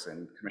endorse,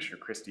 and Commissioner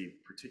Christie,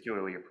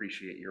 particularly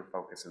appreciate your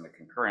focus in the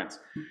concurrence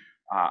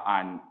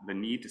on the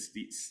need to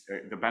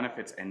the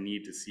benefits and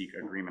need to seek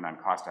agreement on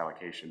cost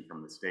allocation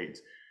from the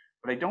states.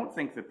 But I don't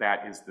think that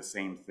that is the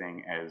same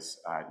thing as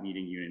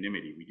needing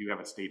unanimity. We do have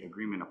a state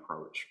agreement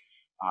approach.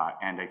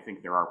 And I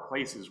think there are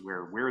places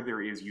where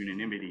there is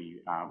unanimity,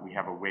 we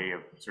have a way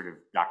of sort of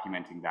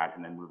documenting that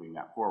and then moving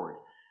that forward.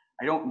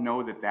 I don't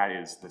know that that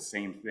is the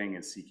same thing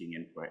as seeking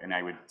input, and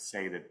I would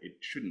say that it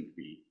shouldn't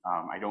be.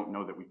 I don't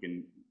know that we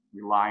can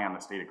rely on the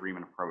state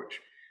agreement approach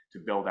to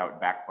build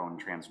out backbone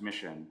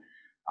transmission.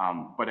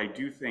 But I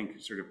do think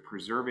sort of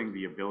preserving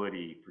the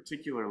ability,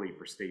 particularly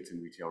for states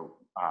and retail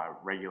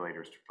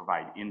regulators, to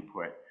provide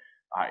input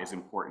is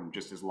important,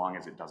 just as long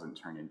as it doesn't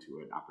turn into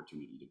an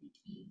opportunity to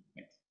be.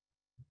 Thanks.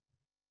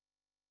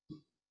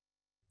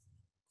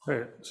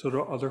 Great. So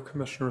do other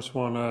commissioners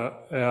want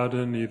to add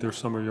in either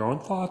some of your own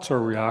thoughts or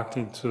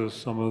reacting to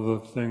some of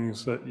the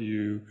things that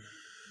you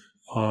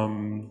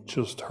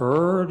just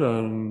heard,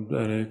 and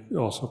any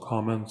also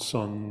comments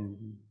on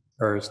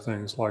various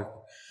things like,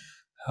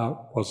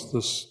 was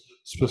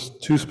this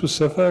too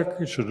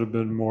specific? Should it have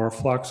been more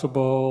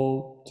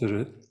flexible? Did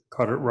it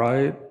cut it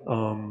right?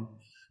 How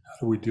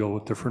do we deal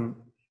with different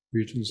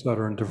regions that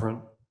are in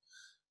different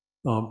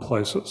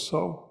places?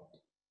 So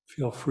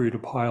feel free to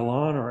pile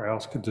on or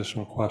ask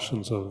additional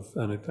questions of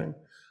anything.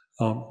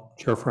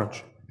 Chair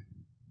French.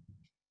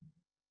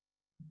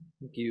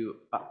 Thank you.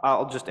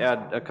 I'll just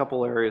add a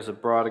couple areas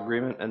of broad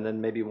agreement and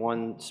then maybe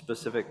one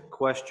specific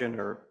question,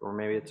 or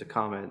maybe it's a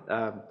comment.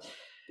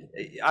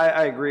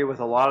 I agree with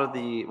a lot of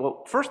the,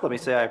 well, first let me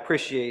say I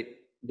appreciate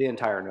the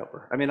entire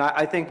NOPR. I mean,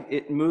 I think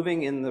it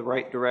moving in the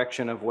right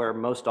direction of where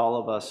most all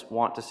of us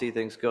want to see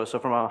things go. So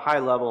from a high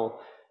level,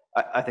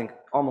 I think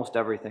almost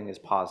everything is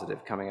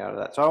positive coming out of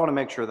that. So I want to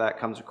make sure that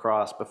comes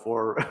across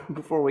before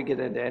we get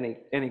into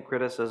any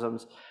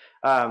criticisms.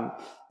 But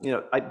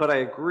I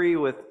agree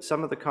with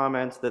some of the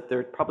comments that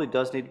there probably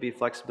does need to be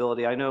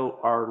flexibility. I know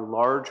our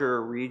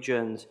larger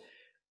regions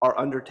are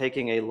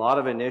undertaking a lot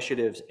of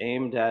initiatives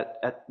aimed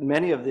at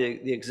many of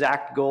the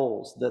exact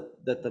goals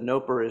that the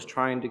NOPR is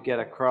trying to get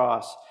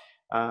across.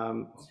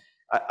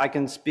 I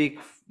can speak,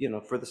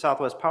 for the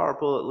Southwest Power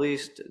Pool at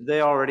least,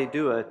 they already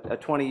do a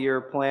 20-year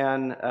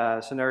plan,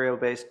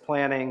 scenario-based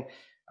planning.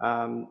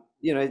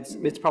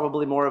 It's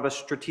probably more of a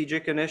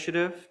strategic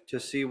initiative to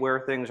see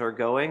where things are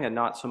going, and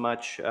not so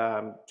much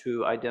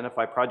to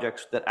identify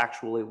projects that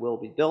actually will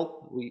be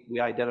built. We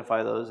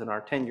identify those in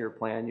our 10-year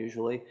plan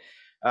usually.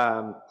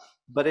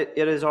 But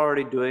it is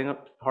already doing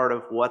part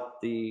of what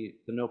the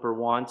NOPR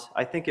wants.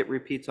 I think it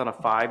repeats on a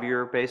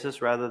 5-year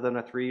basis rather than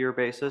a 3-year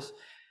basis.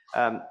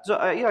 Yeah,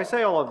 I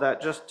say all of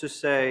that just to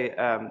say,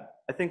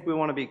 I think we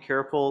want to be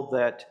careful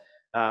that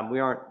we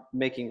aren't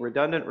making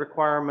redundant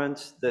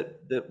requirements,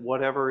 that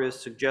whatever is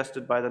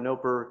suggested by the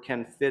NOPR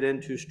can fit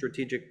into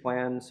strategic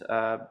plans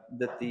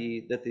that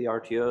the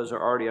RTOs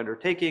are already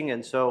undertaking.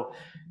 And so,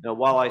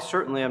 while I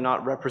certainly am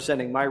not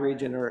representing my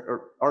region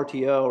or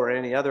RTO or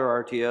any other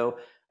RTO,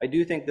 I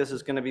do think this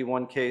is going to be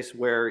one case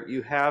where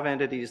you have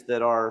entities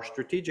that are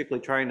strategically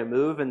trying to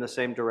move in the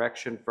same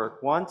direction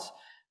FERC wants.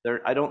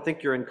 I don't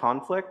think you're in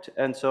conflict,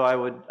 and so I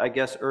would, I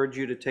guess, urge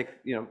you to take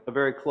a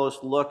very close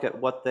look at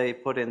what they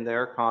put in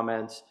their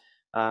comments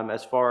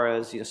as far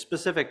as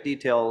specific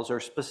details or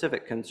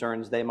specific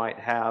concerns they might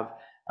have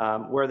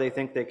where they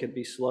think they could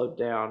be slowed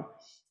down.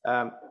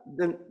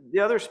 Then the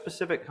other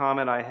specific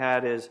comment I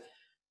had is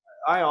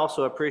I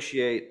also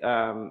appreciate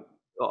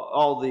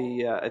all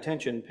the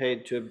attention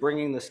paid to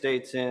bringing the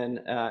states in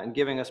and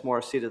giving us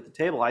more seat at the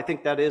table. I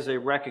think that is a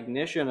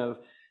recognition of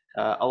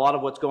a lot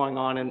of what's going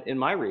on in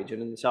my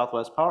region, in the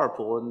Southwest Power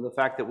Pool, and the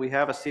fact that we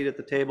have a seat at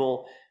the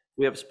table,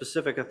 we have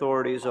specific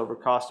authorities over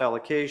cost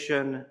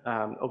allocation,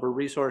 over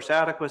resource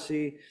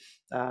adequacy,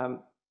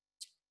 and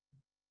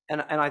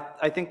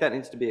I think that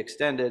needs to be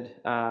extended,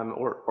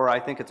 or I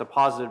think it's a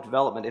positive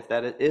development if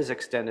that is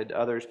extended to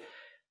others.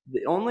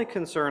 The only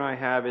concern I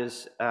have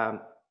is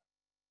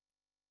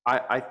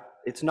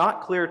it's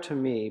not clear to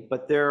me,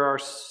 but there are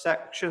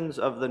sections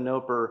of the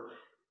NOPR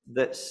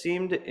that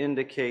seem to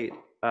indicate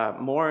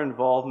more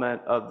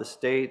involvement of the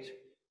state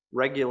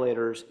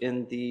regulators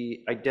in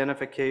the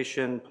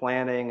identification,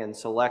 planning, and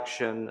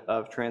selection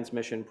of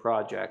transmission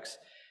projects.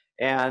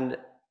 And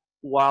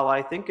while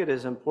I think it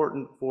is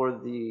important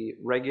for the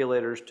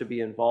regulators to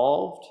be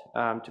involved,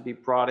 to be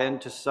brought in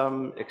to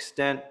some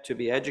extent, to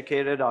be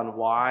educated on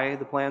why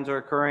the plans are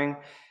occurring,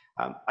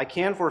 I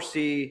can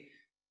foresee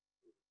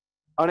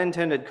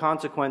unintended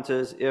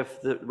consequences if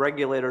the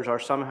regulators are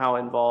somehow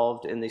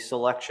involved in the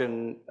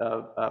selection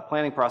of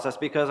planning process,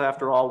 because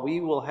after all, we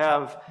will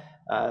have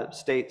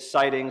state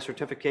citing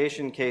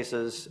certification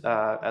cases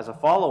as a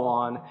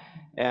follow-on,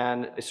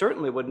 and I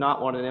certainly would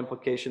not want an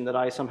implication that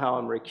I somehow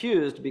am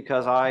recused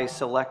because I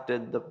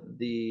selected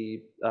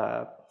the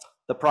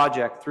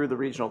project through the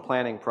regional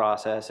planning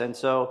process. And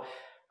so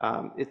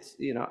it's,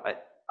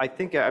 I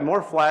think I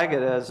more flag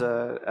it as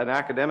an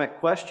academic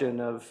question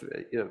of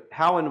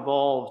how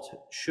involved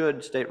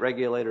should state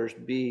regulators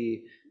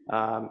be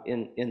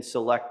in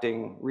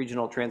selecting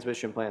regional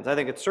transmission plans. I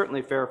think it's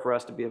certainly fair for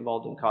us to be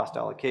involved in cost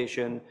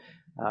allocation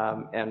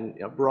and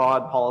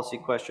broad policy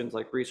questions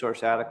like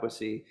resource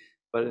adequacy.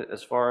 But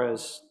as far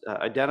as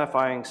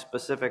identifying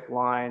specific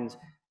lines,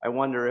 I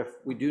wonder if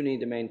we do need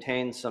to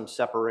maintain some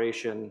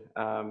separation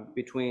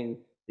between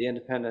the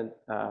independent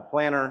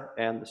planner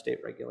and the state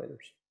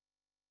regulators.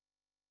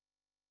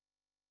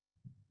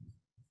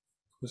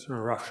 Mr.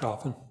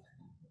 Sheraton.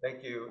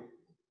 Thank you.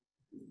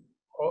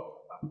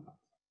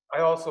 I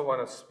also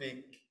want to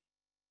speak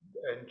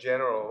in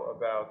general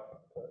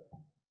about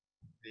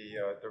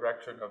the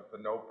direction of the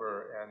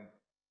NOPR, and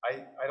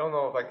I don't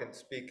know if I can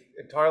speak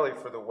entirely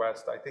for the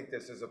West. I think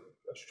this is a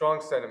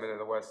strong sentiment in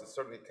the West. It's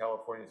certainly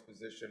California's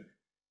position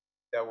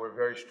that we're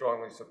very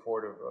strongly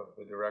supportive of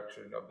the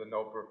direction of the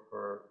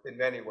NOPR in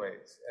many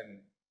ways.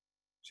 And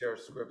Chair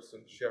Scripps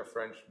and Chair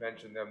French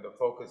mentioned them, the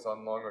focus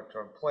on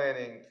longer-term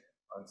planning,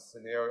 on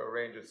a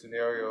range of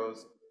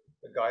scenarios,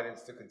 the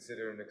guidance to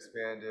consider an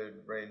expanded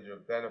range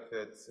of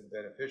benefits and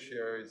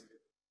beneficiaries,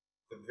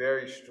 the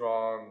very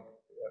strong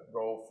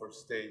role for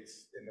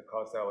states in the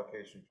cost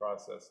allocation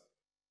process.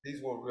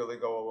 These will really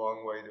go a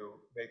long way to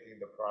making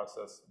the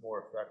process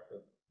more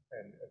effective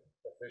and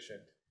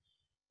efficient.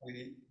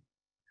 We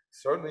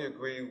certainly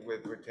agree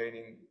with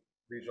retaining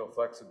regional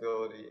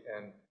flexibility,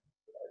 and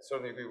I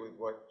certainly agree with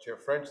what Chair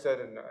French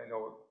said, and I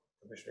know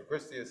Commissioner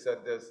Christie has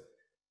said this.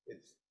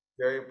 It's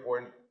very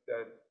important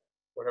that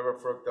whatever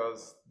FERC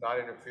does not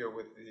interfere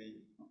with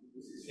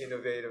the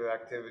innovative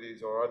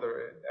activities or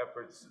other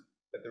efforts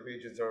that the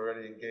regions are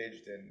already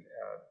engaged in,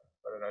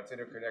 whether or not it's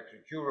interconnection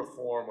queue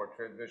reform or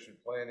transmission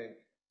planning.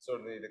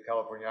 Certainly the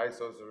California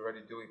ISOs are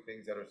already doing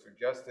things that are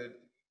suggested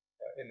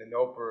in the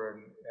NOPR,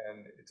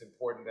 and it's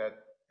important that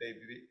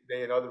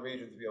they and other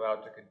regions be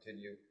allowed to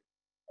continue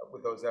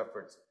with those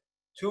efforts.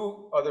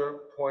 Two other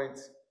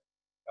points.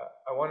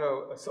 I want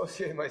to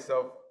associate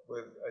myself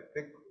with, I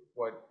think,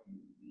 what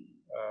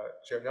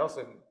Chair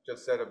Nelson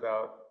just said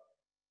about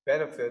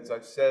benefits.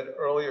 I've said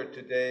earlier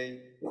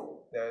today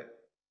that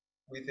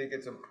we think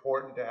it's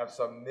important to have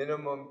some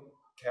minimum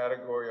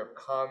category of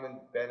common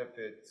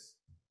benefits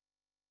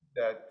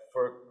that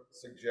FERC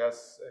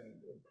suggests and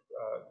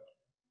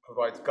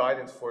provides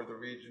guidance for the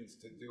regions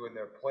to do in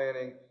their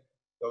planning.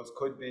 Those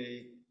could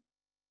be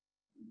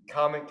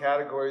common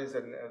categories,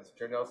 and as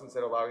Chair Nelson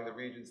said, allowing the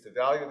regions to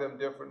value them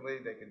differently.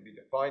 They can be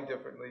defined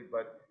differently,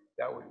 but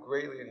that would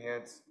greatly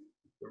enhance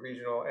the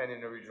regional and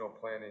interregional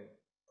planning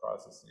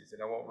processes.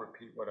 And I won't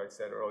repeat what I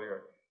said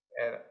earlier.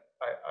 And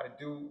I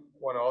do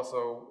want to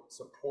also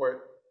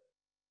support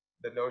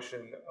the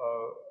notion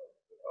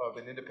of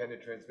an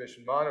independent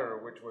transmission monitor,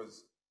 which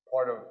was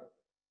part of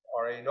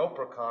our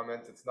ANOPR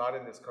comments. It's not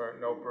in this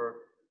current NOPR.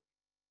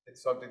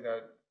 It's something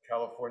that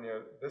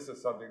California, this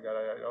is something that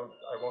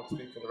I won't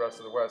speak for the rest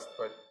of the West,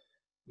 but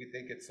we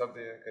think it's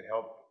something that could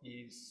help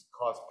ease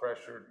cost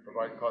pressure,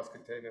 provide cost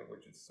containment,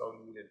 which is so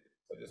needed.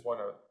 So I just want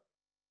to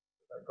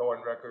go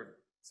on record,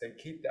 say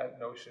keep that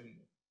notion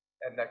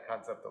and that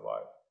concept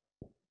alive.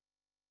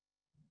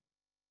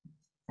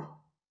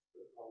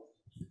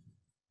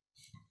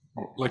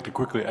 I'd like to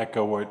quickly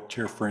echo what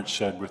Chair French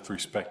said with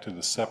respect to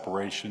the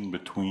separation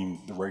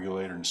between the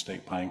regulator and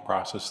state planning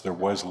process. There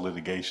was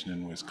litigation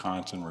in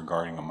Wisconsin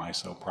regarding a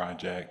MISO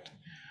project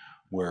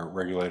where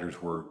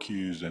regulators were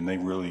accused and they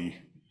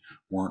really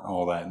weren't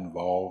all that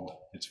involved.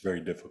 It's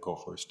very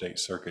difficult for a state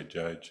circuit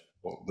judge.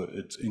 Well,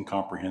 it's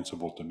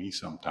incomprehensible to me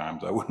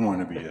sometimes. I wouldn't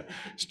want to be a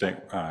state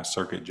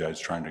circuit judge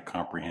trying to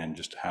comprehend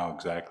just how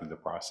exactly the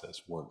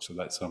process works. So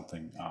that's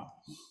something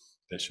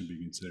that should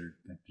be considered.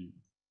 Thank you.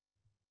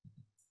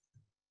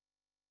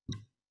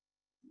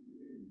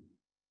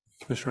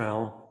 Commissioner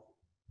Allen.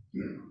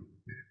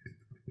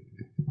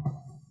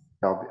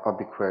 I'll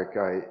be quick.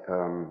 I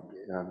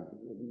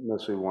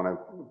mostly want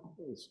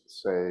to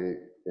say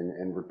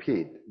and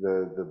repeat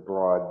the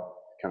broad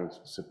kind of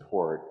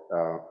support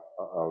of,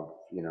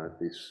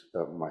 at least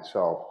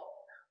myself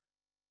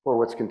for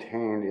what's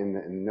contained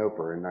in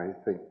NOPR. And I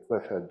think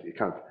Cliff had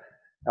kind of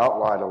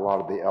outlined a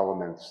lot of the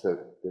elements that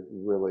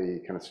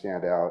really kind of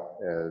stand out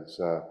as,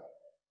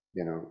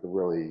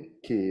 really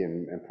key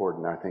and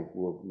important. I think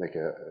will make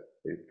a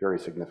very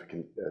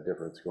significant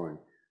difference going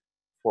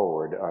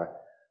forward.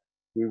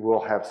 We will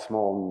have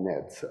small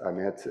nits. I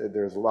mean,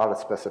 there's a lot of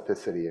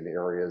specificity in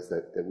areas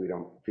that we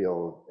don't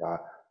feel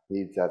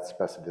needs that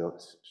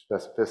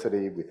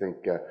specificity. We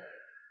think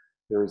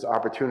there's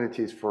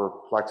opportunities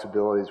for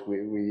flexibilities.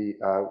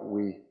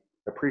 We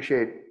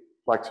appreciate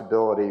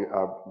flexibility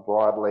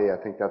broadly. I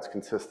think that's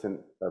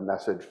consistent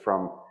message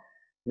from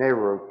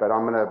NARUC, but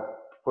I'm going to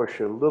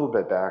push a little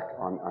bit back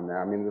on that.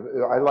 I mean,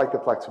 I like the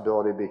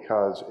flexibility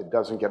because it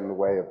doesn't get in the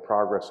way of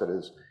progress that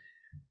is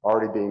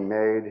already being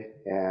made,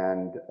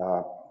 and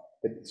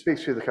it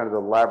speaks to the kind of the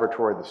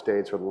laboratory of the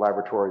states or the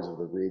laboratories of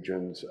the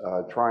regions.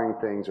 Trying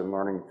things and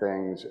learning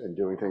things and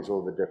doing things a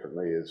little bit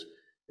differently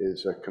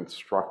is a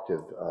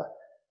constructive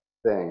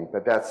thing.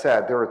 But that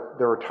said, there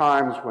are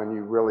times when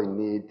you really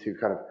need to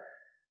kind of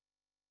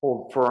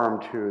hold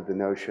firm to the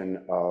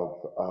notion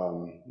of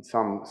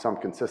some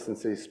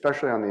consistency,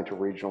 especially on the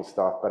interregional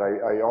stuff. But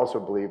I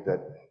also believe that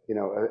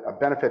a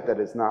benefit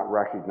that is not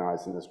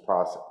recognized in this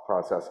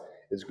process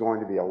is going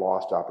to be a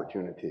lost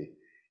opportunity.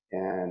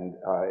 And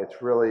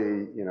it's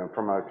really,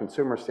 from a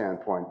consumer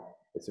standpoint,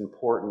 it's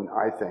important,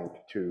 I think,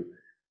 to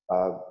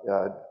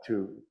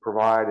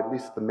provide at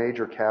least the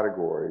major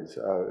categories.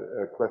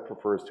 Cliff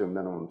refers to a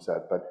minimum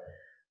set, but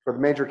for the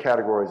major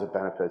categories of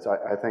benefits,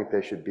 I think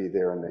they should be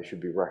there and they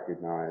should be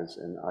recognized.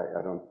 And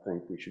I don't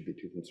think we should be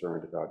too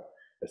concerned about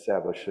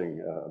establishing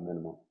a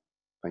minimum.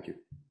 Thank you.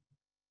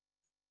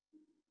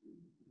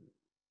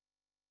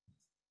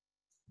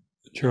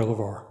 Chair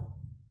LeVar.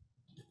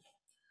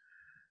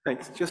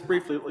 Thanks. Just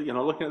briefly,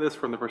 looking at this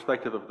from the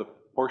perspective of the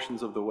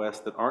portions of the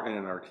West that aren't in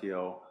an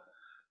RTO,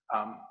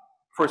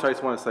 first, I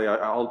just want to say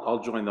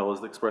I'll join those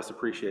that express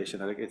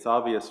appreciation. I think it's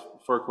obvious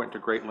FERC went to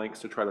great lengths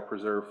to try to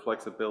preserve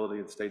flexibility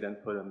and state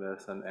input in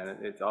this, and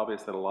it's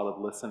obvious that a lot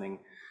of listening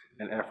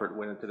and effort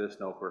went into this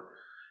NOPR.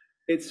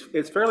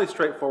 It's fairly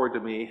straightforward to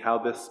me how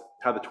the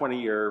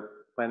 20-year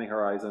planning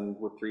horizon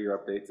with 3-year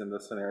updates in the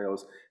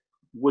scenarios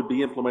would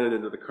be implemented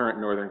into the current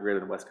Northern Grid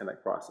and West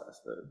Connect process.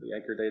 The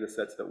anchor data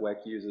sets that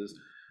WEC uses,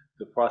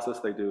 the process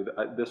they do,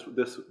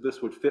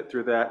 this would fit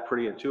through that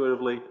pretty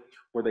intuitively,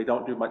 where they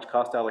don't do much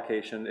cost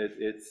allocation.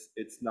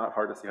 It's not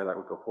hard to see how that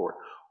would go forward.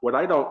 What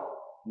I don't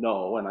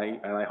know, and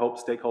I hope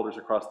stakeholders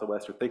across the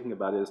West are thinking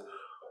about, is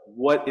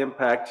what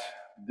impact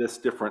this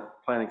different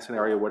planning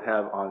scenario would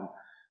have on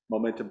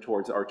momentum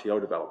towards RTO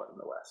development in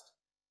the West.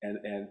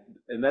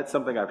 And that's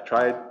something I've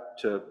tried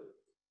to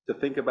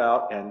think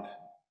about, and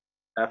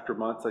after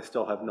months, I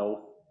still have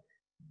no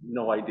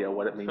idea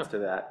what it means to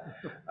that.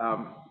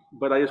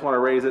 But I just want to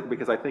raise it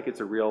because I think it's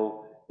a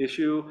real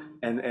issue,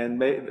 and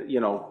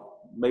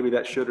maybe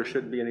that should or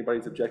shouldn't be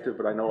anybody's objective,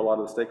 but I know a lot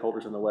of the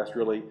stakeholders in the West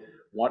really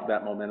want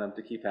that momentum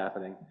to keep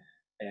happening,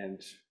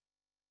 and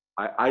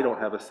I don't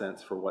have a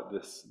sense for what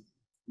this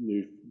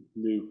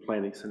new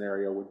planning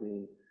scenario would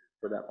mean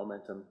for that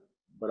momentum,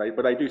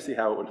 but I do see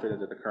how it would fit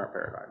into the current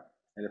paradigm,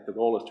 and if the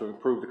goal is to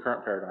improve the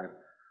current paradigm,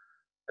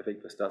 I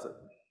think this does it.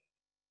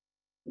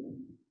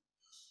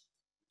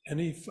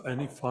 Any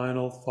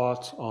final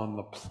thoughts on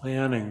the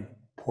planning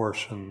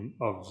portion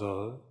of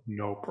the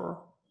NOPR?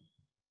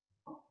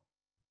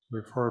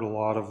 We've heard a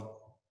lot of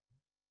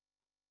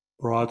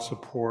broad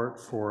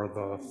support for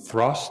the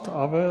thrust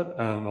of it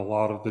and a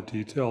lot of the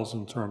details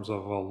in terms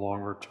of a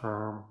longer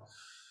term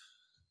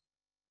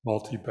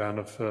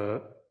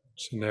multi-benefit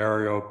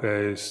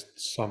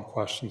scenario-based, some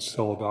questions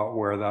still about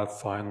where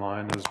that fine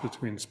line is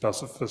between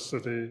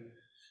specificity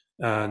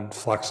and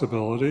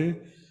flexibility.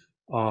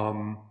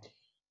 And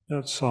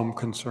some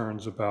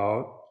concerns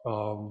about,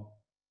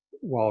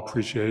 while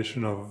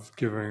appreciation of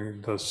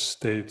giving the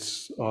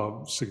states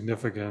a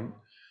significant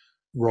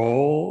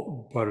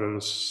role, but at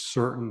a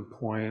certain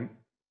point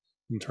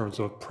in terms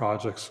of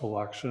project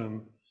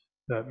selection,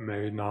 that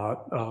may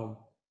not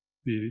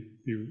be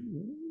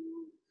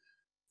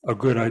a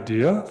good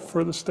idea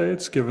for the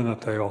states, given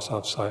that they also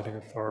have siting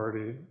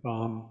authority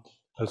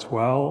as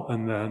well.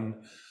 And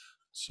then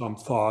some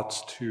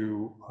thoughts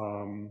to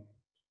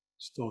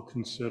still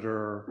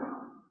consider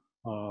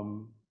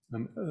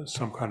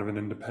some kind of an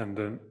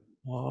independent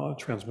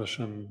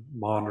transmission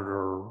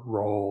monitor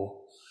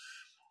role.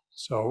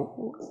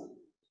 So,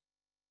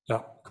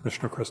 yeah,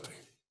 Commissioner Christie.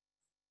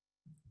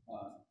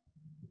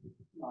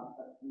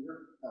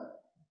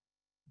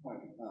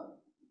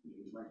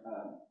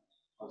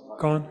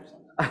 Go on.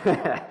 I'm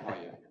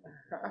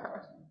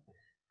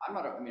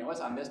not, I mean,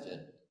 unless I missed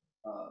it,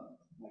 I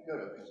could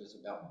have, because it's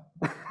about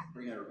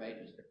 300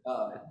 pages.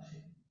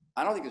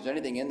 I don't think there's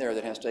anything in there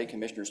that has state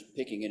commissioners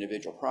picking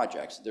individual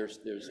projects. There's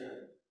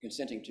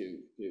consenting to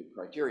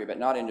criteria, but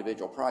not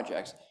individual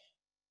projects.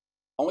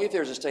 Only if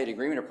there's a state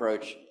agreement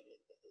approach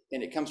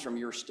and it comes from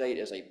your state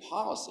as a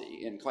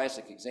policy. And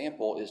classic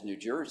example is New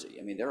Jersey.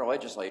 I mean, their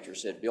legislature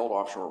said build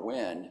offshore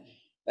wind.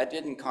 That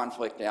didn't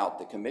conflict out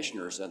the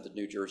commissioners of the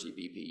New Jersey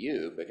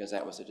BPU because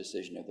that was a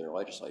decision of their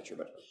legislature.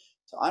 But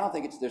so I don't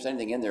think there's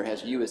anything in there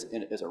has you as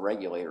a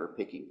regulator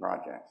picking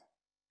projects.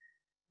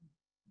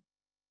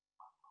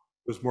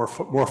 It was more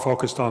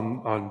focused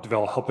on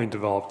helping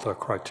develop the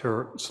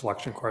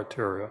selection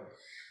criteria.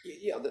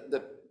 Yeah,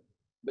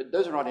 but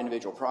those are not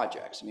individual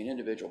projects. I mean,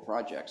 individual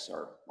projects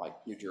are like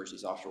New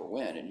Jersey's offshore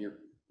wind, and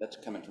that's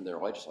coming from their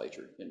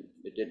legislature, and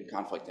it didn't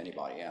conflict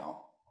anybody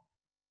out.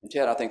 And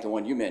Ted, I think the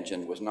one you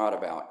mentioned was not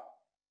about,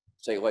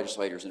 say,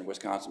 legislators in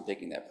Wisconsin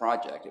picking that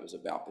project. It was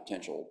about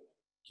potential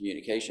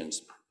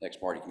communications,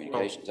 ex-party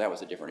communications. That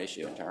was a different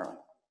issue entirely.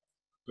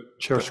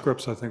 Chair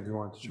Scripps, I think you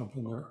wanted to jump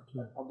in there.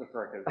 I'll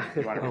defer because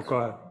you want to go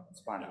ahead.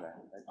 respond to that.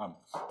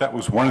 That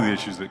was one of the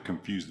issues that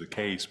confused the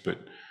case, but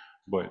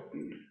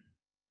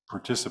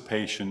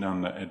participation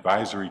on the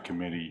advisory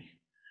committee,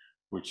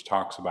 which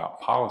talks about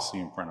policy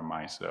in front of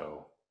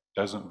MISO,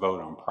 doesn't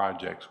vote on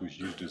projects, was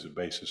used as a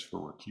basis for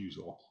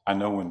recusal. I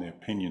know in the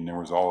opinion there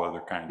was all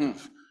other kinds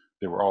of,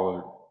 there were all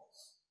other.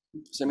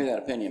 Send me that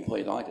opinion,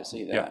 please. I'd like to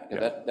see that.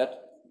 Yeah,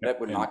 That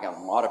would knock out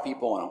a lot of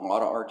people and a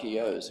lot of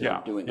RTOs who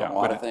are doing a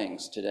lot of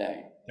things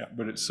today. Yeah,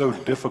 but it's so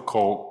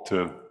difficult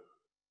to,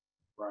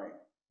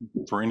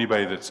 for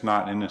anybody that's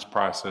not in this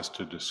process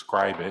to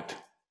describe it,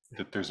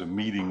 that there's a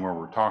meeting where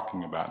we're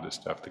talking about this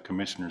stuff. The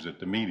commissioners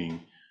at the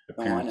meeting,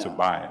 appearance of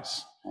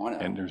bias.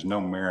 And there's no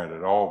merit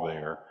at all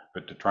there,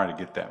 but to try to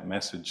get that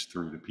message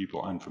through to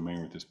people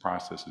unfamiliar with this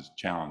process is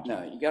challenging.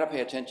 No, you got to pay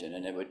attention,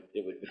 and it would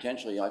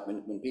potentially, like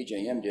when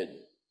PJM did,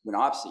 when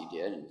OPSI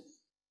did, and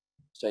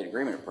state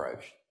agreement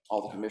approach,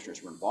 all the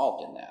commissioners were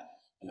involved in that.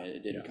 I mean,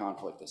 it didn't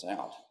conflict this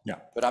out. Yeah.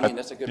 But I mean,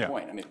 that's a good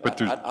point. I mean,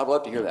 I'd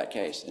love to hear that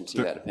case and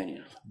see that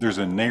opinion. There's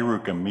a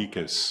NARUC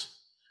amicus,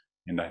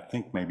 and I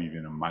think maybe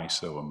even a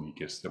MISO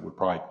amicus that would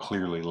probably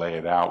clearly lay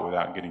it out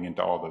without getting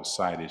into all those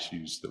side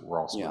issues that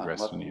we're also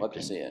addressed in the opinion. Love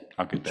to see it.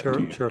 I'll get that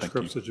to you. Chair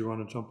Scripps, did you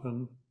want to jump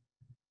in?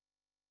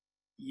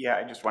 Yeah,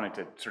 I just wanted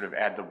to sort of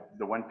add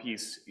the one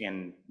piece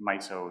in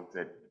MISO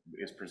that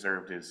is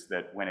preserved is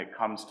that when it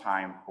comes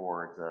time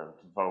for the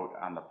vote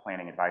on the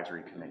Planning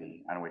Advisory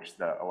Committee on which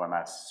the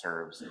OMS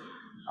serves,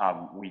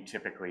 we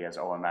typically as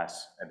OMS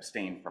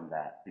abstain from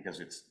that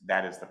because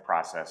that is the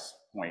process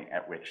point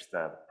at which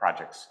the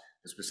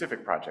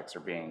specific projects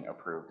are being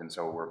approved, and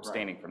so we're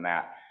abstaining from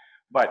that.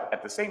 But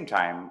at the same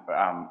time,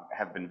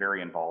 have been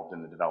very involved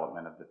in the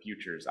development of the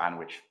futures on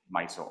which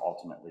MISO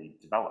ultimately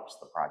develops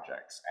the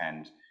projects.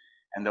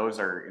 And those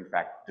are, in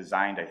fact,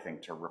 designed, I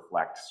think, to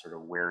reflect sort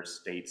of where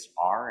states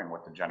are and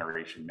what the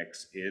generation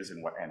mix is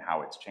and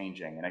how it's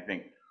changing. And I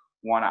think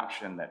one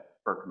option that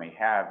FERC may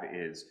have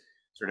is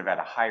sort of at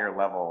a higher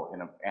level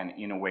and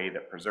in a way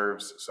that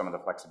preserves some of the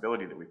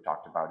flexibility that we've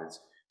talked about is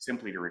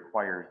simply to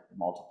require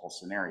multiple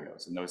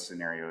scenarios. And those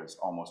scenarios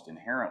almost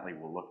inherently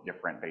will look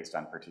different based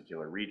on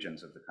particular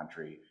regions of the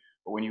country.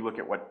 But when you look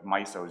at what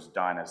MISO's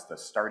done as the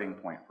starting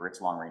point for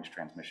its long-range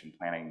transmission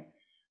planning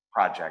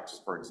projects,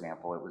 for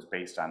example, it was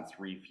based on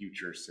 3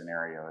 future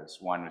scenarios.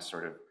 One was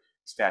sort of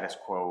status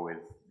quo with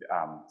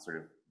sort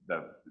of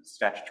the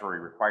statutory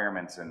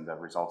requirements and the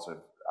results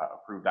of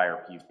approved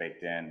IRPs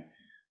baked in.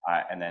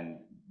 And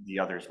then the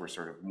others were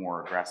sort of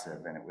more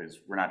aggressive. And it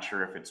was, we're not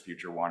sure if it's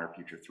future 1 or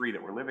future 3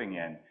 that we're living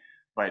in,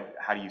 but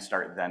how do you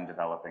start then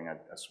developing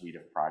a suite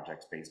of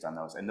projects based on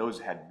those? And those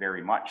had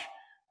very much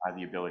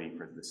the ability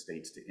for the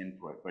states to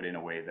input, but in a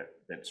way that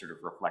sort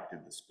of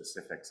reflected the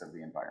specifics of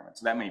the environment.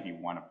 So that may be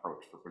one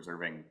approach for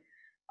preserving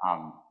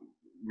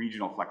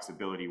regional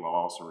flexibility while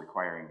also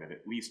requiring that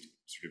at least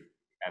sort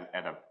of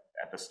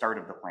at the start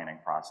of the planning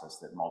process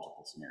that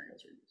multiple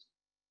scenarios are used.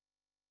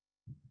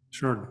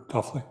 Sure,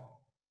 Duffley.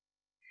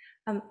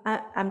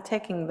 I'm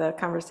taking the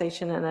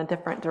conversation in a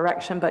different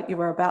direction, but you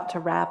were about to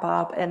wrap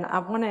up, and I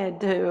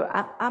wanted to,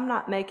 I'm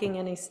not making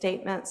any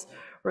statements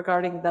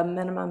regarding the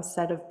minimum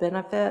set of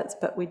benefits,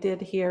 but we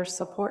did hear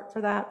support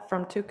for that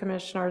from 2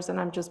 commissioners, and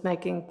I'm just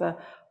making the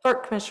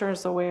FERC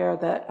commissioners aware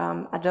that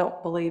I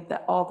don't believe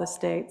that all the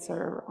states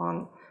are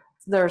on,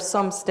 there are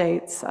some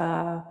states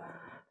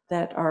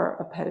that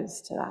are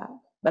opposed to that,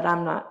 but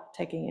I'm not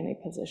taking any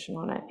position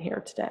on it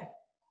here today.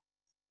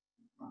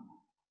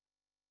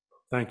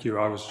 Thank you.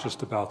 I was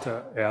just about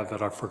to add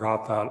that I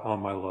forgot that on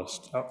my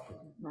list. Oh,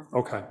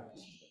 okay.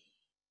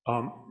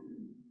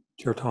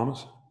 Chair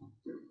Thomas?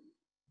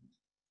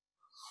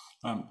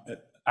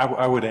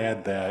 I would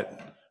add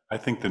that I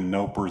think the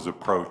NOPR's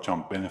approach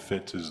on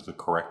benefits is the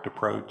correct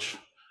approach.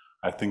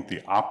 I think the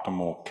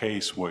optimal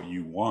case, what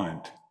you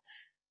want,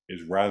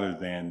 is rather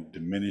than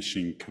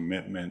diminishing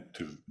commitment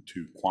to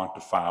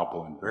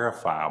quantifiable and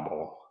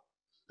verifiable,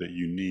 that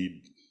you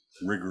need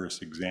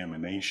rigorous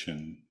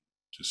examination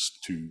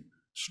just to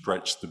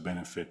stretch the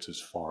benefits as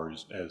far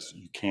as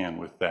you can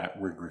with that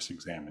rigorous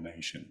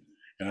examination.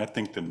 And I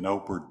think the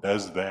NOPR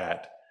does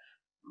that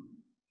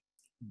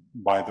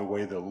by the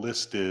way the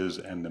list is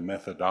and the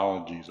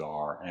methodologies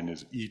are, and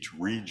as each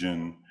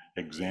region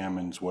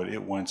examines what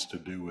it wants to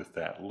do with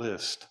that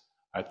list,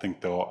 I think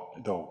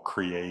they'll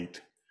create,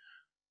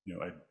 you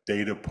know, a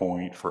data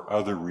point for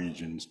other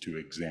regions to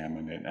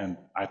examine it. And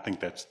I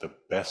think that's the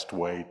best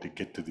way to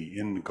get to the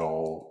end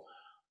goal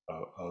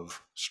of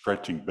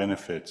stretching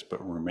benefits,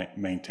 but we're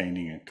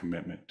maintaining a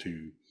commitment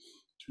to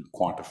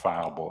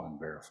quantifiable and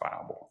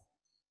verifiable.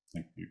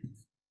 Thank you.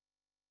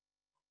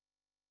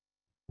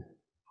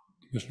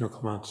 Commissioner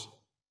Clements.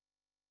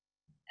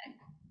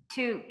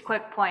 2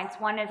 quick points.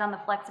 One is on the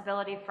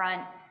flexibility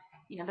front.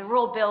 You know,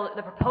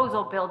 the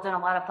proposal builds in a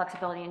lot of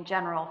flexibility in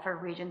general for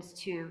regions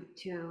to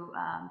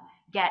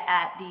get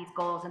at these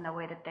goals in the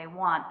way that they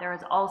want. There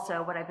is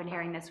also, what I've been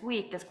hearing this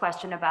week, this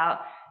question about,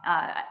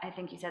 I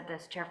think you said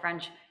this, Chair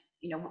French,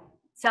 you know,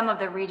 some of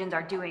the regions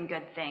are doing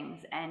good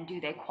things, and do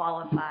they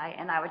qualify?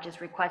 And I would just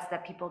request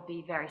that people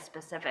be very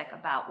specific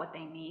about what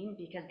they mean,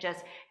 because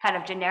just kind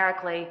of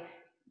generically,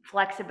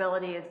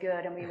 flexibility is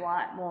good and we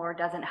want more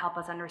doesn't help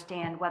us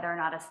understand whether or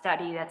not a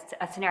study that's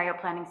a scenario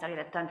planning study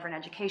that's done for an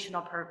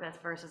educational purpose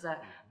versus a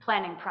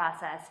planning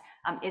process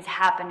is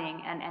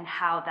happening, and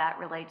how that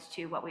relates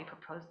to what we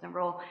proposed in the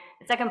rule.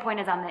 The second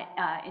point is on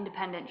the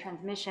independent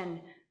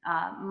transmission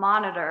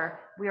monitor.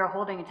 We are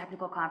holding a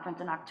technical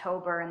conference in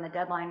October, and the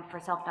deadline for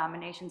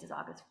self-nominations is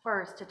August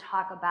 1st, to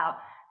talk about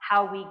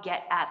how we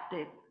get at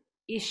the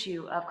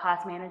issue of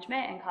cost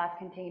management and cost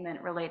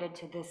containment related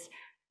to this,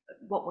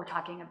 what we're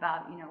talking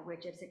about, you know,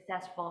 which, if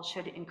successful,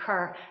 should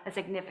incur a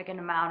significant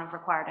amount of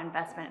required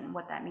investment, and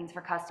what that means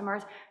for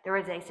customers. There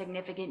is a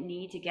significant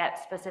need to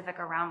get specific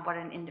around what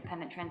an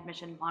independent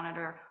transmission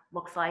monitor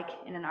looks like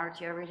in an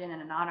RTO region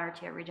and a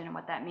non-RTO region, and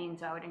what that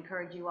means. So I would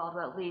encourage you all to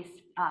at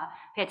least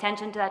pay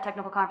attention to that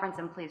technical conference,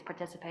 and please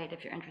participate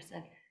if you're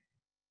interested.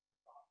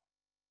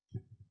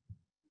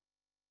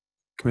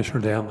 Commissioner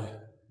Danley.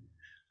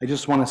 I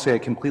just want to say I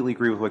completely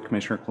agree with what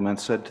Commissioner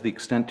Clements said. To the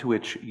extent to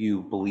which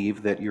you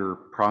believe that your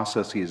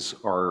processes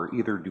are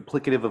either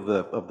duplicative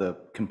of the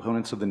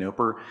components of the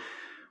NOPR,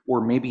 or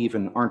maybe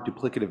even aren't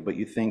duplicative, but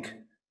you think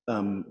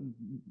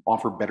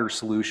offer better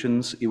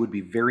solutions, it would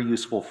be very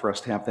useful for us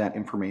to have that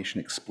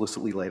information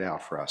explicitly laid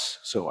out for us.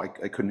 So I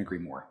couldn't agree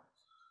more.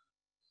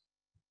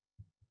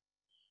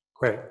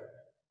 Great.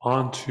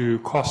 On to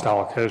cost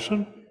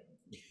allocation.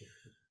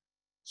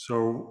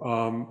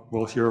 So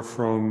we'll hear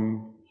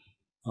from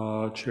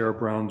Chair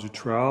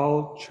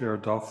Brown-Dutrell, Chair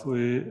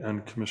Duffley,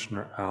 and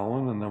Commissioner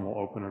Allen, and then we'll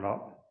open it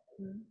up.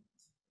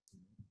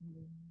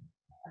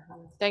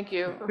 Thank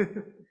you.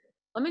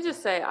 Let me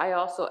just say, I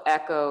also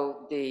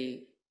echo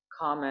the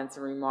comments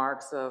and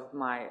remarks of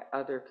my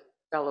other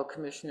fellow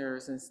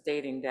commissioners in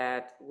stating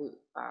that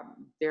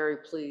I'm very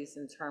pleased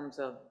in terms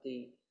of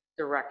the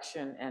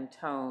direction and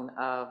tone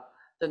of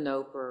the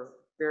NOPR.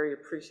 Very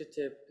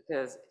appreciative,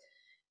 because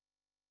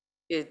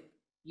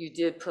you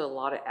did put a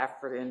lot of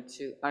effort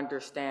into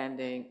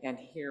understanding and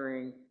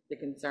hearing the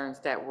concerns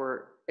that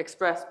were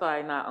expressed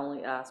by not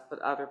only us, but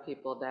other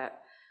people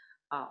that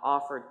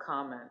offered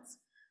comments.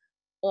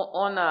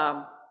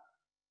 On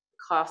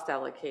cost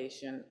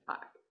allocation,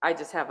 I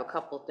just have a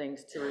couple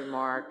things to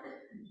remark.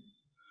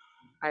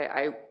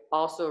 I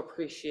also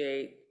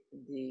appreciate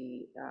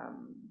the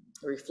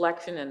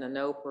reflection in the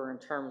NOPR in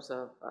terms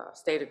of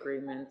state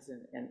agreements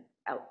and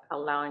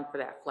allowing for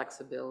that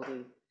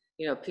flexibility.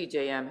 You know,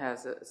 PJM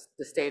has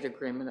the state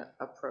agreement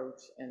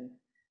approach, and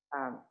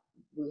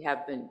we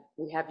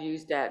have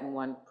used that in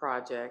one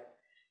project.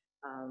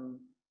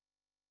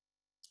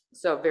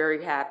 So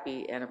very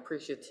happy and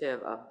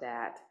appreciative of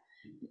that.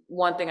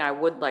 One thing I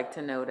would like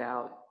to note,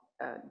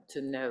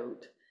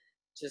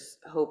 just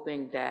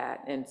hoping that,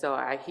 and so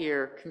I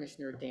hear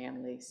Commissioner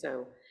Danley,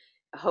 so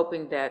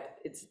hoping that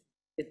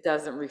it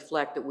doesn't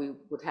reflect that we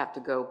would have to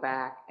go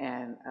back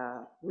and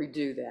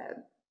redo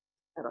that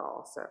at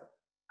all. So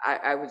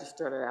I would just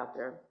throw it out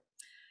there.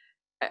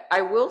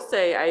 I will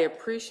say I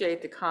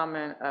appreciate the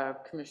comment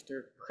of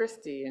Commissioner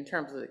Christie in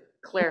terms of the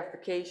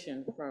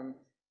clarification from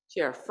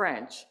Chair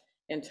French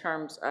in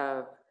terms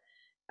of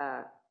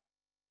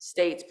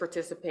states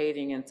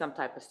participating in some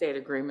type of state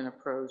agreement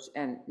approach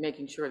and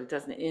making sure that it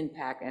doesn't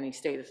impact any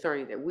state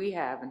authority that we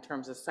have in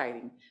terms of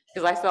siting.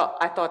 Because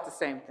I thought the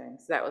same thing.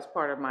 So that was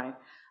part of my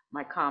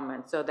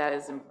comment. So that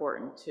is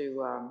important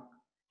to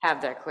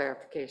have that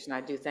clarification.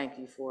 I do thank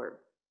you for it.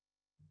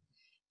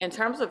 In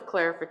terms of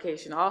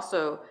clarification,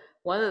 also,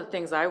 one of the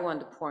things I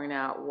wanted to point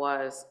out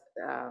was,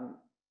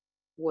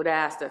 would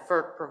ask that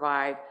FERC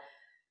provide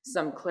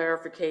some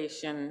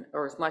clarification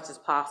or as much as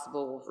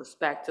possible with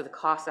respect to the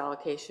cost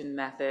allocation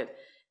method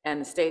and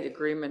the state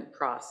agreement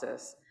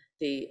process,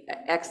 the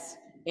ex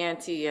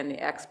ante and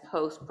the ex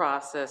post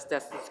process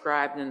that's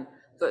described in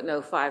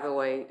footnote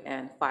 508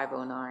 and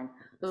 509. It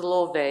was a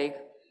little vague,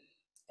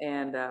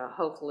 and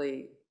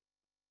hopefully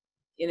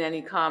in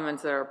any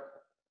comments that are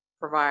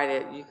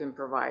provided, you can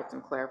provide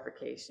some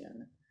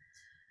clarification.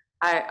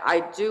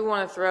 I do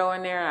want to throw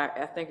in there,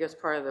 I think it's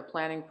part of the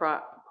planning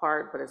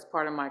part, but it's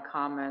part of my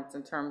comments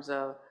in terms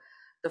of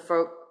the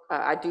FERC.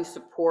 I do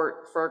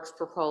support FERC's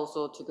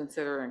proposal to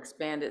consider an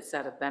expanded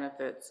set of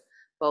benefits,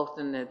 both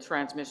in the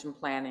transmission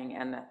planning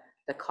and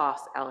the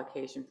cost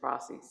allocation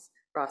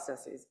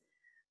processes.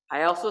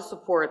 I also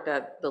support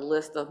that the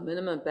list of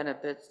minimum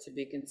benefits to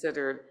be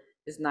considered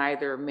is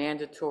neither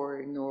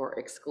mandatory nor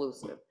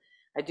exclusive.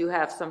 I do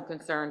have some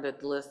concern that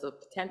the list of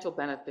potential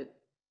benefit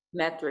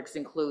metrics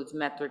includes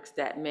metrics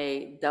that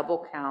may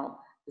double count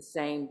the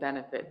same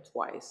benefit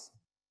twice.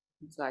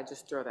 So I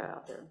just throw that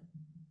out there.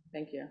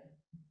 Thank you.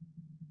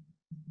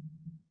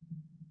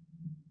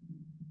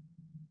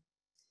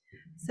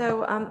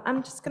 So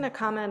I'm just going to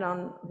comment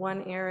on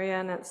one area,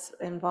 and it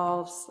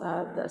involves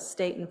the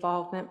state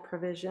involvement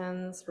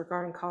provisions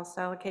regarding cost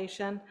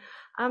allocation.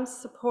 I'm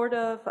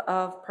supportive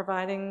of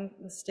providing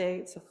the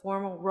states a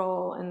formal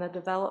role in the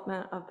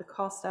development of the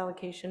cost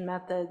allocation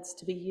methods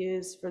to be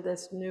used for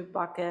this new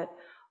bucket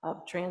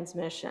of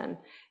transmission.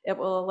 It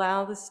will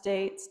allow the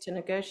states to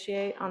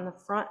negotiate on the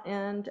front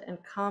end and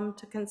come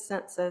to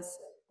consensus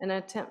in an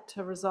attempt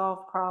to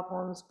resolve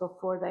problems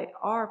before they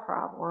are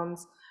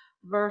problems,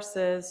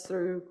 versus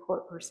through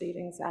court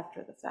proceedings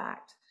after the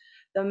fact.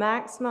 The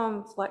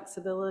maximum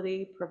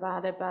flexibility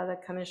provided by the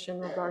Commission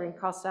regarding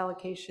cost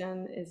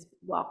allocation is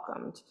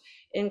welcomed,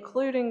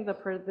 including the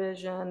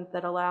provision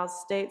that allows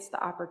states the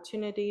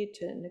opportunity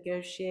to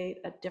negotiate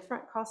a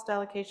different cost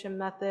allocation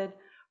method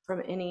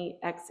from any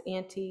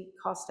ex-ante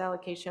cost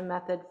allocation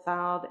method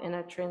filed in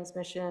a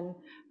transmission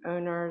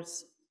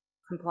owner's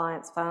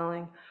compliance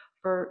filing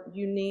for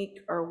unique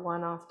or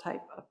one-off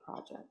type of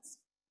projects.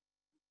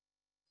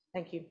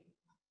 Thank you.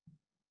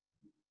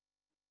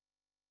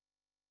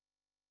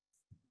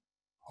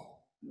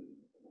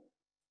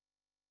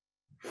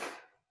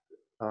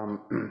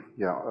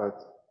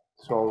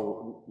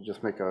 So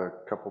just make a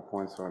couple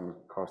points on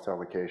cost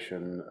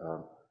allocation.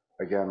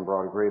 Again,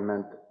 broad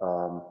agreement,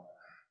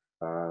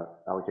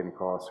 allocating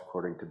costs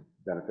according to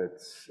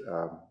benefits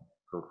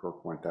per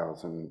FERC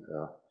 1000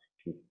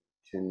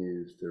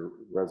 continues to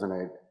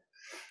resonate.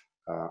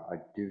 I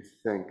do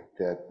think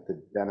that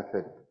the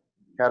benefit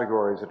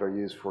categories that are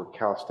used for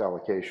cost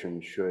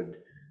allocation should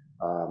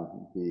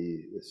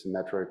be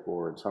symmetric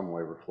or in some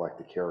way reflect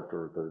the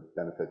character of the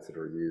benefits that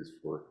are used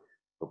for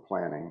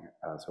planning.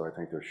 So I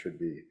think there should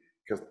be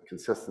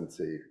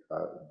consistency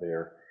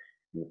there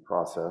in the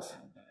process.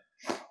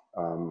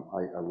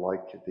 I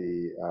like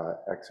the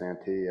ex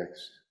ante,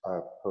 ex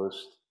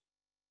post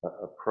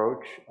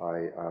approach.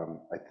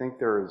 I think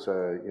there's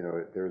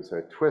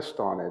a twist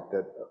on it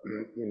that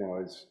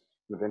is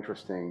kind of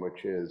interesting,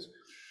 which is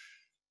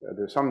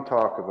there's some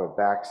talk of a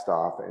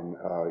backstop and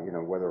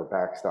whether a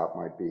backstop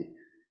might be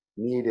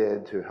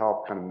needed to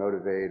help kind of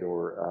motivate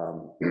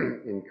or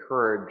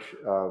encourage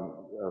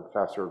a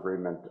faster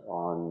agreement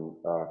on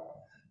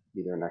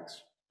either an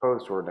ex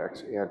post or an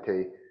ex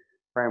ante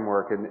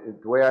framework. And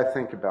the way I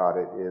think about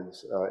it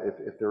is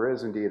if there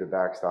is indeed a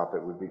backstop,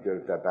 it would be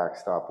good if that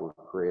backstop were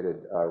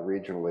created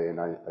regionally, and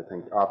I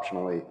think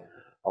optionally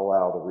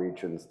allow the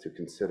regions to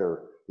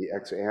consider the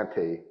ex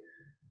ante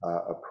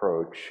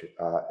approach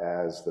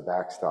as the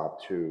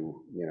backstop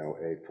to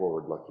a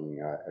forward-looking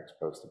ex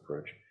post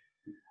approach.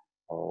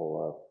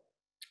 I'll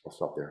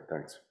stop there.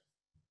 Thanks.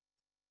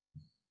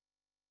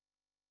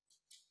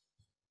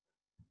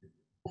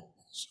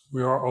 So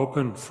we are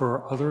open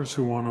for others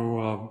who want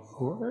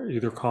to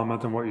either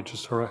comment on what you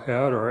just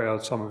had or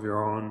add some of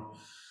your own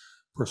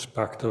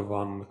perspective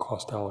on the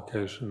cost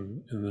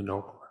allocation in the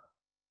NOPR.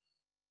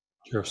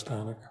 Chair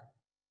Stanek.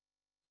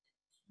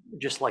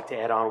 Just like to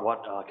add on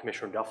what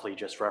Commissioner Duffley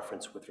just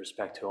referenced with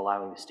respect to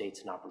allowing the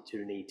states an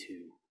opportunity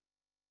to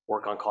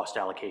work on cost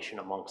allocation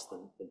amongst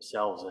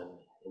themselves. And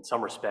in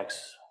some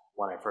respects,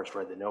 when I first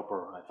read the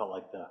NOPR, I felt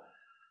like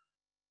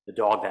the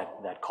dog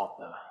that caught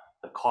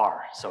the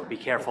car. So be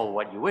careful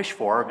what you wish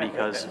for,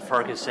 because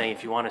FERC is saying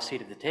if you want a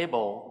seat at the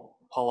table,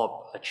 pull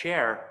up a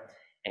chair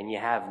and you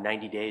have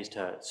 90 days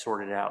to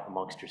sort it out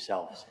amongst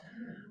yourselves.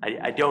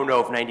 I don't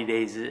know if 90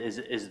 days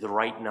is the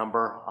right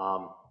number.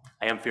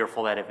 I am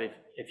fearful that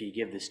if you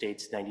give the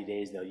states 90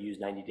 days, they'll use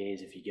 90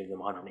 days. If you give them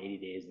 180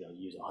 days, they'll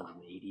use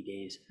 180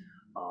 days.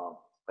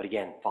 But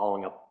again,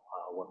 following up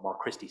what Mark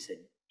Christie said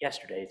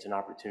yesterday, it's an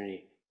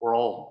opportunity. We're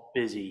all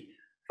busy,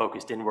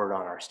 focused inward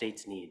on our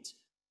state's needs.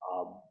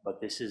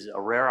 But this is a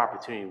rare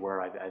opportunity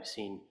where I've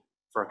seen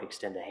FERC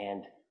extend a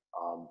hand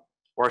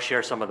or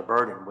share some of the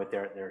burden with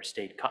their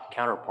state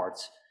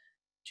counterparts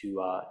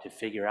to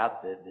figure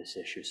out this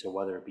issue. So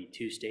whether it be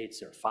 2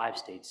 states or 5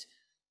 states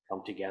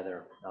come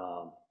together,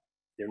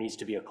 there needs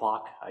to be a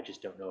clock. I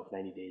just don't know if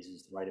 90 days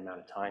is the right amount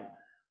of time,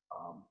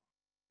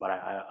 but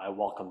I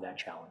welcome that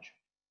challenge.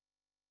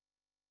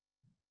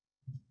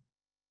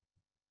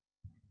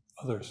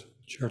 Others,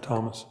 Chair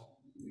Thomas.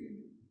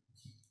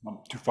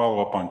 To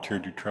follow up on Chair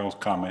Dutrell's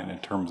comment in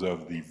terms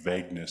of the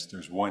vagueness,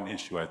 there's one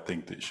issue I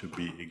think that should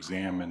be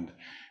examined,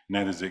 and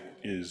that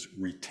is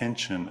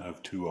retention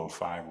of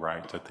 205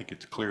 rights. I think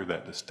it's clear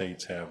that the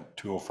states have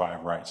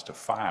 205 rights to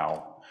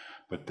file,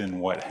 but then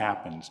what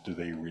happens? Do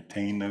they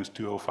retain those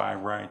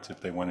 205 rights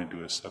if they want to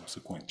do a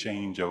subsequent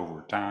change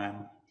over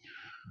time?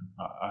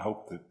 I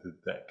hope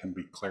that can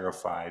be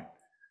clarified,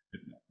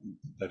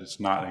 that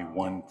it's not a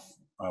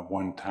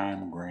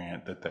one-time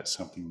grant, that's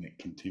something that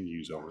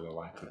continues over the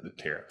life of the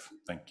tariff.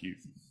 Thank you.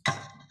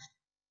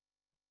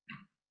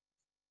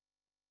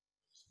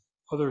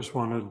 Others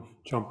want to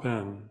jump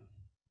in,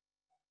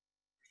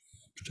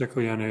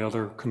 particularly any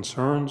other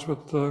concerns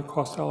with the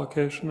cost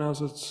allocation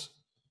as it's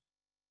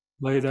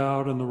laid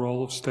out and the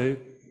role of state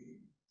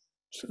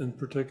in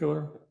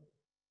particular?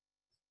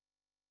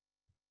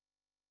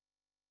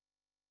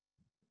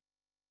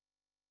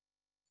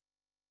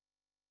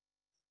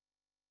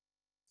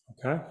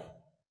 Okay.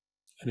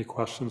 Any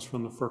questions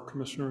from the FERC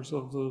commissioners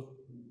of the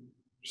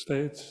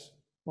states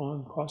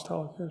on cost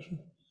allocation?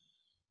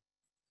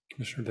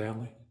 Commissioner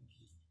Danley.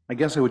 I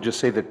guess I would just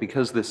say that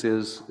because this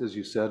is, as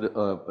you said,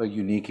 a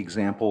unique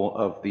example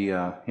of the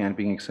hand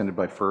being extended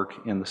by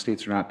FERC, and the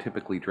states are not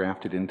typically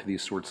drafted into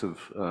these sorts of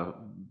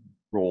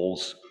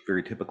roles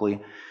very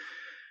typically,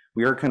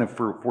 we are kind of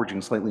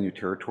forging slightly new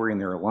territory, and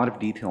there are a lot of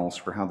details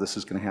for how this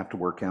is going to have to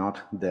work out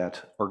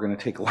that are going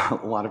to take a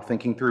lot of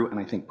thinking through, and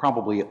I think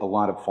probably a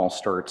lot of false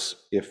starts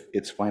if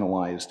it's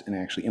finalized and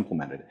actually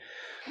implemented.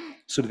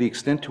 So to the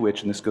extent to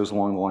which, and this goes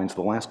along the lines of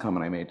the last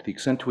comment I made, to the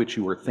extent to which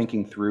you are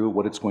thinking through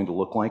what it's going to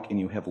look like and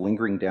you have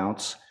lingering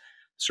doubts,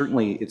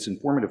 certainly it's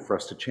informative for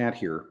us to chat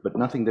here, but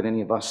nothing that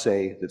any of us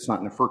say that's not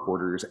in a FERC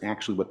order is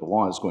actually what the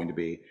law is going to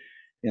be.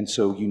 And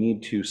so you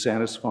need to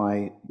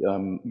satisfy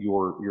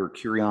your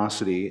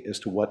curiosity as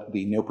to what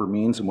the NOPR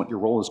means and what your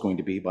role is going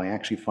to be by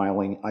actually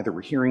filing either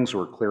rehearings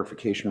or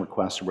clarification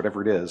requests or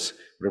whatever it is,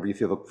 whatever you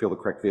feel the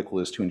correct vehicle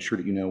is, to ensure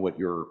that you know what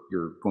you're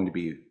going to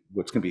be,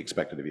 what's going to be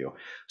expected of you.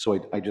 So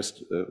I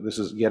just, this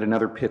is yet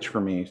another pitch for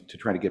me to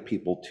try to get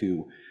people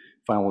to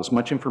file as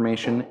much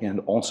information and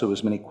also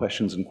as many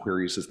questions and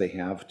queries as they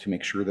have to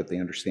make sure that they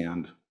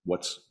understand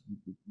what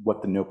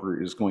the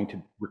NOPR is going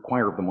to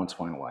require of them once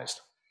finalized.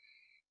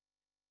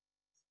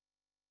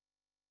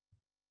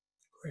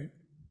 Great.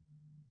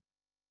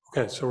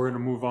 Okay, so we're going to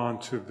move on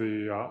to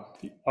the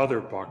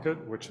other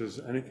bucket, which is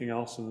anything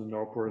else in the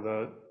NOPR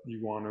that you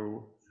want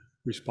to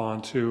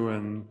respond to.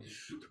 And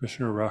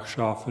Commissioner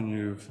Rechtschaffen,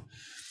 you've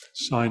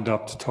signed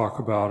up to talk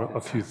about a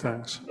few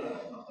things.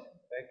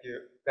 Thank you.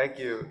 Thank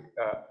you.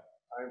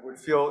 I would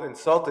feel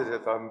insulted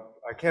if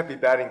I can't be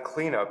batting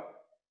cleanup,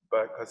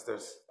 but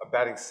because I'm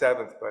batting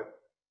 7th, but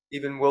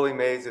even Willie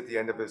Mays at the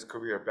end of his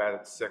career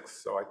batted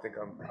 6th, so I think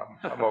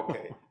I'm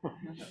okay.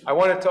 I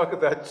want to talk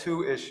about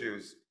 2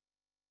 issues.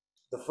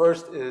 The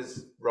first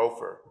is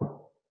ROFR,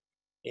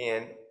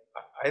 and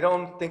I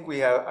don't think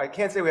I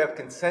can't say we have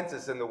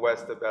consensus in the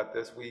West about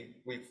this. We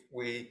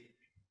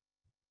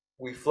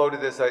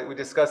floated this, we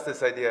discussed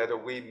this idea at a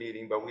WEEB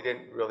meeting, but we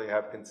didn't really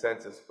have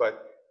consensus.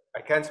 But I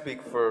can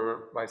speak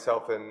for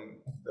myself and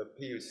the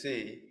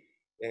PUC.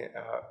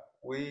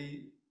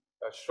 We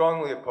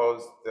strongly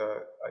oppose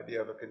the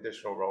idea of a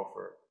conditional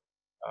ROFR.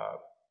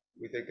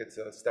 We think it's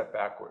a step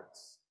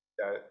backwards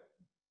that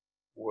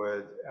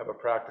would have a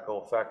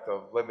practical effect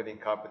of limiting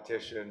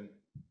competition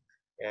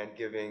and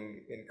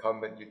giving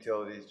incumbent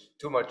utilities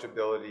too much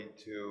ability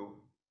to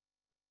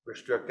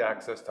restrict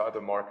access to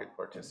other market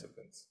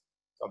participants.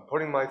 So I'm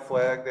putting my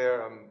flag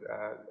there.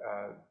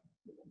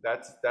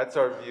 That's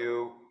our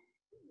view.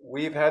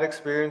 We've had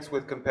experience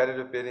with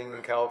competitive bidding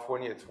in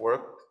California. It's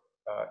worked.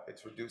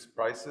 It's reduced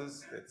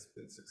prices. It's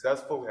been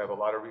successful. We have a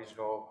lot of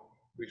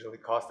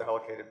regionally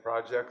cost-allocated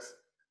projects.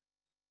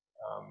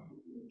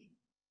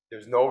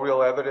 There's no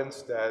real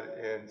evidence that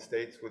in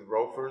states with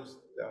ROFRs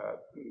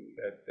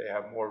that they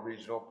have more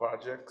regional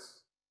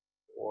projects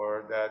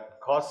or that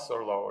costs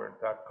are lower. In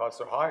fact,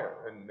 costs are higher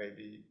and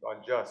maybe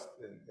unjust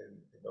in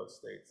those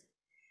states.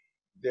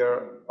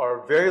 There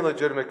are very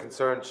legitimate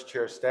concerns.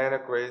 Chair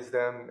Stanek raised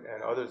them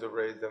and others have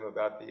raised them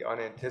about the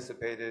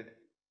unanticipated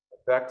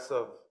effects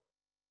of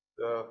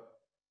the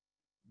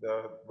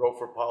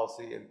ROFR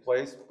policy in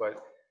place,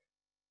 but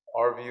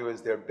Our view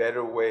is there are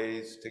better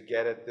ways to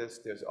get at this.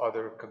 There's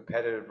other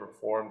competitive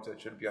reforms that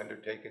should be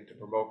undertaken to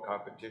promote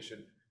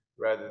competition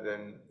rather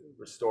than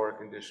restore a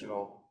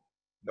conditional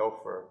no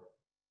FERC.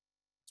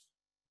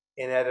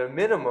 And at a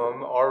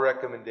minimum, our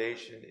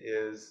recommendation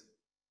is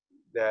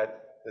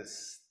that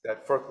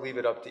that FERC leave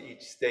it up to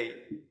each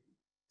state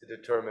to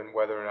determine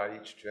whether or not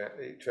each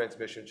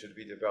transmission should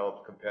be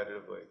developed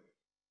competitively.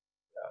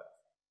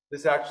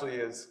 This actually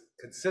is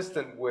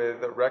consistent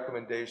with a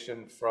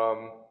recommendation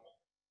from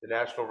the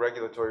National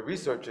Regulatory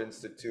Research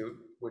Institute,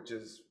 which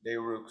is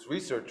NARUC's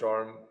research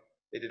arm.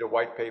 They did a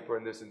white paper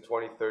in this in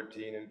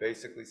 2013 and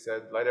basically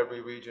said, let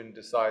every region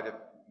decide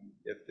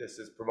if this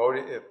is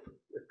promoted, if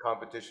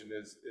competition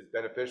is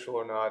beneficial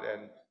or not,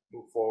 and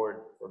move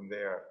forward from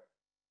there.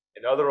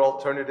 Another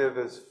alternative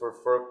is for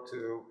FERC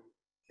to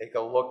take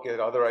a look at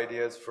other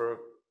ideas for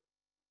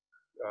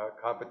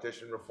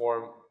competition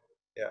reform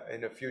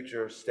in a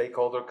future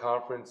stakeholder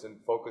conference and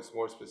focus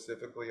more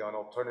specifically on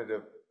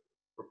alternative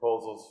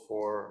proposals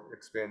for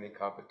expanding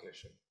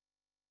competition.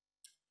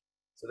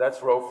 So that's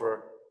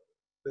ROFR.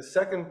 The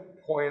second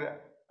point,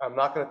 I'm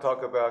not going to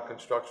talk about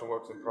construction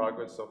works in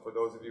progress, so for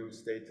those of you who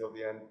stayed till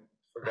the end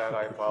for that,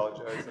 I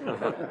apologize.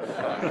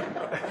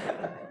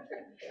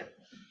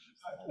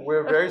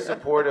 We're very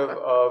supportive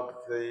of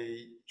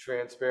the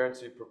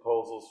transparency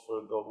proposals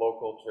for the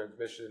local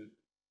transmission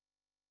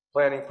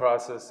planning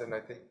process, and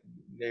I think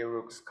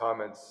NARUC's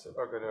comments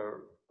are going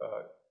to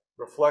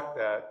reflect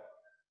that.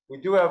 We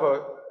do have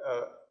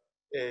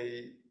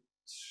a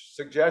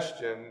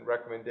suggestion,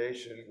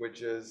 recommendation,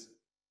 which is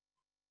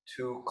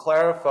to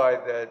clarify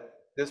that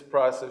this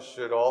process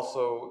should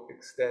also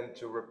extend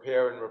to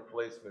repair and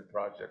replacement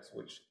projects,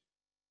 which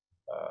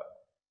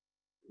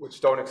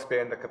don't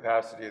expand the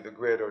capacity of the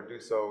grid or do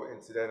so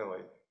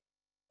incidentally.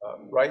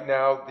 Right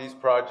now, these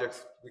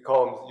projects, we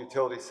call them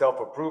utility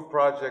self-approved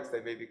projects.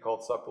 They may be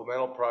called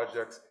supplemental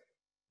projects.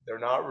 They're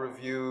not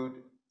reviewed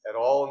at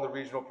all in the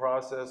regional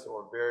process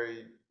or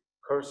very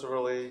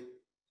cursorily.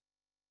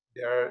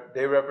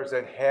 They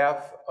represent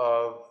half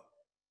of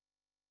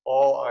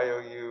all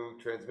IOU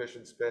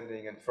transmission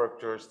spending and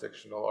FERC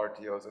jurisdictional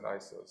RTOs and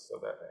ISOs, so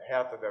that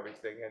half of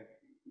everything. And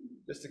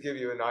just to give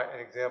you an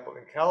example,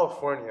 in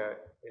California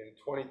in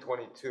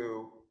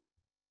 2022,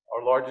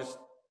 our largest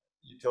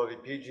utility,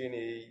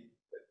 PG&E,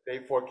 they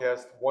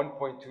forecast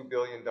 $1.2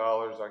 billion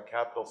on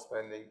capital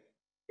spending.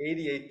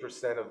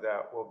 88% of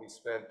that will be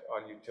spent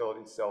on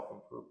utility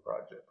self-improved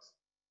projects.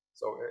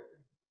 So,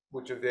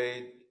 which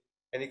evade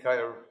any kind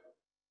of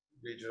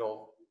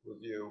regional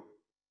review.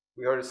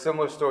 We heard a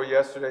similar story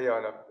yesterday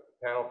on a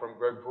panel from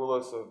Greg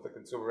Poulos of the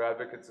Consumer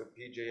Advocates of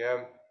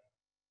PJM.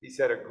 He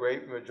said a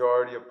great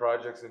majority of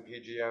projects in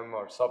PJM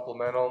are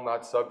supplemental,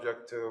 not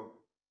subject to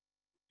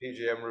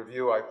PJM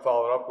review. I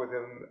followed up with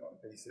him.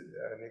 He said,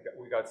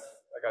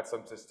 I got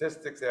some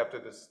statistics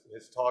after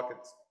his talk.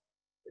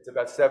 It's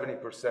about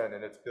 70%,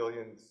 and it's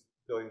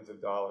billions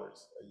of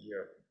dollars a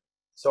year.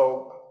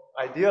 So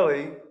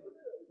ideally,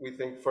 we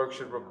think FERC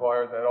should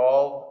require that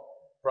all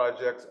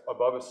projects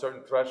above a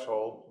certain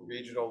threshold,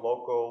 regional,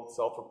 local,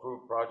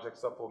 self-approved project,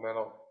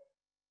 supplemental,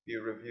 be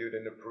reviewed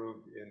and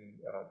approved in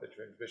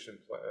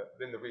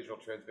the regional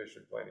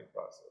transmission planning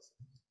process.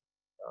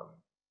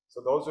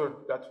 So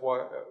that's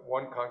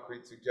one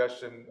concrete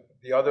suggestion.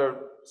 The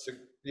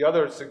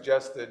other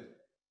suggested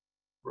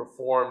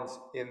reforms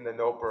in the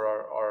NOPR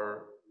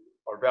are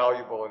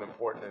valuable and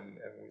important,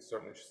 and we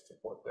certainly should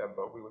support them,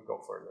 but we would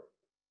go further.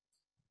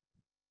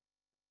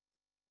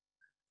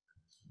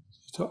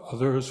 So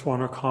others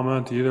want to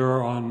comment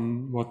either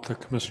on what the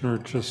commissioner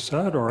just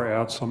said or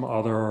add some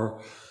other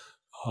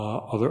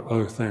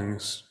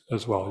things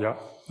as well? Yeah.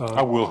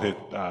 I will hit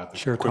the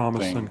Chair quick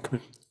Thomas thing.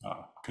 and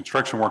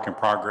Construction work in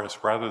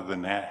progress, rather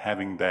than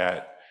having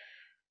that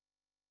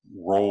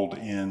rolled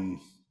in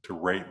to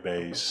rate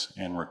base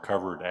and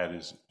recovered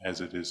as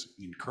it is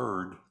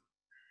incurred,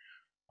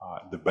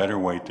 the better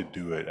way to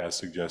do it, as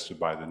suggested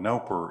by the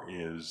NOPR,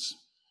 is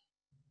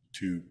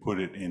to put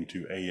it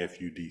into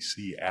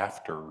AFUDC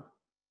after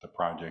the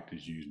project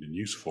is used and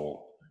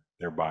useful,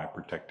 thereby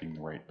protecting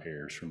the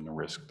ratepayers from the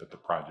risk that the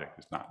project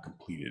is not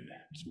completed.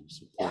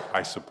 So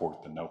I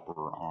support the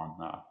NOPR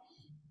on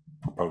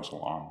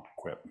proposal on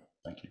QUIP.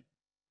 Thank you.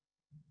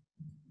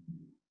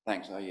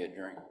 Thanks. How you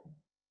adjourn?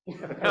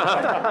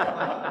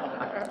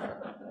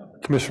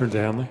 Commissioner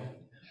Danley.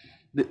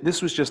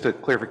 This was just a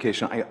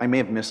clarification. I may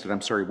have missed it. I'm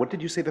sorry. What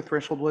did you say the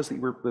threshold was that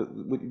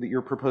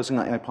you're proposing?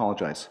 I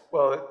apologize.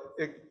 Well,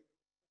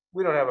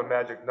 we don't have a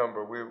magic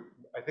number.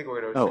 I think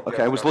we're going to. Oh,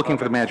 okay. I was looking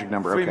for the magic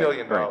number. $3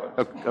 million.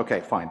 Right.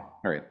 Okay, fine.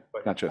 All right.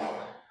 Gotcha.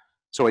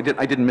 So I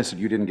didn't miss it.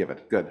 You didn't give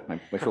it. Good.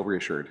 I feel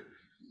reassured.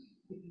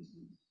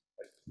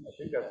 I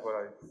think that's what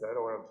I said. I don't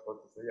know what I'm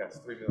supposed to say. Yes,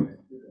 $3 million.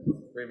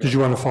 $3 million. Did you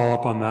want to follow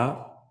up on that?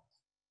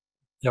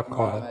 Yep,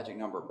 go ahead. Magic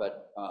number,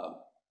 but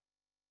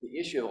the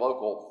issue of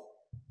local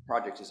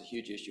projects is a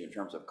huge issue in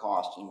terms of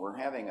cost, and we're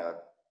having a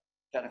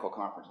technical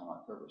conference on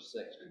October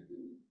 6th.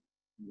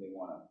 We may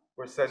want to.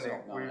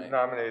 We've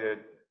nominated.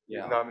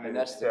 Yeah, we've nominated and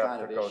that's the staff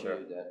kind of to go issue there.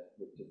 that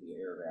could be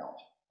aired out.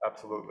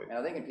 Absolutely. And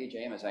I think in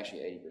PJM, it's actually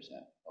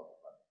 80% local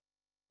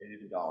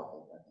funding. $82,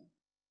 I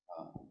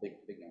think.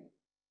 Big number.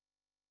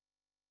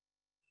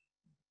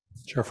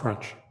 Chair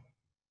French.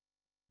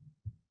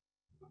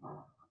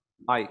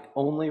 I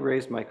only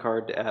raised my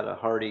card to add a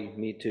hearty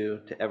me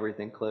too to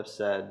everything Cliff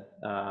said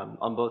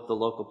on both the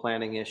local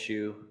planning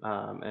issue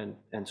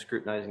and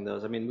scrutinizing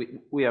those. I mean,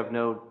 we have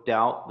no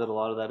doubt that a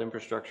lot of that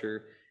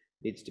infrastructure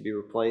needs to be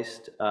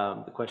replaced.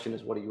 The question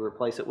is, what do you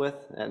replace it with?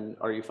 And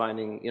are you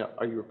finding,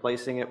 are you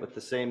replacing it with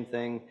the same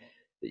thing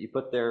that you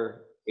put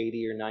there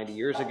 80 or 90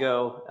 years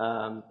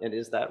ago? And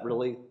is that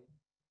really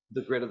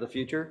the grid of the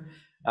future?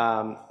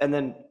 And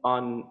then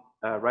on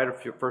right of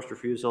first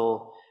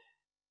refusal,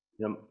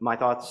 my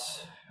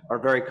thoughts are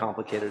very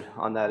complicated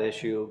on that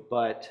issue,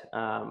 but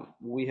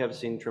we have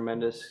seen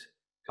tremendous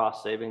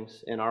cost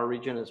savings in our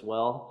region as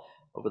well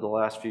over the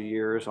last few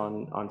years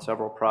on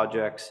several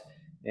projects,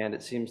 and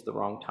it seems the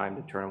wrong time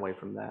to turn away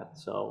from that.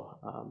 So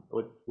I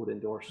would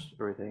endorse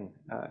everything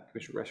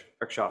Commissioner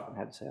Rechtschaffen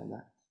had to say on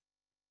that.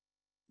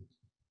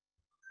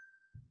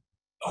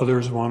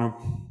 Others want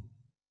to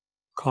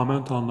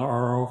comment on the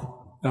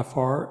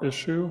ROFR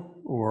issue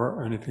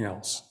or anything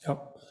else?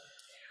 Yep.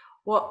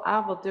 Well, I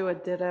will do a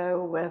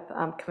ditto with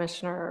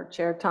Commissioner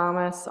Chair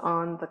Thomas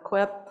on the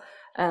QIP,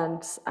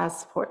 and I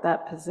support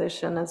that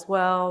position as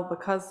well.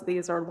 Because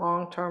these are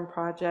long-term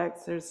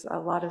projects, there's a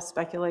lot of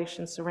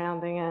speculation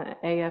surrounding it.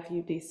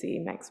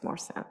 AFUDC makes more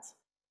sense.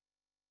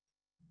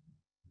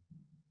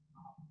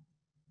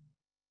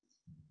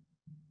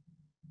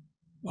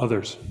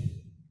 Others?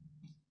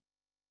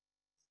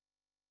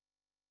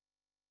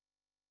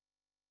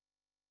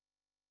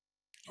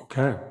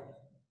 Okay.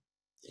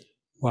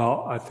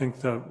 Well, I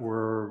think that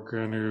we're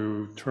going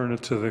to turn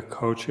it to the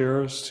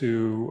co-chairs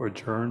to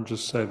adjourn.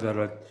 Just say that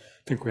I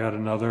think we had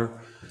another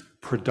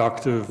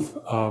productive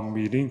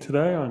meeting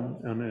today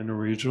on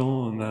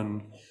interregional, and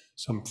then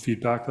some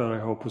feedback that I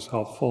hope was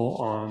helpful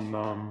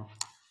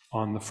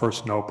on the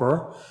first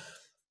NOPR.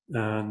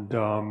 And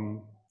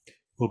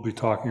we'll be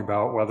talking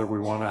about whether we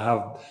want to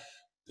have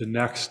the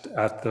next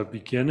at the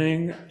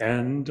beginning,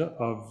 end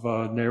of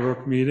a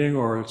NARUC meeting,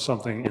 or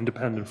something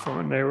independent from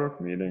a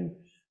NARUC meeting.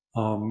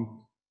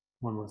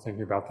 When we're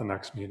thinking about the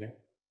next meeting.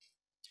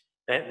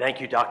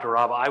 Thank you, Dr.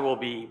 Rob. I will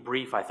be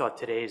brief. I thought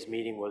today's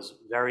meeting was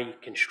very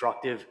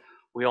constructive.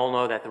 We all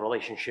know that the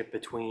relationship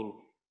between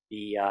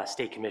the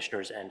state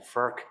commissioners and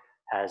FERC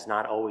has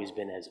not always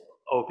been as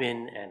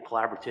open and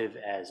collaborative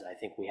as I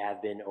think we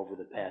have been over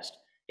the past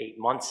 8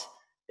 months.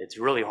 It's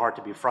really hard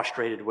to be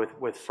frustrated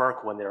with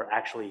FERC when they're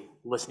actually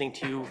listening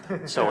to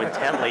you so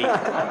intently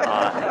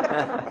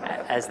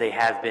as they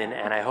have been.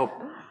 And I hope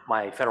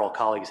my federal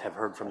colleagues have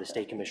heard from the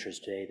state commissioners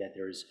today that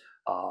there's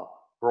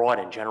broad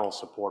and general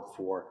support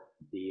for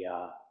the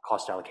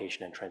cost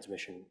allocation and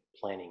transmission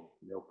planning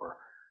NOPR.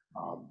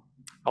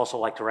 I'd also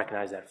like to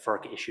recognize that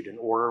FERC issued an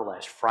order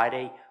last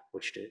Friday,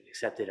 which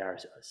accepted our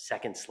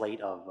second slate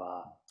of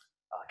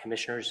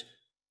commissioners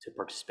to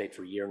participate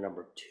for year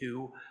number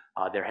 2.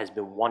 There has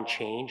been one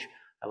change.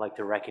 I'd like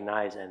to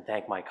recognize and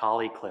thank my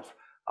colleague, Cliff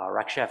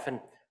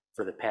Rechtschaffen,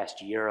 for the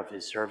past year of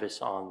his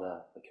service on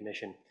the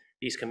commission.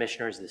 These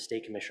commissioners, the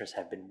state commissioners,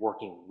 have been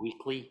working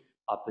weekly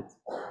up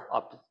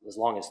as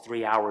long as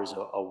 3 hours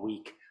a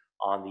week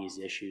on these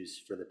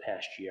issues for the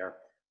past year.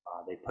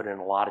 They put in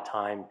a lot of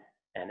time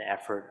and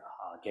effort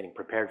getting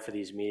prepared for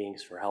these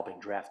meetings, for helping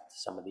draft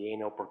some of the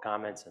ANOPR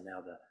comments and now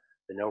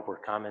the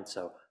NOPR comments.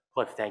 So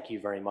Cliff, thank you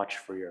very much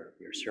for your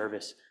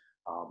service.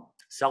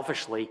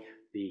 Selfishly,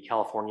 the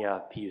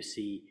California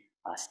PUC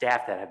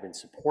staff that have been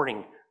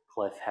supporting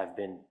Cliff have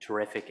been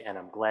terrific, and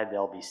I'm glad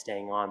they'll be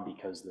staying on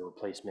because the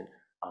replacement,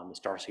 Ms.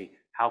 Darcy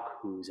Hauk,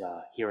 who's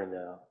here in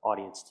the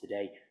audience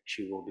today,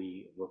 she will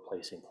be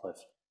replacing Cliff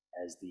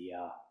as the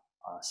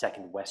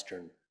second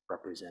Western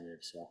representative.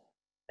 So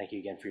thank you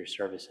again for your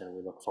service, and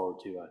we look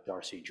forward to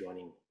Darcy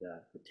joining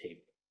the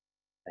table.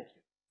 Thank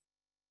you.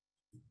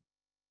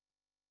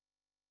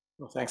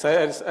 Well, thanks.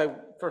 I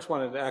first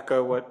wanted to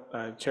echo what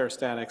Chair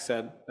Stanek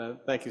said.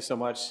 Thank you so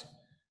much,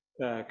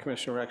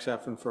 Commissioner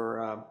Rechtschaffen,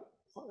 for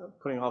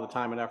putting all the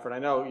time and effort. I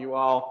know you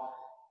all,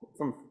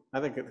 I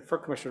think the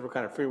FERC commissioners were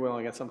kind of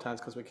freewheeling it sometimes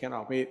because we can't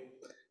all meet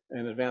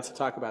in advance to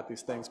talk about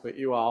these things, but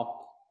you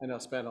all, I know,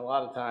 spend a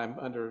lot of time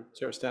under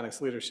Chair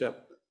Stanek's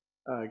leadership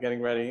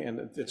getting ready,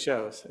 and it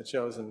shows. It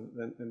shows in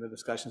the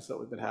discussions that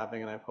we've been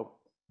having, and I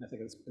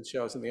think it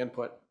shows in the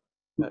input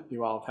that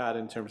you all have had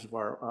in terms of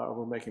our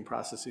rulemaking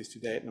processes to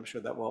date, and I'm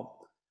sure that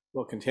will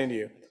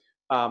continue.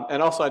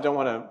 And also, I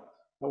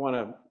want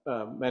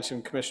to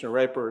mention Commissioner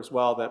Raper as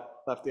well, that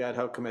left the ad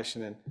hoc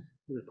commission and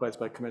replaced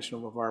by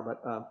Commissioner LeVar,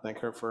 but thank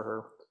her for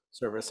her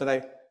service. And I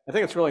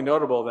think it's really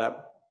notable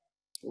that,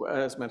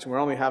 as mentioned, we're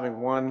only having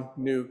one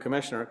new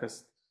commissioner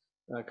because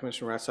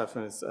Commissioner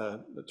Rechtschaffen is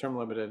term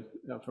limited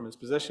from his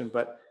position,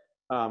 but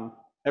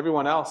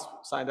everyone else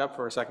signed up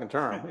for a second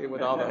term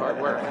with all the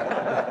hard work.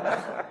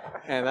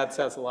 And that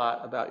says a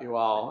lot about you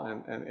all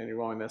and your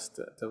willingness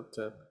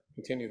to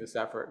continue this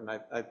effort. And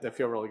I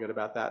feel really good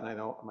about that, and I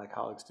know my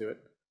colleagues do it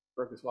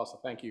as well. So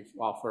thank you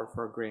all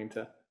for agreeing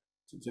to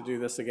to do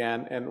this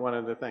again, and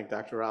wanted to thank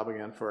Dr. Rob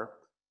again for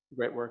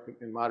great work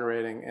in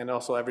moderating, and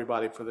also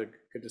everybody for the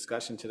good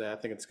discussion today. I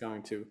think it's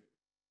going to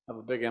have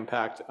a big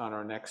impact on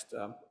our next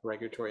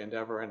regulatory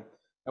endeavor. And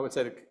I would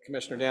say that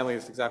Commissioner Danley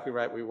is exactly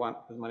right. We want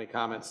as many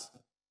comments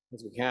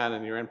as we can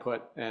and your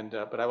input. And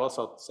but I will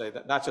also say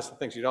that not just the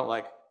things you don't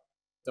like,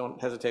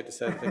 don't hesitate to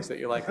say the things that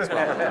you like as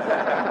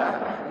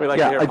well. We like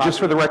to hear just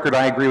for the record,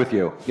 I agree with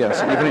you.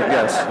 Yes, even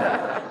yes.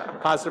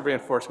 Positive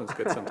reinforcement's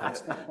good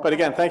sometimes. But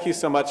again, thank you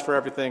so much for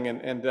everything.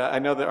 And I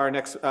know that our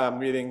next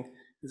meeting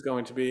is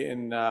going to be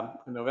in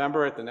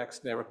November at the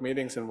next NARUC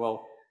meetings, and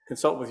we'll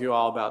consult with you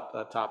all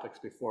about topics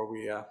before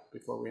we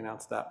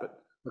announce that.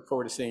 But look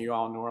forward to seeing you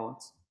all in New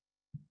Orleans.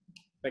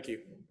 Thank you.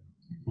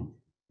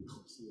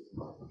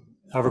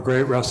 Have a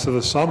great rest of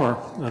the summer,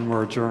 and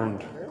we're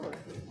adjourned.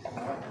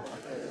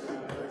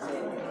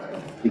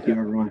 Thank you,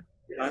 everyone.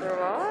 Well,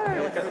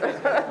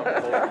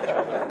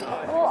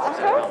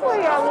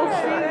 hopefully I will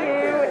see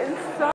you in some.